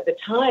like that at the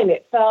time.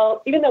 It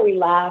felt, even though we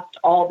laughed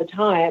all the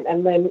time,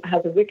 and Lynne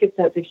has a wicked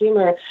sense of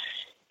humor,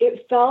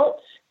 it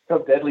felt so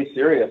deadly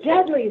serious.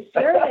 Deadly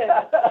serious.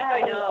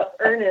 I know.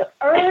 Earnest.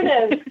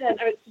 And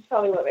it's just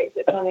probably what makes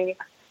it funny.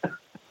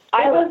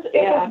 It was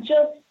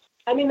just,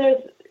 I mean,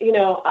 there's, you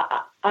know,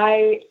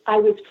 I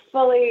was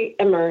fully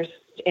immersed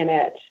in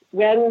it.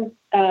 When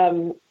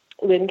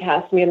Lynne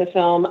cast me in the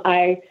film,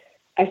 I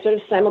sort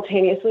of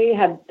simultaneously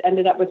had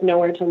ended up with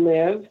nowhere to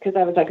live because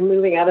I was like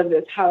moving out of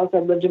this house I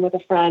lived in with a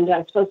friend. I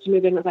was supposed to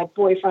move in with my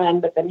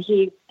boyfriend, but then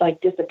he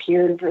like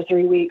disappeared for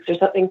 3 weeks or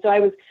something. So I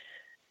was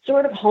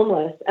sort of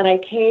homeless, and I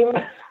came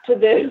to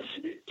this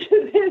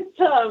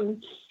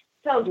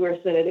sounds worse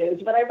than it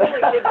is, but I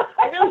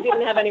really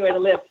didn't have anywhere to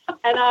live.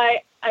 And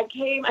I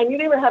knew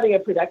they were having a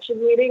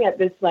production meeting at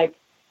this like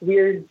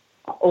weird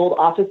old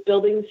office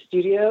building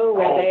studio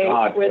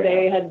where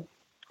they had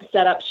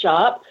set up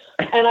shop.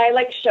 And I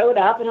like showed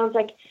up, and I was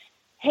like,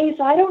 hey,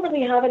 so I don't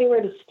really have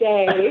anywhere to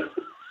stay.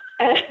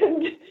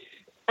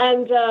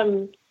 and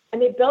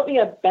they built me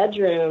a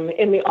bedroom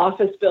in the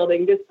office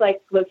building, just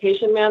like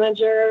location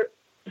manager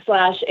 /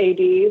 AD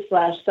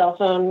 / cell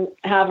phone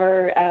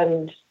haver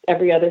and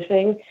every other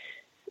thing.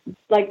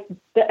 Like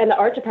and the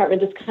art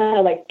department just kind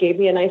of like gave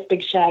me a nice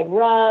big shag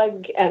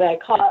rug and a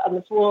cot on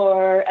the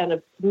floor and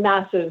a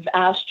massive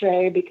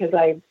ashtray because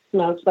I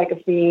smoked like a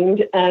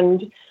fiend,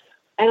 and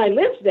I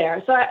lived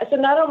there. So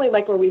not only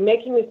like were we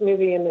making this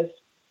movie in this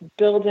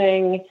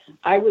building,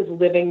 I was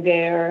living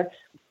there.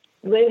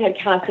 Lynne had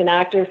cast an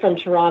actor from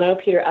Toronto,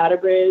 Peter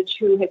Outerbridge,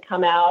 who had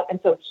come out, and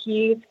so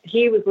he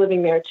was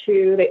living there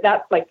too.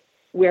 That's like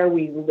where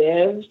we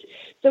lived.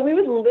 So we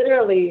would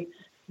literally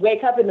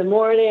wake up in the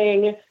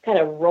morning, kind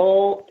of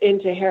roll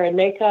into hair and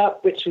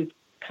makeup, which was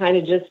kind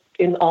of just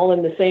all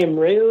in the same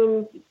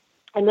room,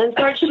 and then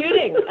start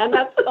shooting. And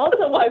that's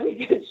also why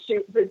we could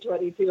shoot for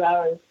 22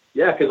 hours.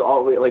 Yeah, because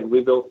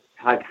we built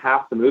like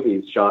half the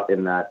movies shot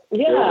in that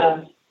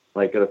building.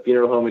 Like a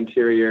funeral home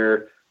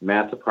interior,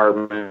 Matt's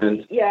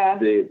apartment. Yeah.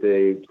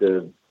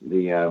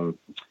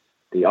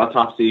 The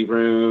autopsy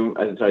room.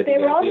 They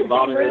were all in the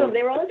same room.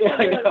 They were all in the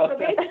same room. So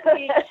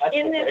basically,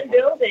 in this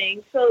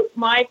building, so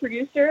my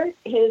producer,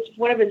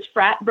 one of his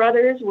frat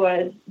brothers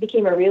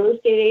became a real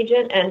estate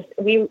agent, and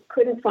we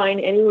couldn't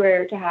find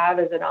anywhere to have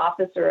as an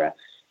office or a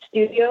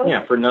studio.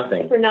 Yeah, for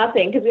nothing.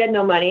 Because we had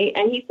no money.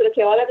 And he said,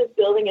 okay, well, I got this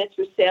building, it's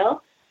for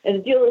sale. And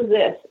the deal is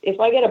this: if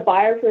I get a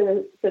buyer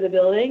for the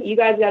building, you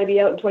guys got to be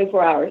out in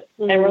 24 hours.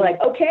 Mm-hmm. And we're like,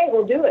 okay,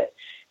 we'll do it.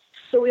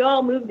 So we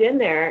all moved in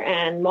there,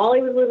 and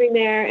Molly was living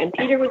there, and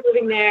Peter was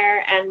living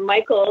there, and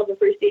Michael, the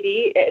first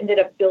AD, ended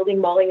up building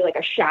Molly like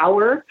a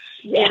shower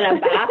in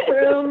a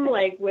bathroom,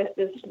 like with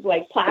this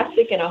like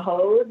plastic and a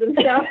hose and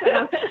stuff.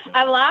 And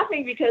I'm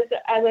laughing because,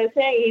 as I was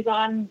saying, he's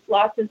on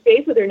Lost in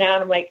Space with her now,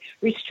 and I'm like,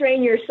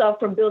 restrain yourself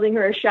from building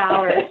her a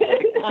shower.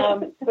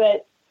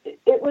 But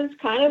it was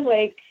kind of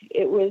like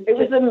it was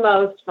the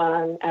most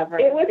fun ever.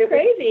 It was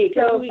crazy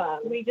because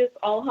we just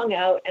all hung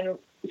out, and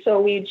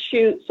so we'd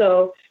shoot.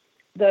 So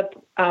the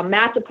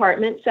Matt's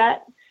apartment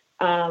set,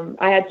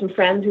 I had some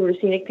friends who were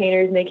scenic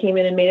painters, and they came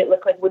in and made it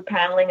look like wood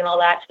paneling and all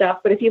that stuff.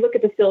 But if you look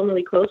at the film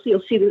really closely,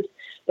 you'll see the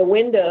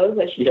windows.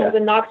 Like she comes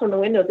and knocks on the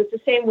windows. It's the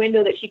same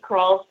window that she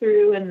crawls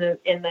through in the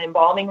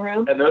embalming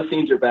room. And those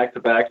scenes are back to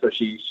back. So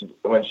she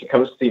when she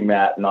comes to see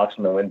Matt, knocks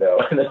on the window,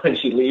 and then when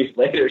she leaves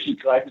later, she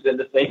climbs in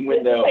the same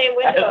window. The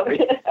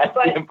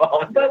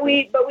embalming but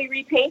we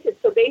repainted.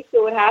 So basically,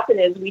 what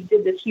happened is we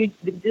did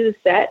this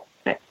set,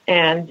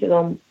 and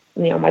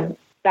my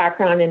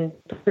background in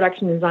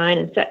production design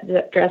and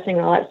set dressing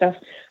and all that stuff.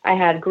 I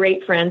had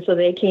great friends, so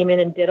they came in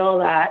and did all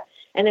that.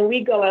 And then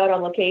we'd go out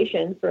on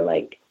location for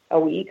like a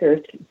week or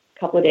a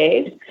couple of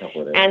days.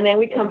 And then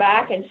we'd come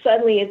back, and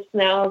suddenly it's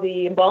now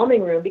the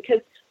embalming room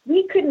because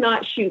we could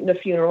not shoot in a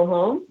funeral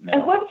home. No.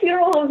 And what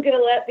funeral home is going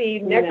to let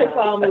the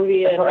necrophilia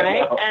movie in,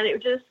 right? And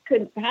it just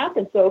couldn't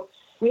happen. So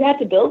we had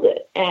to build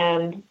it.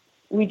 And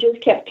we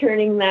just kept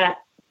turning that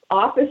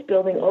office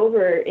building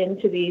over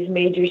into these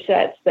major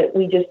sets that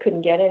we just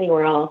couldn't get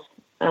anywhere else,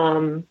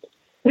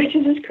 which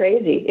is just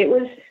crazy. It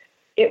was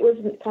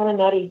kind of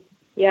nutty,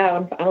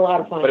 and a lot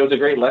of fun. But it was a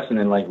great lesson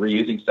in like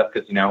reusing stuff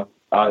because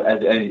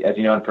as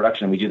you know, in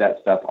production we do that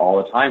stuff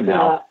all the time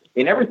now.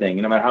 In everything,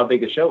 no matter how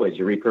big a show is,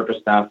 you repurpose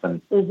stuff, and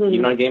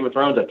even on Game of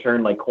Thrones, I've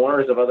turned like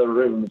corners of other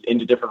rooms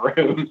into different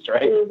rooms,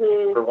 right,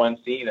 for one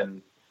scene,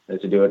 and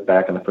to do it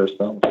back in the first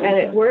film. And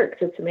it works.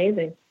 It's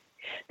amazing.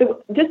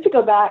 Just to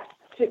go back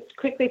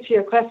quickly to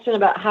your question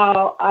about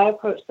how I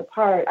approached the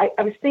part,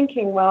 I was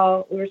thinking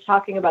while we were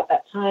talking about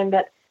that time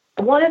that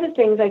one of the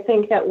things I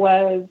think that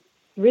was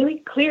really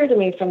clear to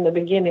me from the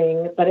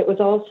beginning, but it was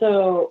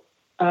also,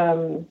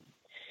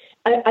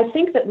 I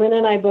think that Lynne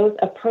and I both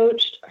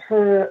approached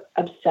her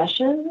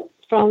obsession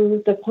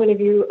from the point of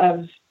view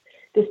of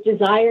this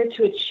desire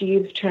to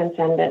achieve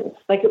transcendence.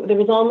 Like there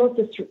was almost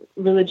this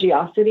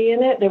religiosity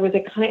in it. There was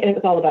it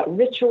was all about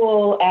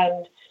ritual.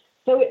 And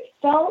so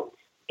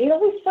it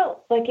always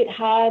felt like it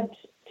had,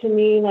 to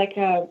me,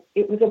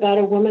 it was about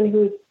a woman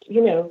who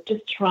was,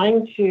 just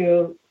trying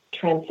to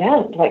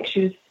transcend. Like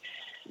she was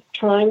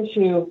trying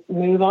to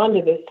move on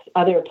to this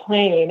other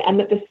plane, and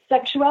that the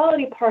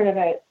sexuality part of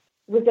it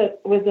was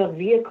a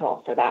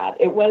vehicle for that.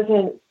 It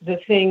wasn't the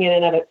thing in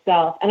and of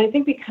itself. And I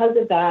think because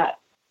of that,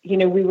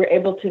 we were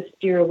able to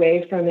steer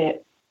away from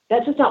it.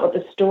 That's just not what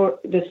the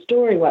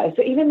story was.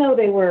 So even though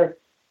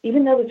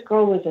this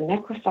girl was a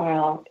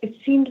necrophile, it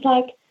seemed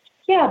like,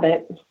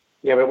 but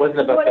it wasn't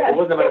about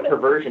a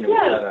perversion.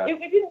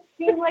 It didn't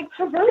seem like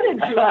perverted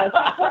to us.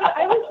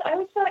 I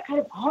always thought it kind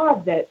of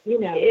odd that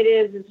it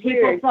is. It's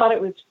people weird. Thought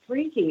it was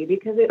freaky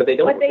because it. But they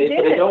don't. They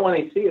don't want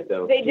to see it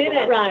though. They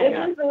didn't. Right.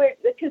 This is the weird,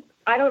 because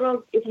I don't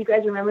know if you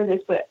guys remember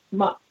this, but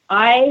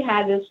I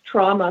had this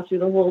trauma through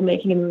the whole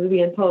making a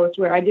movie and post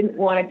where I didn't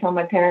want to tell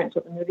my parents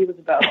what the movie was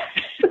about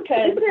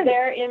because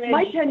their image.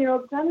 My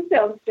 10-year-old son's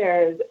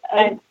downstairs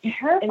and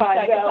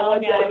terrified.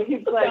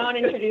 Don't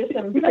introduce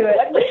him to it.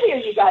 What movie are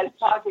you guys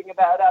talking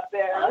about up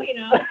there? Oh,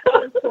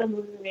 it's a cool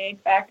movie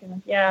made back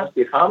in Must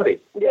be a comedy.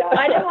 Yeah.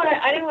 I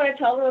didn't want to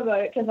tell them about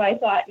it because I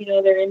thought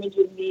their image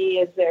of me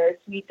as their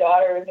sweet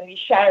daughter was going to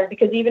be shattered.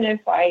 Because even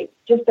if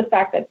just the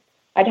fact that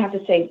I'd have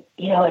to say,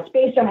 it's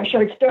based on a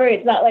short story.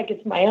 It's not like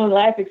it's my own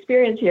life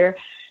experience here.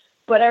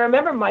 But I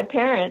remember my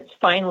parents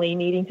finally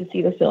needing to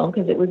see the film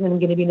because it was going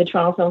to be in the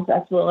Toronto Film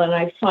Festival. And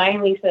I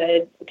finally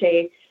said,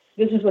 okay,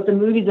 this is what the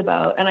movie's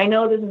about. And I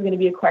know this is going to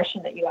be a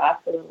question that you ask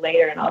a little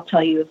later, and I'll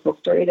tell you the full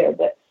story there.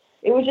 But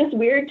it was just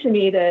weird to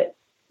me that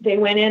they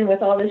went in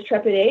with all this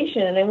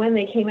trepidation. And then when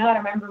they came out, I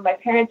remember my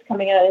parents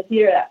coming out of the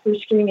theater, that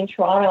first screening in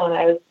Toronto,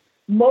 and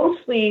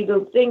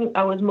the thing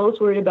I was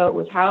most worried about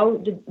was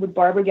would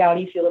Barbara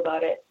Gowdy feel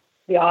about it,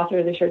 the author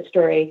of the short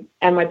story,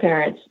 and my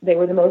parents. They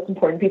were the most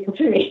important people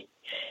to me.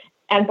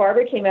 And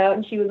Barbara came out,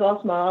 and she was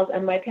all smiles,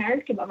 and my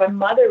parents came out. My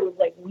mother was,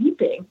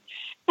 weeping.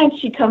 And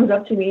she comes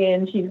up to me,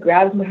 and she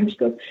grabs my arm. She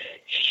goes,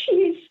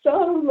 "She's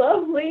so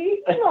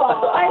lovely.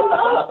 Oh,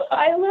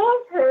 I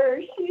love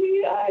her.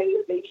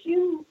 I think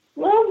she's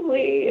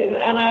lovely."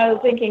 And I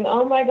was thinking,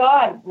 oh, my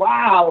God,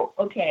 wow,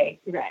 okay,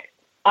 right.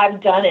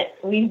 I've done it.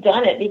 We've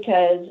done it,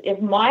 because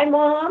if my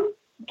mom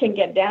can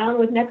get down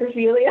with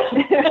necrophilia,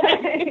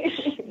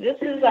 this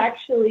is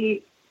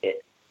actually,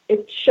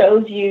 it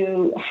shows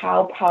you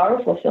how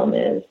powerful film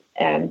is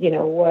and,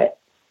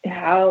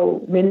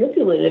 how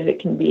manipulative it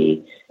can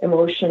be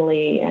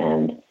emotionally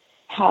and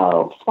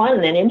how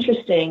fun and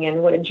interesting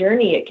and what a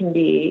journey it can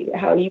be,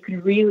 how you can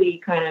really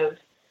kind of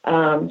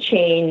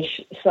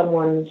change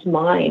someone's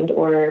mind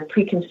or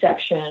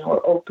preconception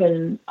or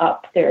open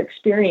up their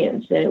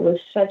experience. And it was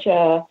such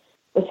a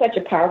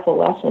powerful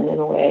lesson in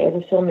a way as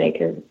a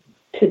filmmaker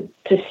to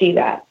see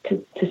that,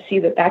 to see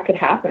that could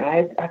happen.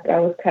 I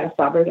was kind of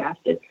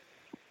flabbergasted.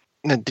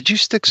 Now, did you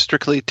stick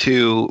strictly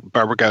to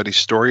Barbara Gowdy's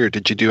story, or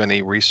did you do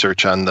any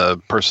research on the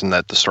person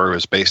that the story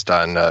was based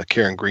on,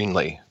 Karen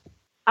Greenlee?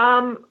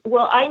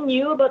 Well, I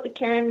knew about the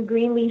Karen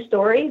Greenlee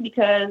story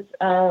because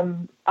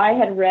I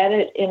had read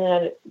it in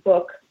a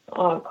book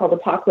called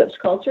Apocalypse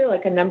Culture,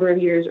 a number of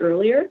years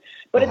earlier.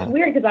 But it's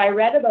weird because I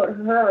read about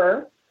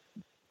her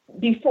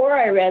before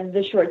I read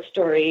the short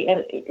story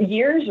and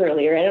years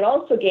earlier, and it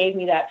also gave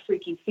me that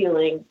freaky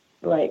feeling,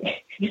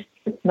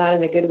 not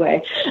in a good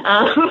way.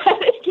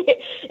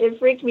 It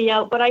freaked me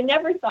out, but I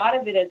never thought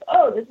of it as,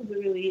 this is a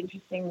really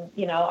interesting,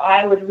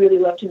 I would really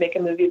love to make a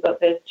movie about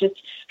this, just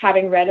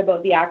having read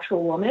about the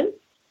actual woman.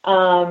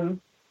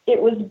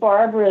 It was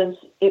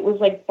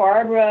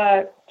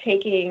Barbara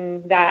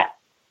taking that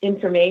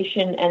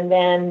information and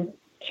then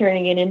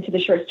turning it into the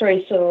short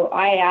story. So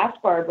I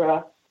asked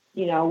Barbara,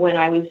 when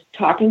I was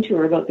talking to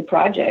her about the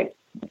project,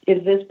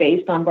 is this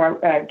based on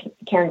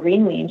Karen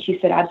Greenlee? And she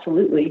said,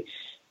 absolutely.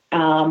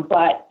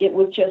 But it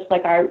was just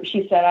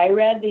she said, I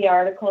read the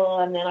article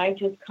and then I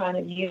just kind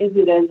of used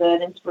it as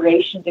an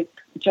inspiration to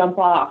jump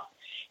off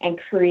and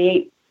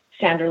create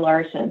Sandra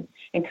Larson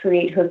and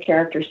create her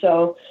character.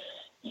 So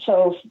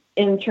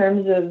in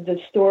terms of the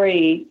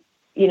story,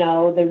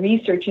 the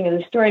researching of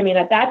the story,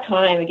 at that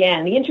time,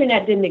 again, the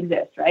internet didn't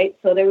exist, right?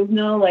 So there was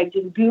no,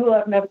 just Google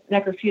up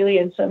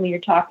necrophilia and suddenly you're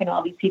talking to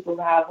all these people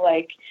who have,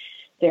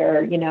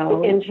 their,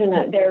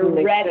 internet, their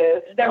red.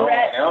 It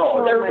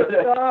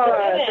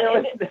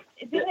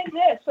didn't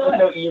exist. So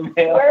no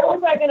email. Where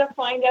was I going to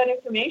find out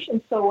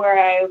information? So where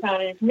I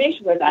found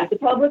information was at the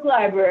public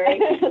library.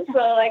 So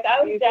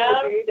I was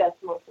down.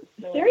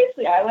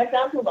 Seriously, I went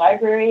down to the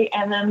library,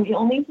 and then the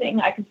only thing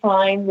I could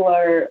find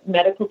were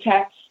medical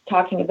texts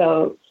talking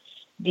about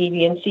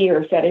deviancy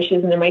or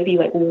fetishes, and there might be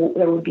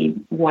there would be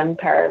one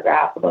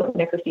paragraph about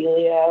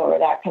necrophilia or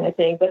that kind of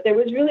thing, but there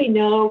was really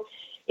no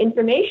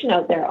information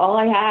out there. All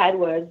I had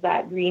was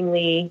that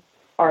Greenlee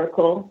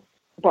article,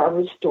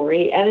 Barbara's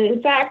story, and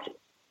in fact,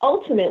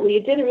 ultimately,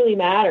 it didn't really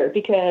matter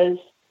because,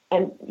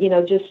 and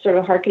just sort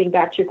of harkening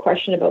back to your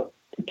question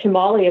to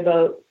Molly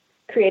about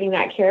creating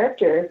that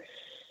character,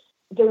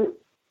 the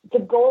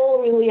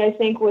goal really, I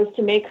think, was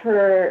to make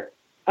her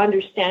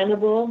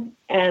understandable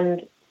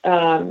and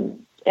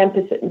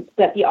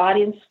that the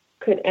audience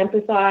could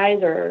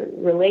empathize or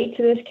relate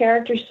to this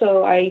character.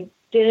 So I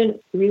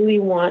didn't really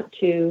want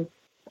to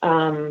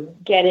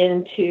get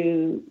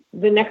into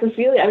the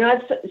necrophilia. I know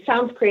it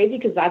sounds crazy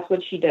because that's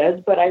what she does,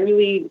 but I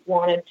really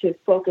wanted to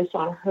focus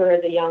on her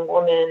as a young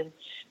woman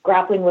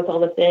grappling with all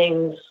the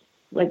things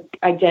like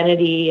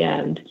identity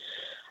and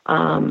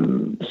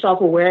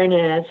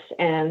self-awareness.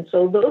 And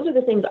so those are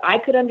the things I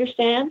could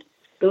understand.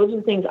 Those are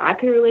the things I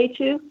could relate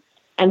to.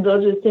 And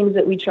those are the things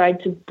that we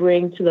tried to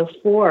bring to the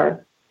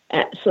fore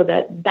so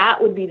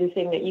that would be the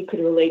thing that you could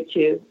relate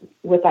to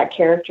with that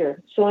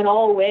character. So in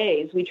all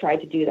ways, we tried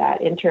to do that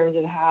in terms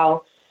of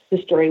how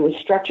the story was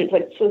structured.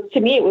 So to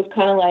me, it was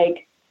kind of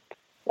like,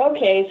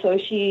 okay, so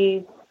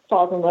she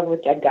falls in love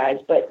with dead guys.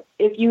 But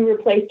if you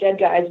replace dead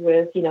guys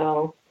with,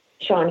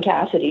 Sean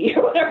Cassidy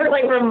or whatever,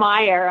 like from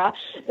my era,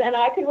 then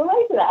I could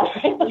relate to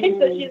that,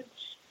 right?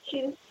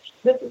 So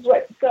this is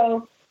what,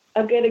 so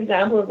a good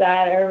example of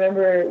that, I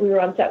remember we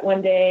were on set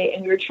one day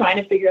and we were trying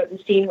to figure out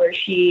the scene where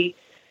she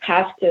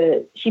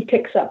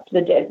picks up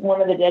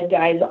one of the dead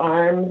guy's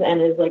arms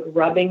and is like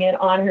rubbing it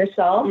on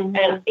herself. Mm-hmm.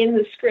 And in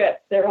the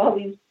script, there are all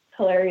these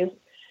hilarious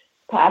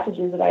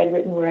passages that I had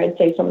written where I'd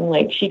say something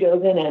like, she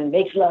goes in and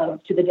makes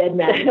love to the dead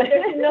man. But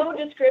there's no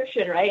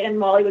description, right? And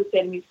Molly would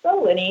say to me,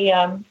 so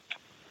Lynne,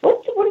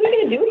 what are we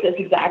going to do with this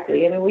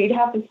exactly? I mean, we'd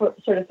have to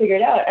sort of figure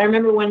it out. I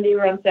remember one day we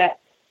were on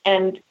set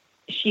and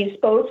she's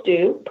supposed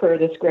to, per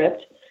the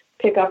script,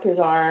 pick up his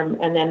arm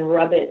and then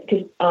rub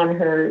it on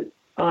her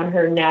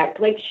neck,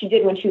 like she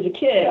did when she was a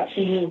kid. Yeah.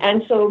 Mm-hmm.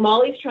 And so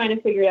Molly's trying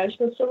to figure it out. She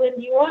goes, so Lynne,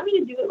 do you want me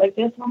to do it like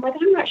this? And I'm like,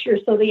 I'm not sure.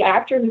 So the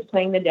actor who's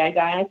playing the dead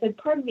guy, and I said,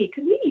 pardon me,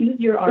 could we use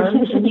your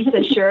arms? And he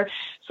said, sure.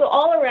 So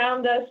all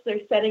around us, they're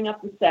setting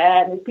up the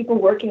set, and there's people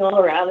working all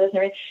around us and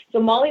everything. So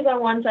Molly's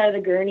on one side of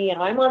the gurney,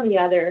 and I'm on the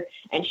other,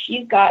 and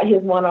she's got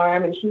his one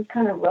arm, and she's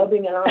kind of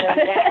rubbing it on her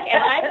neck.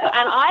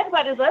 And I've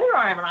got his other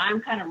arm, and I'm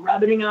kind of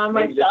rubbing it on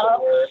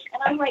myself.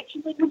 And I'm like,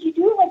 she's like, would you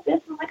do it like this?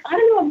 And I'm like, I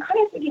don't know. I'm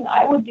kind of thinking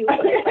I would do it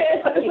like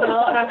this, and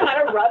I'm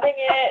kind of rubbing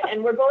it,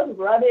 and we're both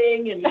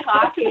rubbing and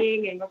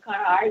talking, and we're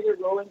kind of eyes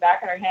are rolling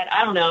back in our head.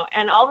 I don't know.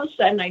 And all of a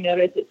sudden, I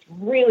notice it's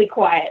really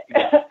quiet.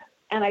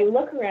 And I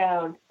look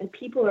around, and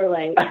people are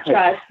like,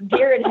 just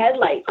deer in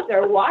headlights.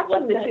 They're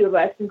watching the two of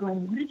us and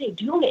going, what are they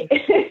doing?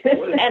 What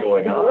is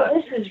going on?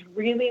 This is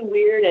really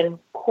weird and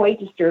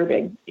quite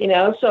disturbing,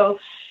 So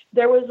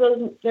there were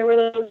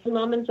those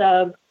moments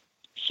of,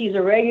 she's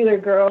a regular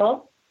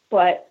girl,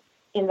 but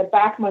in the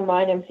back of my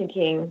mind, I'm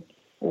thinking,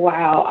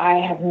 wow, I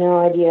have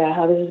no idea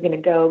how this is going to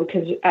go,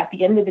 because at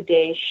the end of the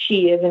day,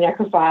 she is a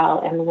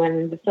necrophile, and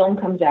when the film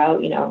comes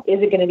out,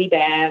 is it going to be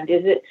banned?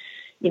 Is it,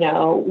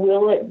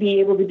 will it be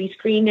able to be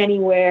screened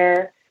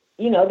anywhere?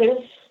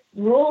 There's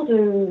rules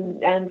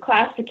and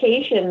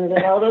classifications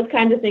and all those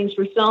kinds of things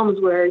for films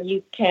where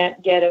you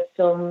can't get a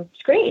film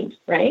screened,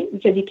 right?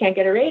 Because you can't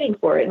get a rating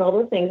for it and all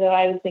those things. And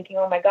I was thinking,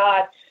 oh my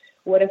God,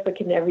 what if it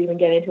can never even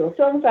get into a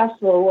film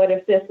festival? What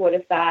if this? What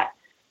if that?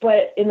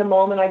 But in the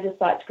moment, I just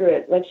thought, screw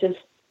it.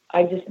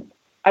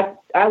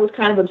 I was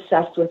kind of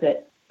obsessed with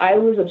it. I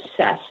was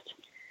obsessed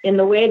in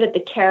the way that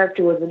the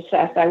character was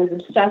obsessed. I was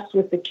obsessed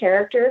with the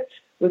character,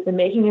 with the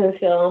making of the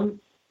film.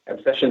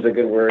 Obsession's a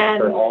good word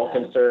for all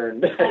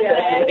concerned.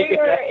 Yeah,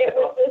 it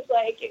was just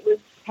like, it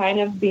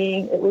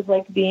was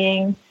like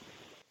being,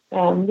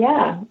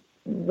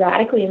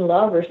 radically in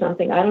love or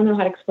something. I don't know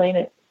how to explain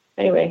it.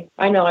 Anyway,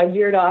 I know I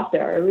veered off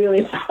there. I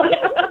really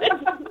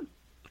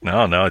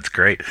No, it's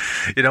great.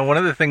 One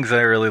of the things that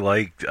I really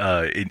liked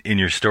in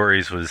your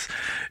stories was,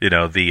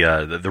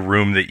 the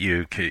room that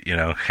you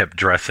kept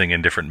dressing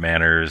in different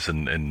manners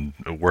and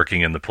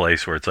working in the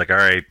place where it's like, all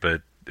right,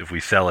 but if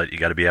we sell it, you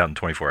got to be out in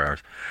 24 hours.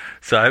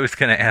 So I was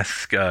going to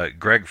ask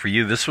Greg, for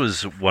you, this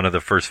was one of the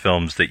first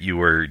films that you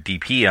were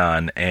DP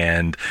on,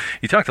 and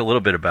you talked a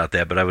little bit about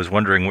that, but I was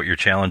wondering what your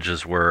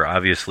challenges were.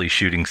 Obviously,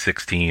 shooting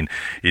 16,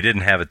 you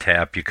didn't have a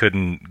tap. You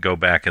couldn't go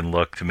back and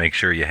look to make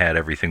sure you had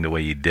everything the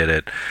way you did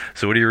it.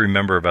 So what do you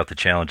remember about the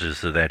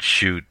challenges of that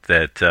shoot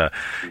that,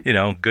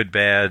 good,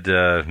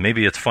 bad,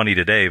 maybe it's funny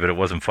today, but it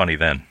wasn't funny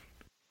then?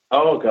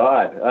 Oh,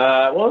 God.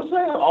 Well, it's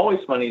always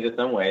funny in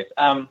some ways.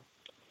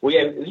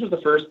 This was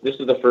the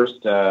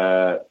first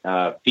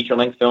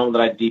feature-length film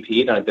that I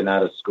DP'd, and I've been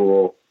out of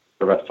school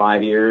for about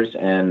 5 years.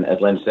 And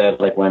as Lynne said,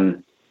 like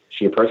when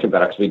she approached me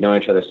about it, because we'd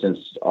known each other since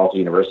Alta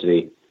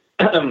University,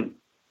 I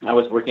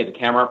was working as a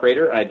camera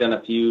operator. I'd done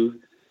a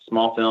few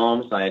small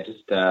films. I had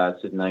just,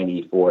 this is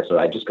 94, so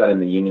I just got in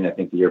the union, I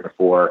think, the year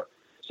before.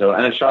 So,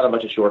 and I shot a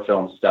bunch of short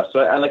film stuff. So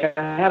I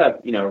had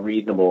a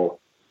reasonable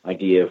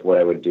idea of what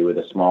I would do with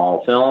a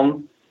small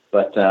film.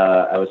 But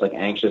I was like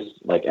anxious,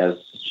 like as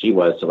she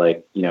was, to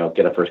like, you know,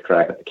 get a first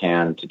crack at the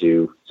can to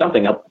do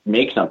something,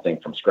 make something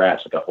from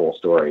scratch, like a whole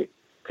story,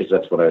 because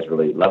that's what I was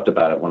really loved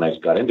about it when I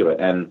got into it.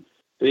 And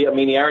the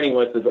irony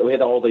was that we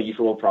had all the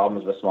usual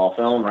problems with a small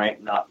film,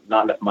 right? Not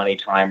enough money,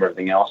 time, or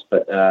everything else,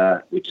 but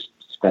we just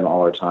spent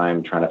all our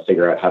time trying to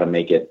figure out how to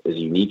make it as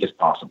unique as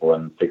possible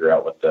and figure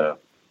out what the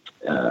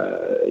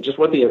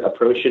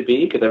approach should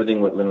be, because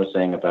everything what Lynne was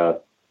saying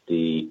about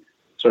the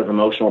sort of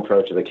emotional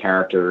approach of the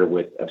character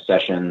with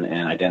obsession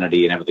and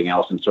identity and everything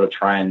else, and sort of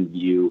try and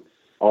view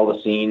all the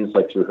scenes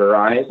like through her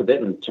eyes a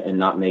bit, and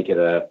not make it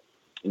a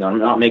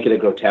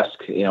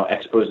grotesque, you know,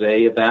 expose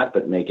of that,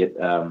 but make it,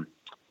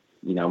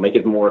 make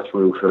it more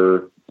through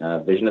her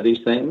vision of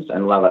these things.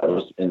 And a lot of that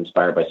was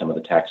inspired by some of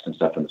the text and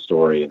stuff in the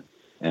story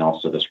and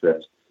also the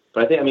script.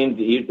 But I think,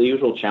 the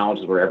usual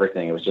challenges were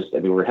everything. It was just,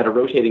 we had a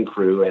rotating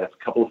crew. I had a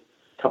couple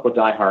of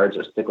diehards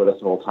that stick with us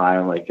the whole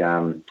time, like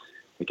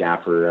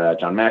gaffer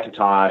John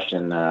McIntosh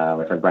and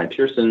my friend Brian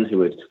Pearson,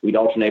 we'd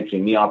alternate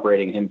between me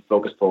operating and him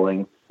focus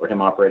pulling, or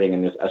him operating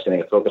and us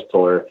getting a focus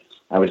puller.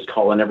 I would just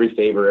call in every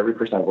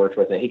person I worked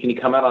with, hey, can you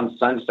come out on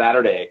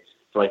Saturday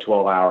for like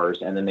 12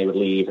 hours? And then they would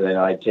leave, and then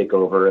I'd take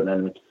over, and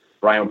then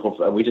Brian would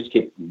pull. We just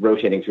keep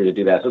rotating through to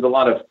do that. So there's a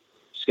lot of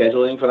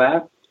scheduling for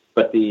that.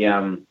 But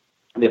the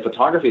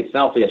photography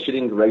itself,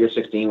 shooting the regular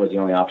 16 was the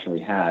only option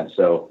we had.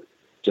 So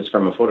just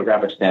from a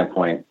photographic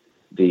standpoint,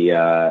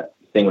 the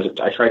thing was,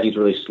 I tried to use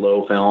really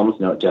slow films,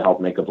 to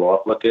help make the blow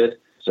up look good.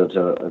 So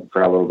to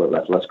for a little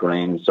bit less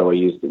grain. So we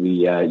used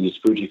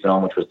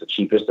Fujifilm, which was the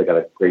cheapest. They got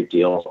a great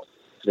deal. So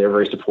they were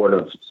very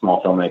supportive of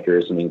small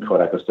filmmakers.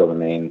 Kodak was still the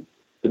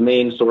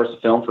main source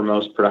of film for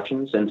most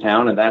productions in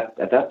town. And at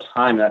that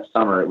time, that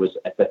summer, was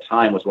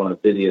one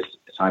of the busiest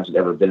times I'd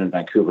ever been in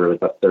Vancouver. It was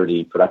about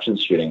 30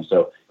 productions shooting.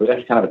 So it was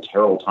actually kind of a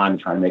terrible time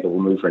trying to make a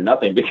movie for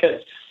nothing,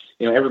 because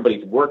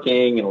everybody's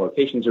working and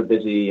locations are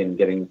busy and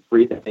getting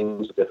free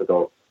things is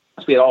difficult.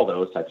 So we had all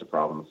those types of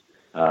problems.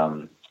 I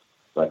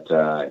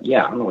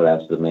don't know whether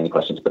that's the main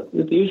questions, but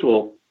the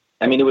usual.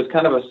 It was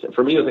kind of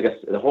for me, it was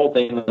like the whole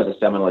thing was a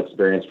seminal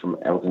experience from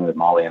everything that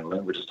Molly and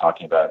Lynne were just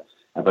talking about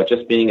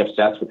just being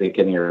obsessed with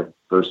getting your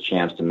first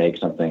chance to make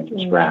something from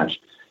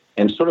scratch,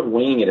 and sort of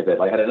winging it a bit.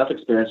 Like, I had enough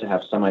experience to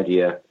have some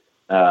idea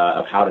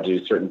of how to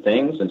do certain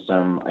things and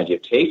some idea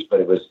of taste, but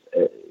it was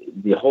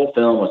the whole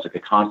film was like a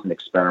constant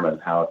experiment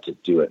of how to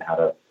do it, how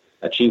to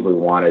achieve what we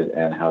wanted,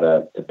 and how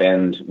to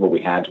bend what we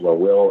had to our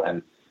will,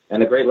 and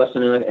a great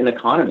lesson in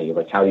economy,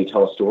 like how do you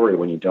tell a story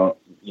when you don't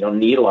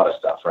need a lot of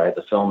stuff, right?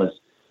 The film is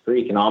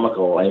very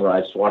economical.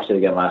 I just watched it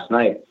again last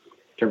night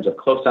in terms of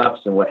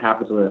close-ups and what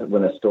happens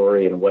when a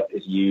story and what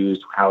is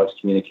used, how it's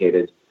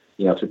communicated,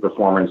 through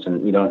performance,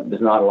 and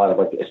there's not a lot of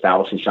like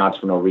establishing shots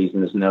for no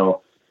reason.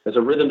 There's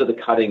a rhythm to the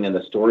cutting and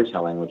the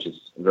storytelling, which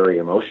is very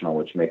emotional,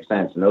 which makes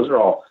sense. And those are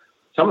all,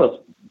 some of those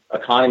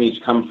economies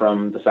come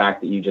from the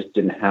fact that you just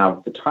didn't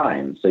have the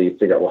time. So you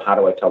figure out, well, how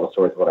do I tell the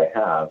story with what I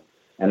have?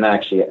 And that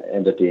actually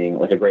ends up being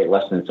like a great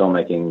lesson in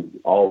filmmaking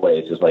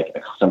always, is like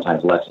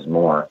sometimes less is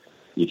more.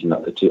 You can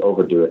to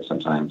overdo it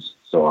sometimes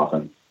so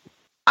often.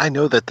 I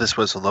know that this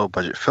was a low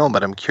budget film,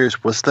 but I'm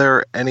curious, was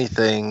there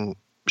anything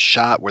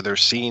shot, were there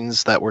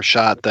scenes that were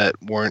shot that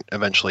weren't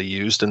eventually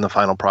used in the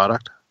final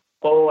product?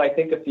 Oh, I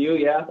think a few,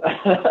 yeah.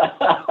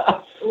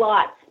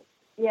 Lots.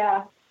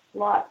 Yeah,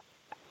 lots,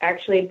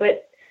 actually.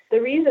 But the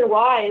reason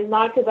why is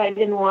not because I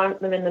didn't want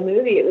them in the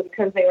movie. It was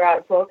because they were out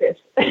of focus.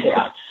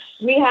 Yeah.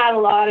 We had a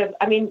lot of,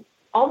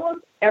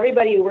 almost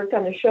everybody who worked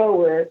on the show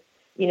were,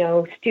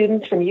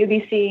 students from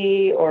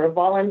UBC or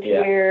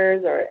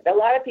volunteers, or a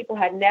lot of people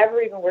had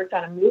never even worked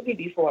on a movie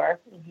before.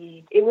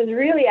 Mm-hmm. It was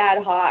really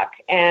ad hoc.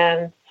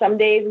 And some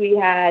days we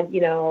had,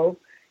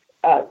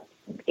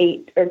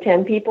 8 or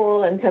 10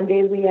 people, and some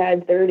days we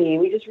had 30.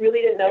 We just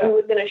really didn't know who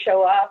was going to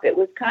show up. It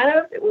was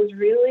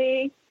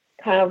really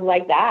kind of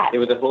like that. It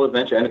was a full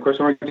adventure. And of course,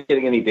 we weren't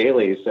getting any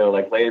dailies. So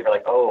like later, we're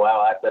like, oh,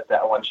 wow, that's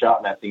that one shot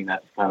in that scene.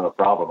 That's kind of a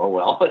problem. Oh,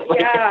 well.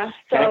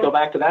 Can't go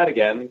back to that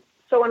again.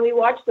 So when we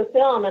watched the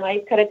film and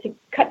I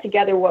cut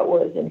together what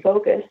was in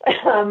focus,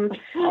 it was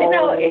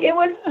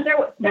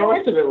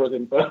most of it was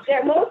in focus.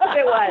 Most of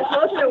it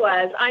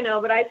was. I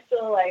know, but I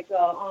still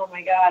oh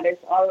my God, there's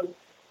all of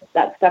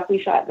that stuff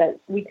we shot that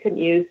we couldn't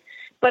use.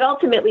 But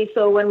ultimately,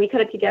 so when we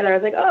cut it together, I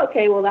was like, oh,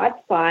 okay, well, that's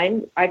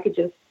fine. I could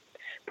just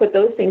put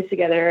those things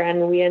together,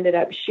 and we ended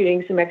up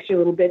shooting some extra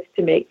little bits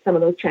to make some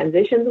of those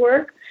transitions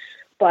work.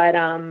 But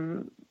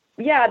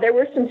there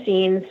were some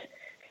scenes.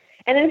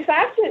 And in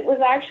fact, it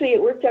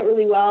worked out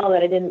really well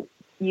that I didn't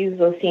use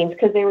those scenes,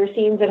 because they were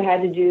scenes that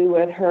had to do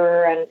with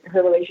her and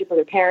her relationship with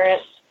her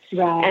parents,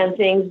 right, and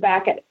things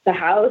back at the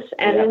house.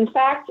 And in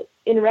fact,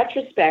 in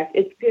retrospect,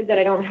 it's good that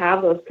I don't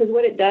have those, because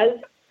what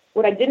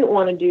I didn't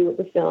want to do with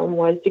the film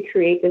was to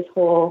create this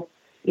whole,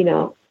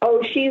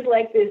 oh, she's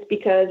like this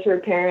because her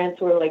parents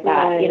were like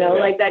that,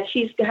 like that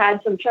she's had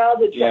some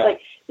childhood stuff,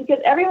 because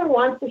everyone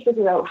wants to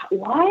figure out,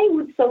 why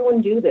would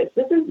someone do this?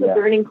 This is the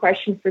burning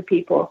question for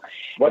people.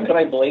 What can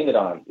I blame it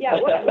on? Yeah,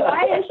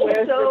 why is she so,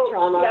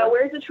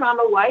 where's the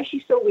trauma? Why is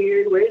she so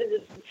weird? Where did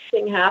this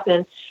thing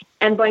happen?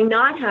 And by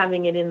not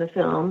having it in the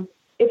film,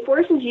 it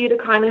forces you to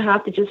kind of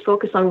have to just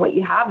focus on what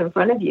you have in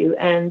front of you.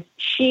 And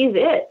she's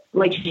it.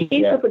 Like, she's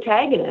the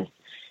protagonist.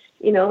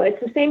 You know, it's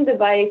the same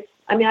device.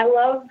 I mean, I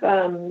love,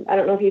 I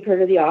don't know if you've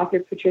heard of the author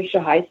Patricia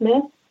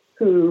Highsmith,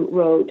 who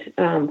wrote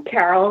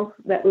Carol,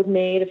 that was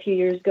made a few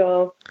years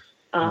ago.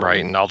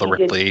 Right, and all the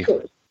Ripley.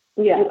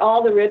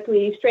 All the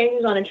Ripley,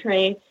 Strangers on a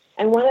Train.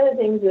 And one of the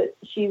things that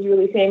she's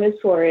really famous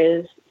for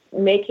is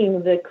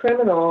making the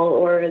criminal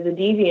or the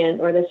deviant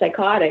or the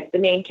psychotic the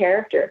main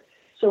character.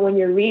 So when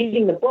you're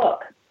reading the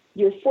book,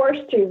 you're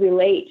forced to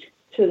relate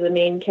to the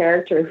main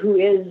character, who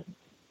is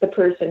the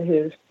person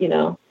who's, you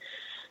know,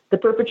 the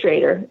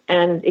perpetrator,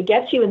 and it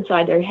gets you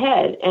inside their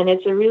head. And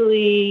it's a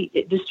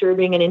really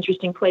disturbing and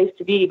interesting place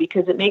to be,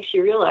 because it makes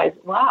you realize,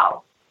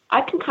 wow,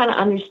 I can kind of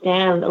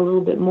understand a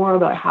little bit more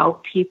about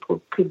how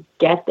people could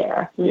get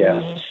there.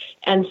 Yeah.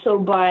 And so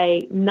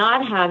by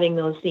not having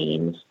those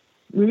scenes,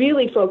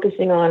 really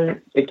focusing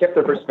on... It kept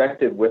the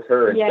perspective with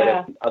her instead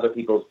of other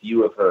people's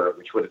view of her,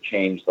 which would have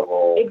changed the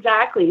whole...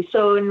 Exactly.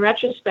 So in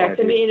retrospect,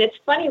 I mean, it's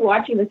funny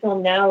watching the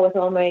film now with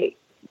all my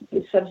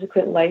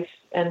subsequent life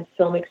and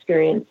film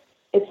experience.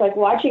 It's like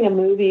watching a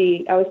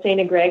movie. I was saying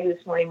to Greg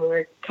this morning when we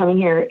were coming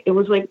here, it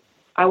was like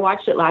I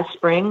watched it last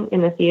spring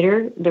in the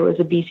theater. There was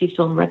a BC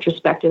Film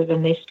retrospective,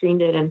 and they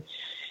screened it, and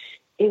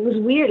it was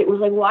weird. It was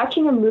like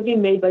watching a movie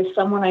made by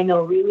someone I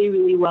know really,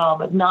 really well,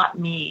 but not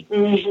me.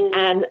 Mm-hmm.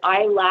 And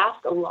I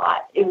laughed a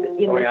lot in the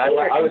theater. I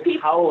was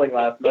howling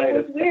last night.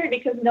 It was weird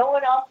because no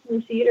one else in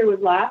the theater was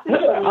laughing,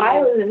 but I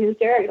was in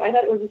hysterics. I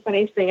thought it was the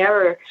funniest thing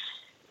ever.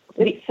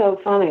 It's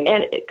so funny.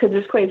 And because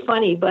it's quite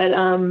funny, but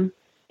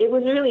it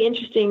was really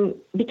interesting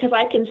because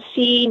I can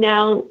see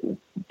now,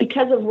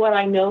 because of what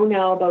I know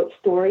now about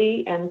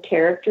story and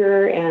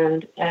character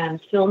and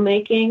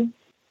filmmaking,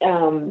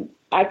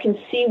 I can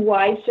see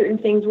why certain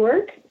things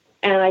work,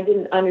 and I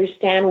didn't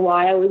understand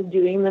why I was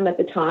doing them at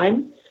the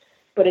time.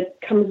 But it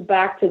comes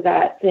back to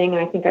that thing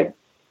I think I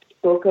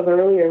spoke of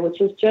earlier, which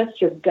is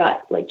just your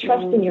gut, like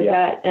trusting your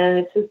gut. And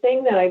it's the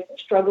thing that I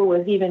struggle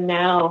with even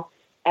now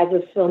as a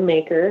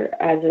filmmaker,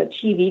 as a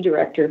TV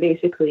director,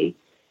 basically,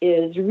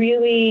 is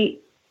really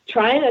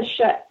trying to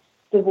shut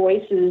the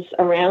voices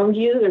around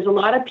you. There's a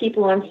lot of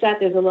people on set.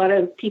 There's a lot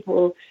of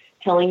people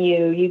telling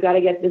you, you got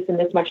to get this in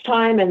this much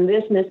time and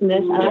this and this and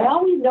this. And I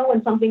always know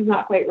when something's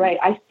not quite right.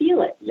 I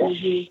feel it.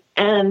 Mm-hmm.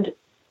 And,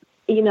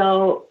 you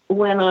know,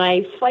 when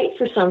I fight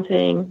for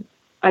something,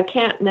 I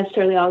can't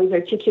necessarily always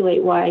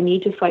articulate why I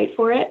need to fight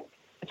for it.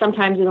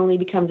 Sometimes it only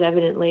becomes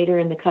evident later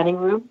in the cutting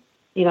room.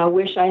 You know, I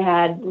wish I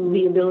had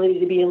the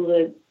ability to be able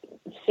to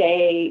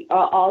say,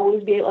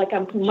 always be like,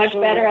 I'm much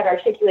better at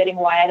articulating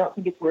why I don't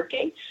think it's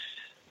working.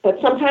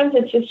 But sometimes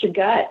it's just your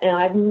gut, and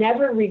I've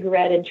never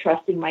regretted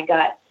trusting my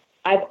gut.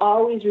 I've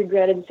always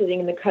regretted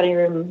sitting in the cutting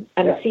room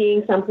and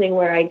seeing something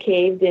where I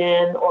caved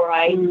in or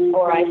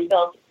I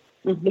felt,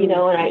 you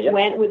know, and I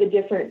went with a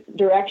different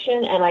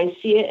direction, and I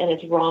see it and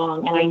it's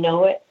wrong and I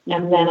know it,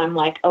 and then I'm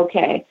like,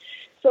 okay.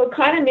 So it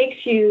kind of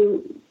makes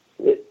you,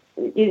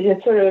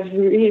 it sort of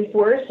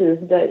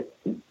reinforces that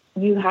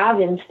you have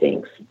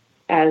instincts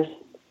as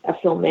a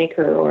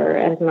filmmaker or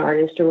as an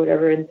artist or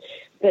whatever, and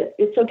that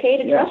it's okay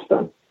to trust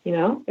them. You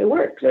know, it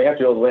works. So you have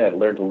to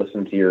learn to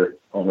listen to your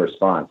own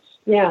response.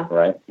 Yeah.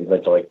 Right? You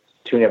have to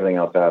tune everything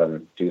else out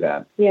and do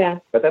that. Yeah.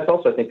 But that's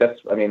also, I think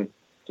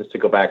just to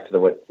go back to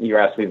what you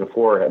asked me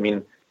before,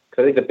 because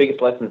I think the biggest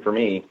lesson for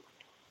me,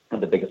 not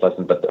the biggest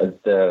lesson, but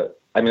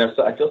I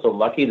feel so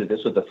lucky that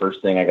this was the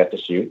first thing I got to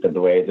shoot, that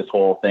the way this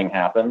whole thing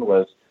happened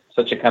was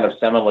such a kind of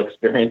seminal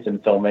experience in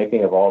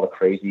filmmaking of all the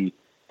crazy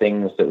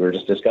things that we were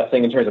just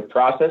discussing in terms of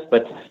process.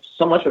 But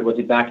so much of it was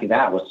exactly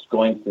that, was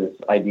going to this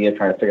idea of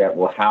trying to figure out,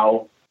 well,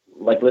 how,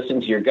 listen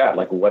to your gut,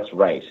 what's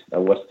right,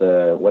 what's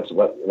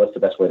the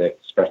best way to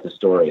express the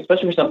story,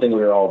 especially for something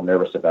we were all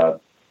nervous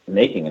about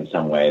making in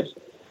some ways.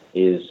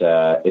 It's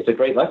a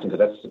great lesson, because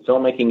that's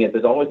filmmaking.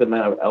 There's always an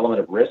element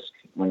of risk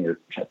when you're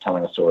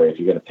telling a story, if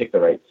you're going to pick the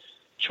right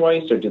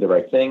choice or do the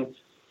right thing.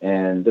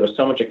 And there was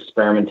so much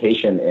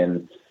experimentation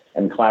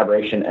and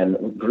collaboration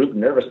and group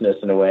nervousness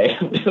in a way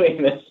of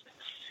doing this.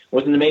 It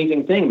was an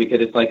amazing thing, because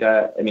it's like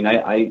I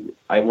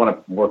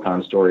want to work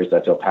on stories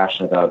that I feel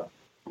passionate about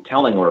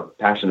telling, or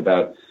passionate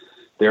about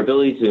their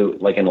ability to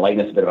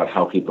enlighten us a bit about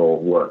how people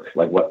work,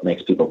 what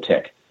makes people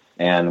tick,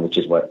 and which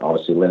is what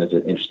obviously Lynne is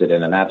interested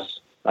in. And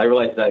I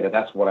realized that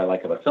that's what I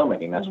like about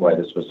filmmaking. That's why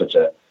this was such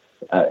a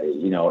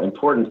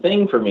important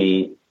thing for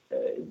me,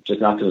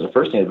 just not because it was the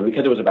first thing, but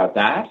because it was about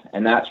that.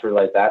 And that's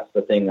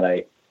the thing that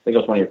I think it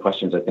was one of your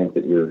questions, I think,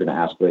 that you were going to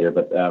ask later,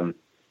 but that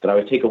I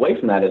would take away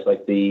from that is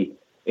the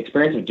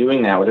experience of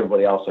doing that with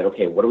everybody else.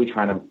 Okay, what are we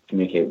trying to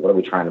communicate? What are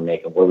we trying to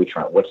make? And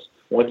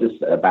what's this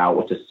about?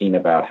 What's this scene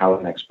about? How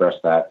can I express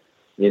that?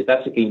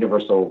 That's a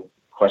universal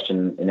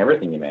question in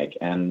everything you make.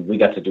 And we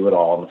got to do it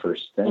all in the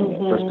first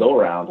first go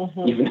around,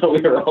 even though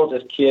we were all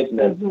just kids and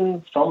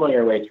then fumbling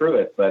our way through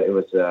it. But it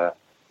was,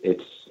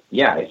 it's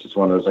just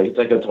one of those, it's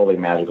like a totally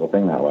magical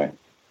thing that way.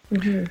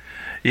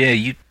 Yeah,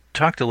 you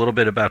talked a little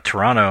bit about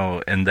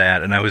Toronto and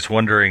that, and I was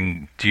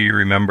wondering, do you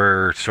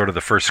remember sort of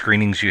the first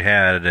screenings you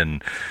had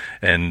and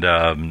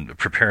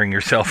preparing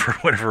yourself for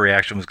whatever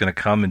reaction was going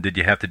to come, and did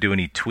you have to do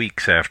any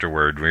tweaks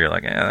afterward where you're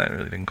like, that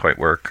really didn't quite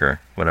work or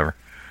whatever?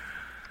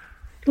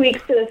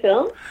 Tweaks to the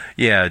film?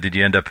 Yeah, did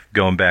you end up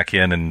going back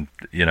in and,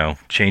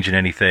 changing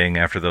anything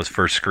after those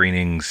first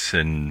screenings,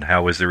 and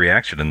how was the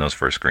reaction in those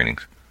first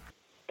screenings?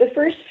 The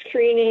first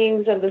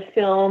screenings of the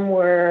film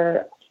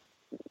were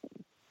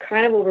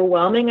kind of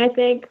overwhelming, I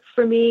think,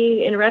 for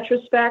me in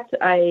retrospect.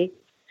 I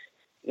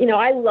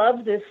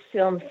love this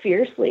film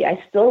fiercely.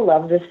 I still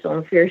love this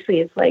film fiercely.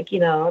 It's like,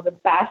 the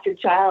bastard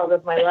child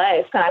of my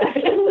life kind of.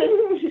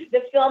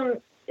 The film,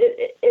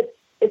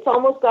 it's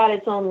almost got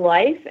its own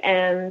life,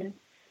 and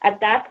at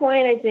that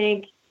point, I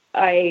think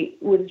I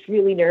was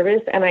really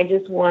nervous, and I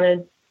just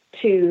wanted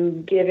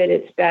to give it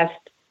its best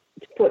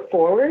foot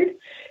forward.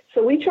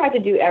 So we tried to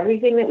do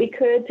everything that we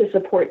could to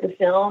support the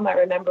film. I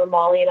remember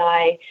Molly and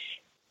I,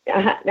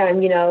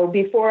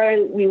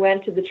 before we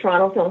went to the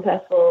Toronto Film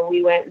Festival,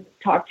 we went and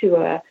talked to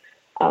a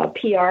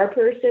PR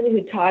person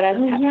who taught us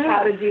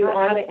how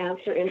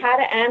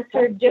to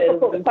answer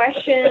difficult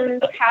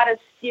questions, how to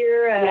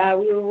steer.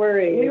 We were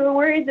worried. We were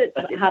worried that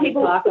how to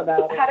talk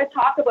about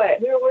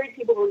it. We were worried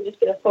people were just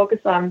going to focus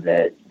on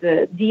the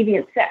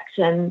deviant sex,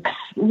 and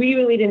we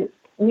really didn't.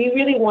 We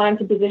really wanted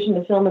to position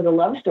the film as a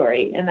love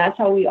story, and that's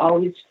how we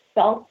always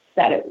felt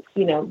that it.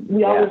 We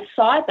always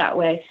saw it that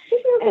way.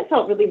 It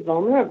felt really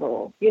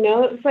vulnerable. It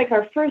was like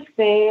our first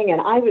thing,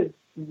 and I was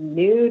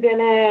nude in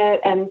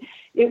it, and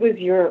it was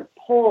your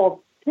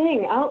whole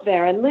thing out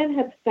there. And Lynne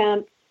had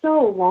spent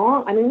so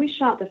long. I mean, we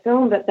shot the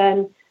film, but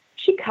then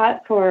she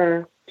cut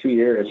for 2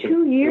 years.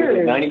 2 years. It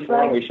was 94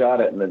 when we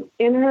shot it.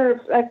 In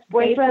her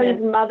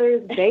ex-boyfriend's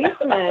mother's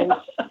basement,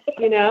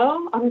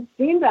 on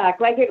Steenbeck.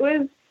 Like, it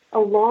was a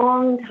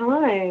long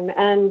time.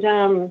 And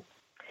then,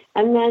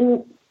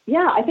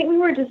 I think we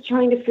were just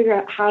trying to figure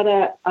out how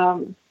to,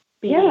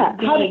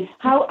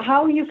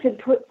 how you could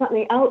put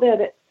something out there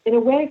that in a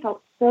way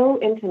felt so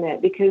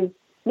intimate, because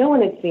no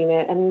one had seen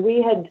it. And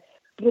we had,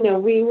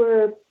 we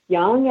were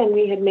young, and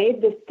we had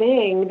made this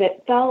thing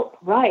that felt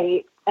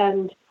right.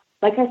 And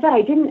like I said,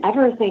 I didn't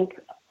ever think,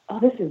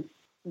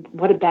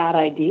 what a bad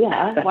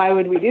idea. Why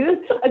would we do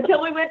this?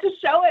 Until we went to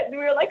show it, and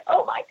we were like,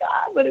 oh my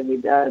God, what have we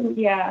done?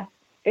 Yeah,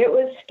 it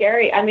was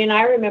scary. I mean,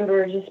 I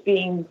remember just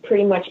being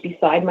pretty much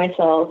beside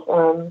myself.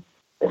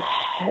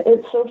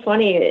 It's so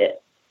funny.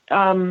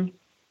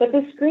 But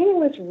the screening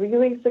was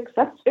really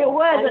successful. It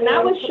was, and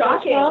that was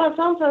shocking. Toronto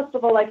Film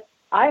Festival,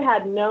 I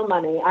had no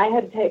money. I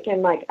had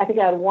taken, I think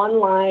I had one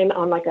line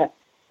on,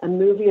 a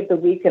movie of the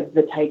week of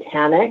the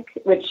Titanic,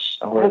 which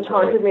has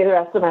haunted me the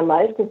rest of my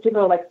life, because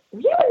people are like,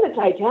 were you in the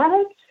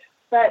Titanic?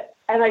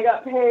 And I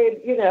got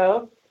paid,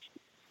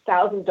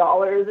 $1,000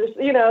 or, it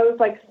was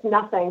like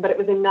nothing, but it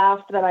was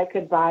enough that I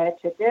could buy a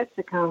ticket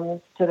to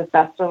come to the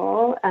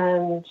festival,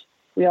 and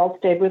we all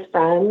stayed with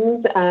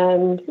friends,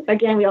 and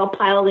again, we all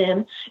piled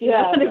in,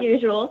 the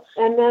usual.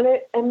 And then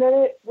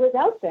it was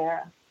out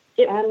there,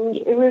 and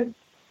it was,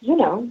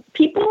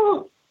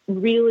 people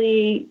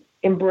really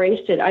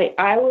embraced it.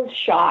 I was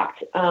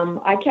shocked.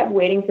 I kept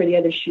waiting for the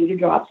other shoe to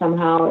drop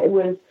somehow. It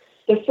was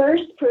the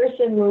first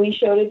person when we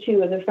showed it to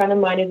was a friend of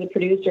mine who's a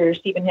producer,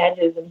 Stephen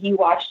Hedges, and he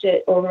watched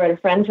it over at a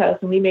friend's house,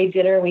 and we made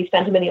dinner, and we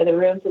sent him in the other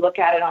room to look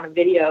at it on a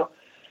video,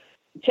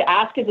 to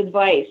ask his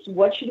advice.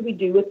 What should we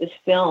do with this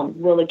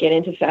film? Will it get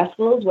into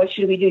festivals? What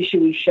should we do?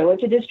 Should we show it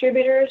to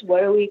distributors?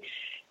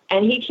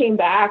 And he came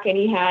back, and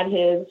he had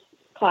his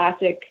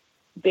classic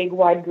big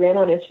wide grin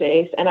on his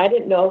face, and I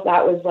didn't know if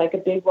that was like a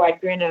big wide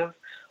grin of,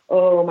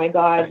 oh my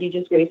God, you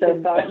just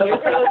wasted thought,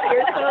 you're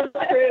so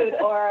screwed,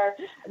 or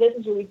this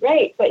is really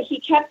great. But he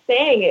kept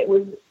saying it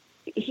was,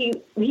 he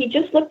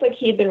just looked like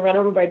he had been run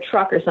over by a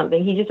truck or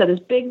something. He just had this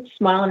big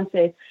smile on his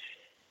face.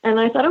 And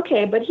I thought,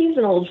 okay, but he's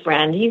an old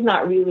friend. He's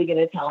not really going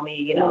to tell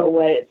me,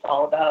 what it's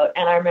all about.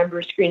 And I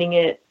remember screening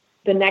it.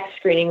 The next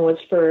screening was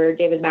for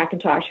David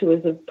McIntosh, who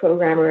was a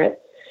programmer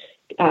at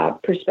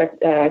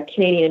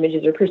Canadian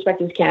Images, or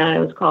Perspectives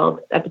Canada, it was called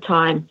at the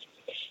time.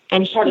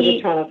 And part of the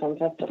Toronto Film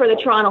Festival. For the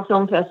Toronto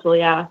Film Festival,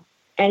 yeah.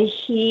 And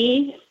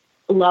he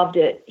loved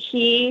it.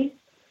 He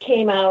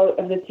came out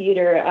of the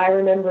theater. I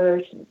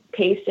remember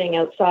pacing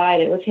outside.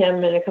 It was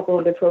him and a couple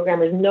of other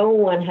programmers. No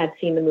one had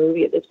seen the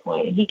movie at this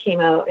point. And he came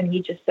out and he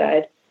just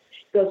said,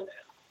 he goes,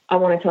 I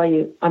want to tell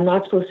you, I'm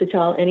not supposed to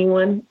tell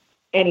anyone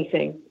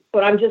anything,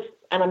 but I'm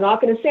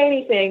not going to say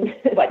anything,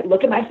 but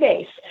look at my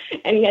face.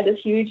 And he had this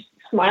huge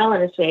smile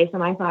on his face.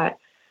 And I thought,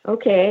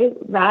 okay,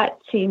 that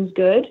seems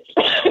good.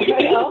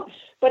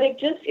 But it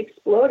just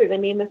exploded. I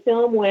mean, the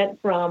film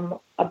went from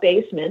a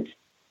basement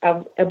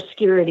of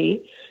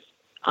obscurity,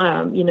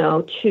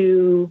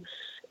 to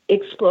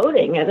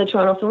exploding at the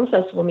Toronto Film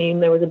Festival. I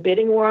mean, there was a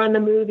bidding war on the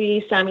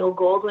movie. Samuel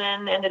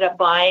Goldwyn ended up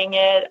buying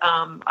it.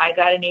 I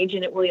got an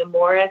agent at William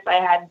Morris. I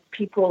had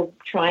people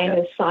trying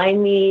to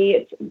sign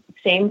me.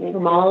 Same for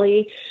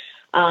Molly.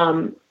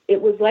 It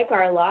was like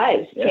our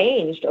lives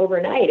changed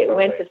overnight. It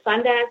went to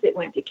Sundance. It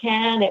went to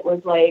Cannes. It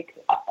was like,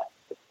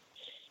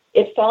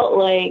 it felt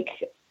like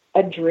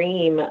a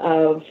dream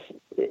of.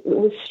 It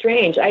was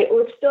strange. I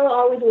was still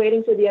always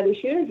waiting for the other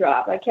shoe to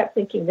drop. I kept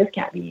thinking, this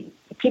can't be.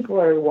 People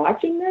are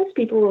watching this.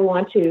 People will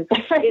want to.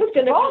 It's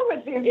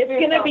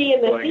going to be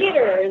in the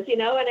theaters, you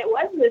know. And it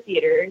was in the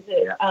theaters.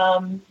 It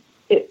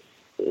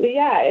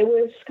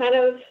was kind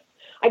of.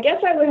 I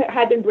guess I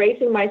had been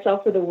bracing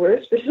myself for the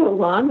worst for so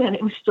long, and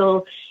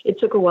it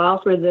took a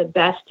while for the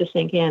best to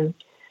sink in.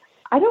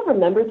 I don't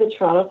remember the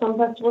Toronto Film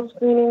Festival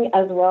screening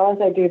as well as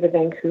I do the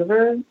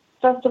Vancouver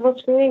Festival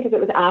screening, because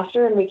it was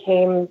after and we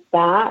came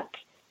back.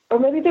 Or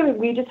maybe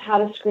we just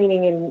had a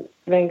screening in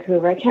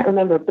Vancouver. I can't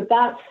remember. But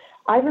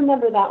I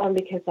remember that one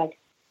because, like,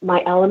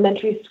 my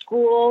elementary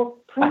school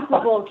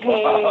principal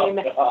came,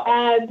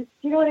 and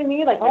you know what I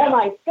mean? Like, all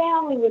my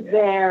family was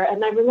there,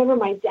 and I remember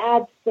my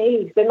dad's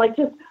face, and, like,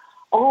 just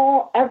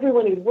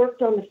everyone who'd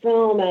worked on the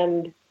film,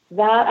 and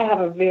that I have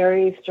a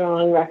very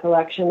strong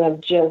recollection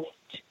of just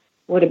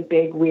what a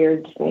big,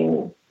 weird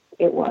thing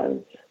it was.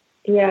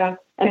 Yeah.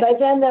 And by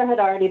then there had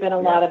already been a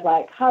lot of,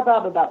 like,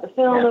 hubbub about the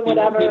film and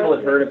whatever. People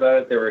had heard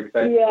about it. They were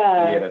excited to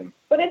see it.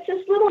 But it's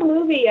this little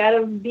movie out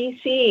of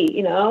BC,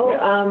 you know.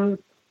 Yeah.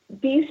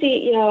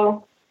 BC, you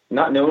know.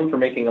 Not known for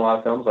making a lot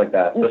of films like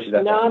that, especially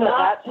that time.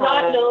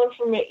 Not known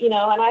for, you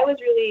know, and I was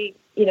really,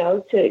 you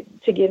know, to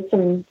give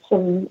some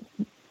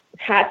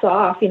hats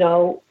off, you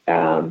know,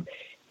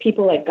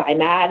 people like Guy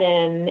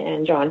Madden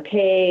and John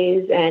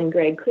Pays and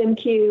Greg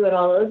Klimke and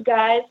all those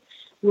guys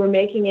were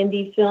making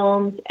indie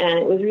films, and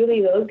it was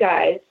really those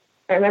guys.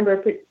 I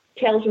remember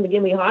Tales from the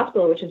Gimli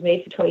Hospital, which was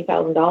made for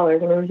 $20,000. I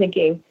remember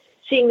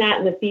seeing that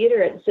in the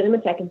theater at the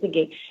Cinematheque and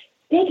thinking,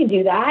 they can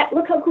do that.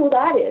 Look how cool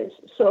that is.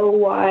 So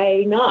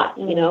why not?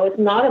 You know, it's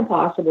not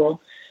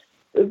impossible.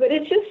 But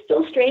it's just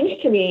still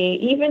strange to me,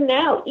 even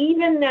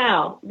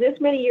now, this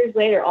many years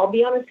later, I'll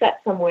be on a set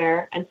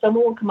somewhere and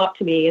someone will come up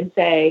to me and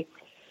say,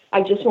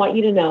 I just want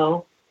you to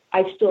know,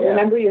 I still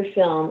remember your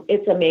film.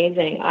 It's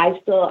amazing.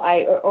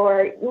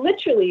 Or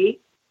literally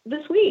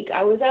this week,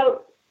 I was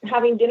out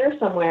having dinner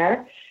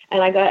somewhere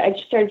and I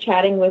just started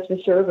chatting with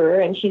the server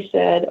and she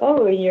said,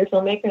 oh, you're a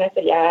filmmaker? And I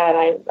said,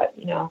 yeah.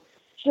 And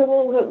she said,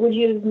 well, would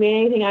you have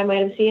made anything I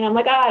might have seen? I'm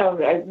like,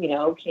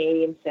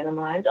 Canadian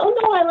cinema. And, oh,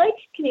 no, I like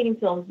Canadian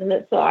films.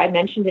 And so I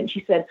mentioned it and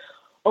she said,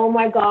 oh,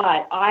 my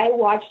God, I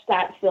watched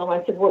that film.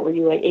 I said, what were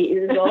you, like 8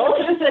 years old?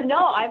 She said,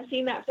 no, I've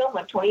seen that film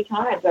like 20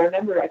 times. I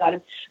remember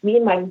me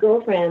and my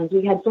girlfriends,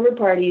 we had summer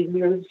parties.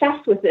 We were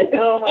obsessed with it.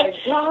 Oh, my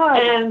God.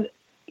 And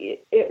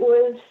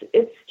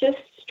it's just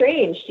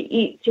strange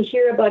to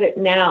hear about it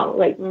now,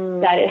 like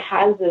that it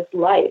has this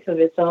life of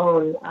its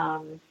own.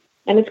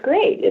 And it's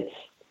great. It's,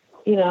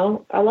 you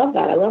know, I love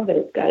that. I love that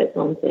it's got its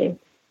own thing.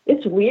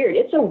 It's weird.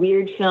 It's a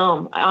weird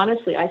film.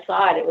 Honestly, I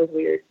saw it. It was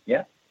weird.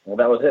 Yeah. Well,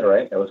 that was it,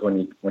 right? That was when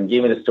you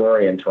gave me the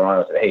story in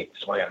Toronto. I said, "Hey,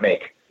 this is what I gotta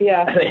make."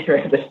 Yeah. And then you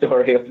read the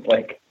story. It was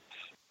like,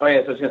 oh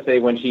yeah. So I was gonna say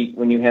when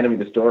you handed me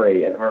the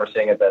story, I remember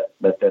saying at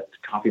that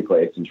coffee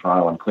place in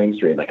Toronto on Queen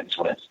Street, like,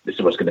 this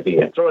is what's gonna be.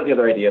 And throw out the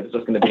other idea. This is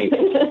what's gonna be.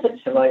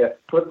 And like I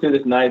flipped through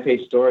this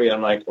 9-page story, and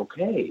I'm like,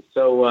 okay.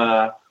 So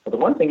well, the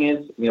one thing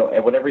is, you know,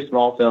 what every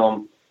small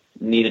film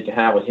needed to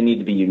have was it needed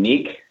to be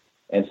unique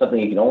and something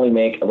you can only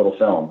make a little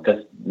film,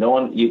 because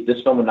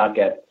this film would not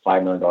get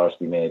 $5 million to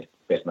be made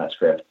based on that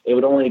script. It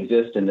would only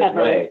exist in this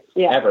way,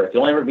 ever. It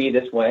will only ever be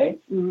this way,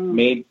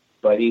 made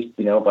by these,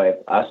 you know, by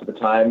us at the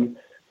time,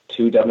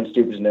 too dumb and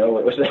stupid to know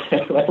what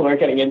we're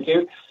getting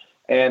into,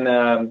 and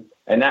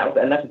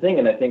that's the thing.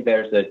 And I think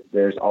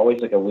there's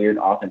always like a weird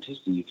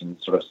authenticity you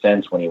can sort of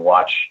sense when you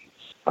watch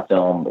a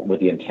film with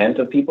the intent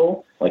of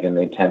people, like in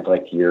the intent,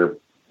 like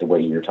the way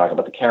you're talking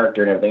about the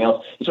character and everything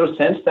else. You sort of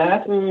sense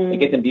that and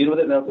get imbued with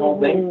it and the whole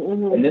thing.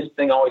 And this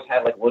thing always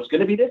had like, well, it's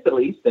going to be this at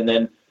least, and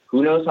then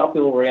who knows how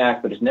people will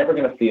react, but it's never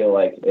going to feel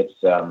like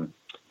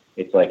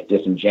it's like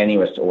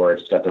disingenuous or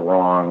it's got the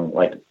wrong,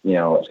 like, you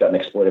know, it's got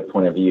an exploitive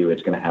point of view.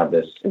 It's going to have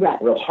this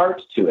real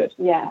heart to it.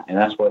 Yeah. And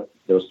that's what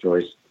those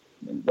stories,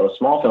 those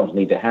small films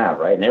need to have,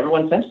 right? And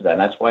everyone senses that, and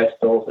that's why it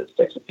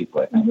sticks with people,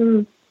 I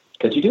think.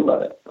 Because you do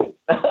love it.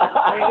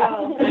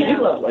 You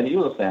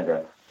do love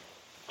Sandra.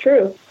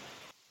 True.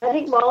 I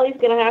think Molly's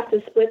going to have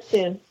to split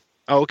soon.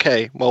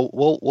 Okay. Well,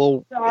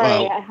 we'll.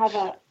 Sorry, I have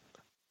a.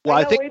 Well,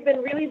 I think we've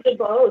been really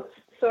verbose.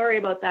 Sorry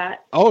about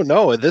that. Oh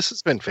no, this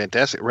has been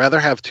fantastic. Rather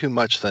have too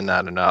much than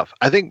not enough.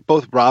 I think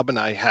both Rob and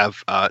I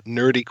have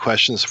nerdy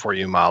questions for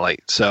you, Molly.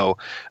 So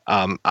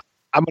I'm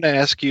going to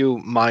ask you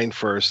mine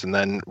first, and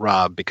then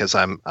Rob, because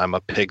I'm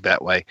a pig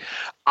that way.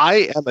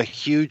 I am a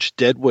huge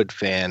Deadwood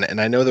fan, and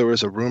I know there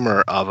was a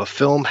rumor of a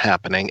film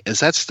happening.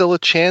 Is that still a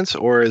chance,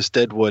 or is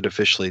Deadwood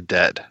officially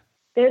dead?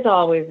 There's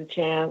always a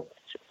chance.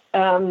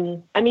 I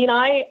mean,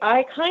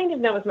 I kind of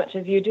know as much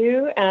as you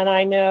do, and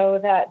I know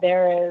that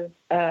there is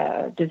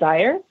a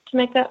desire to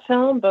make that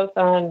film, both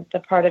on the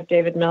part of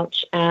David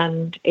Milch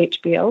and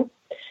HBO.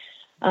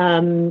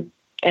 And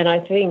I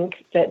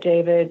think that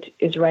David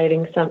is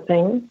writing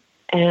something,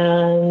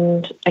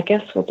 and I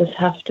guess we'll just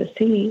have to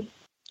see.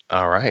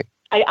 All right.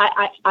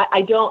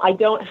 I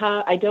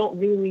don't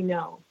really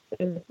know,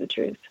 is the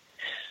truth.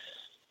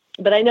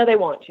 But I know they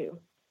want to.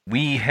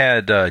 We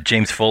had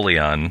James Foley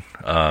on,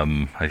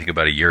 I think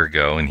about a year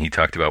ago, and he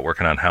talked about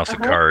working on House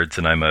of Cards,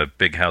 and I'm a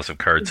big House of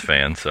Cards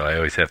fan, so I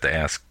always have to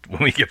ask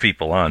when we get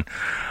people on.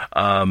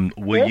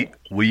 Will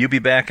you be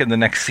back in the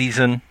next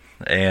season?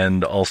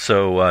 And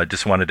also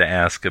just wanted to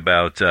ask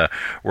about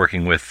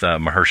working with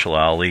Mahershala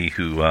Ali,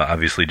 who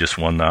obviously just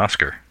won the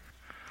Oscar.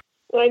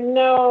 I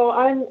know.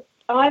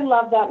 I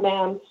love that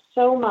man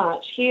so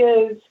much.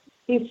 He's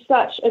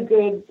such a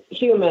good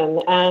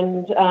human,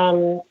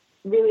 and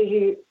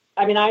really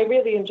I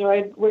really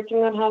enjoyed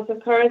working on House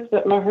of Cards,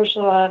 but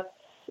Mahershala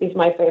is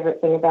my favorite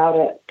thing about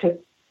it, because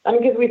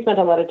we spent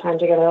a lot of time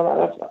together. A lot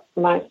of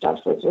my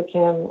stuff was with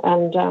him,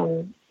 and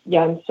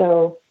I'm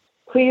so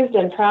pleased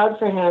and proud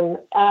for him.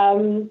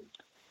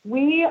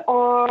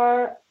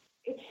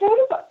 It's sort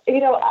of,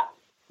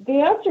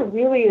 the answer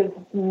really is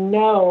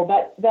no,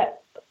 but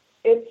that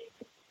it's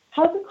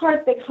House of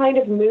Cards, they kind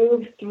of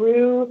move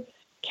through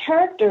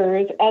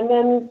characters and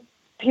then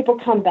people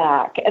come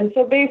back. And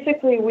so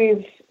basically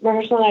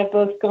Mahershala and I have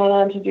both gone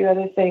on to do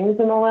other things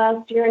in the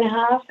last year and a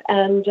half.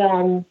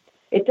 And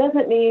it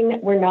doesn't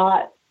mean we're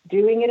not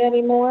doing it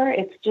anymore.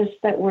 It's just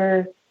that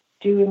we're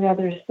doing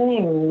other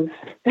things.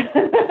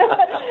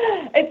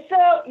 It's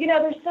so,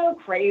 they're so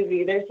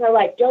crazy. They're so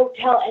like, don't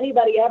tell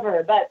anybody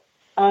ever. But,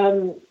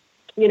 I'm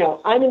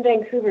in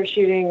Vancouver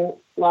shooting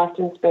Lost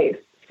in Space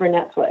for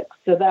Netflix.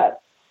 So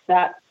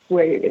that's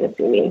where you're going to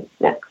see me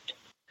next.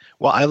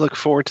 Well, I look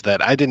forward to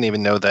that. I didn't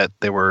even know that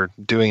they were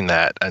doing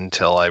that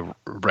until I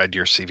read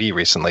your CV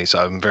recently.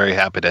 So I'm very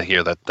happy to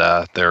hear that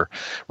they're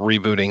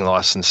rebooting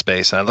Lost in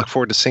Space, and I look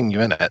forward to seeing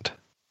you in it.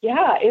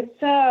 Yeah,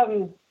 it's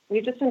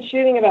we've just been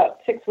shooting about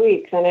 6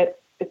 weeks, and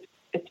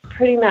it's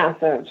pretty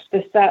massive,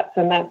 the sets,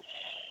 and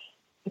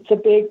it's a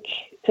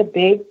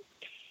big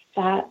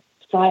fat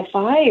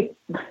sci-fi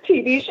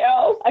TV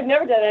show. I've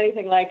never done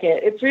anything like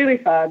it. It's really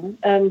fun,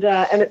 and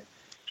it's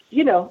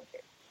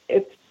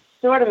it's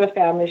sort of a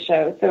family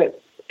show, so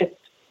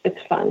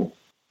it's fun.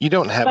 You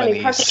don't have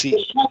any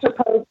Parker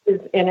Post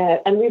is in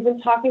it, and we've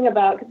been talking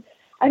about.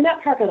 I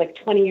met Parker like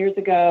 20 years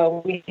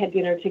ago. We had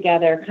dinner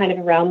together kind of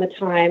around the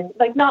time,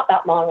 like not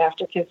that long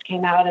after Kids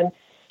came out, and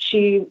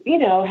she,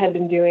 had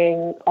been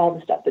doing all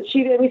the stuff that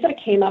she did. We sort of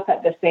came up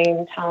at the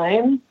same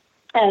time,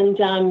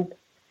 and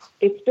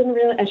it's been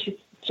really, and she's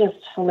just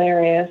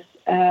hilarious.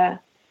 But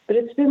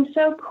it's been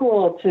so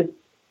cool to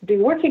be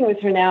working with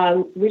her now,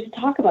 and we just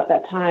talk about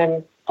that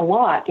time a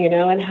lot,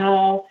 and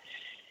how,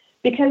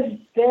 because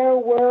there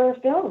were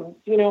films,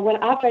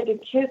 after I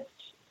did Kids,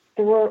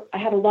 I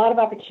had a lot of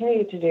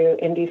opportunity to do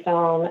indie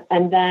film,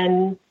 and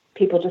then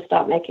people just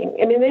stopped making.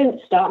 They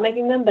didn't stop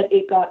making them, but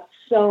it got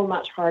so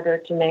much harder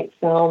to make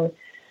film,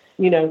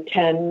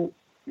 10,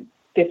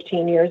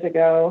 15 years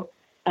ago.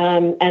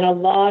 And a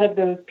lot of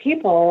those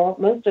people,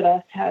 most of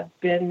us, have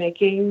been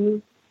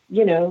making,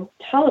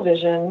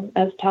 television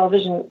as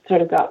television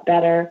sort of got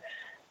better.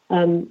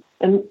 And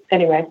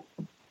anyway,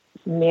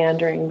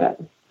 meandering, but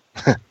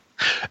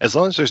as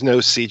long as there's no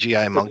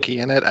CGI monkey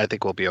in it, I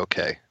think we'll be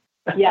okay.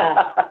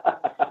 Yeah.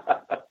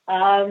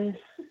 No.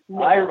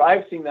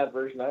 I've seen that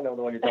version. I know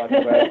the one you're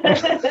talking about.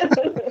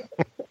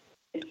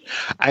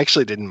 I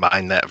actually didn't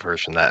mind that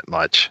version that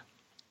much.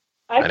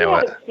 I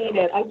haven't seen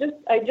it.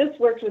 I just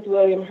worked with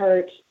William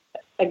Hurt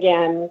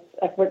again.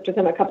 I've worked with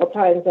him a couple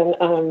times, and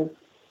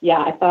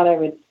I thought I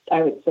would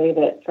save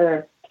it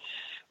for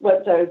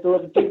once I was a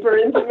little deeper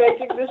into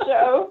making the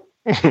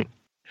show.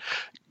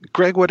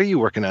 Greg, what are you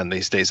working on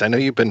these days? I know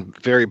you've been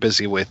very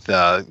busy with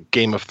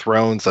Game of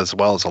Thrones as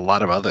well as a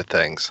lot of other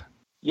things.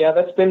 Yeah,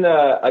 that's been.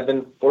 I've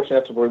been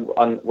fortunate enough to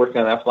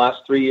working on that for the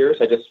last 3 years.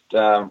 I just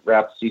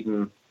wrapped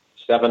season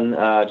 7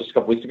 just a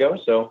couple weeks ago.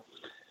 So,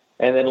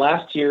 and then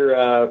last year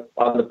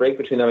on the break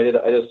between them, I did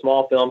a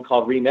small film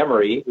called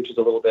Rememory, which is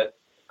a little bit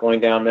going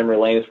down memory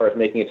lane as far as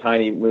making a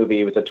tiny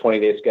movie with a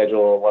 20-day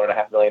schedule,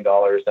 $1.5 million,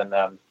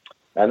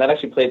 and that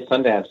actually played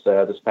Sundance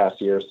this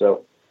past year.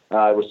 So.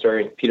 I was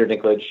starring Peter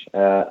Dinklage,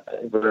 a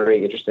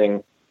very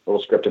interesting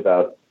little script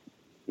about,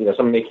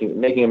 someone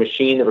making a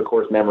machine that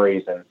records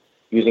memories and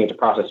using it to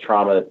process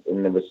trauma,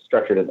 and it was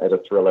structured as a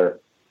thriller,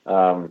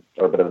 or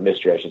a bit of a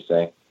mystery, I should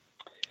say.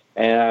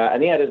 And I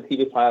did a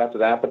TV pilot after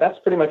that, but that's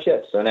pretty much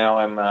it. So now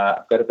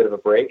I've got a bit of a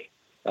break,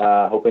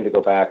 hoping to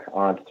go back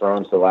on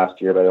Thrones for last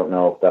year, but I don't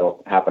know if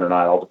that'll happen or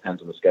not. It all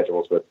depends on the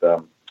schedules with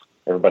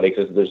everybody,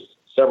 because there's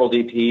several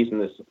DPs and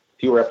there's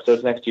fewer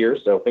episodes next year,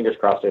 so fingers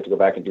crossed I have to go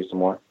back and do some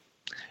more.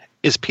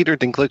 Is Peter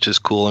Dinklage as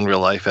cool in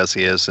real life as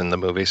he is in the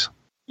movies?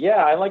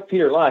 Yeah, I like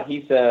Peter a lot.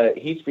 He's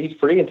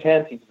pretty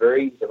intense. He's a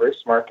very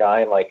smart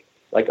guy, like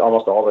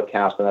almost all the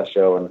cast on that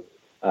show,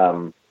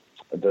 and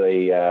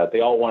they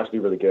all want to be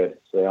really good,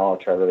 so they all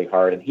try really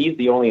hard. And he's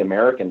the only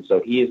American,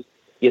 so he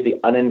has the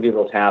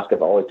unenviable task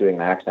of always doing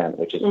an accent,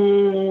 which is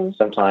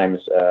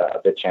sometimes a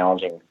bit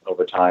challenging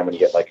over time. When you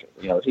get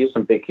he has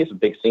some big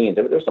scenes.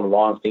 There's some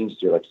long scenes to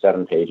do, like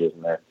 7 pages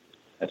in there.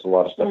 That's a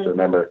lot of stuff to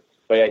remember.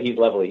 But yeah, he's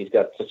lovely. He's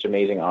got such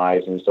amazing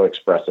eyes, and he's so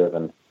expressive,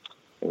 and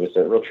it was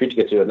a real treat to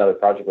get to do another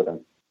project with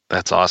him.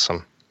 That's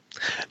awesome.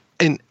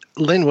 And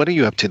Lynne, what are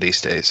you up to these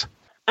days?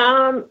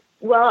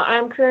 Well,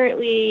 I'm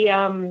currently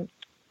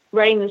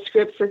writing the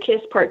script for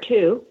Kiss Part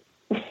 2.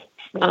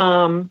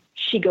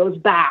 She goes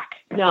back.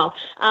 No.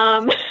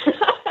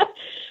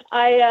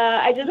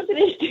 I just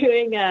finished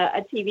doing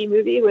a TV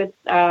movie with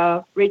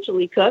Rachel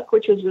Lee Cook,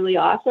 which was really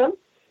awesome.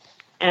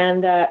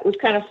 And it was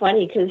kind of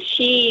funny because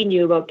she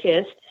knew about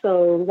Kiss,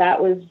 so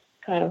that was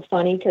kind of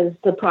funny because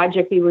the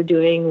project we were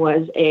doing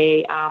was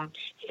a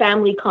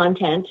family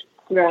content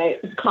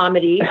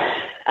comedy,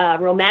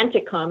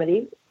 romantic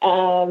comedy.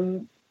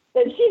 And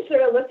she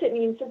sort of looked at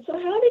me and said, "So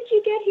how did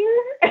you get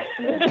here?"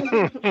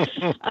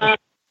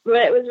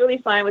 But it was really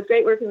fun. It was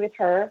great working with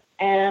her.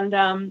 And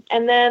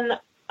then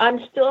I'm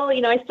still,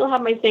 I still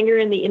have my finger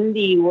in the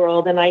indie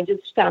world, and I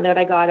just found out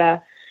I got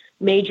a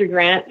major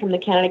grant from the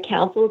Canada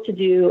Council to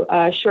do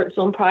a short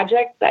film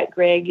project that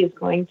Greg is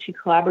going to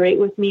collaborate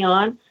with me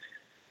on,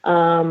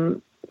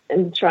 and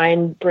try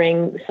and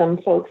bring some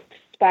folks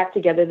back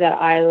together that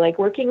I like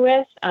working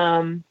with.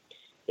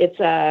 It's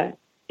a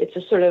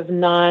sort of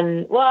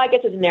I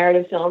guess it's a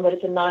narrative film, but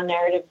it's a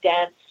non-narrative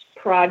dance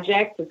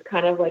project. It's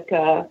kind of like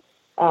a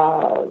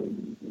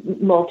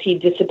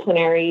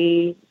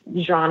multidisciplinary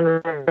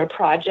genre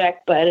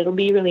project, but it'll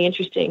be really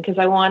interesting because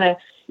I want to,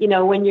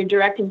 when you're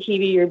directing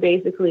TV, you're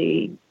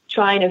basically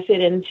trying to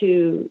fit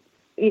into,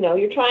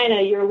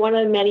 you're one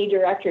of many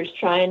directors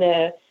trying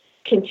to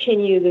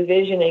continue the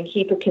vision and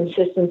keep a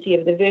consistency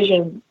of the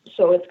vision.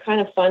 So it's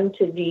kind of fun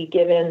to be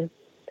given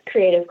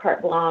creative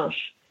carte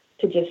blanche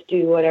to just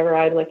do whatever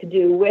I'd like to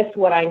do with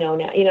what I know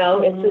now.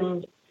 It's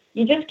just,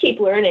 you just keep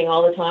learning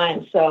all the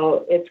time.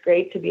 So it's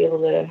great to be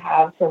able to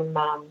have some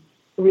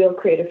real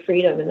creative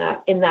freedom in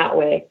that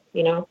way,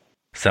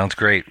 Sounds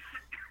great.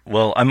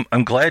 Well,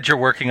 I'm glad you're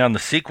working on the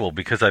sequel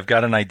because I've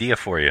got an idea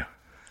for you.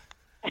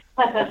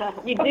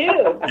 You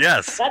do?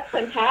 Yes. That's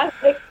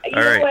fantastic. You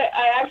know what?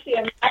 I'm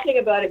laughing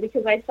about it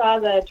because I saw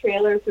the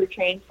trailer for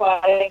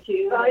Trainspotting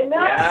too. I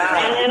know.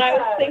 Yeah. And then I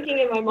was thinking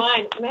in my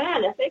mind,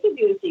 man, if they could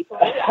do a sequel,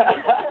 I'd do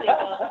a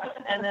sequel.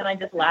 And then I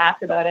just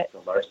laughed about it. The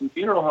Larson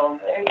Funeral Home.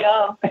 There you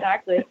go.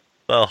 Exactly.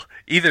 Well,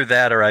 either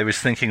that or I was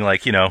thinking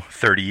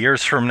 30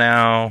 years from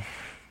now,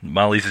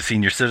 Molly's a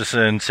senior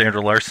citizen, Sandra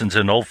Larson's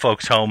in old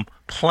folks' home,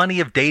 plenty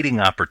of dating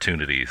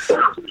opportunities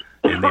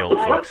in the old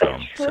folks'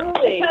 home.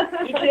 Truly.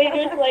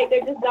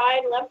 They're just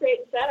dying left, right,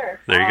 and center.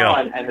 There you go.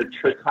 And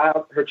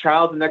her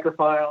child's a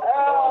necrophile.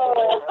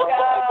 Oh,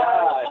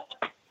 God.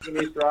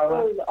 That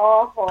was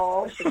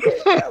awful.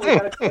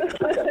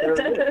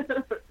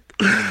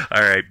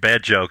 All right,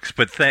 bad jokes,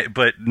 but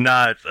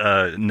not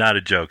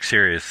a joke.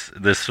 Serious.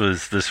 This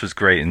was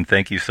great, and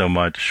thank you so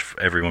much,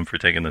 everyone, for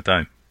taking the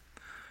time.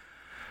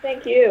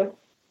 Thank you.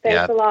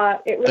 Thanks a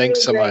lot. It really Thanks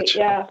was so great. much.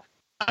 Yeah.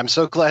 I'm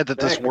so glad that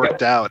this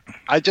worked out.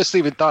 I just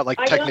even thought,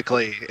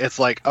 technically, it's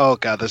oh,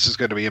 God, this is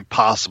going to be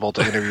impossible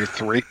to interview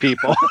 3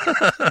 people.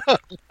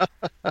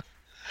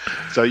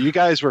 So you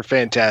guys were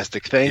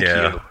fantastic. Thank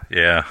you.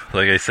 Yeah,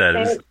 like I said,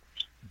 it's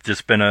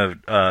just been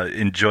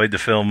enjoyed the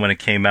film when it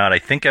came out. I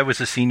think I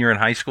was a senior in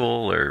high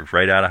school or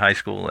right out of high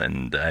school,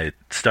 and it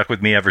stuck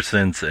with me ever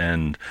since,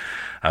 and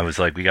I was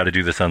like, we got to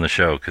do this on the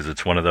show because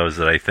it's one of those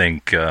that I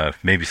think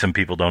maybe some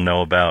people don't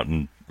know about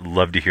and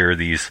love to hear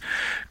these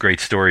great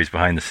stories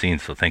behind the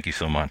scenes. So thank you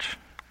so much.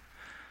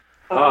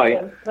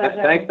 Thanks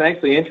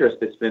for the interest.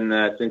 It's been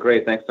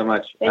great. Thanks so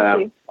much.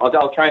 Thank you.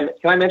 I'll try and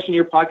can I mention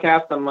your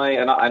podcast on my?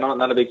 I know I'm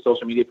not a big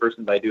social media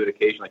person, but I do it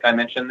occasionally. Can I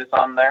mention this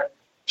on there?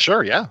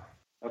 Sure. Yeah.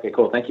 Okay.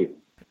 Cool. Thank you.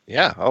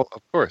 Yeah. Oh,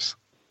 of course.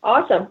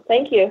 Awesome.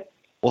 Thank you.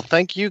 Well,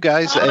 thank you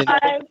guys,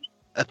 Bye.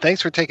 and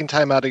thanks for taking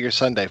time out of your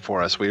Sunday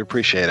for us. We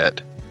appreciate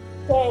it.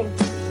 Same.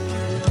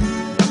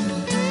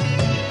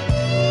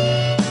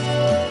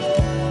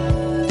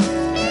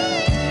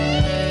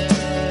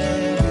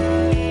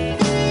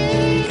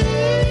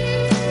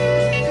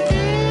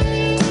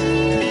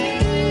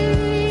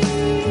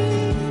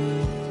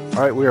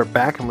 All right, we are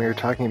back and we are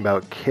talking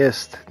about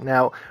Kissed.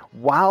 Now,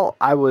 while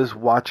I was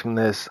watching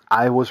this,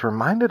 I was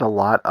reminded a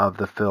lot of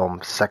the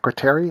film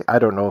Secretary. I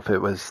don't know if it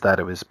was that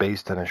it was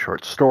based in a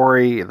short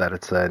story, that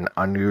it's an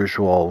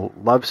unusual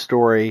love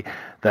story,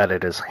 that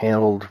it is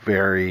handled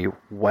very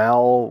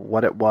well,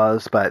 what it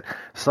was, but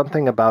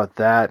something about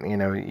that,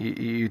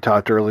 you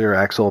talked earlier,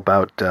 Axel,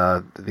 about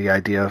the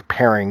idea of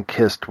pairing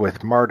Kissed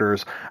with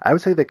Martyrs. I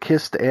would say that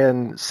Kissed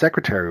and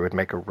Secretary would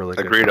make a really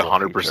good Agreed, double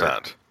 100%.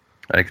 feature.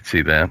 I could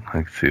see that.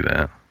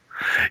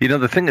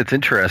 The thing that's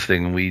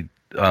interesting, we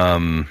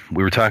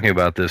were talking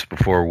about this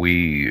before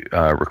we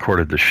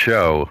recorded the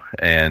show,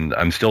 and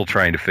I'm still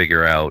trying to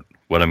figure out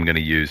what I'm going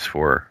to use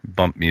for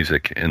bump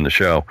music in the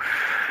show,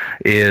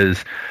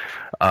 is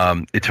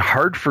it's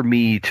hard for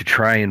me to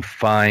try and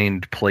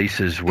find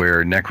places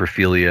where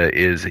necrophilia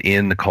is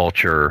in the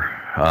culture,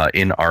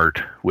 in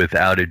art,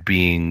 without it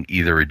being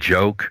either a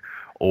joke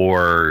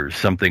or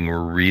something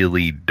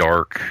really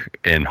dark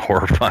and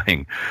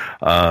horrifying.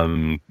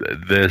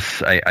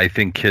 I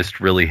think Kissed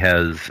really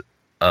has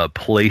a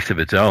place of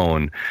its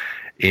own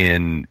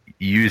in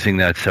using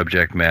that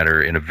subject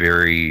matter in a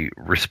very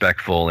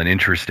respectful and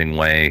interesting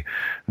way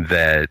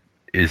that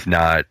is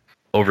not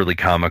overly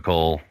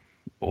comical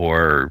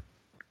or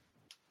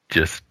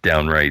just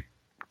downright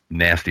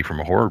nasty from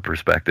a horror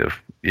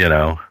perspective, you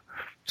know.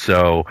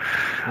 So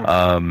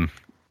I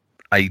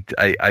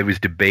was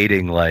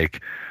debating,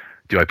 like,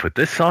 do I put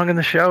this song in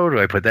the show? Do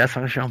I put that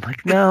song in the show? I'm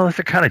like, no, those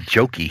are kind of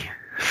jokey.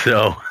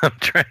 So I'm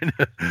trying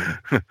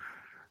to...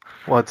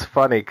 Well, it's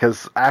funny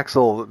because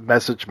Axel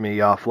messaged me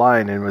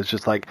offline and was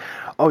just like,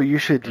 oh, you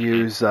should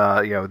use,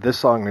 this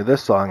song or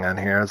this song on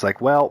here. I was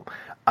like, well,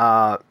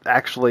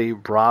 actually,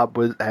 Rob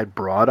had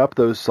brought up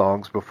those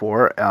songs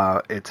before.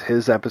 It's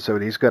his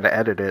episode. He's going to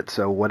edit it.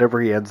 So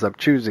whatever he ends up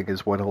choosing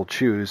is what he'll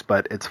choose.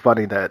 But it's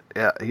funny that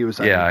he was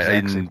on the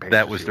exact same page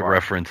that was the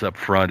reference up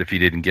front. If you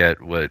didn't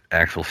get what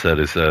Axel said,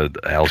 is a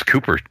Alice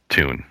Cooper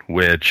tune,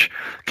 which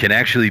can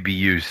actually be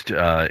used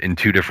in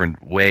two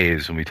different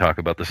ways when we talk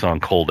about the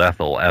song Cold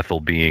Ethel. Ethel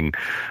being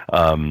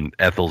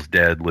Ethel's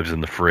dead, lives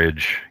in the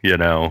fridge, you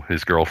know,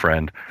 his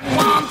girlfriend.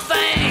 One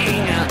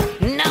thing,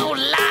 no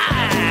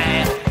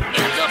lie,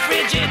 in the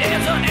fridge it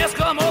is an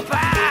Eskimo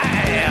pie.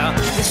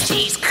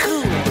 She's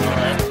cool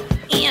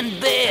in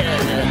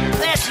bed,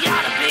 there she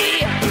ought to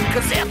be,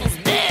 'cause Ethel's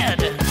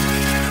dead.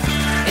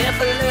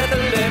 Ethel,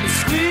 let me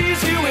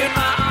squeeze you in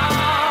my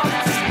arms.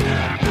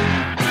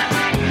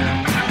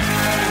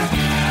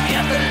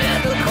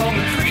 Ethel, come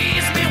and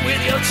freeze me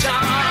with your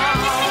charm.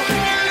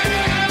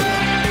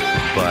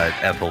 But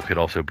Ethel could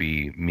also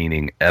be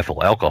meaning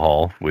ethyl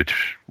alcohol,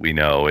 which we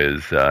know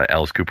is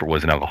Alice Cooper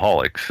was an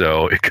alcoholic.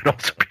 So it could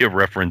also be a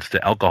reference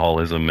to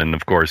alcoholism. And,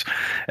 of course,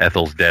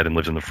 Ethel's dead and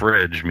lives in the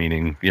fridge,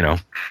 meaning, you know,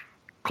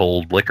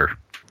 cold liquor.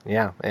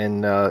 Yeah,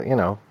 and,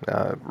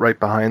 right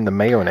behind the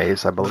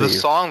mayonnaise, I believe. The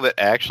song that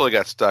actually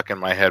got stuck in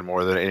my head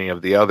more than any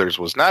of the others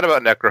was not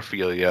about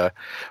necrophilia,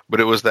 but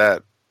it was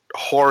that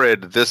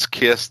horrid This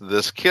Kiss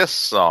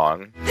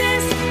song.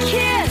 This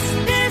kiss,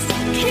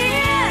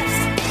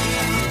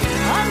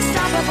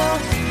 unstoppable,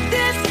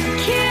 this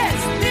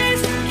kiss.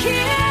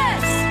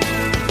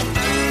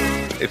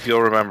 If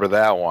you'll remember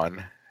that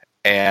one.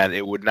 And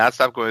it would not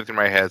stop going through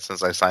my head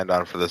since I signed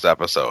on for this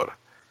episode.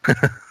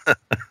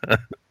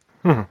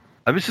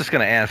 I was just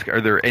going to ask,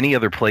 are there any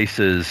other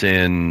places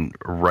in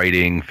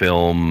writing,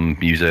 film,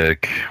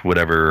 music,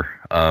 whatever,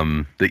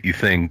 that you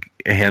think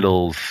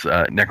handles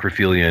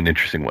necrophilia in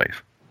interesting ways?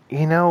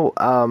 You know,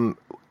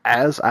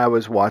 as I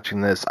was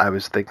watching this, I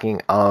was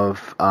thinking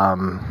of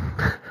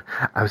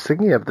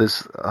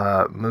this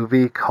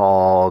movie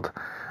called,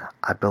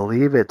 I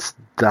believe it's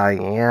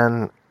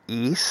Diane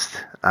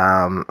East,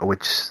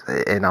 which,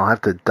 and I'll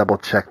have to double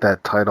check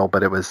that title,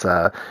 but it was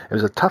a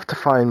tough to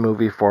find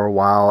movie for a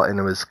while, and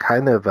it was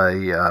kind of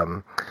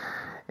a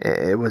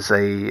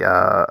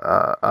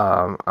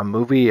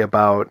movie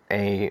about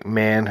a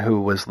man who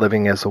was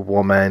living as a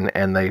woman,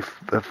 and they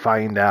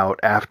find out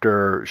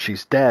after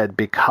she's dead,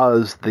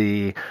 because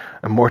the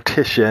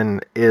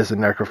mortician is a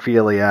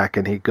necrophiliac,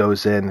 and he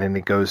goes in and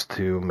he goes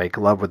to make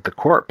love with the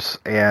corpse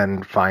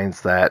and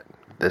finds that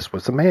this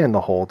was a man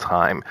the whole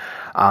time.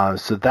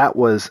 So that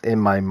was in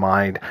my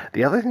mind.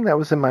 The other thing that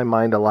was in my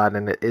mind a lot,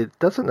 and it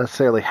doesn't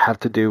necessarily have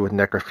to do with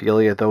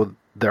necrophilia, though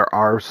there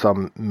are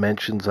some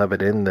mentions of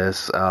it in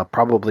this,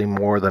 probably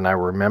more than I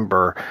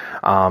remember.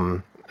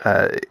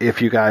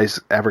 If you guys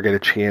ever get a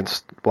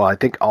chance, well, I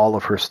think all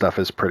of her stuff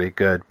is pretty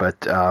good,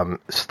 but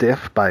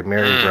Stiff by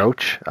Mary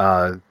Roach,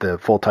 the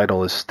full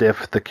title is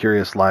Stiff, The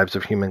Curious Lives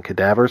of Human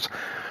Cadavers,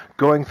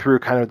 going through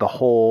kind of the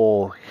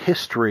whole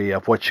history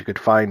of what you could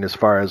find as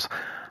far as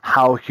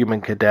how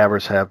human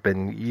cadavers have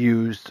been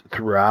used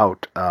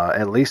throughout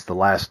at least the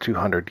last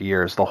 200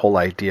 years. The whole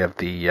idea of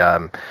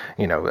the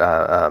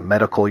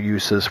medical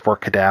uses for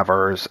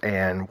cadavers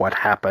and what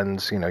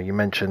happens. You know, you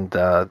mentioned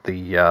what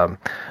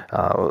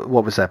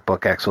was that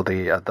book, Axel?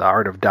 The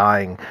Art of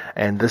Dying,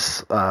 and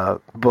this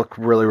book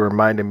really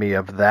reminded me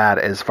of that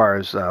as far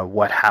as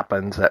what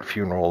happens at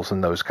funerals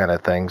and those kind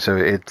of things.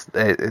 So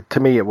to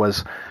me it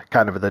was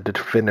kind of the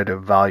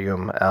definitive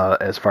volume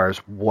as far as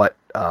what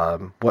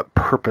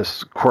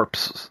purpose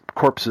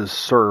corpses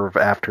serve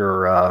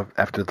after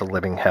the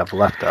living have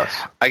left us.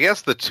 I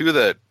guess the two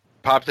that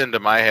popped into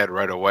my head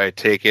right away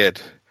take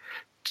it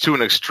to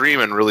an extreme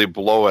and really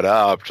blow it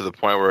up to the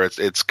point where it's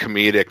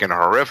comedic and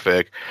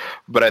horrific.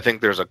 But I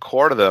think there's a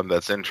core to them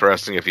that's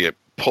interesting if you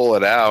pull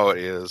it out,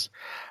 is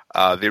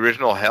the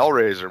original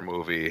Hellraiser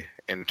movie,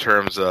 in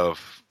terms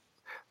of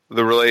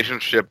the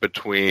relationship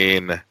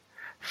between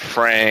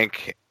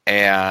Frank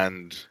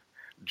and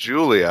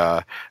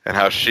Julia, and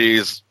how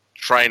she's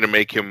trying to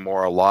make him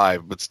more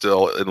alive but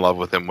still in love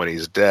with him when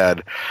he's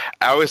dead.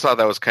 I always thought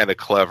that was kind of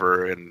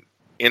clever and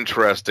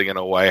interesting in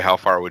a way. How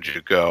far would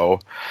you go?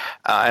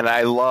 And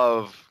I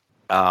love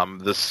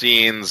the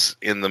scenes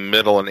in the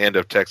middle and end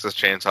of Texas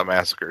Chainsaw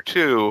Massacre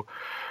 2,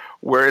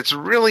 where it's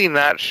really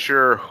not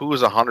sure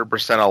who's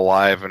 100%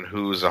 alive and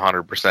who's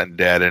 100%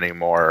 dead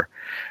anymore.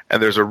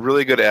 And there's a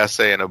really good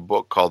essay in a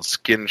book called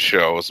Skin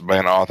Shows by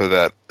an author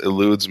that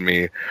eludes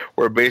me,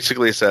 where it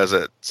basically says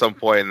at some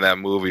point in that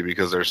movie,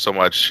 because there's so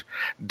much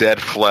dead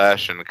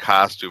flesh and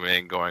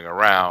costuming going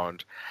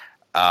around,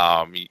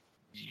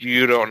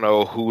 you don't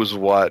know who's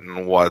what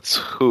and what's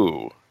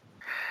who.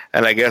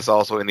 And I guess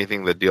also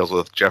anything that deals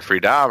with Jeffrey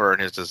Dahmer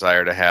and his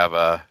desire to have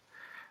a,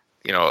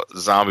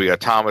 zombie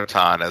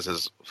automaton as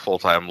his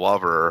full-time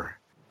lover,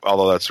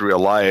 although that's real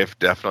life,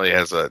 definitely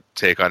has a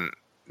take on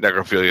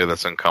necrophilia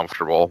that's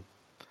uncomfortable.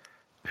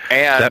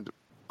 And,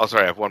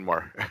 I have one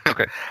more.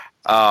 Okay.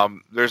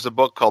 There's a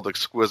book called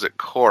Exquisite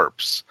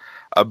Corpse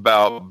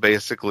about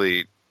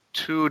basically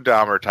 2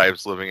 Dahmer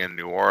types living in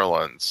New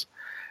Orleans.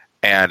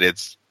 And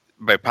it's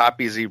by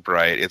Poppy Z.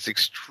 Bright. It's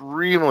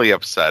extremely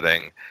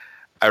upsetting.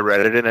 I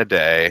read it in a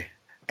day.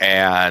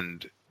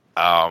 And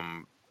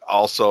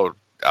also,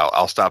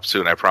 I'll stop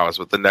soon, I promise,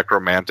 but the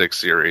Necromantic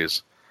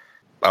series,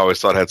 I always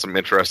thought had some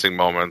interesting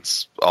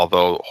moments,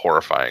 although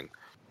horrifying.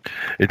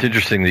 It's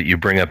interesting that you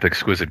bring up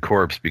Exquisite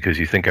Corpse because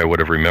you think I would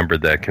have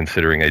remembered that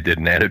considering I did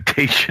an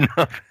adaptation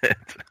of it.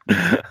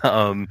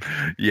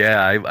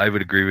 I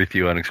would agree with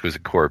you on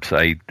Exquisite Corpse.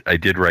 I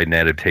did write an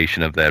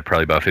adaptation of that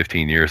probably about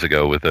 15 years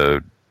ago with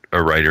a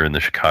writer in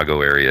the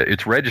Chicago area.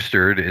 It's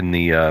registered in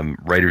the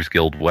Writers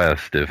Guild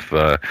West if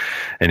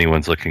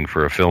anyone's looking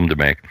for a film to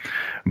make.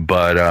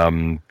 But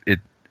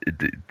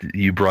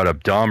you brought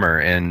up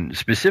Dahmer, and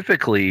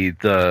specifically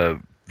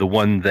the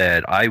one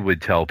that I would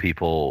tell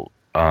people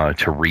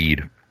to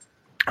read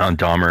on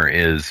Dahmer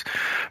is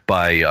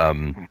by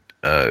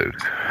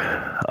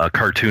a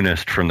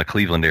cartoonist from the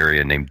Cleveland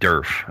area named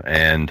Durf.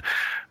 And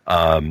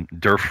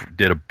Durf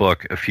did a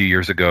book a few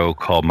years ago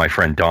called My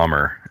Friend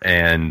Dahmer,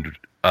 and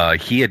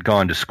he had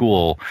gone to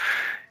school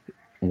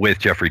with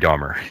Jeffrey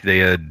Dahmer.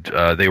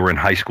 They were in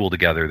high school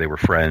together. They were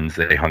friends.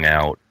 They hung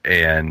out.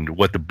 And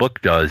what the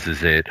book does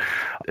is it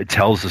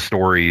tells the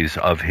stories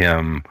of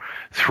him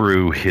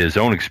through his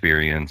own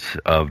experience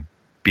of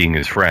being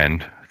his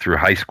friend through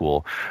high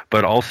school,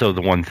 but also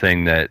the one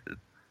thing that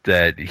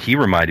he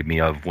reminded me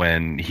of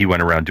when he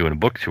went around doing a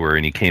book tour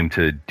and he came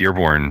to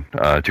Dearborn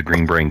to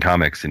Green Brain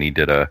Comics and he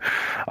did a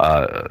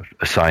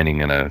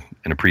signing and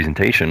a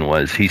presentation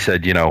was he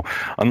said,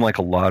 unlike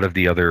a lot of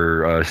the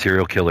other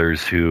serial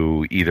killers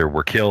who either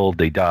were killed,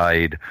 they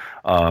died,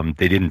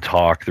 they didn't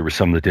talk, there were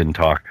some that didn't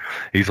talk.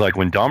 He's like,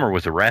 when Dahmer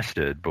was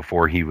arrested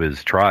before he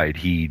was tried,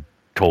 he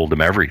told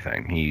him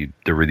everything.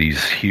 There were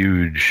these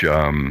huge,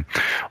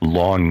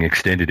 long,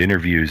 extended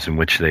interviews in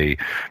which they,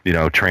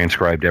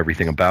 transcribed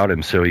everything about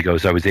him. So he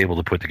goes, I was able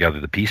to put together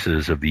the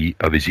pieces of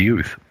his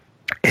youth.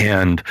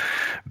 And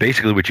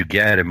basically what you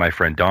get in My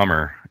Friend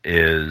Dahmer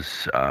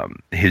is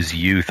his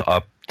youth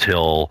up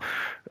till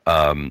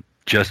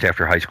just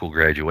after high school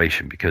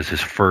graduation, because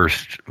his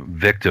first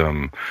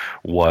victim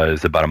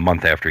was about a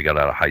month after he got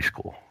out of high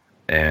school.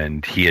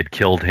 And he had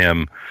killed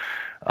him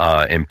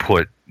and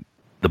put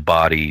the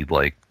body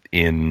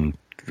in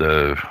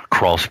the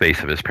crawl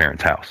space of his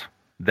parents' house.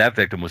 That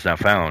victim was not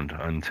found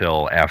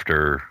until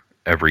after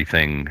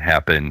everything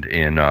happened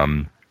in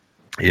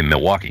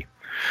Milwaukee.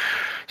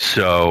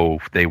 So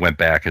they went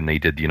back and they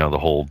did, the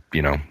whole,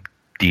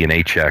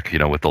 DNA check,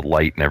 with the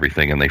light and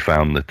everything, and they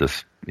found that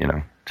this,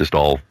 just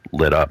all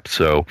lit up.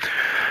 So,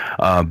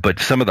 but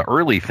some of the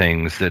early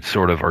things that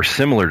sort of are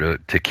similar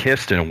to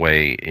Kist in a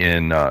way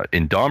in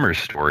Dahmer's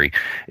story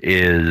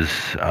is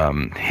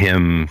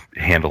him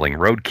handling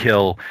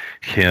roadkill,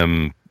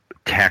 him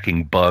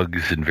tacking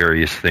bugs and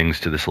various things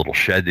to this little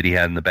shed that he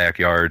had in the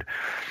backyard,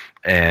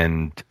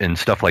 and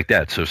stuff like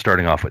that. So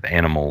starting off with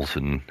animals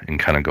and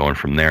kind of going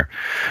from there.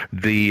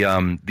 The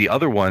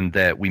other one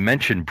that we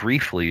mentioned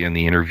briefly in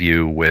the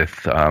interview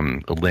with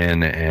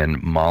Lynne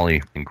and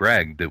Molly and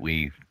Greg that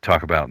we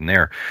talk about in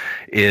there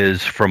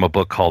is from a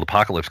book called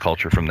Apocalypse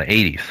Culture from the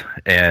 80s.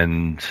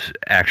 And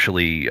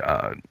actually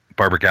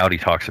Barbara Gowdy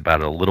talks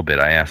about it a little bit.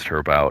 I asked her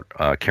about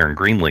Karen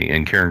Greenlee,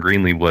 and Karen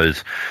Greenlee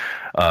was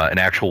an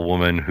actual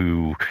woman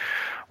who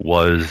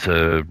was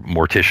a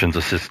mortician's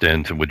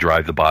assistant and would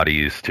drive the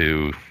bodies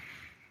to,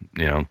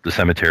 the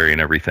cemetery and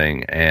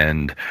everything.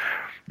 And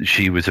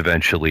she was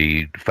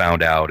eventually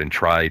found out and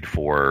tried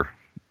for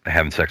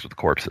having sex with the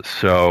corpses.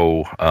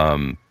 So,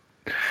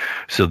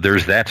 so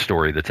there's that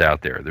story that's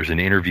out there. There's an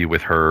interview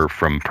with her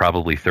from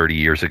probably 30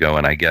 years ago.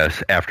 And I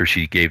guess after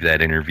she gave that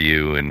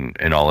interview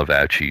and all of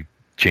that, she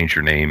changed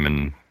her name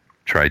and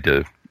tried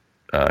to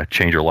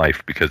change her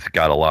life because it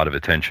got a lot of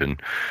attention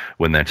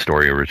when that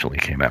story originally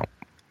came out.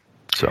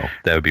 So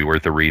that would be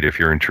worth a read if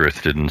you're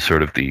interested in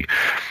sort of the,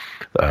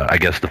 I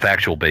guess, the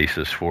factual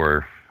basis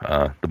for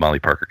the Molly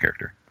Parker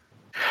character.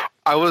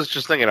 I was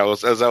just thinking,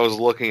 as I was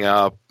looking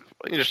up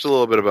just a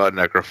little bit about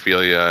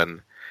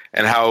necrophilia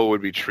and how it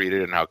would be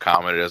treated and how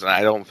common it is, and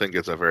I don't think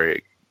it's a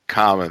very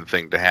common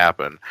thing to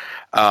happen.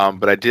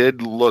 But I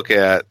did look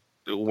at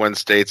when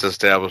states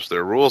established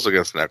their rules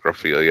against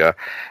necrophilia,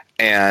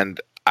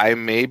 and I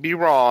may be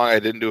wrong. I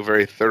didn't do a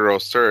very thorough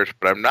search,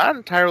 but I'm not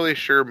entirely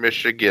sure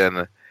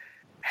Michigan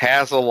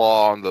has a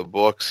law on the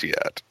books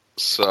yet.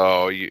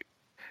 So you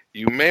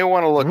may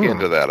want to look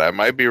into that. I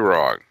might be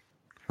wrong.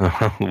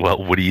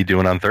 Well, what are you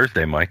doing on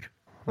Thursday, Mike?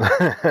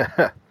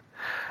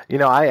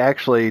 I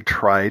actually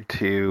tried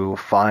to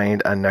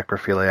find a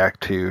necrophiliac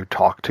to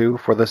talk to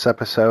for this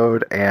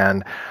episode,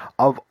 and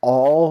of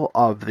all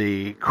of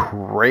the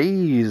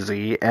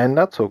crazy and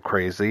not so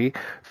crazy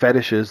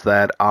fetishes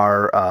that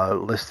are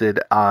listed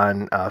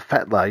on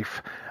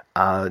FetLife,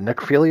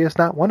 necrophilia is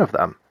not one of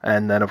them.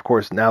 And then, of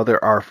course, now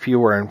there are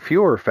fewer and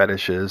fewer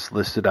fetishes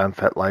listed on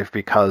FetLife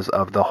because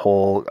of the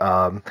whole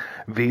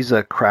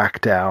visa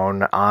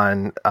crackdown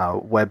on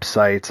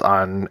websites,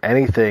 on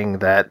anything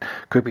that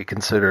could be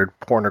considered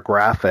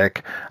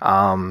pornographic.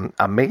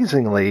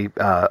 Amazingly,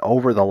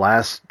 over the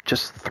last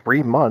just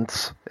 3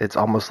 months, it's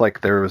almost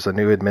like there was a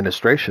new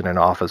administration in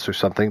office or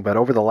something, but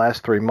over the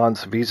last 3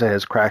 months, Visa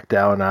has cracked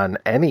down on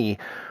any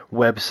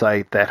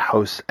website that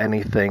hosts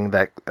anything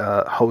that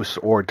hosts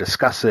or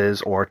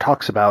discusses or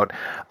talks about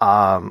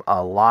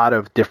a lot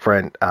of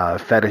different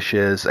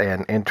fetishes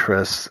and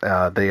interests.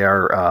 They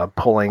are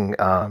pulling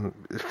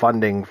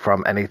funding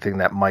from anything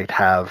that might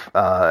have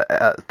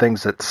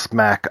things that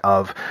smack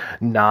of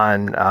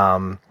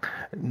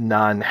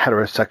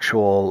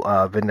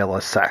non-heterosexual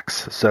vanilla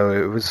sex. So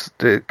it was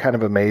kind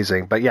of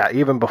amazing. But yeah,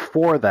 even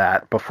before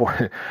that,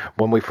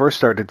 when we first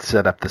started to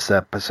set up this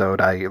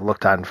episode, I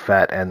looked on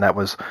FET, and that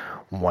was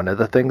one of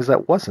the things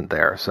that wasn't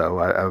there. So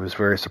I was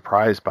very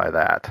surprised by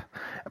that.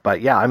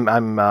 But yeah,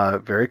 I'm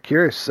very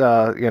curious.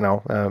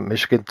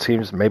 Michigan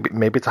seems maybe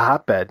it's a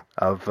hotbed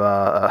of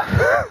of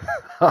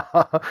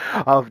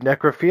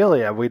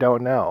necrophilia. We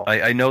don't know.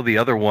 I know the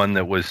other one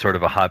that was sort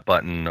of a hot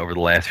button over the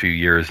last few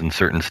years, and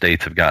certain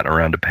states have gotten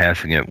around to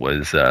passing it,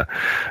 was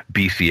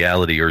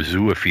bestiality or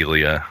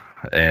zoophilia,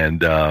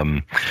 and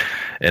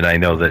I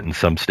know that in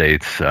some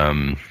states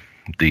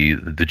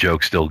the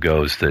joke still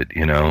goes that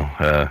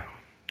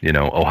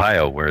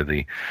Ohio, where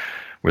the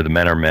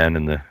men are men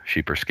and the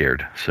sheep are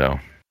scared. So.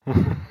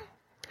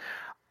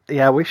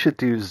 Yeah, we should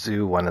do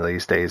zoo one of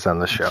these days on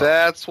the show.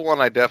 That's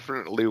one I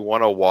definitely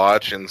want to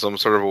watch in some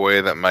sort of a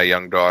way that my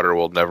young daughter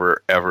will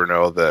never, ever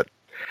know that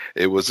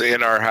it was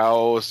in our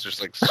house. Just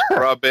like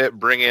scrub it,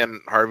 bring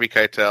in Harvey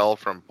Keitel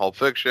from Pulp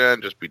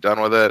Fiction, just be done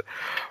with it.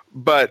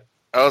 But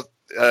a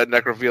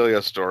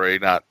necrophilia story,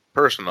 not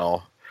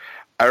personal.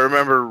 I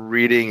remember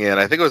reading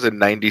I think it was in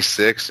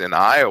 96 in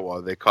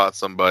Iowa, they caught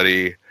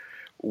somebody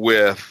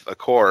with a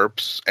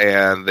corpse,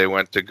 and they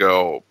went to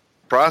go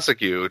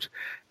prosecute,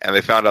 and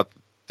they found out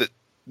that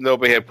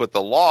nobody had put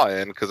the law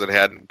in because it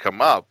hadn't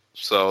come up,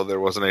 so there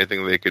wasn't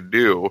anything they could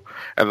do,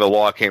 and the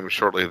law came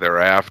shortly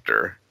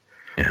thereafter.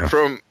 Yeah.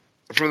 From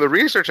the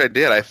research I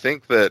did, I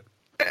think that,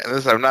 and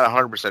this, I'm not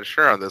 100%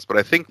 sure on this, but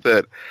I think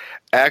that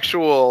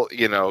actual,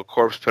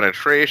 corpse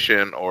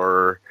penetration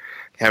or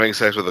having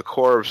sex with a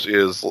corpse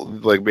is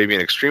like maybe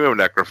an extreme of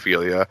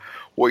necrophilia.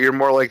 What you're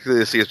more likely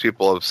to see is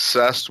people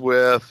obsessed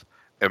with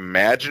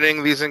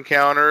imagining these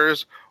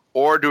encounters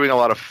or doing a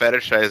lot of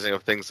fetishizing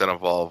of things that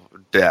involve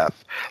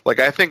death. Like,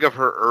 I think of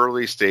her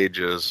early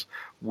stages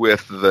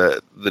with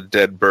the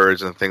dead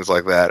birds and things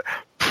like that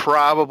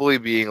probably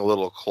being a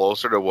little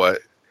closer to what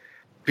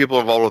people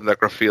involved with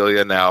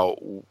necrophilia now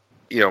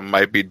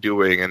might be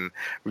doing, and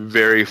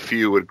very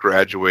few would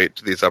graduate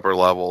to these upper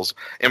levels,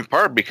 in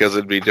part because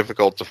it'd be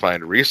difficult to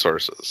find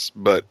resources,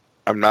 but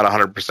I'm not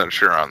 100%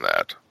 sure on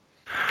that.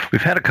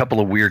 We've had a couple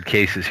of weird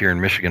cases here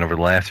in Michigan over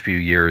the last few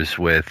years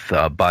with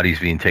bodies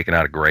being taken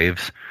out of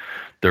graves.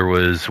 There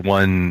was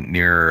one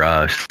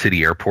near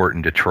City Airport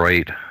in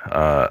Detroit.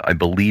 I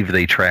believe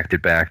they tracked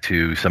it back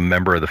to some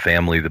member of the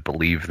family that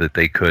believed that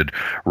they could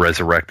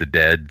resurrect the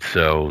dead,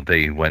 so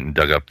they went and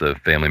dug up the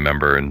family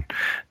member and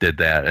did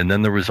that. And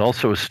then there was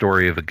also a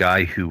story of a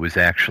guy who was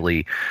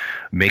actually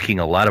making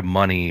a lot of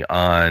money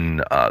on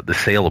the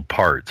sale of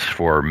parts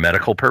for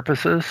medical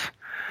purposes.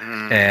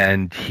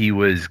 And he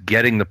was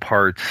getting the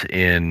parts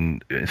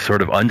in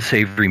sort of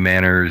unsavory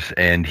manners,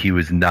 and he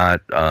was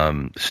not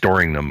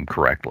storing them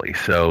correctly.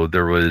 So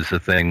there was a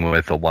thing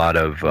with a lot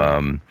of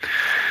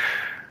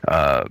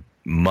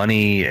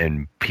money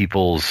and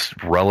people's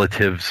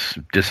relatives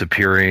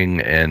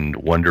disappearing and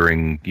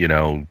wondering,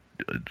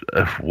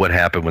 what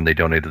happened when they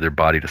donated their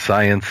body to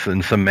science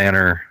in some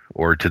manner,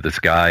 or to this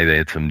guy. They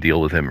had some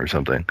deal with him or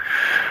something.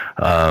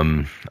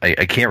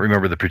 I can't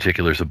remember the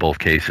particulars of both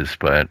cases,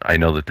 but I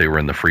know that they were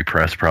in the free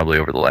press probably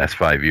over the last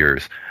 5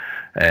 years,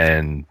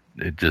 and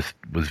it just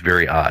was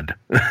very odd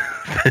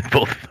that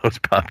both of those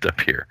popped up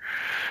here.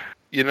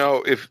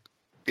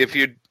 If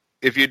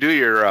you do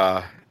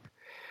your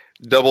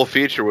double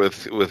feature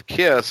with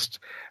Kissed,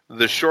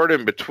 the short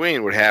in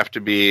between would have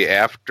to be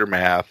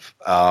Aftermath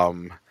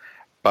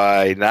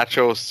by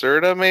Nacho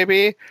Cerda,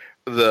 maybe.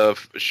 The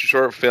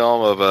short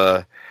film of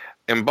a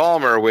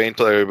embalmer waiting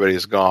until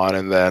everybody's gone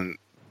and then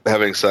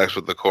having sex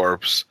with the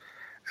corpse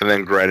and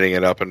then grinding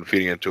it up and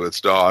feeding it to its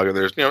dog. And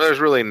there's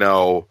really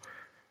no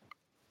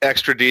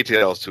extra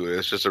details to it.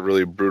 It's just a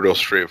really brutal,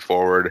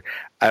 straightforward.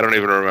 I don't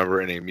even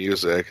remember any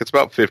music. It's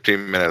about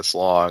 15 minutes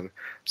long.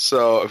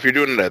 So if you're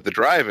doing it at the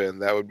drive-in,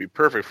 that would be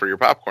perfect for your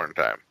popcorn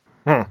time.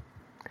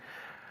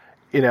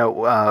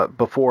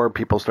 before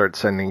people start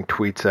sending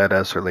tweets at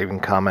us or leaving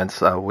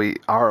comments, we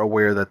are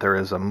aware that there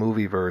is a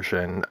movie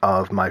version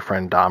of My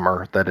Friend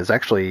Dahmer that is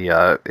actually,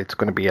 it's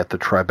going to be at the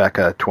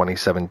Tribeca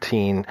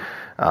 2017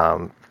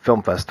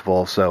 Film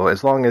Festival. So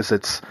as long as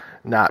it's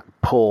not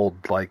pulled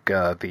like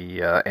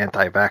the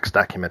anti-vax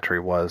documentary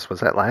was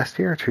that last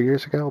year or 2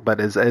 years ago? But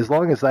as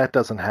long as that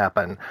doesn't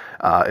happen,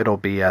 it'll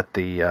be at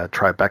the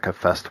Tribeca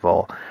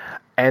Festival.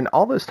 And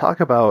all this talk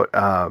about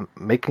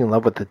making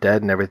love with the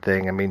dead and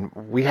everything, I mean,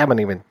 we haven't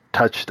even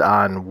touched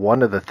on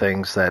one of the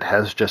things that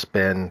has just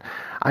been,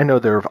 I know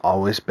there have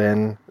always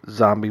been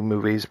zombie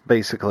movies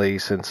basically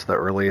since the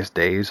earliest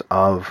days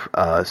of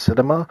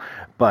cinema,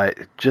 but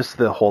just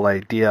the whole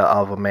idea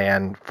of a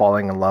man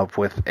falling in love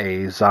with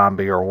a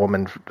zombie or a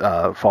woman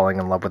falling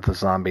in love with a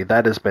zombie,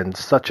 that has been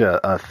such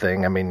a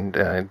thing. I mean,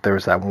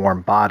 there's that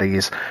Warm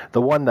Bodies.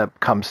 The one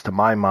that comes to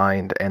my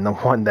mind, and the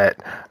one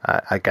that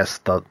I guess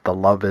the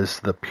love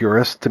is the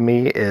purest to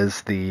me,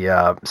 is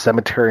the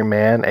Cemetery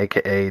Man,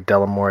 a.k.a.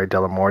 Delamore de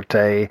la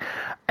Morte,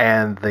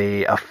 and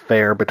the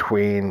affair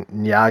between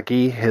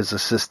Nyagi, his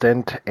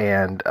assistant,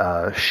 and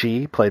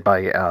she, played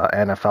by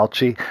Anna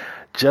Falchi.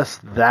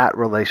 Just that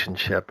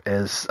relationship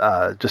is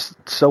just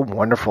so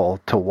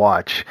wonderful to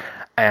watch.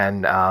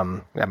 And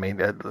I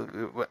mean,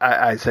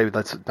 I say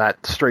let's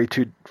not stray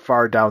too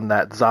far down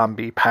that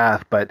zombie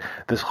path, but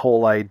this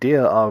whole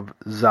idea of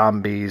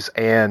zombies,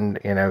 and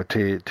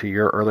to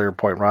your earlier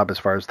point, Rob, as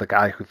far as the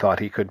guy who thought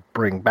he could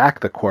bring back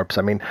the corpse,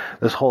 I mean,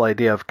 this whole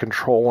idea of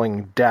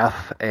controlling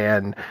death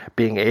and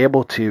being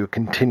able to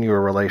continue a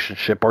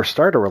relationship or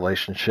start a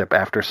relationship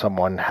after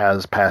someone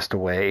has passed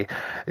away,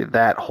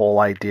 that whole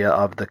idea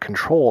of the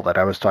control that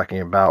I was talking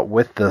about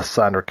with the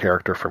Sandra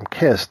character from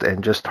Kissed,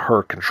 and just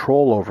her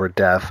control over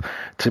death,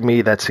 to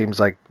me that seems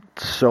like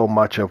so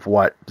much of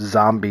what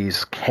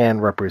zombies can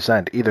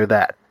represent, either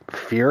that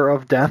fear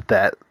of death,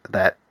 that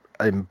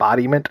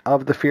embodiment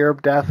of the fear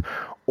of death,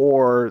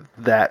 or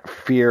that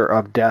fear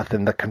of death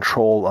and the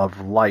control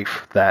of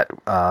life that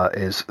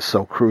is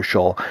so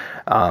crucial.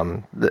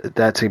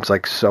 That seems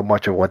like so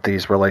much of what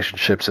these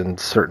relationships in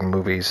certain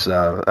movies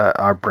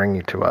are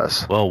bringing to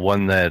us. Well,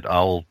 one that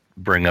I'll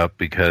bring up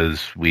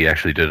because we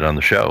actually did it on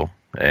the show,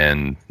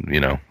 and,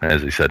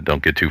 as I said,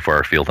 don't get too far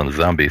afield on the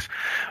zombies,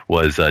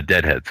 was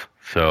Deadheads.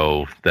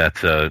 So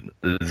that's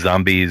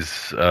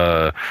zombies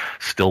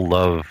still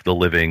love the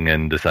living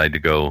and decide to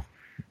go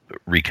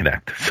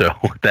reconnect. So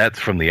that's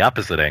from the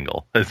opposite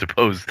angle, as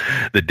opposed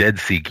the dead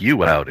seek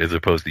you out, as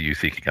opposed to you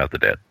seeking out the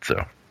dead.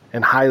 So,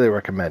 and highly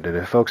recommended.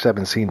 If folks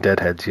haven't seen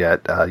Deadheads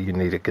yet, you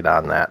need to get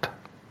on that.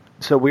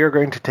 So we are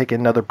going to take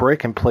another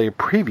break and play a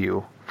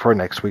preview for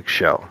next week's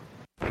show.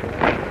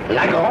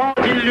 La grande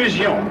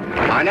illusion,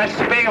 un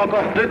aspect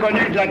encore peu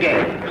connu de la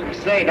guerre.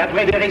 C'est,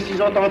 d'après des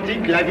récits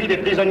authentiques, la vie des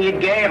prisonniers de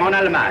guerre en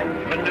Allemagne.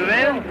 Bonne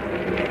nouvelle?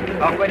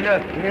 Oh, quoi de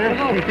neuf?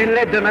 C'est une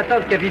lettre de ma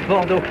tante qui habite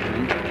Bordeaux.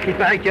 Il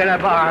paraît qu'il y a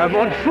là-bas un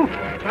monde fou.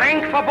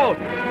 Streng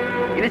verboten.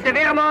 Il est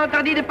sévèrement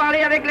interdit de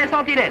parler avec les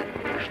sentinelles.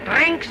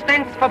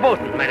 Strengstens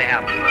verboten, meine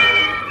Herren.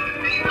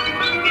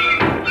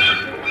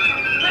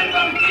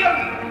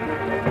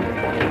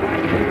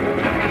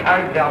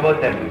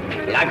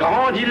 La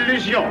grande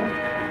illusion,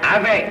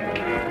 avec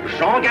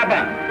Jean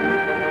Gabin.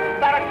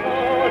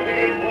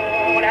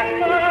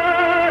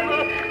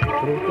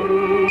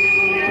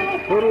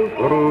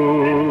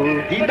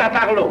 Tita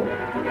Tarlot.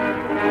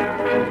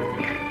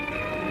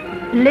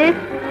 Le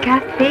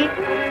café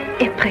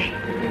est prêt.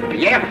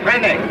 Pierre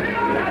Freinet.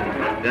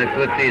 D'un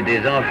côté des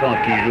enfants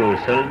qui jouent aux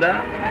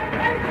soldats,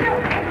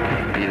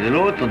 et de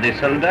l'autre des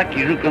soldats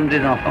qui jouent comme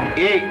des enfants.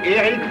 Et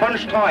Eric von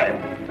Stroheim.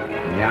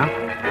 Bien.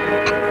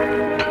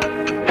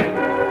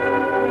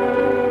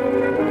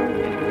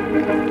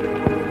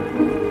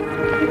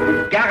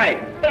 Garret.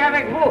 Et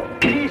avec vous,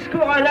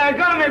 discours à la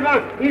gomme, mais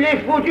bon, il est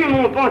foutu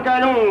mon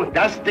pantalon.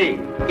 Dasté,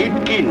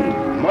 Hitkin,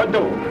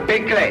 Modo,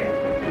 Péclet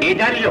et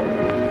Dalio.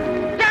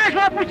 Tiens, je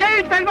vais en pousser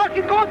une tellement je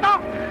suis content.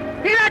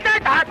 Il a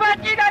tête à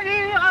petit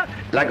navire.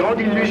 La Grande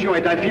Illusion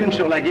est un film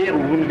sur la guerre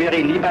où vous ne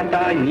verrez ni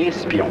bataille ni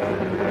espion.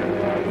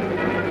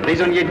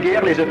 Prisonniers de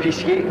guerre, les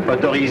officiers,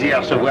 autorisés à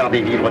recevoir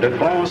des vivres de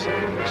France,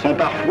 sont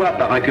parfois,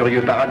 par un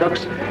curieux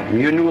paradoxe,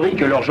 mieux nourris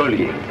que leurs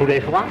geôliers. Poulet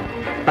froid,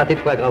 pâté de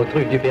foie gras aux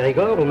truffes du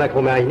Périgord ou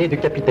maquereau mariné du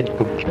capitaine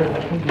Cook.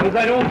 Nous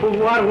allons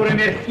pouvoir vous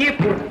remercier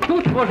pour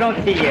toutes vos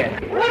gentillesses.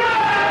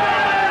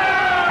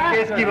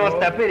 Qu'est-ce qu'ils vont se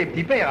taper, les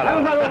petits pères,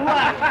 alors?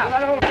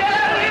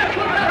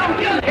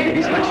 Les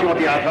distractions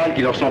théâtrales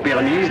qui leur sont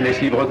permises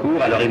laissent libre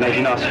cours à leur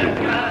imagination.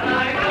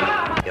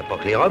 Il n'y a pas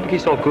que les robes qui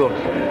sont courtes.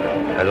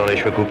 Elles ont les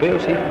cheveux coupés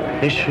aussi.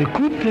 Les cheveux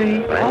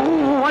coupés? Ouais.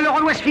 Oh, alors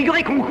on doit se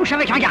figurer qu'on couche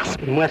avec un garçon.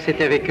 Moi,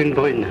 c'était avec une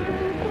brune.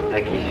 À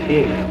qui se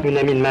fie? Une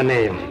amie de ma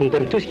mère. Une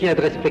dame tout ce qui est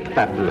de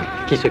respectable,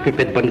 qui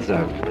s'occupait de bonnes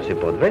œuvres. C'est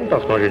pas de veine,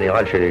 parce qu'en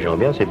général, chez les gens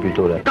bien, c'est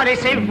plutôt là.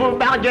 Connaissez-vous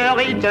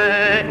Marguerite,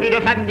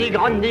 une femme ni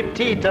grande ni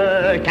petite,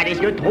 qui a les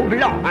yeux trop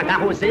blancs, un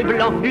carrossé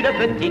blanc, une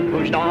petite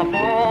bouche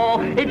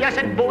d'enfant? Eh bien,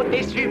 cette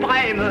beauté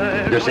suprême.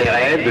 De ses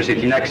rêves, de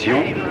cette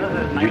inaction,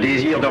 du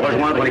désir de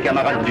rejoindre les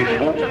camarades du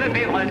front,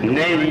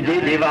 naît l'idée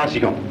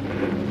d'évasion.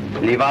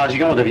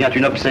 l'évasion devient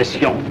une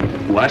obsession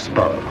ou un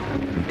sport.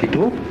 Une petite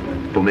troupe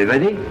pour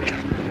m'évader.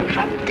 Je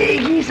me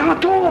déguise en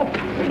taupe.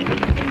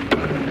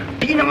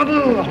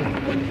 Pinambour.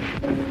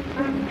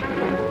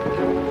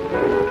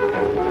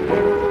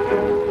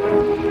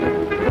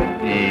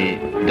 Et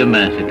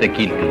demain, c'est à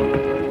qui le tour?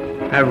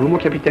 À vous, mon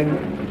capitaine,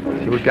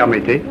 si vous le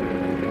permettez.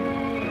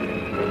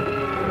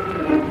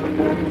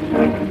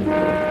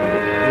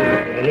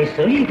 Elle est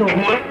solide au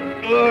moins.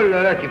 Oh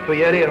là là, tu peux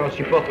y aller, elle en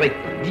supporterait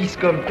 10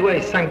 comme toi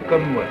et 5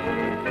 comme moi.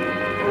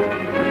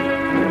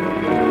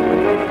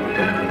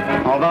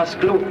 En vase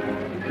clos,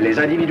 les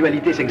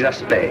individualités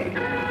s'exaspèrent.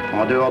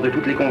 En dehors de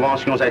toutes les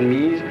conventions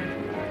admises,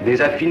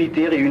 des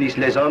affinités réunissent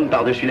les hommes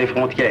par-dessus les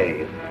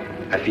frontières.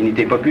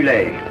 Affinités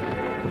populaires.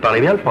 Vous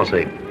parlez bien le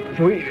français?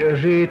 Oui,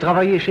 j'ai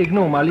travaillé chez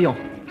Gnome à Lyon.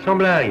 Sans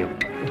blague.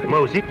 Moi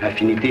aussi.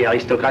 Affinités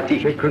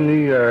aristocratiques. J'ai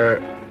connu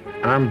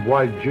un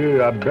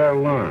bois-dieu à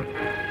Berlin.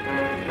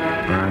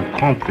 Un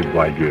grand petit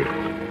bois-dieu.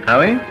 Ah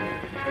oui?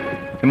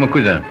 C'est mon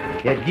cousin.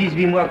 Il y a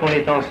 18 mois qu'on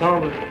est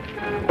ensemble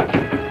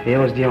et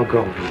on se dit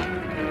encore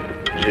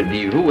vous. Je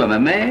dis vous à ma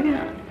mère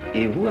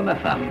et vous à ma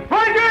femme.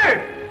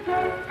 Bois-dieu!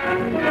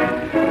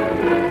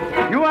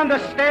 You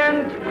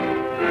understand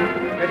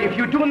that if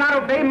you do not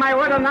obey my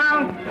order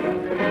now,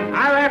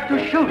 I'll have to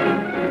shoot.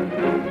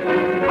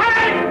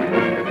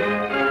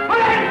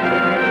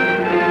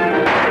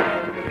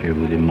 Je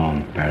vous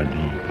demande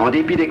pardon. En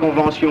dépit des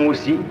conventions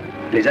aussi,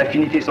 les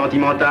affinités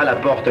sentimentales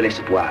apportent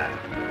l'espoir.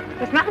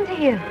 Was machen Sie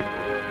hier?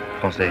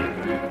 Français.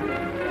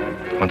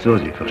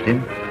 Franzose,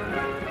 verstehen?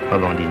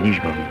 Avant die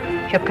Nischmann.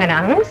 Ich habe keine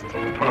Angst.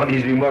 Pendant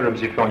 18 mois, je me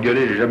suis fait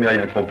engueuler, j'ai jamais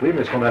rien compris,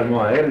 mais son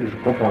allemand à elle, je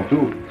comprends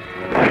tout.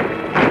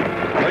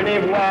 Venez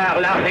voir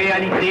la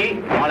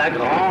réalité dans la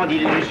grande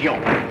illusion.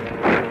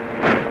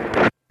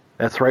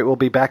 That's right. We'll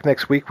be back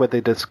next week with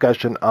a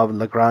discussion of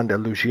La Grande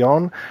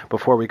Illusion.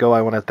 Before we go,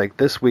 I want to thank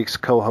this week's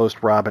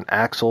co-host, Rob and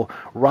Axel.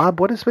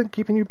 Rob, what has been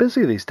keeping you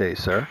busy these days,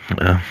 sir?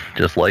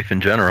 Just life in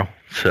general.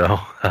 So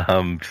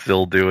I'm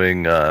still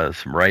doing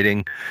some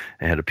writing.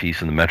 I had a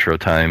piece in the Metro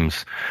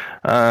Times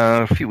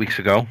a few weeks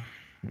ago.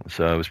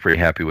 So I was pretty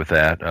happy with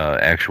that.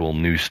 Actual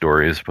news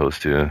story as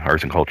opposed to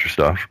arts and culture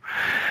stuff.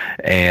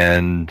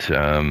 And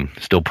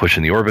still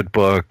pushing the Orbit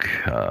book.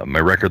 My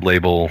record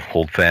label,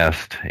 Hold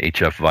Fast,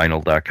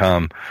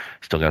 hfvinyl.com.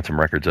 Still got some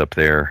records up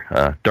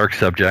there. Dark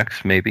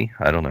subjects, maybe.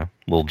 I don't know. A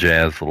little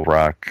jazz, a little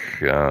rock.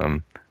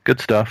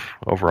 Good stuff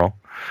overall.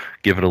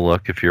 Give it a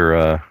look if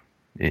you're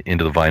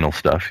into the vinyl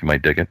stuff. You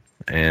might dig it.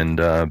 And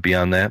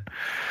beyond that,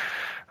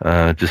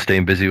 just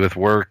staying busy with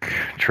work,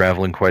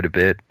 traveling quite a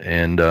bit,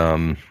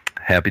 and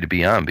happy to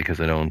be on because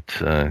I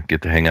don't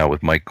get to hang out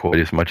with Mike quite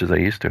as much as I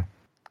used to.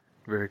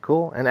 Very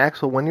cool. And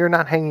Axel, when you're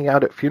not hanging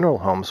out at funeral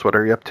homes, what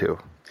are you up to?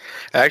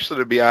 Actually,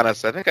 to be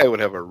honest, I think I would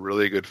have a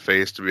really good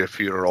face to be a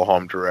funeral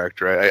home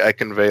director. I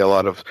convey a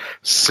lot of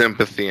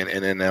sympathy and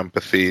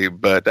empathy,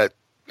 but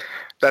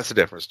that's a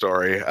different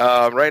story.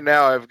 Right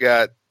now, I've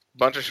got a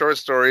bunch of short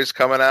stories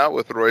coming out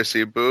with Roy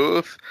C.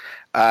 Booth.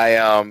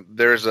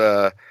 There's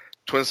a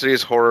Twin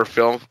Cities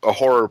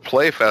horror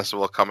play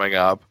festival coming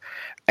up.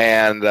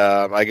 And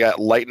I got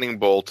lightning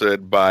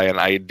bolted by an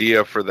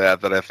idea for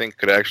that I think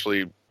could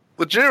actually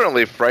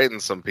legitimately frighten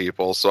some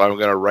people. So I'm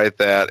going to write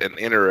that and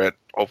enter it,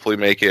 hopefully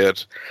make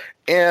it,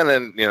 and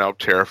then,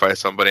 terrify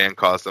somebody and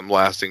cause them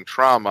lasting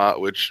trauma,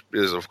 which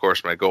is, of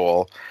course, my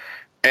goal.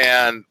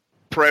 And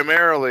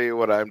primarily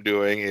what I'm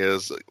doing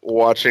is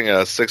watching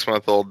a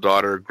 6-month-old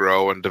daughter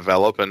grow and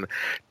develop and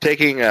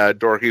taking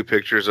dorky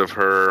pictures of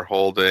her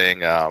holding.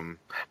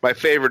 My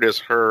favorite is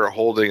her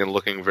holding and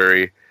looking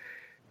very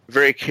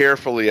very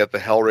carefully at the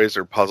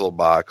Hellraiser puzzle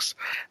box,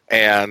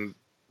 and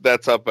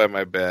that's up by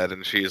my bed,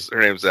 and her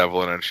name's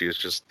Evelyn, and she's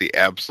just the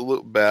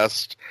absolute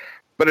best.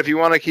 But if you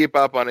want to keep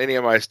up on any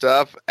of my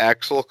stuff,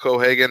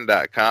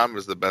 axelkohagen.com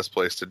is the best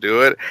place to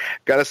do it.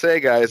 Gotta say,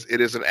 guys,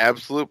 it is an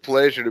absolute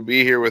pleasure to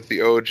be here with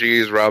the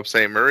OGs, Rob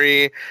St.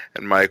 Marie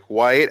and Mike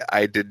White.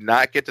 I did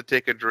not get to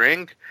take a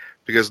drink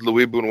because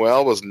Louis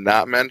Buñuel was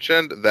not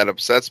mentioned. That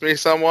upsets me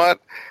somewhat,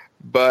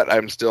 but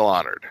I'm still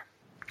honored.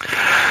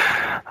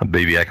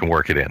 Maybe I can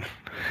work it in.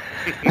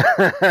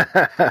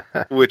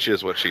 Which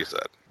is what she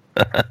said.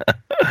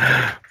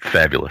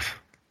 Fabulous.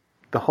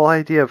 The whole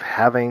idea of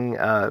having,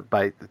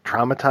 by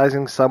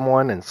traumatizing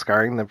someone and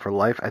scarring them for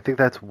life, I think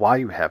that's why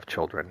you have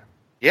children.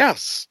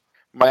 Yes.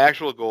 My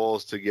actual goal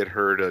is to get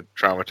her to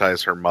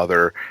traumatize her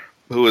mother,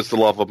 who is the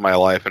love of my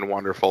life and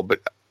wonderful, but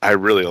I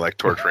really like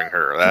torturing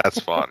her. That's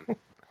fun.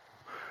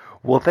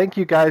 Well, thank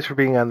you guys for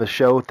being on the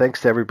show.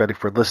 Thanks to everybody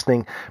for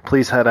listening.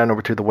 Please head on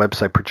over to the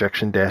website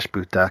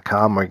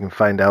projection-booth.com where you can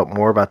find out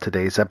more about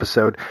today's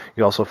episode.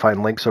 You also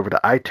find links over to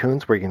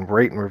iTunes where you can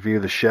rate and review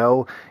the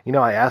show.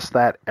 I ask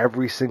that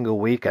every single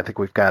week. I think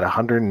we've got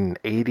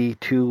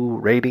 182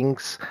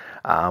 ratings.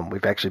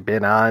 We've actually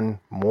been on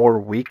more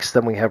weeks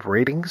than we have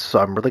ratings, so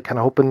I'm really kind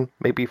of hoping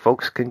maybe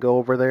folks can go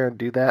over there and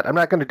do that. I'm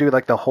not going to do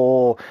like the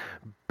whole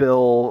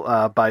Bill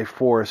by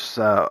force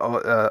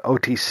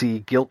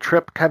OTC guilt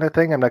trip kind of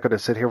thing. I'm not going to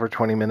sit here for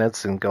 20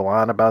 minutes and go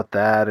on about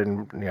that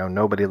and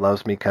nobody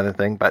loves me kind of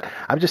thing. But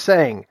I'm just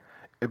saying,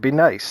 it'd be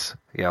nice.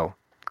 Go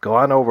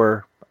on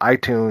over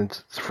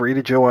iTunes. It's free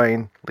to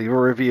join. Leave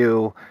a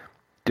review.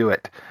 Do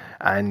it.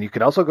 And you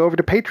can also go over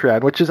to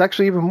Patreon, which is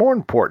actually even more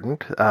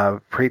important.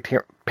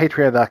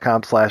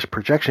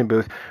 Patreon.com/projection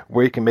booth,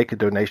 where you can make a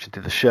donation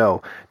to the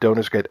show.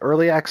 Donors get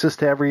early access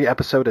to every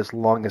episode as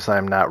long as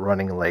I'm not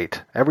running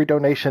late. Every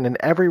donation and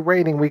every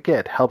rating we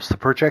get helps the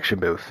projection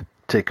booth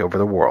take over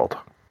the world.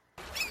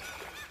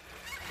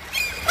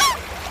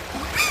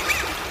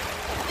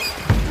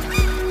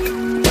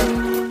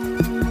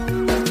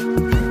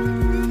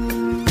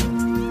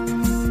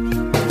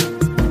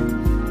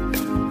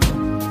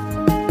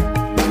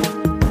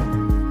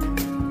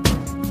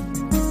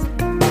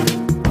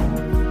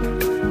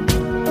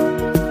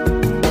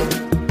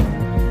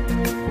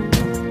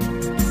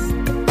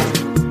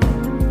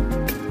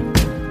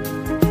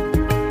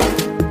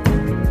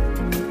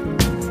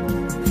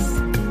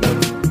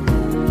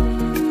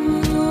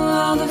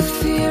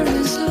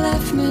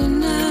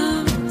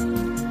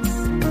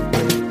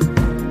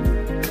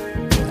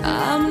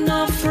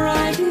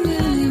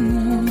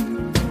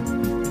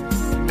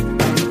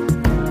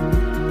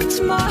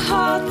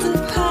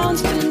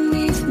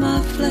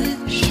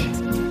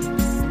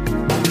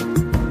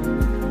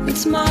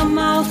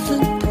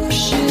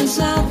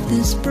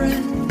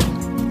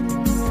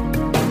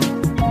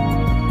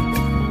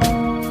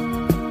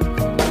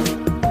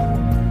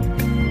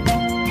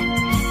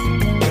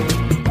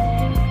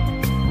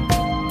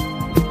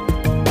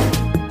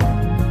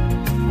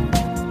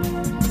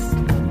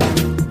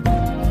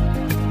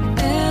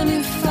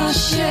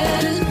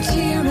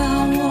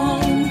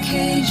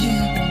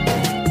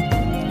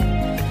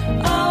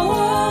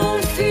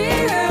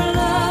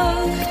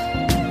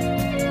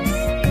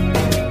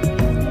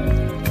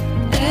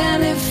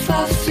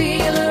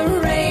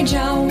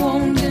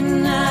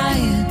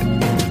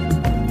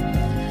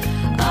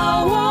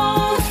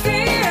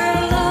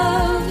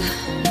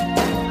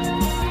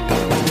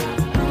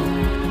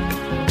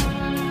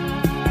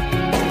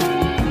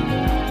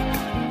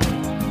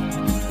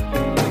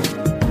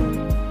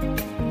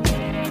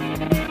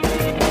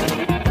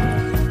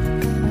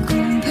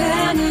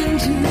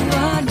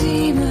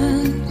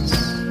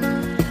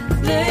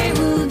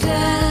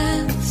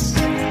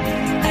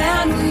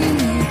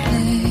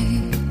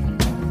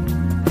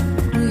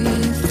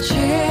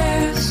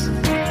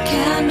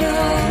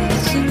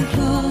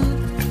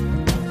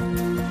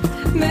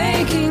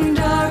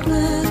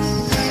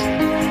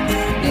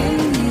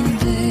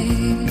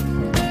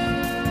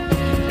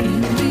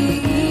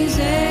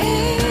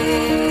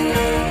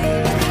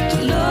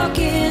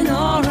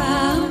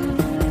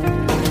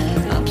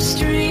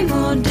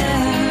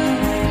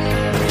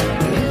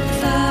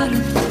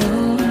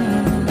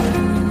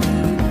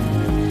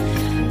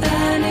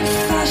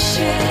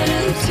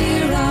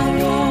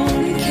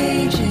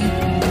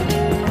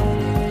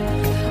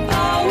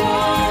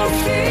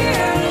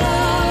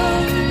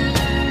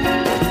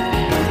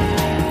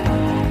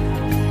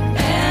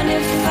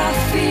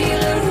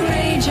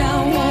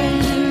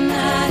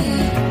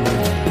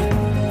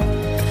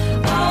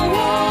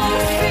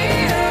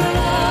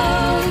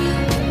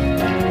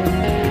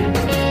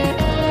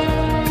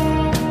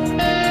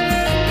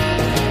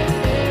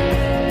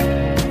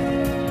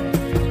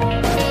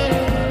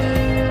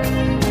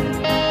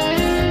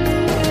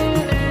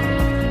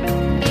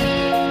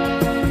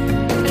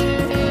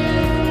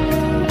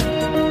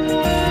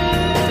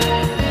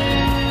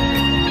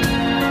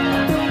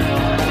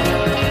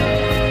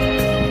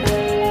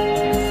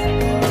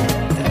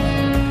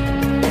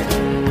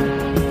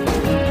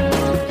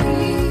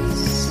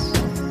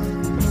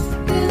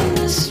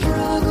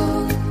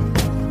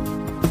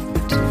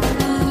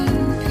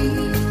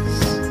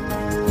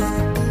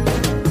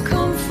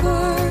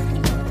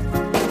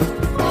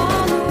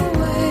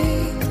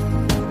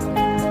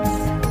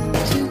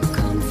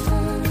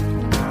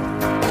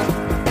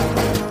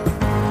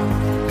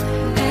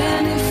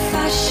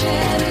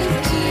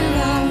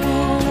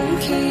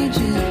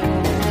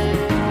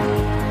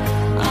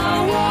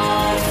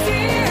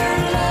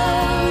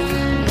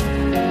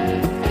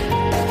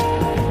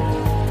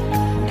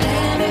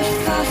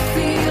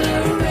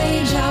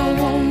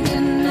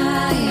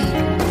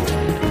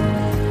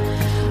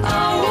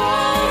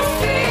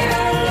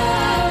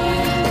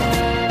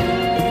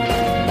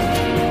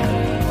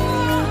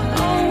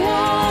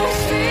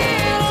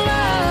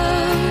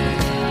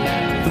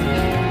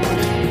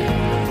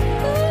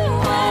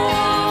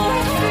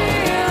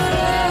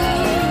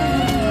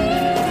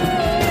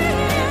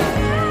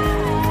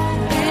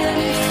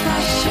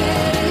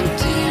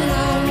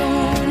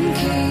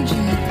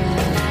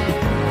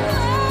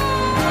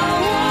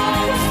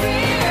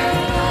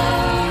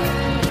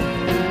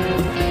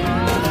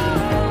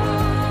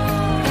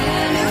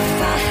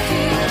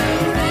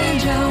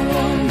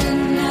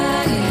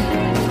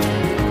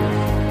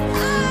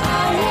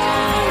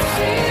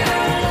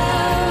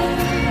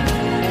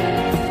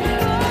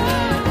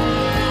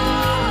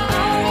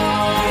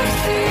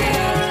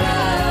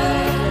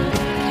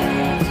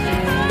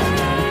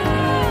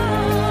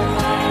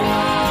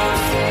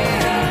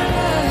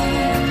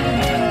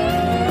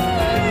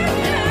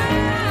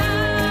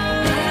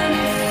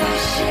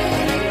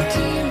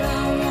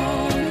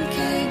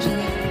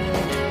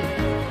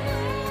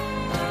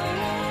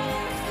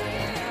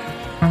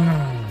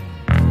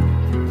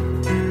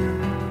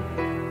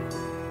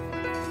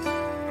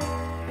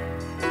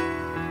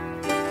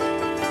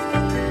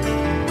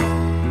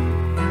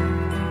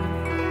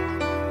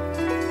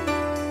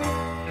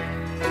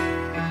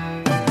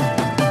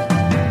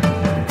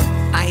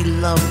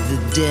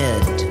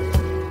 dead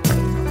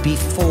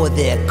before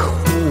they're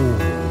cool.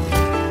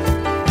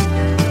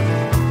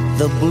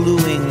 The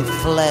bluing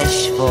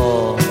flesh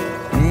for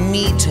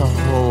me to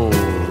hold.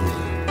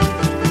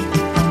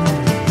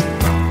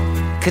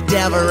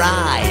 Cadaver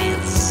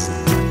eyes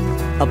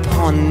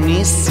upon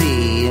me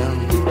see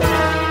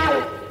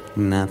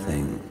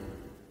nothing.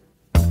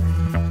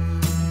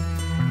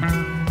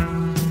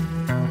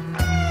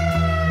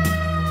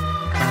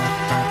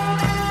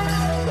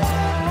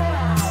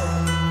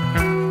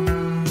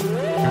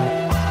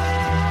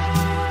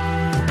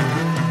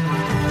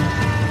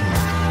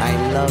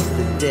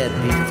 Dead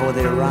before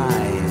they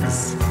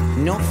rise.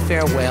 No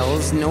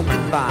farewells, no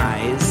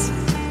goodbyes.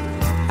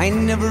 I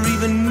never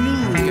even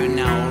knew your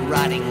now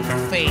rotting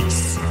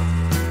face.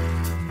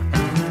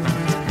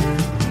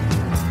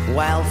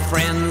 While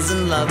friends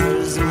and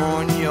lovers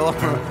mourn your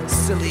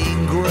silly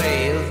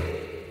grave,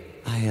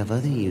 I have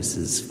other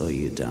uses for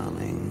you,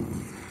 darling.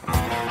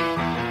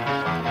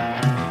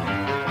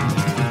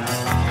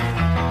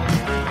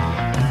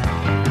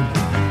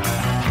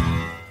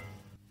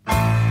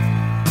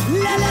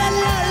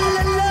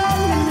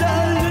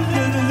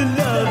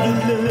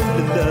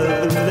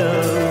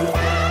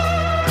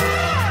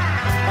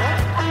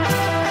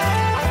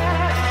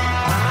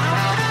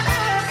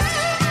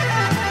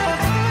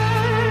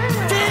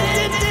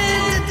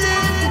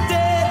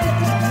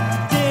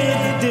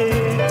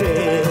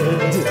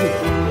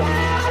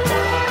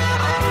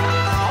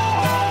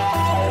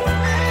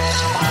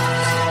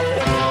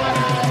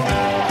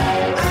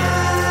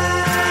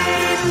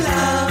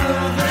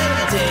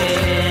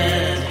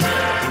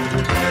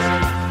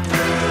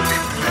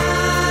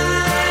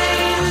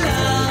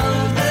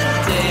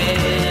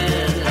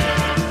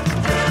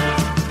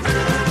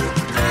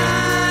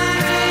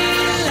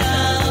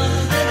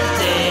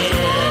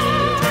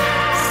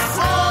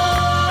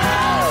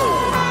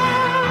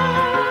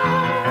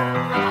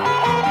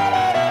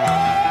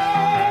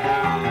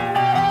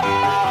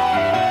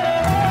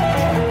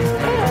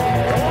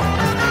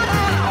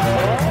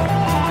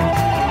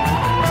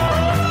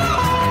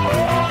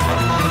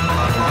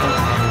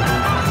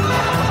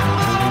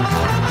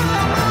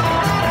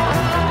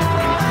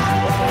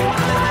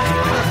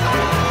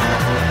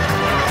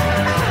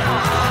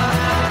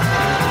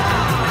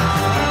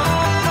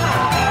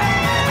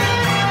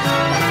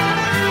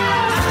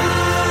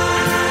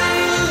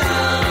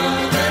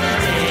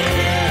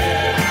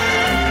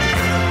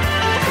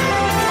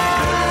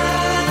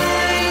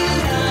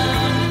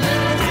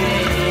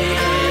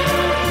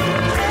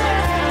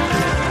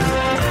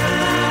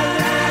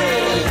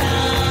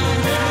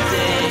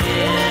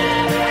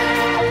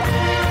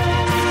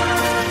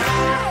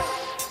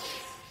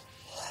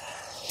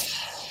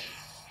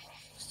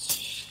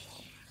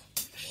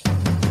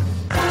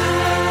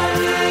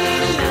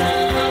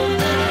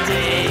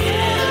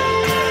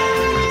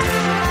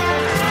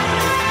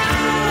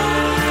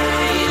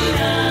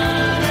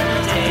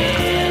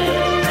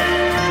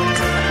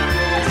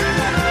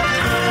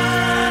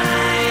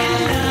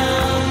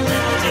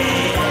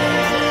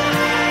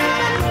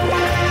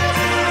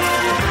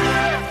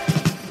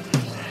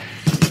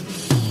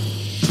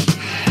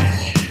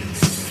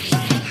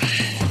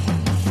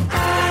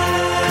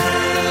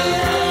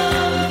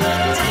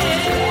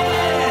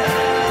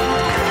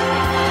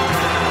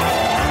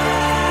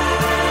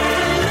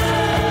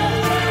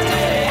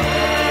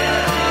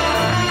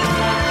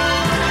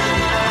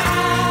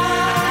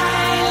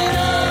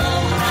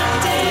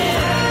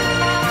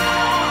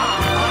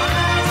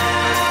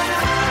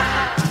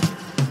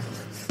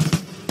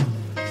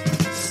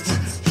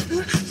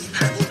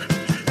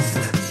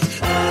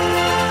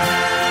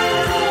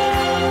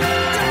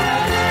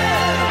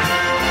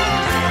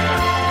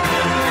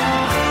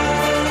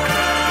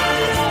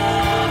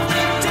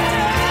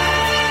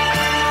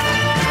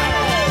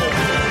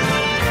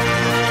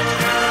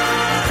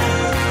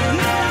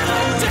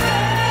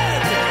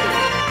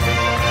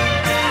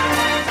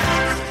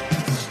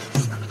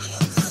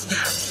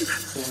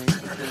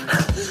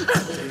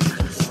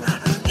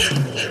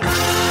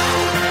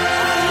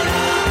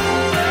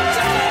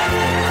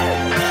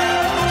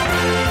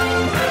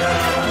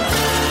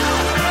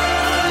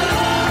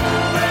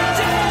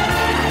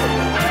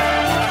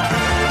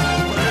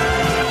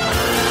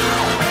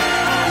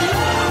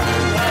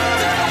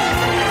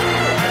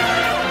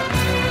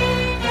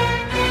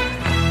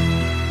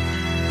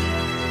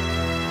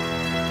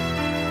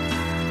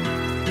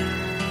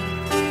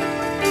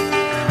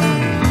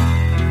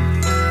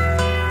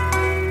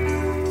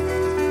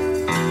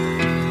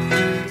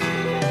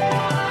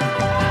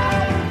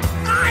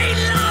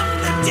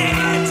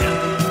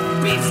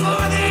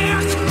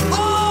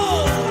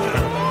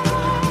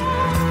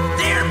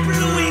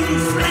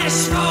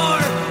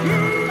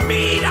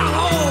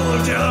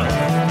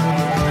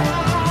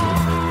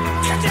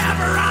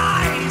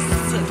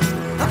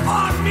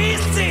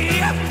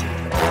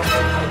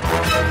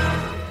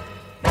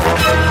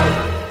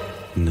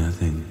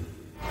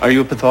 Are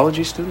you a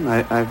pathology student?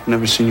 I've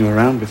never seen you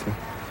around before.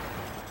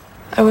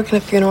 I work in a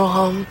funeral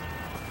home.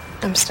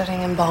 I'm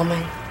studying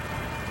embalming.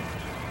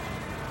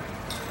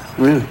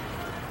 Really?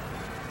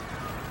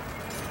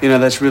 You know,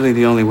 that's really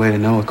the only way to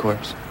know a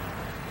corpse.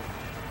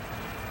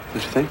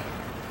 Don't you think?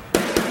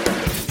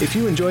 If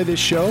you enjoy this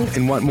show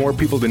and want more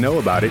people to know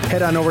about it,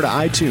 head on over to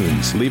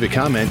iTunes, leave a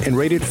comment, and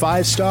rate it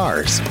 5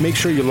 stars. Make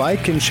sure you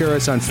like and share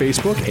us on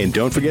Facebook, and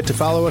don't forget to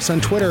follow us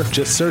on Twitter.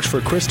 Just search for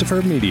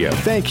Christopher Media.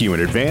 Thank you in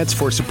advance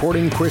for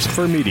supporting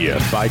Christopher Media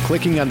by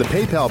clicking on the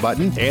PayPal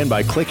button and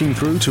by clicking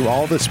through to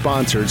all the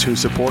sponsors who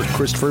support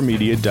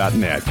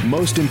ChristopherMedia.net.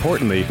 Most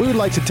importantly, we would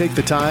like to take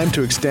the time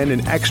to extend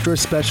an extra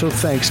special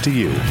thanks to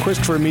you.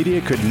 Christopher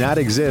Media could not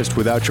exist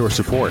without your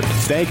support.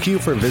 Thank you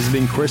for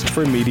visiting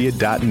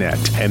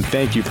ChristopherMedia.net, and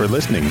thank you for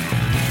listening.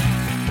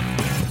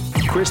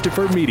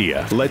 Christopher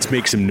Media. Let's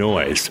make some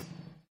noise.